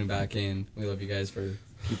for tuning back in. We love you guys for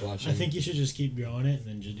keep watching. I think you should just keep growing it and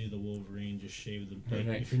then just do the Wolverine, just shave the...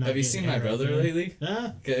 Right. If you're not Have you getting seen my hair out brother there. lately?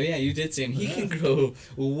 Huh? Yeah, you did see him. He can grow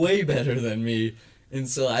way better than me. And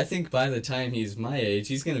so I think by the time he's my age,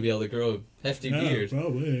 he's going to be able to grow a hefty beard.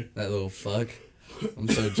 Probably. That little fuck. I'm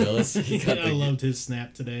so jealous. He got I loved his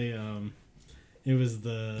snap today. It was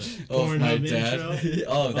the Oh, my Pornhub dad. intro.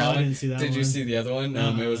 Oh, that I one. didn't see that Did you one. see the other one?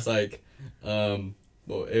 It was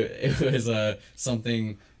well, it was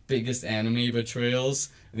something biggest anime betrayals,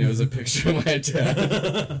 and it was a picture of my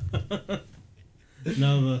dad.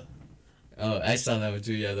 No, Oh, I saw that one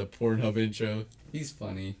too. Yeah, the Pornhub intro. He's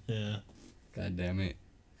funny. yeah. God damn it.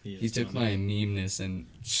 He He is took funny. my memeness and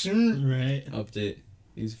Right. upped it.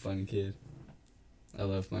 He's a funny kid. I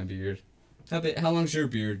love my beard. How long's your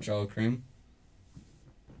beard, Jarl Krim?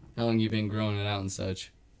 How long you been growing it out and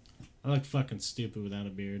such? I look fucking stupid without a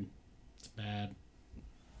beard. It's bad.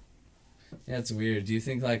 Yeah, it's weird. Do you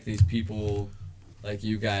think these people,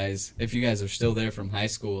 you guys, if you guys are still there from high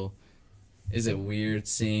school, is it weird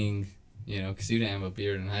seeing, because you didn't have a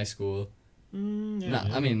beard in high school? Yeah,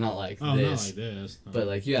 I mean, not like not this. like this. No.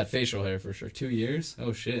 But you had facial hair for sure. 2 years?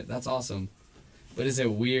 Oh shit, that's awesome. But is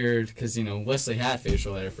it weird, because Wesley had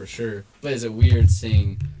facial hair for sure, but is it weird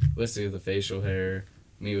seeing Wesley with the facial hair,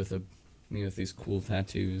 me with a Me with these cool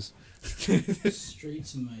tattoos. Straight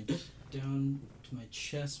to my down to my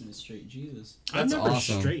chest, and straight. Jesus. I've That's never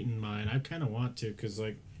awesome. straightened mine. I kind of want to, cause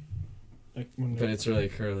like when But it's really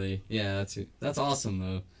curly. Yeah, that's awesome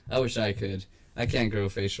though. I wish I could. I can't grow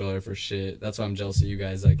facial hair for shit. That's why I'm jealous of you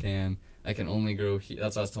guys. I can only grow.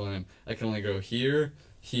 That's what I was telling him. I can only grow here,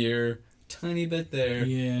 tiny bit there,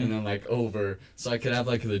 Yeah. and then like over, so I could have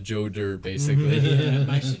like the Joe Dirt basically. Yeah,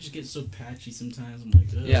 my shit just gets so patchy sometimes. I'm like,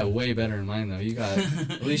 ugh. Yeah, way better than mine though. You got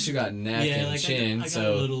at least you got neck yeah, and like chin. I got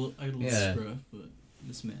so a little yeah. scruff, but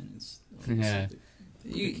this man is. Yeah.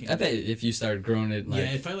 I bet if you started growing it, like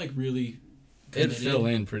yeah, if I like really. it'd committed, fill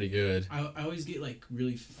in pretty good. I always get like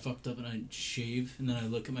really fucked up and I shave and then I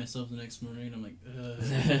look at myself the next morning and I'm like,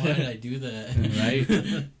 why did I do that?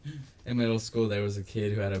 Right? In middle school, there was a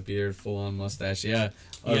kid who had a beard, full-on mustache. Yeah,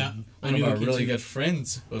 Yeah, I one of knew a our kid really too. good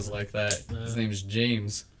friends was like that. His name's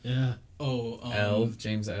James yeah. Oh,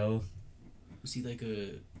 James L. was he like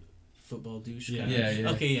a football douche Yeah. guy? Yeah.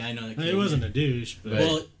 Okay, yeah, I know. That I mean, kid. it wasn't a douche, but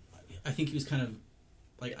Well, I think he was kind of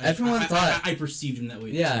like Everyone thought- I perceived him that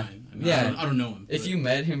way. Yeah, At the time. I mean, yeah. I don't know him. If but- you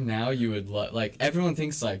met him now, you would like. Everyone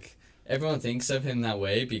thinks of him that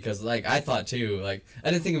way because like I thought too. Like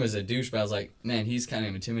I didn't think him as a douche, but I was like, man, he's kind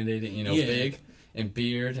of intimidating. You know, Yeah. big and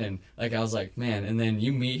beard, and like I was like, man. And then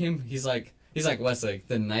you meet him, he's like Wes, like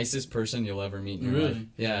the nicest person you'll ever meet in your Really? life.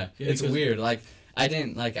 Yeah, Yeah, it's because- weird. Like I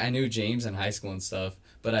didn't I knew James in high school and stuff,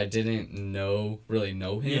 but I didn't really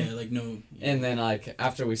know him. yeah, like no. And then like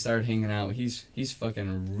after we started hanging out, he's fucking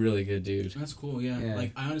a really good dude. That's cool. Yeah. Yeah.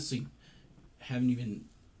 Like I honestly haven't even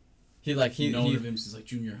He known of him since like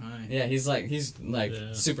junior high. yeah, he's like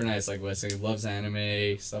Yeah. super nice like Wesley. Loves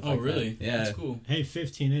anime, stuff Oh like really? that. Yeah. That's cool. hey,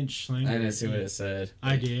 15-inch slinger. I didn't see what it said.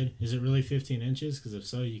 I did. Is it really 15 inches? Because if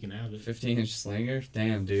so, you can have it. 15-inch slinger?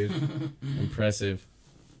 Damn, dude. Impressive.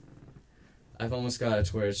 I've almost got it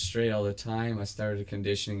to where it's straight all the time. I started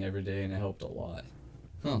conditioning every day and it helped a lot.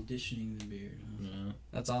 Huh. Conditioning the beard. Huh? No,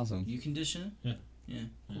 That's awesome. You condition it? Yeah. Yeah.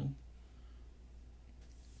 Yeah. Cool.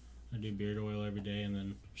 I do beard oil every day and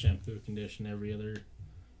then shampoo condition every other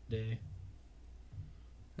day.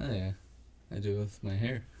 Oh yeah. I do it with my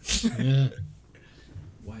hair. Yeah.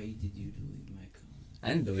 Why did you delete my comment? I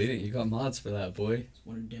didn't delete it. You got mods for that, boy. It's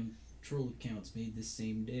one of them troll accounts made the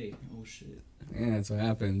same day. Oh shit. Yeah, that's what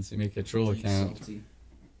happens. You make a troll Thanks, account. Salty.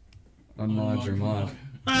 Unmod your mod.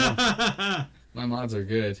 My mods are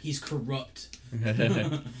good. He's corrupt.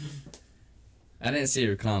 I didn't see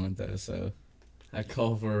your comment though, so I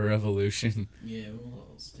call for a revolution. Yeah, well,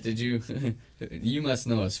 I'll stay. Did you? You must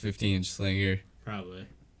know us, 15-inch slinger. Probably.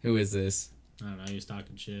 Who is this? I don't know. He was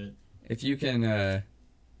talking shit. If you can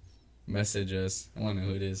message us, I want to know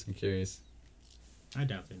who it is. I'm curious. I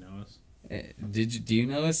doubt they know us. Do you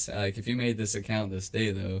know us? Like, if you made this account this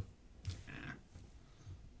day though,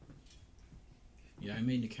 Yeah, I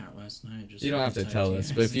made an account last night. Just you don't have to typed tell you us.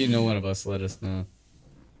 guys. But if you know one of us, let us know.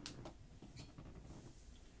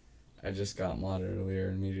 I just got modded earlier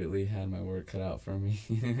and immediately had my work cut out for me.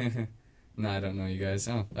 No, I don't know you guys.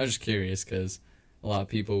 Oh, I was just curious because a lot of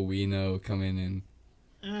people we know come in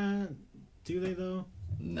and Do they though?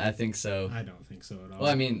 I think so. I don't think so at all.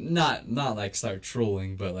 Well, I mean, not like start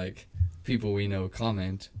trolling, but like people we know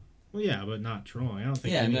comment. Well, yeah, but not trolling. I don't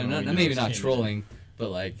think. Yeah, no, anyone we know maybe is not him. trolling, but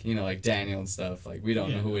like like Daniel and stuff. Like we don't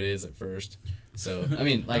know Yeah. who it is at first. So I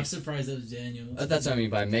mean, I'm like surprised that was Daniel. that's what I mean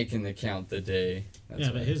by making the account the day. That's Yeah,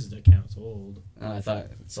 but what- his account's old. I thought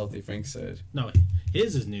Salty Frank said. No,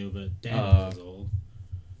 his is new, but Daniel's is old.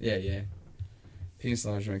 Yeah. Penis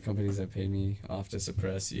enlargement companies that paid me off to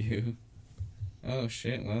suppress you. Oh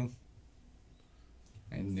shit! Well,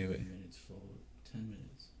 I knew it. Minutes forward. 10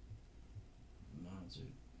 minutes. Mods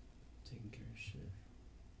are taking care of shit.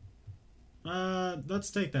 Let's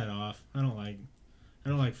take that off. I don't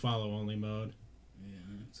like follow only mode. Yeah,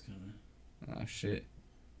 it's kind of. Oh shit!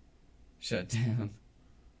 Shut down.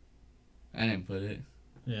 I didn't put it.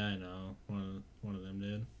 Yeah, I know. One of them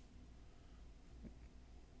did.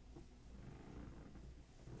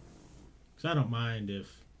 Cause I don't mind if.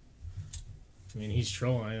 I mean, he's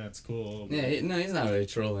trolling. That's cool. Yeah, no, he's not really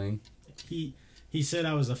trolling. He said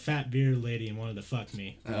I was a fat beard lady and wanted to fuck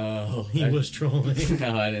me. Oh, He was trolling.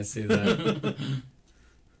 No, I didn't see that.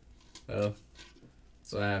 Well,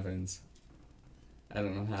 that's what happens. I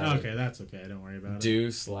don't know how. Okay, that's okay. Don't worry about it.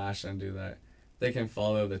 Do/undo that. They can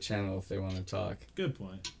follow the channel if they want to talk. Good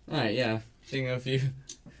point. All right, yeah. Dingo, if you.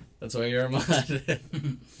 That's why you're a mod.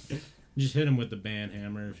 Just hit him with the ban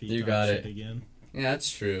hammer if he You talks got shit it. again. Yeah, that's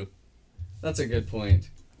true. That's a good point.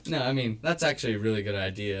 No, I mean, that's actually a really good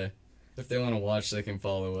idea. If they want to watch, they can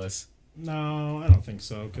follow us. No, I don't think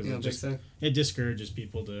so. Because You don't think so? it discourages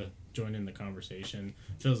people to join in the conversation.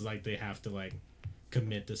 Feels like they have to like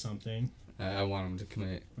commit to something. I want them to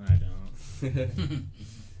commit. I don't.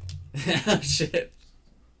 Oh, shit.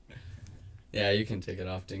 Yeah, you can take it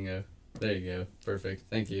off, Dingo. There you go. Perfect.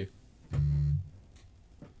 Thank you.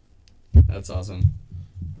 That's awesome.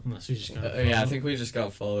 Unless we just got. Yeah, I think we just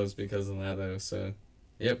got follows because of that, though. So,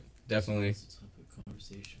 yep, definitely. It's a topic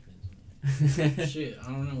conversation. Shit, I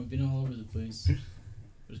don't know. We've been all over the place.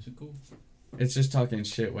 But it's been cool. It's just talking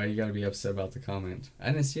shit. Why you gotta be upset about the comment? I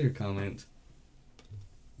didn't see your comment.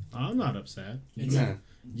 I'm not upset. Yeah.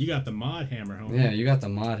 You got the mod hammer, homie. Yeah, you got the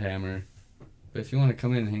mod hammer. But if you want to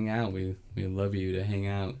come in and hang out, we love you to hang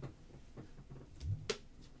out.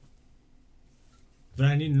 But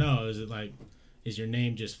I need to know, is your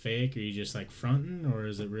name just fake? Are you just like fronting, or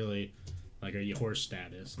is it really like, are you horse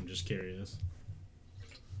status? I'm just curious.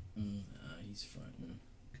 He's fronting.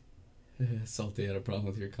 Salty had a problem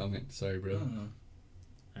with your comment. Sorry, bro. I don't know.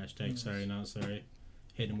 Hashtag sorry, not sorry.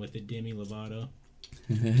 Hit him with the Demi Lovato.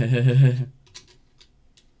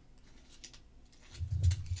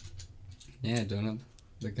 Yeah, Donut.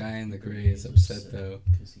 The guy in the gray is upset though.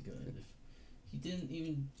 Because he didn't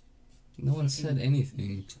even. No one said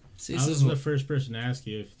anything. See, I was the first person to ask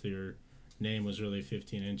you if your name was really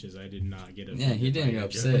 15 inches. I did not get it. Yeah, he didn't get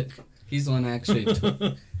upset. He's the one actually.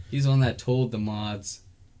 He's the one that told the mods.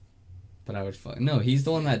 But I would no. He's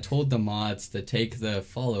the one that told the mods to take the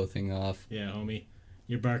follow thing off. Yeah, homie,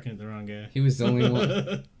 you're barking at the wrong guy. He was the only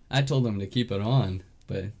one. I told him to keep it on,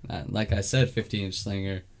 but like I said, 15-inch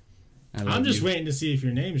slinger. I'm just waiting to see if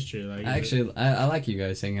your name's true. Like, actually, I like you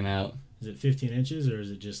guys hanging out. Is it 15 inches or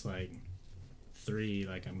is it just like 3?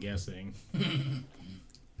 Like I'm guessing.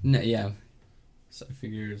 No, yeah. So I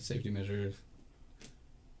figured safety measures.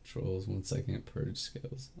 Trolls 1 second purge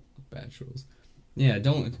skills. Bad trolls. Yeah,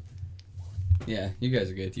 don't. Yeah, you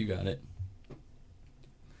guys are good. You got it.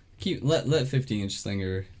 Let 15-inch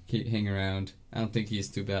slinger hang around. I don't think he's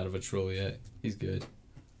too bad of a troll yet. He's good.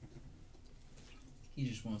 He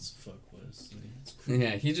just wants to fuck Wes. Cool.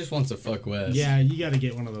 Yeah, he just wants to fuck Wes. Yeah, you got to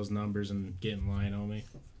get one of those numbers and get in line, homie.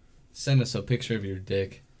 Send us a picture of your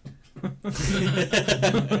dick.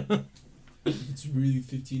 It's really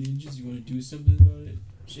 15 inches. You want to do something about it?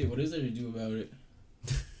 Shit, what is there to do about it?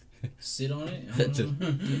 Sit on it? I don't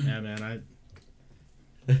know. Yeah, man,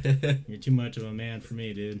 you're too much of a man for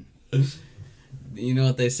me, dude. You know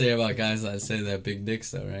what they say about guys that say they have big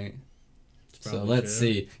dicks, though, right? So let's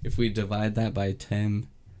see. If we divide that by 10,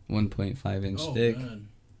 1.5-inch dick. God.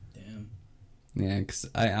 Damn. Yeah, because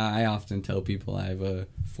I often tell people I have a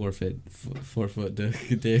 4 foot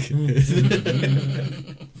dick.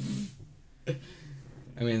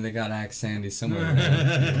 I mean, they got Axe Sandy somewhere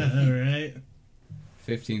around. Right.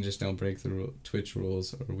 15, just don't break the Twitch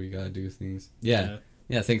rules, or we gotta do things. Yeah,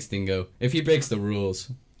 thanks, Dingo. If he breaks the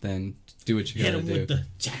rules, then do what you gotta do.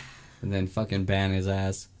 And then fucking ban his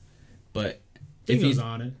ass. But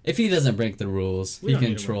if he doesn't break the rules, he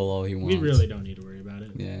can troll all he wants. We really don't need to worry about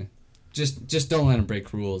it. Yeah. Just don't let him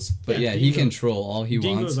break rules. But yeah, he can troll all he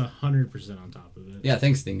wants. Dingo's 100% on top of it. Yeah,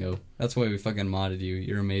 thanks, Dingo. That's why we fucking modded you.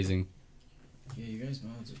 You're amazing. Yeah, you guys'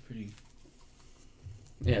 mods are pretty...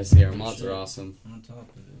 Yeah, see, our mods are awesome. On top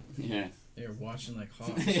of it. Yeah. They're watching like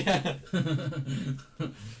hawks. Yeah. I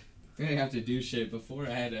didn't have to do shit. Before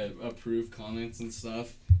I had to approve comments and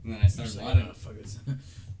stuff. And then I started modding. Oh, fuck it.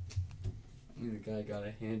 I mean, the guy got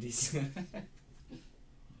a handy...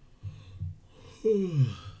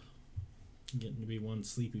 Getting to be one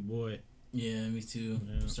sleepy boy. Yeah, me too.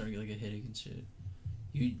 Yeah. I'm starting to get like a headache and shit.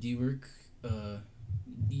 Do you work?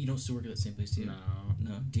 You don't still work at that same place, do you?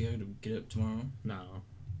 No. Do you have to get up tomorrow? No.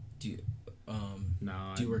 Do you?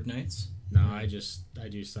 No. Do you work nights? No, I do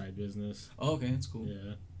side business. Oh, okay, that's cool.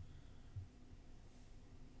 Yeah.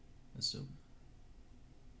 That's so.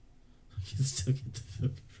 I can still get the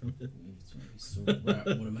feeling from it. So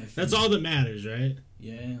one of my That's all that matters, right?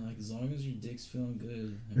 Yeah, like as long as your dick's feeling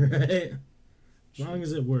good. Right. As long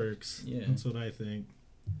as it works. Yeah. That's what I think.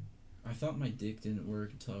 I thought my dick didn't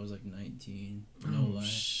work until I was like 19. No lie.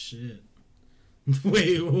 Shit.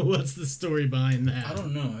 Wait, what's the story behind that? I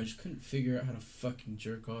don't know. I just couldn't figure out how to fucking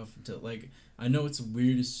jerk off until, like, I know it's the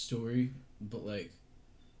weirdest story, but, like,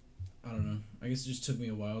 I don't know. I guess it just took me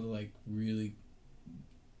a while to, like, really...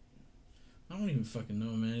 I don't even fucking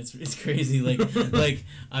know, man. It's crazy. Like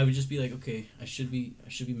I would just be like, okay, I should be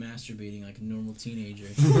masturbating like a normal teenager,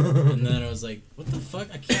 and then I was like, what the fuck?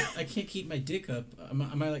 I can't keep my dick up.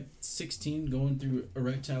 Am I like 16 going through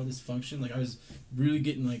erectile dysfunction? Like I was really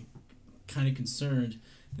getting like kind of concerned.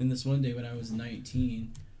 Then this one day when I was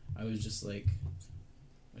 19, I was just like,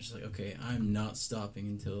 okay, I'm not stopping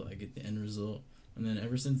until I get the end result. And then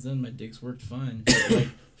ever since then, my dick's worked fine. Like,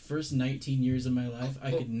 first 19 years of my life,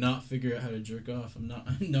 I could not figure out how to jerk off.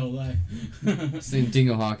 No lie. Same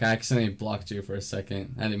Dingo Hawk, I accidentally blocked you for a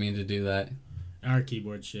second. I didn't mean to do that. Our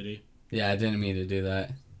keyboard's shitty. Yeah, I didn't mean to do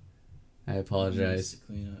that. I apologize. To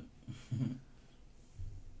clean up.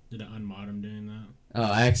 Did I unmod him doing that? Oh,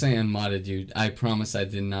 I accidentally unmodded you. I promise I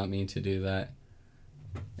did not mean to do that.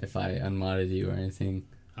 If I unmodded you or anything.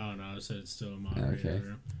 Oh no, I said it's still a moderator. Okay.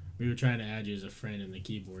 We were trying to add you as a friend in the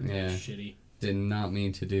keyboard. That was shitty. Did not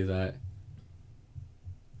mean to do that.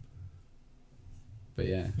 But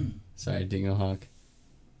yeah. Sorry, Dingo Hawk.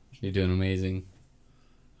 You're doing amazing.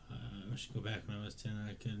 I should go back when I was 10.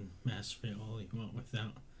 I could masturbate all you want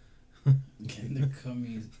without. Getting the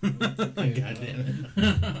cummies. God damn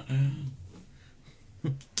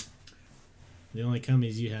it. The only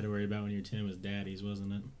cummies you had to worry about when you were 10 was daddy's,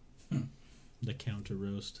 wasn't it? The counter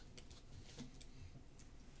roast.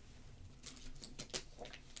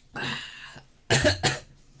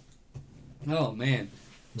 Oh man.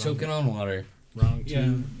 Choking on water. Wrong too. Yeah,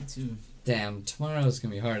 me too. Damn, tomorrow's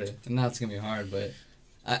gonna be hard. Not it's gonna be hard, but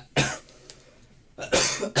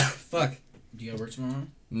fuck. Do you gotta work tomorrow?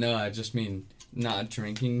 No, I just mean not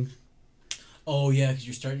drinking. Oh yeah, because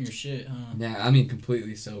you're starting your shit, huh? Yeah, I mean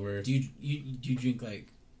completely sober. Do you drink like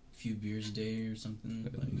a few beers a day or something,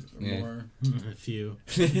 like, or Yeah. more? A few.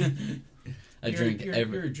 You're a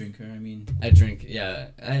drinker. I mean, I drink. Yeah,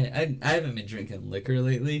 I haven't been drinking liquor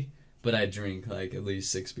lately, but I drink like at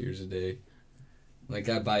least 6 beers a day. Like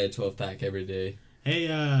I buy a 12-pack every day. Hey,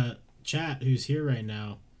 chat, who's here right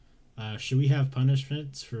now? Should we have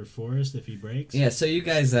punishments for Forrest if he breaks? Yeah, so you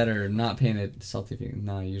guys that are not paying it, salty thing,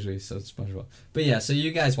 no, usually so it's SpongeBob. But yeah, so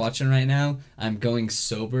you guys watching right now, I'm going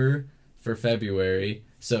sober for February.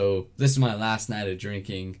 So this is my last night of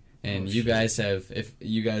drinking, and you guys have, if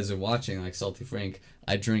you guys are watching like Salty Frank,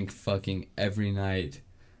 I drink fucking every night.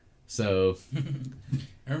 So I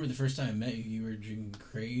remember the first time I met you, you were drinking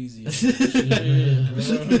crazy.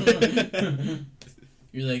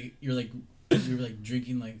 You were like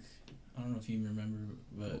drinking like, I don't know if you remember,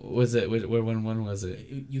 but was it when was it?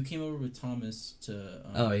 You came over with Thomas to.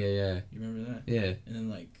 Oh yeah. You remember that? Yeah. And then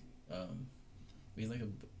like, we had like a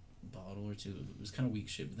bottle or two. It was kind of weak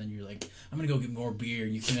shit. But then you're like, I'm gonna go get more beer.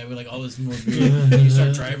 And you came out with like all this more beer. And you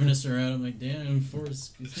start driving us around. I'm like, damn,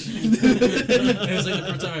 Forrest. It was like the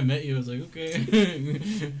first time I met you. I was like,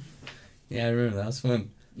 okay. Yeah, I remember that was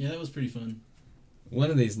fun. Yeah, that was pretty fun.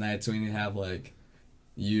 One of these nights we need to have like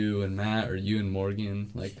you and Matt or you and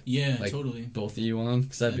Morgan, like totally both of you on,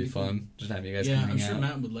 because that'd be fun. fun. Just have you guys Yeah, come I'm hang sure out.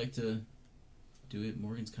 Matt would like to do it.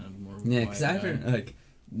 Morgan's kind of more. Yeah, because I haven't like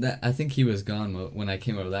that. I think he was gone when I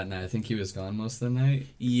came over that night. I think he was gone most of the night.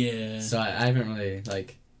 Yeah. So I haven't really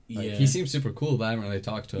like he seems super cool, but I haven't really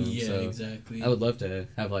talked to him. Yeah, so exactly. I would love to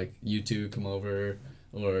have like you two come over,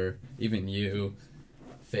 or even you,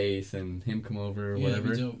 Faith, and him come over, or whatever.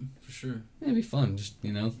 That'd be dope, for sure. It'd be fun. Just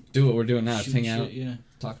do what we're doing now. Just hang shit, out, yeah.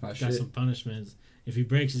 talk about Got shit. some punishments. If he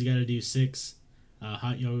breaks, he's got to do 6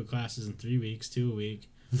 hot yoga classes in 3 weeks, 2 a week.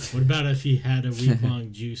 What about if he had a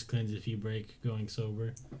week-long juice cleanse if you break going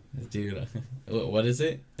sober? Dude, what is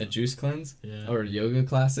it? A juice cleanse? Yeah. Or yoga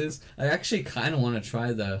classes? I actually kind of want to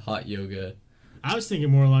try the hot yoga. I was thinking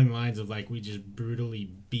more along the lines of like we just brutally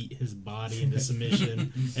beat his body into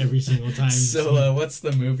submission every single time. So what's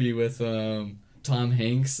the movie with Tom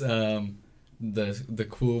Hanks? The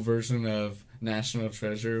cool version of National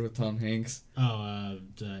Treasure with Tom Hanks? Oh,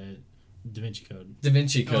 Da Vinci Code. Da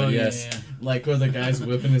Vinci Code, yes. Yeah. Like where the guy's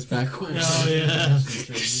whipping his back. Oh, yeah.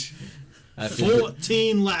 I have,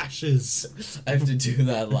 14 lashes. I have to do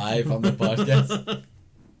that live on the podcast.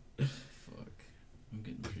 Fuck. I'm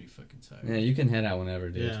getting pretty fucking tired. Yeah, you can head out whenever,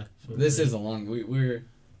 dude. Yeah. This is a long. We're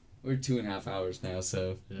 2.5 hours now,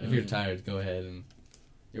 so Yeah. if you're tired, go ahead and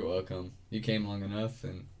you're welcome. You came long enough,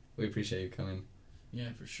 and we appreciate you coming.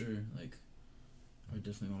 Yeah, for sure. Like, I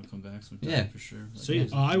definitely want to come back sometime. Yeah. For sure. Like,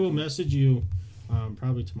 Sweet. I will message you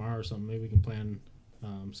probably tomorrow or something. Maybe we can plan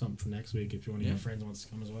something for next week if you want to Yeah. get friends wants to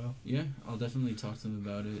come as well. Yeah, I'll definitely talk to them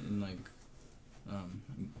about it, and like, I'm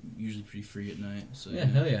usually pretty free at night, so Yeah,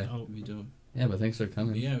 hell yeah. Oh, it'd be dope. Yeah, but thanks for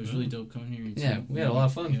coming. But yeah, it was really dope coming here. And Yeah, seeing we had a lot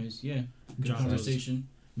of fun. you guys. Yeah, good Drop those conversation.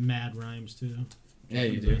 mad rhymes too. Yeah,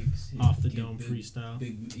 you do. Off the Get dome big-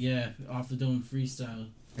 freestyle. off the dome freestyle.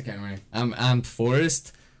 I can't remember. I'm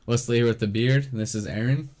Forrest. Wesley here with the beard. And this is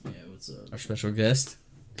Aaron, Yeah, what's up? our special guest.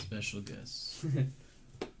 Special guest.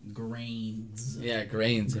 Grains. Yeah,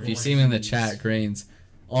 Grains. If you see him in the chat, Grains.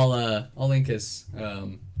 I'll link his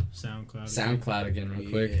SoundCloud again real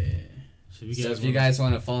quick. Yeah. So, you So guys if you guys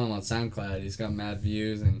want to follow him on SoundCloud, he's got mad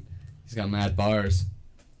views and he's got mad bars.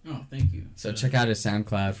 Oh, thank you. So check out his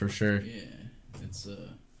SoundCloud for sure. Yeah, it's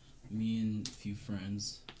me and a few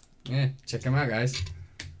friends. Yeah, check them out, guys.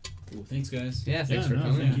 Cool. Thanks, guys. Yeah, thanks for no,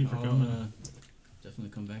 coming. thank you for I'll, coming. Definitely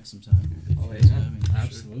come back sometime. If Oh, you guys yeah. have me, for sure.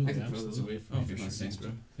 Absolutely. I can throw those absolutely. away for Oh, you for if you sure. want Thanks, to.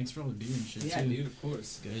 bro. Thanks for all the beer and shit, Yeah, too. dude, of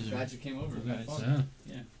course. Guys are- Glad you came over. Cool We had guys. fun.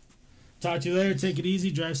 Yeah. Yeah. Talk to you later. Take it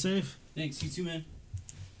easy. Drive safe. Thanks. You too, man.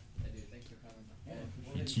 Yeah, dude, thanks for coming.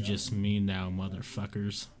 Yeah, It's just me now,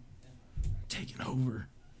 motherfuckers. Taking over.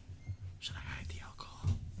 Should I hide the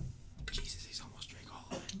alcohol? Jesus, he's almost drank all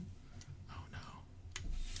of it. Oh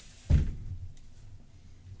no.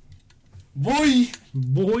 Boy!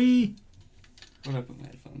 Boy. What up with my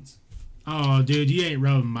headphones? Oh, dude, you ain't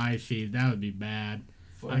rubbing my feet. That would be bad.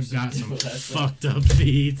 I got some That's fucked up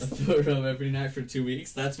feet. I put them every night for 2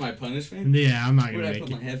 weeks. That's my punishment? Yeah, I'm not Where'd gonna I make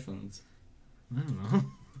put it. my headphones? I don't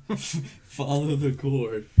know. Follow the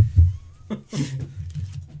cord.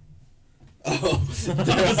 Oh, I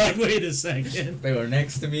was like, wait a second. they were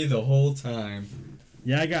next to me the whole time.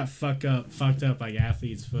 Yeah, I got fucked up like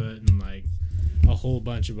athlete's foot and like a whole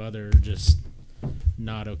bunch of other just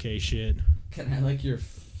not okay shit. Can I like your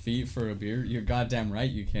feet for a beer? You're goddamn right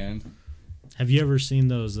you can. Have you ever seen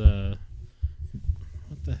those? What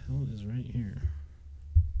the hell is right here?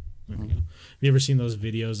 There we go. Have you ever seen those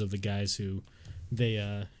videos of the guys who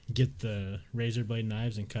they get the razor blade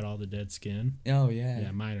knives and cut all the dead skin? Oh, yeah.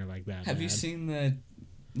 Yeah, mine are like that. Have you bad. seen the...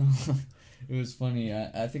 No, it was funny.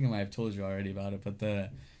 I think I might have told you already about it, but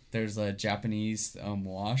there's a Japanese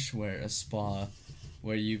wash where a spa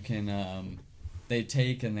where you can... they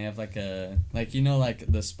take and they have like a... Like, you know,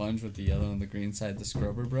 like the sponge with the yellow and the green side, the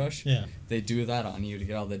scrubber brush? Yeah. They do that on you to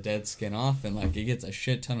get all the dead skin off, and like it gets a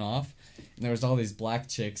shit ton off. And there was all these black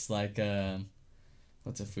chicks like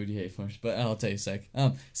what's a food you hate first? But I'll tell you a sec.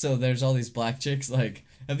 So there's all these black chicks like,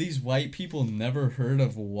 have these white people never heard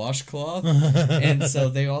of washcloth? And so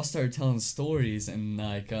they all started telling stories, and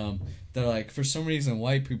like they're like, for some reason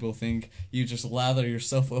white people think you just lather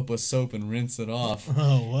yourself up with soap and rinse it off.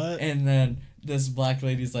 Oh, what? And then this black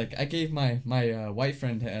lady's like, I gave my white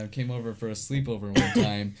friend came over for a sleepover one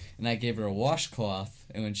time, and I gave her a washcloth,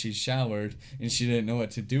 and when she showered, and she didn't know what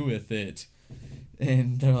to do with it,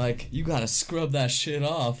 and they're like, you gotta scrub that shit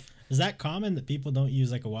off. Is that common that people don't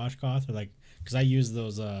use like a washcloth or like? Because I use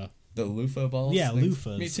those. The loofah balls. Yeah, things?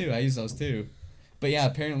 loofahs. Me too. I use those too. But yeah,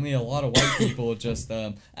 apparently a lot of white people just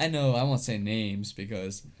I know I won't say names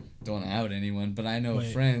because I don't want to out anyone, but I know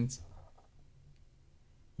Wait. friends.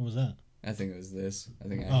 What was that? I think it was this. I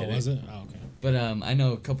think I Oh, hit was it? Oh, okay. But I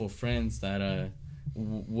know a couple friends that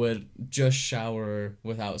would just shower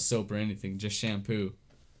without soap or anything, just shampoo.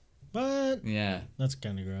 But Yeah, that's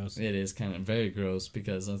kind of gross. it is kind of very gross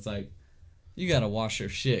because it's like, you gotta wash your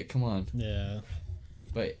shit. Come on. Yeah.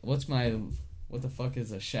 But what the fuck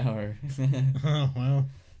is a shower? Oh well.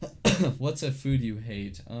 What's a food you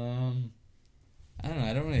hate? I don't know.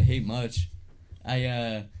 I don't really hate much.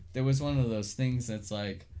 There was one of those things that's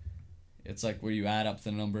like, it's like where you add up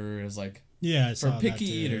the number. It's like Yeah, I for saw picky that too.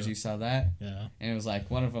 eaters. You saw that, Yeah, and it was like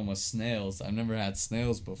one of them was snails. I've never had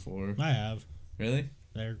snails before. I have. Really?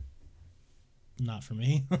 They're not for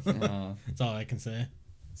me. That's all I can say.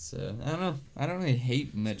 So I don't know. I don't really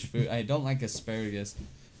hate much food. I don't like asparagus.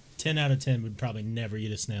 10 out of 10 would probably never eat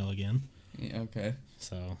a snail again. Yeah, okay.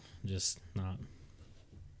 So just not.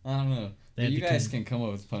 I don't know. They But had you to guys can come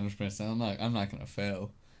up with punishments, and I'm not gonna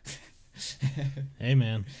fail. Hey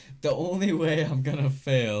man. The only way I'm gonna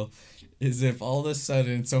fail is if all of a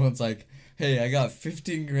sudden someone's like, hey, I got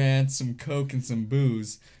 15 grand, some coke, and some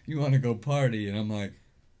booze. You want to go party? And I'm like,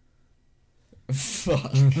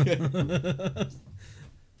 fuck.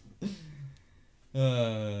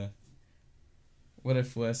 What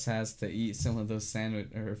if Wes has to eat some of those sandwich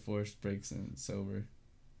or forced breaks and sober?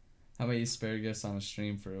 How about you asparagus on a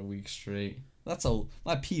stream for a week straight?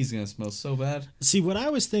 My pee's gonna smell so bad. See, what I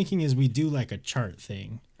was thinking is we do like a chart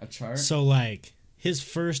thing. A chart? So like his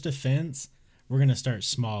first offense, we're gonna start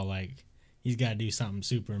small. Like he's got to do something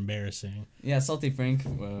super embarrassing. Yeah, Salty Frank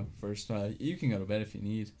first. You can go to bed if you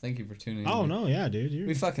need. Thank you for tuning in. Oh no, yeah, dude.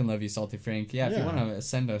 We fucking love you, Salty Frank. Yeah, if you want to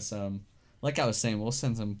send us like I was saying, we'll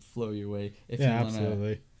send some flow your way if you want to.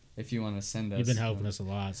 Absolutely. If you want to send us. You've been helping us a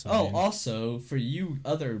lot. So, Oh, man. also for you,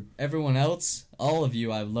 everyone else, all of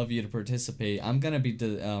you, I love you to participate. I'm gonna be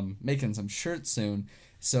making some shirts soon.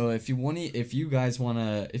 So if you guys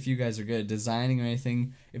are good at designing or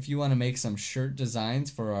anything, if you want to make some shirt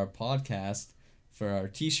designs for our podcast, for our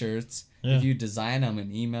t-shirts, if you design them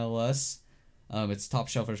and email us, it's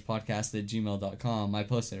topshelferspodcast@gmail.com. I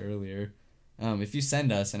posted it earlier. If you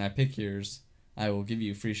send us and I pick yours, I will give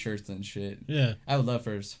you free shirts and shit. Yeah. I would love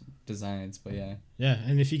for designs, but yeah. Yeah,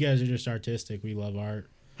 and if you guys are just artistic, we love art.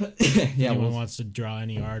 If Yeah, anyone we'll, wants to draw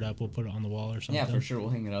any art up, we'll put it on the wall or something. yeah, for sure. We'll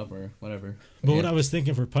hang it up or whatever. But yeah. what I was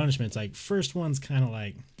thinking for punishments, like, first one's kind of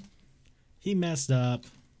like, he messed up.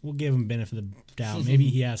 We'll give him benefit of the doubt. Maybe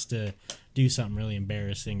he has to do something really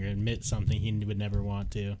embarrassing or admit something he would never want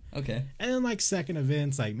to. Okay. And then, like, second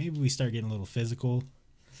offense, like, maybe we start getting a little physical.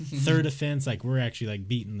 Third offense, like, we're actually, like,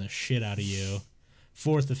 beating the shit out of you.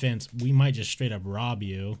 Fourth offense, we might just straight up rob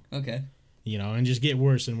you. Okay. You know, and just get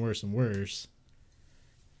worse and worse and worse.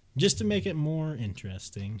 Just to make it more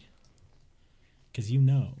interesting. Because you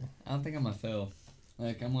know. I don't think I'm gonna fail.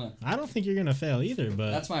 Like, I'm gonna... I don't think you're going to fail either, but...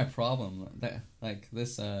 That's my problem. That, like,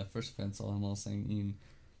 this first offense, I'm all saying eating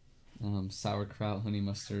sauerkraut, honey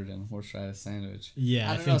mustard, and horseradish sandwich.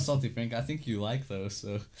 Yeah, I don't know, Salty Frank. I think you like those,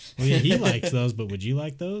 so... Well, yeah, he likes those, but would you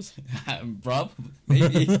like those? Probably.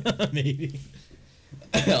 Maybe. Maybe.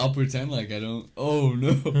 I'll pretend like I don't... Oh,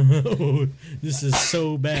 no. Oh, this is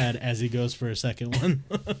so bad as he goes for a second one.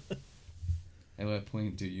 At what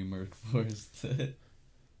point do you murk Forrest?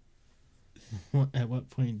 At what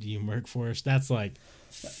point do you murk Forrest? That's like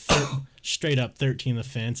straight up 13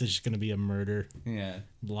 offense. It's just going to be a murder Yeah.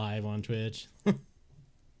 live on Twitch. I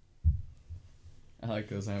like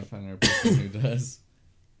those. I haven't found a person who does.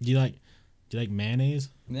 Do you like mayonnaise?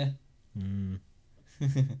 Yeah. I'm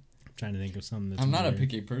trying to think of something that's I'm not a weird.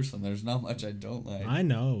 picky person. There's not much I don't like. I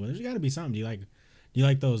know. There's got to be something. Do you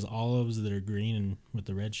like those olives that are green and with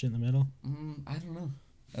the red shit in the middle? I don't know.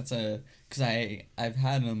 That's because I've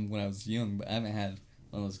had them when I was young, but I haven't had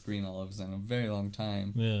one of those green olives in a very long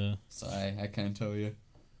time. Yeah. So I can't tell you.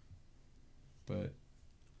 But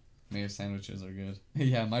mayo sandwiches are good.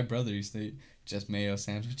 Yeah, my brother used to eat just mayo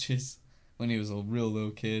sandwiches when he was a real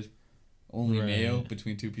little kid. Only Right. mayo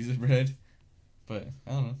between two pieces of bread. But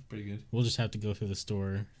I don't know, pretty good. We'll just have to go through the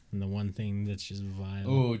store and the one thing that's just vile.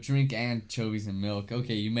 Oh, drink anchovies and milk.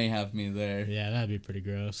 Okay, you may have me there. Yeah, that'd be pretty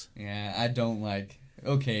gross. Yeah, I don't like.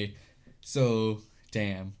 Okay, so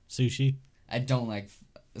damn, Sushi? I don't like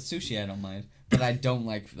sushi. I don't mind, but I don't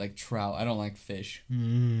like trout. I don't like fish.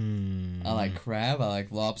 I like crab. I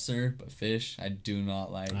like lobster, but fish I do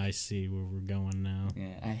not like. I see where we're going now.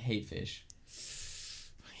 Yeah, I hate fish.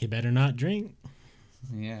 You better not drink.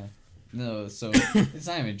 Yeah, no. So it's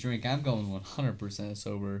not even a drink. I'm going 100%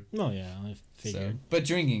 sober. Oh yeah, I figured. So, but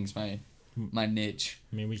drinking's my niche.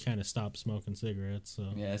 I mean, we kind of stopped smoking cigarettes, so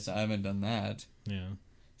Yeah, so I haven't done that. yeah.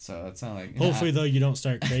 So it's not like. Hopefully, though, you don't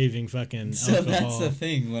start craving fucking So alcohol. that's the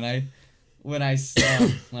thing. When I stop,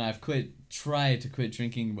 when I've tried to quit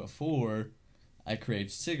drinking before, I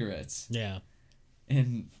crave cigarettes, Yeah,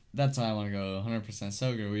 and that's why I want to go 100%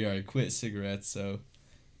 sober. We already quit cigarettes, so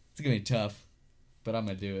it's gonna be tough, but I'm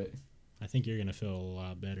gonna do it. I think you're gonna feel a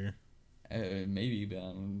lot better. Maybe, but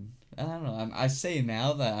I don't know. I say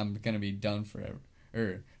now that I'm gonna be done forever,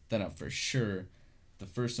 or that I'm for sure. The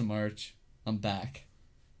 1st of March, I'm back.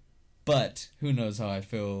 But who knows how I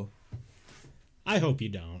feel I hope you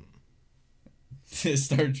don't. to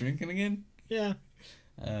start drinking again? Yeah,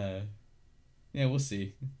 Yeah, we'll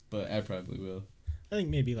see. But I probably will. I think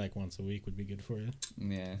maybe like once a week would be good for you.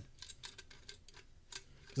 Yeah.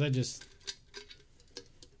 Because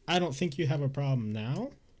I don't think you have a problem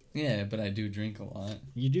now. Yeah, but I do drink a lot.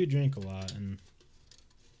 You do drink a lot, and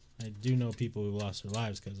I do know people who lost their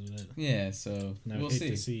lives because of it. Yeah, so And I we'll would hate see.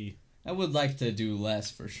 to see. I would like to do less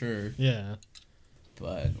for sure, Yeah,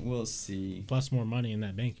 but we'll see. plus more money in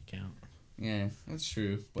that bank account. Yeah, that's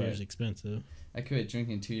true. But Beer's expensive. I quit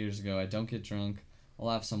drinking 2 years ago. I don't get drunk. I'll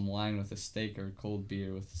have some wine with a steak or cold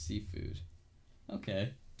beer with seafood.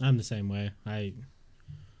 Okay. I'm the same way. I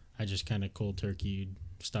just kind of cold turkey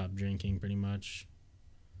stopped drinking pretty much.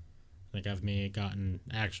 Like I've gotten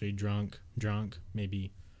actually drunk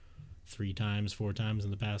maybe 3 times, 4 times in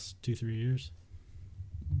the past 2-3 years.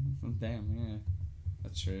 Damn, yeah.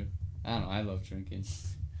 That's true. I don't know. I love drinking.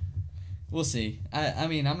 We'll see. I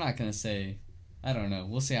mean, I'm not going to say... I don't know.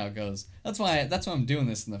 We'll see how it goes. That's why I'm doing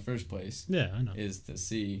this in the first place. Yeah, I know. Is to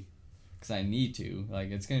see. Because I need to. Like,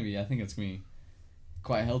 it's going to be... I think it's going to be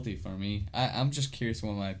quite healthy for me. I'm just curious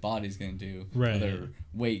what my body's going to do. Right. Whether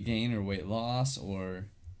weight gain or weight loss or...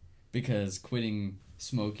 Because quitting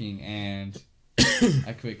smoking and...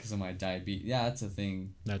 I quit because of my diabetes. Yeah, that's a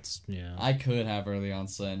thing. That's, yeah. I could have early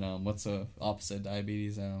onset. What's the opposite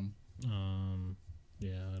diabetes? Yeah,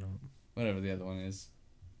 I don't... Whatever the other one is.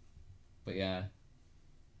 But yeah.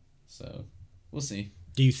 So, we'll see.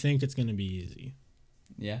 Do you think it's going to be easy?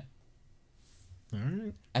 Yeah.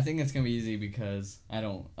 Alright. I think it's going to be easy because I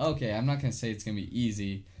don't... Okay, I'm not going to say it's going to be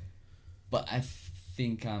easy. But I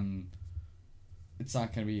think it's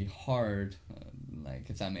not going to be hard. Like,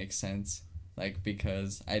 if that makes sense. Like,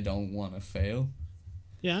 because I don't want to fail.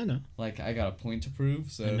 Yeah, I know. Like, I got a point to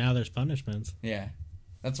prove, so... And now there's punishments. Yeah.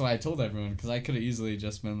 That's why I told everyone, because I could have easily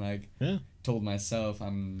just been like, Yeah. told myself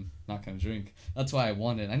I'm not going to drink. That's why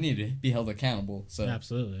I need to be held accountable. So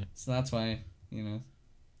Absolutely. So that's why,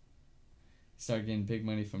 start getting big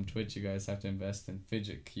money from Twitch, you guys have to invest in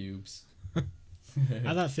fidget cubes.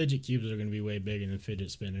 I thought fidget cubes are going to be way bigger than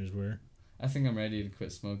fidget spinners were. I think I'm ready to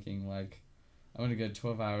quit smoking. Like, I want to go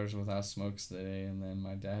 12 hours without smokes today, and then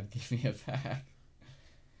my dad gave me a pack.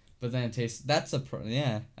 But then it tastes... That's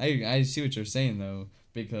yeah, I see what you're saying, though,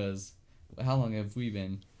 because how long have we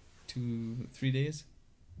been? 3 days?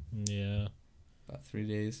 Yeah. About 3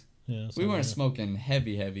 days. Yeah. We weren't smoking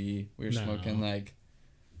heavy. We were No. smoking, like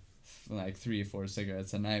 3 or 4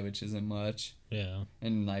 cigarettes a night, which isn't much. Yeah.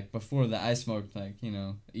 And, like, before that, I smoked, like,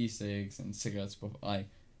 e-cigs and cigarettes before, like,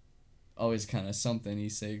 always kind of something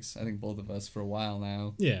e-cigs. I think both of us for a while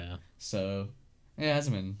now. Yeah. So, yeah, it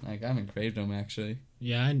hasn't been, like, I haven't craved them, actually.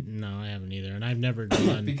 Yeah, I haven't either. And I've never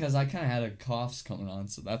done... Because I kind of had a coughs coming on,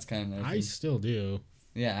 so that's kind of... I still do.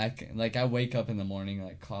 Yeah, I wake up in the morning,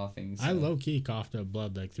 like, coughing. So. I low-key coughed up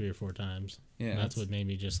blood, like, 3 or 4 times. Yeah. And that's what made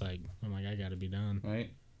me just, like, I'm like, I gotta be done.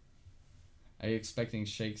 Right? Are you expecting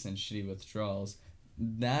shakes and shitty withdrawals?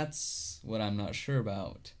 That's what I'm not sure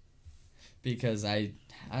about. Because I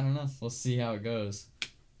don't know. We'll see how it goes.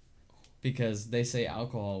 Because they say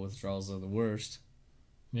alcohol withdrawals are the worst.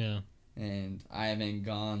 Yeah. And I haven't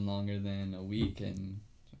gone longer than a week and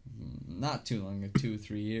not too long, 2 or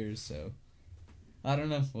 3 years, so I don't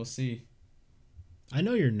know. We'll see. I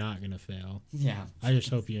know you're not gonna fail. Yeah. I just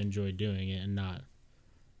hope you enjoy doing it and not...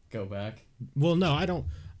 Go back. Well, no, I don't...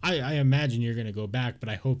 I imagine you're gonna go back, but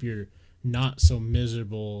I hope you're not so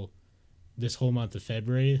miserable this whole month of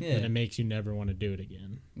February that it makes you never want to do it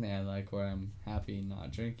again. Yeah, like where I'm happy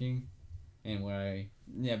not drinking and where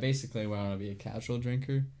basically where I want to be a casual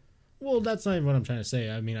drinker. Well, that's not even what I'm trying to say.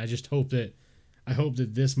 I mean, I hope that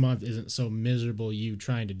this month isn't so miserable you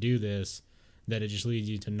trying to do this that it just leads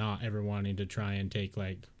you to not ever wanting to try and take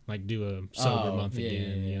like do a sober month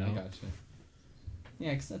again. Yeah, you know? I gotcha.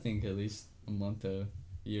 Yeah, because I think at least a month a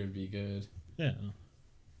year would be good. Yeah.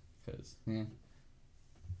 Cause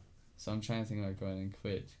so I'm trying to think about going and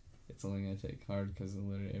quit. It's only gonna take hard because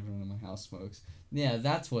literally everyone in my house smokes. Yeah,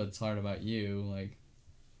 that's what's hard about you. Like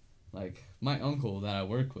my uncle that I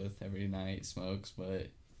work with every night smokes,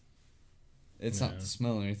 but it's not the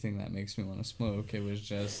smell or anything that makes me want to smoke. It was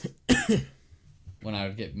just when I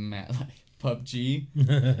would get mad, like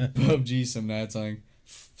PUBG. Some nights I'm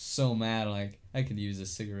so mad, like I could use a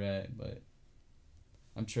cigarette, but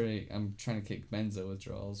I'm trying to kick benzo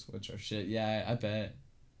withdrawals, which are shit. Yeah, I bet.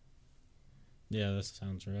 Yeah, that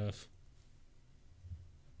sounds rough.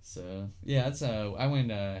 So yeah, that's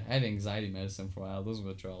I had anxiety medicine for a while. Those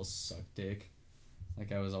withdrawals suck dick.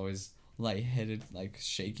 Like I was always lightheaded, like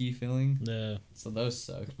shaky feeling. Yeah. So those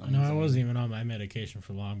sucked. No, I wasn't even on my medication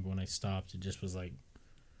for long, but when I stopped, it just was like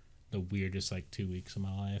the weirdest 2 weeks of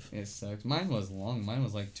my life. It sucked. Mine was long. Mine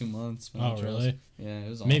was like 2 months. Oh, really? Yeah, it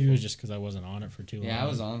was. Maybe awful. it was just because I wasn't on it for too long. Yeah, I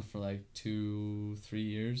was on for 2-3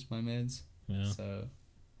 years. My meds. Yeah. So.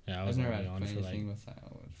 Yeah, I was never only had on for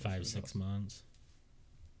with 5-6 months.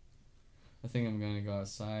 I think I'm gonna go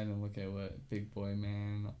outside and look at what Big Boy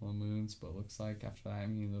Man on the Moonsboat looks like after that.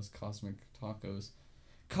 I'm eating those cosmic tacos.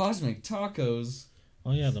 Cosmic tacos.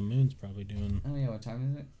 Oh yeah, the moon's probably doing. Oh yeah, what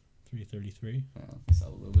time is it? 3:33. Oh, it's a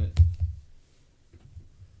little bit.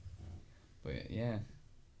 But yeah,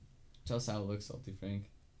 tell us how it looks, Salty Frank.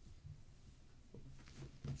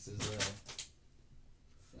 This is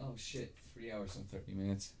oh shit, 3 hours and 30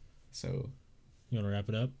 minutes. So. You want to wrap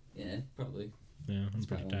it up? Yeah, probably. Yeah, I'm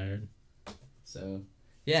pretty tired. So,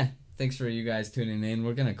 yeah, thanks for you guys tuning in.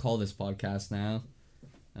 We're gonna call this podcast now,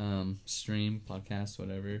 stream, podcast,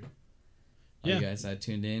 whatever. All you guys that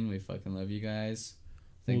tuned in, we fucking love you guys.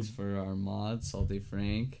 Thanks for our mod, Salty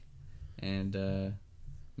Frank, and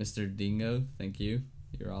Mr. Dingo. Thank you.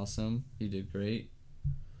 You're awesome. You did great.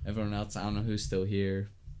 Everyone else, I don't know who's still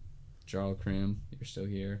here. Jarl Krim, you're still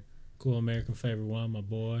here. Cool American Flavor 1, my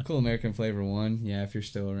boy. Cool American Flavor 1, yeah, if you're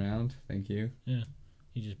still around. Thank you. Yeah,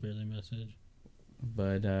 he just barely messaged.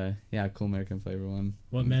 But, yeah, Cool American Flavor 1.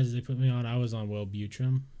 What meds did they put me on? I was on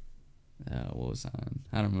Wellbutrin. What was I on?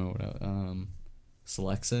 I don't remember what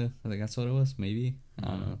Celexa, I think that's what it was, maybe? I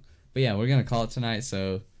don't know. But yeah, we're going to call it tonight,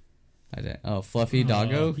 so... Fluffy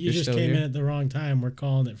Doggo, you just still came here? in at the wrong time. We're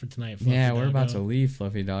calling it for tonight, Fluffy Yeah, we're Doggo. about to leave,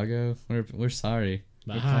 Fluffy Doggo. We're sorry.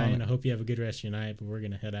 Bye, and I hope you have a good rest of your night, but we're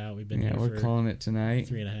going to head out. We've been here we're for calling it tonight.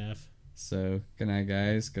 3.5. So, good night,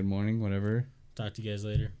 guys. Good morning, whatever. Talk to you guys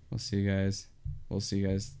later. We'll see you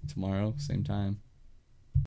guys tomorrow, same time.